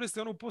masu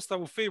koristili onu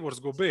postavu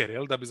Favors Gobert,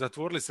 jel, da bi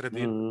zatvorili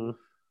sredinu.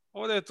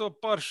 Ovdje je to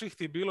par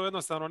šihti bilo,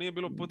 jednostavno nije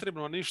bilo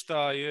potrebno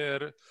ništa,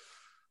 jer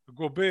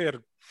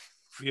Gobert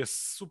je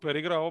super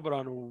igrao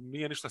obranu,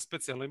 nije ništa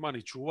specijalno ima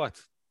ni čuvat.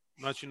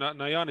 Znači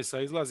na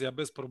Janisa izlazi, a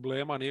bez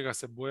problema, nije ga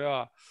se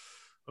boja.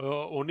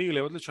 O'Neal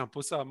je odličan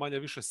posao, manje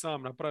više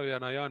sam napravio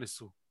na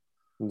Janisu.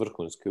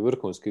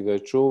 Vrhunski ga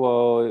je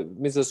čuvao.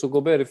 Mislim da su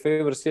Gobert i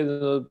Favors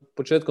jedino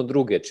početkom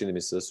druge, čini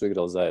mi se da su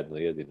igrali zajedno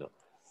jedino.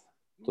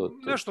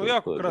 Nešto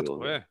jako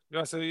kratko,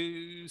 Ja se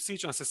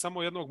sjećam se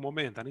samo jednog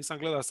momenta. Nisam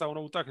gledao samo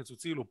ovu utakmicu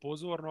cijelu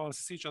pozorno, ali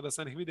se sjećam da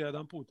sam ih vidio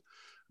jedan put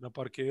na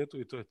parketu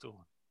i to je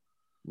to.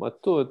 Ma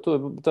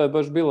to je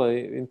baš bila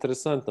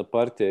interesantna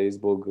partija i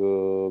zbog,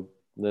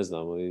 ne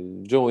znam,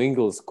 Joe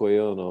Ingles koji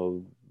je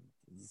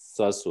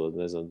sasuo,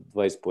 ne znam,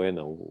 20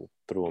 poena u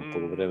prvom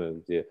poluvremenu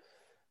gdje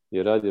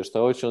je radio šta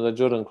hoće.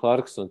 Onda Jordan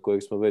Clarkson,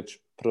 kojeg smo već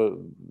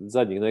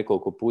zadnjih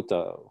nekoliko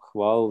puta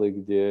hvalili,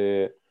 gdje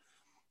je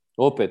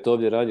opet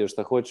ovdje radio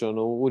šta hoće,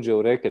 uđe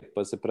u reket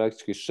pa se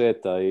praktički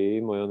šeta i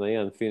imao je onaj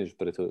jedan finish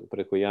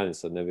preko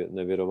Janisa,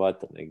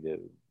 nevjerovatan negdje,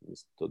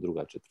 mislim, to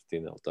druga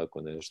četvrtina ili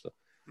tako nešto.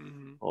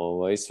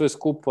 I sve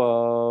skupa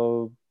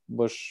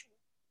baš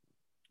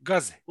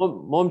gaze.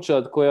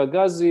 Momčad koja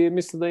gazi,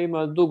 mislim da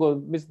ima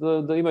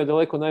da ima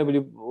daleko najbolji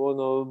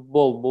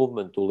ball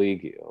movement u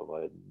ligi.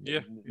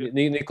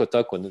 Niko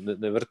tako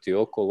ne vrti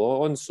okolo.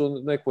 Oni su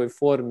u nekoj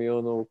formi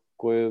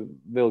koje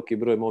veliki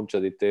broj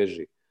momčadi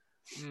teži.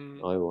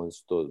 Ajmo, oni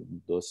su to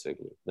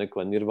dosegli.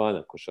 Nekva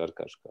nirvana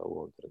košarkaška u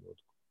ovom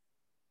trenutku.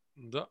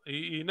 Da,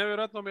 i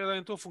nevjerojatno mi je da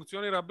im to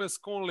funkcionira bez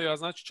Conleya,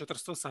 znači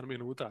 48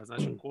 minuta.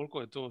 Znači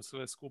koliko je to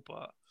sve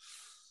skupa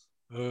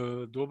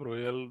dobro.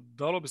 Jer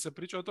dalo bi se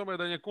pričati o tome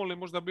da je Conley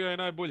možda bio i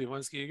najbolji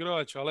vanjski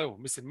igrač, ali evo,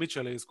 mislim,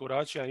 Mitchell je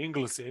iskoračio,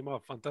 Ingles je imao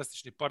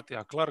fantastični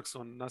partija,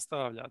 Clarkson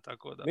nastavlja,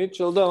 tako da...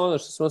 Mitchell, da, ono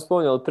što smo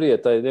spominjali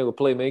prije, taj njegov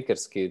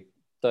playmakerski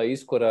taj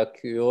iskorak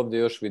i ovdje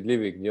još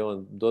vidljivi gdje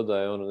on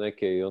dodaje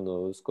neke i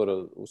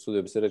skoro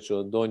usudio bi se reći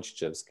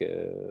Dončićevske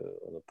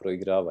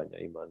proigravanja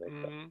ima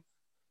neka.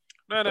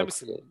 Ne,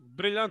 mislim,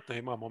 briljantno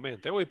ima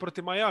momente. Evo i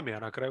protiv Majamija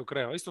na kraju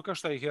krajeva. Isto kao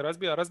što ih je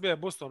razbija je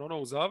Boston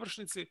u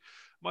završnici,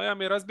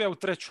 Miami je razbija u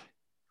trećoj.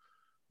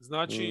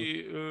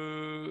 Znači,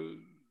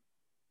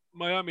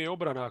 Miami je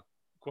obrana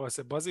koja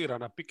se bazira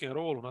na pick and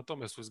rollu, na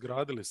tome su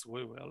izgradili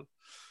svoju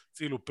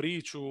cijelu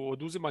priču o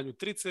oduzimanju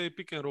trice i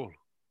pick and roll.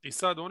 I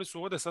sad oni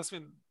su ovdje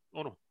sasvim,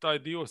 taj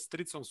dio s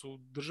tricom su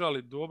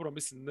držali dobro,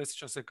 mislim, ne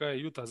sjećam se kada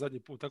je Utah zadnji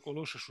put tako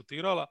loše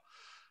šutirala,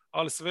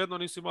 ali svejedno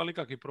nisu imali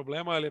nikakvih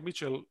problema, jer je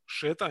Mitchell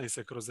šetanje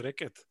se kroz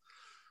reket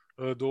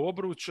do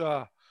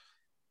obruča.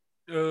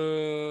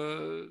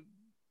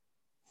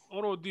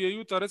 Ono gdje je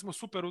Utah recimo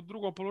super u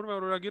drugom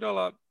poluvremenu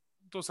reagirala,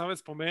 to sam već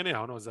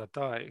spomenuo, za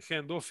taj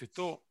hand-off i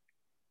to.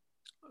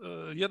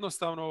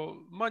 Jednostavno,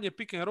 manje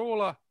pick and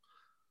rolla,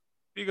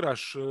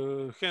 igraš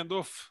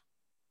hand-off,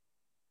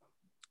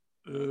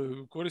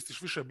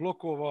 koristiš više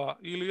blokova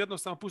ili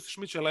jednostavno pustiš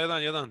Mitchella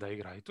 1-1 da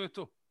igra i to je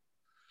to.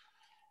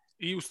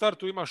 I u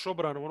startu imaš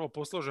obranu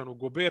posloženu,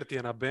 Gobert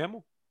je na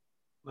Bemu,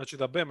 znači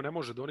da Bem ne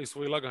može donijeti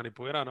svoj lagani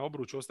poena na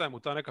obruč, ostaje mu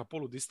ta neka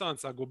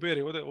poludistanca, a Gobert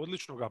je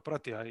odlično ga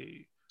pratija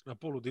i na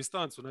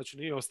poludistancu, znači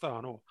nije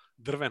ostao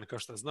drven kao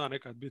što zna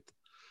nekad biti.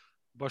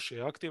 Baš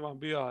je aktivan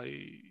bija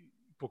i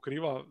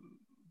pokriva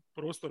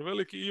prostor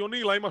veliki i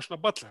O'Neala imaš na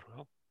Butleru.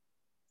 Ja?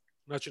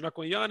 Znači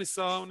nakon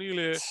Janisa O'Neal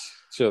je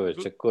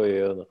čovječe koji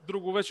je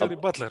drugu večer i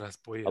Butlera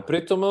spojio. A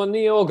pritom on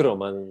nije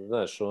ogroman,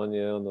 znaš, on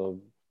je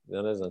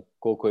ja ne znam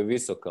koliko je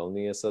visok, ali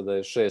nije sada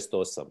je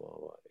 6'8".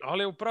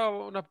 Ali je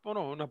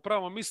na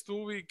pravom mjestu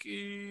uvijek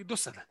i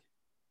dosadan.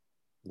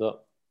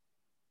 Da.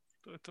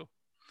 To je to.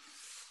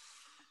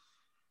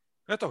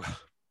 Eto ga.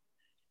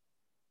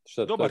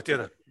 Šta,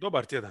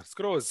 dobar tjedan,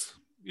 skroz.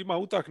 Ima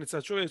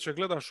utakmica, čovječe,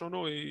 gledaš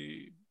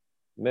i...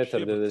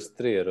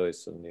 1,93 je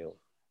Royce O'Neal.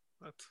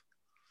 Eto.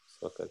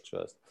 Svaka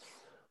čast.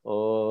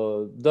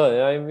 Da,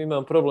 ja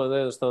imam problem da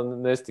jednostavno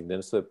ne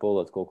stignem sve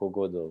polat koliko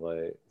god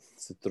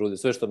se trudi.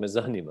 Sve što me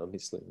zanima,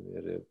 mislim.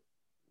 Jer je...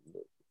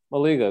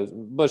 Liga,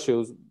 baš je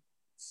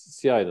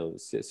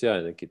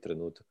sjajan neki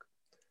trenutak.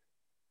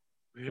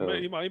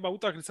 Ima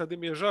utakmica gdje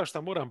mi je žao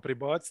što moram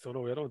pribaciti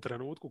u jednom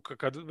trenutku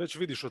kad već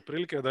vidiš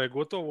otprilike da je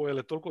gotovo, jer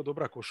je toliko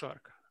dobra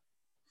košarka.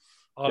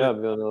 Ali... Ja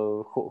bi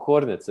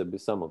Hornece bi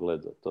samo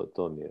gledao,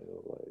 to mi je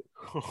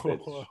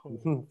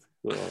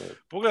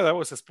Pogledaj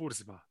ovo sa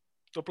Spursima.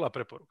 Topla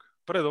preporuka.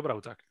 Predobra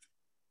utakmica.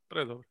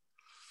 Predobra.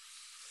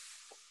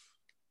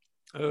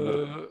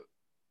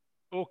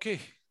 Ok.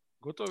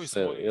 Gotovi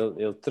smo.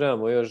 Jel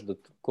trebamo još do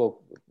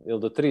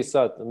 3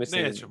 sata?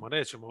 Mislim...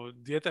 Nećemo.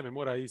 Dijete mi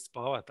mora ići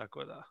spavati,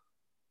 tako da.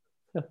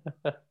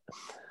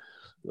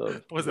 Dobro.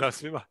 Pozdrav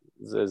svima.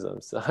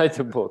 Zezam se.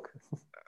 Hajde bok.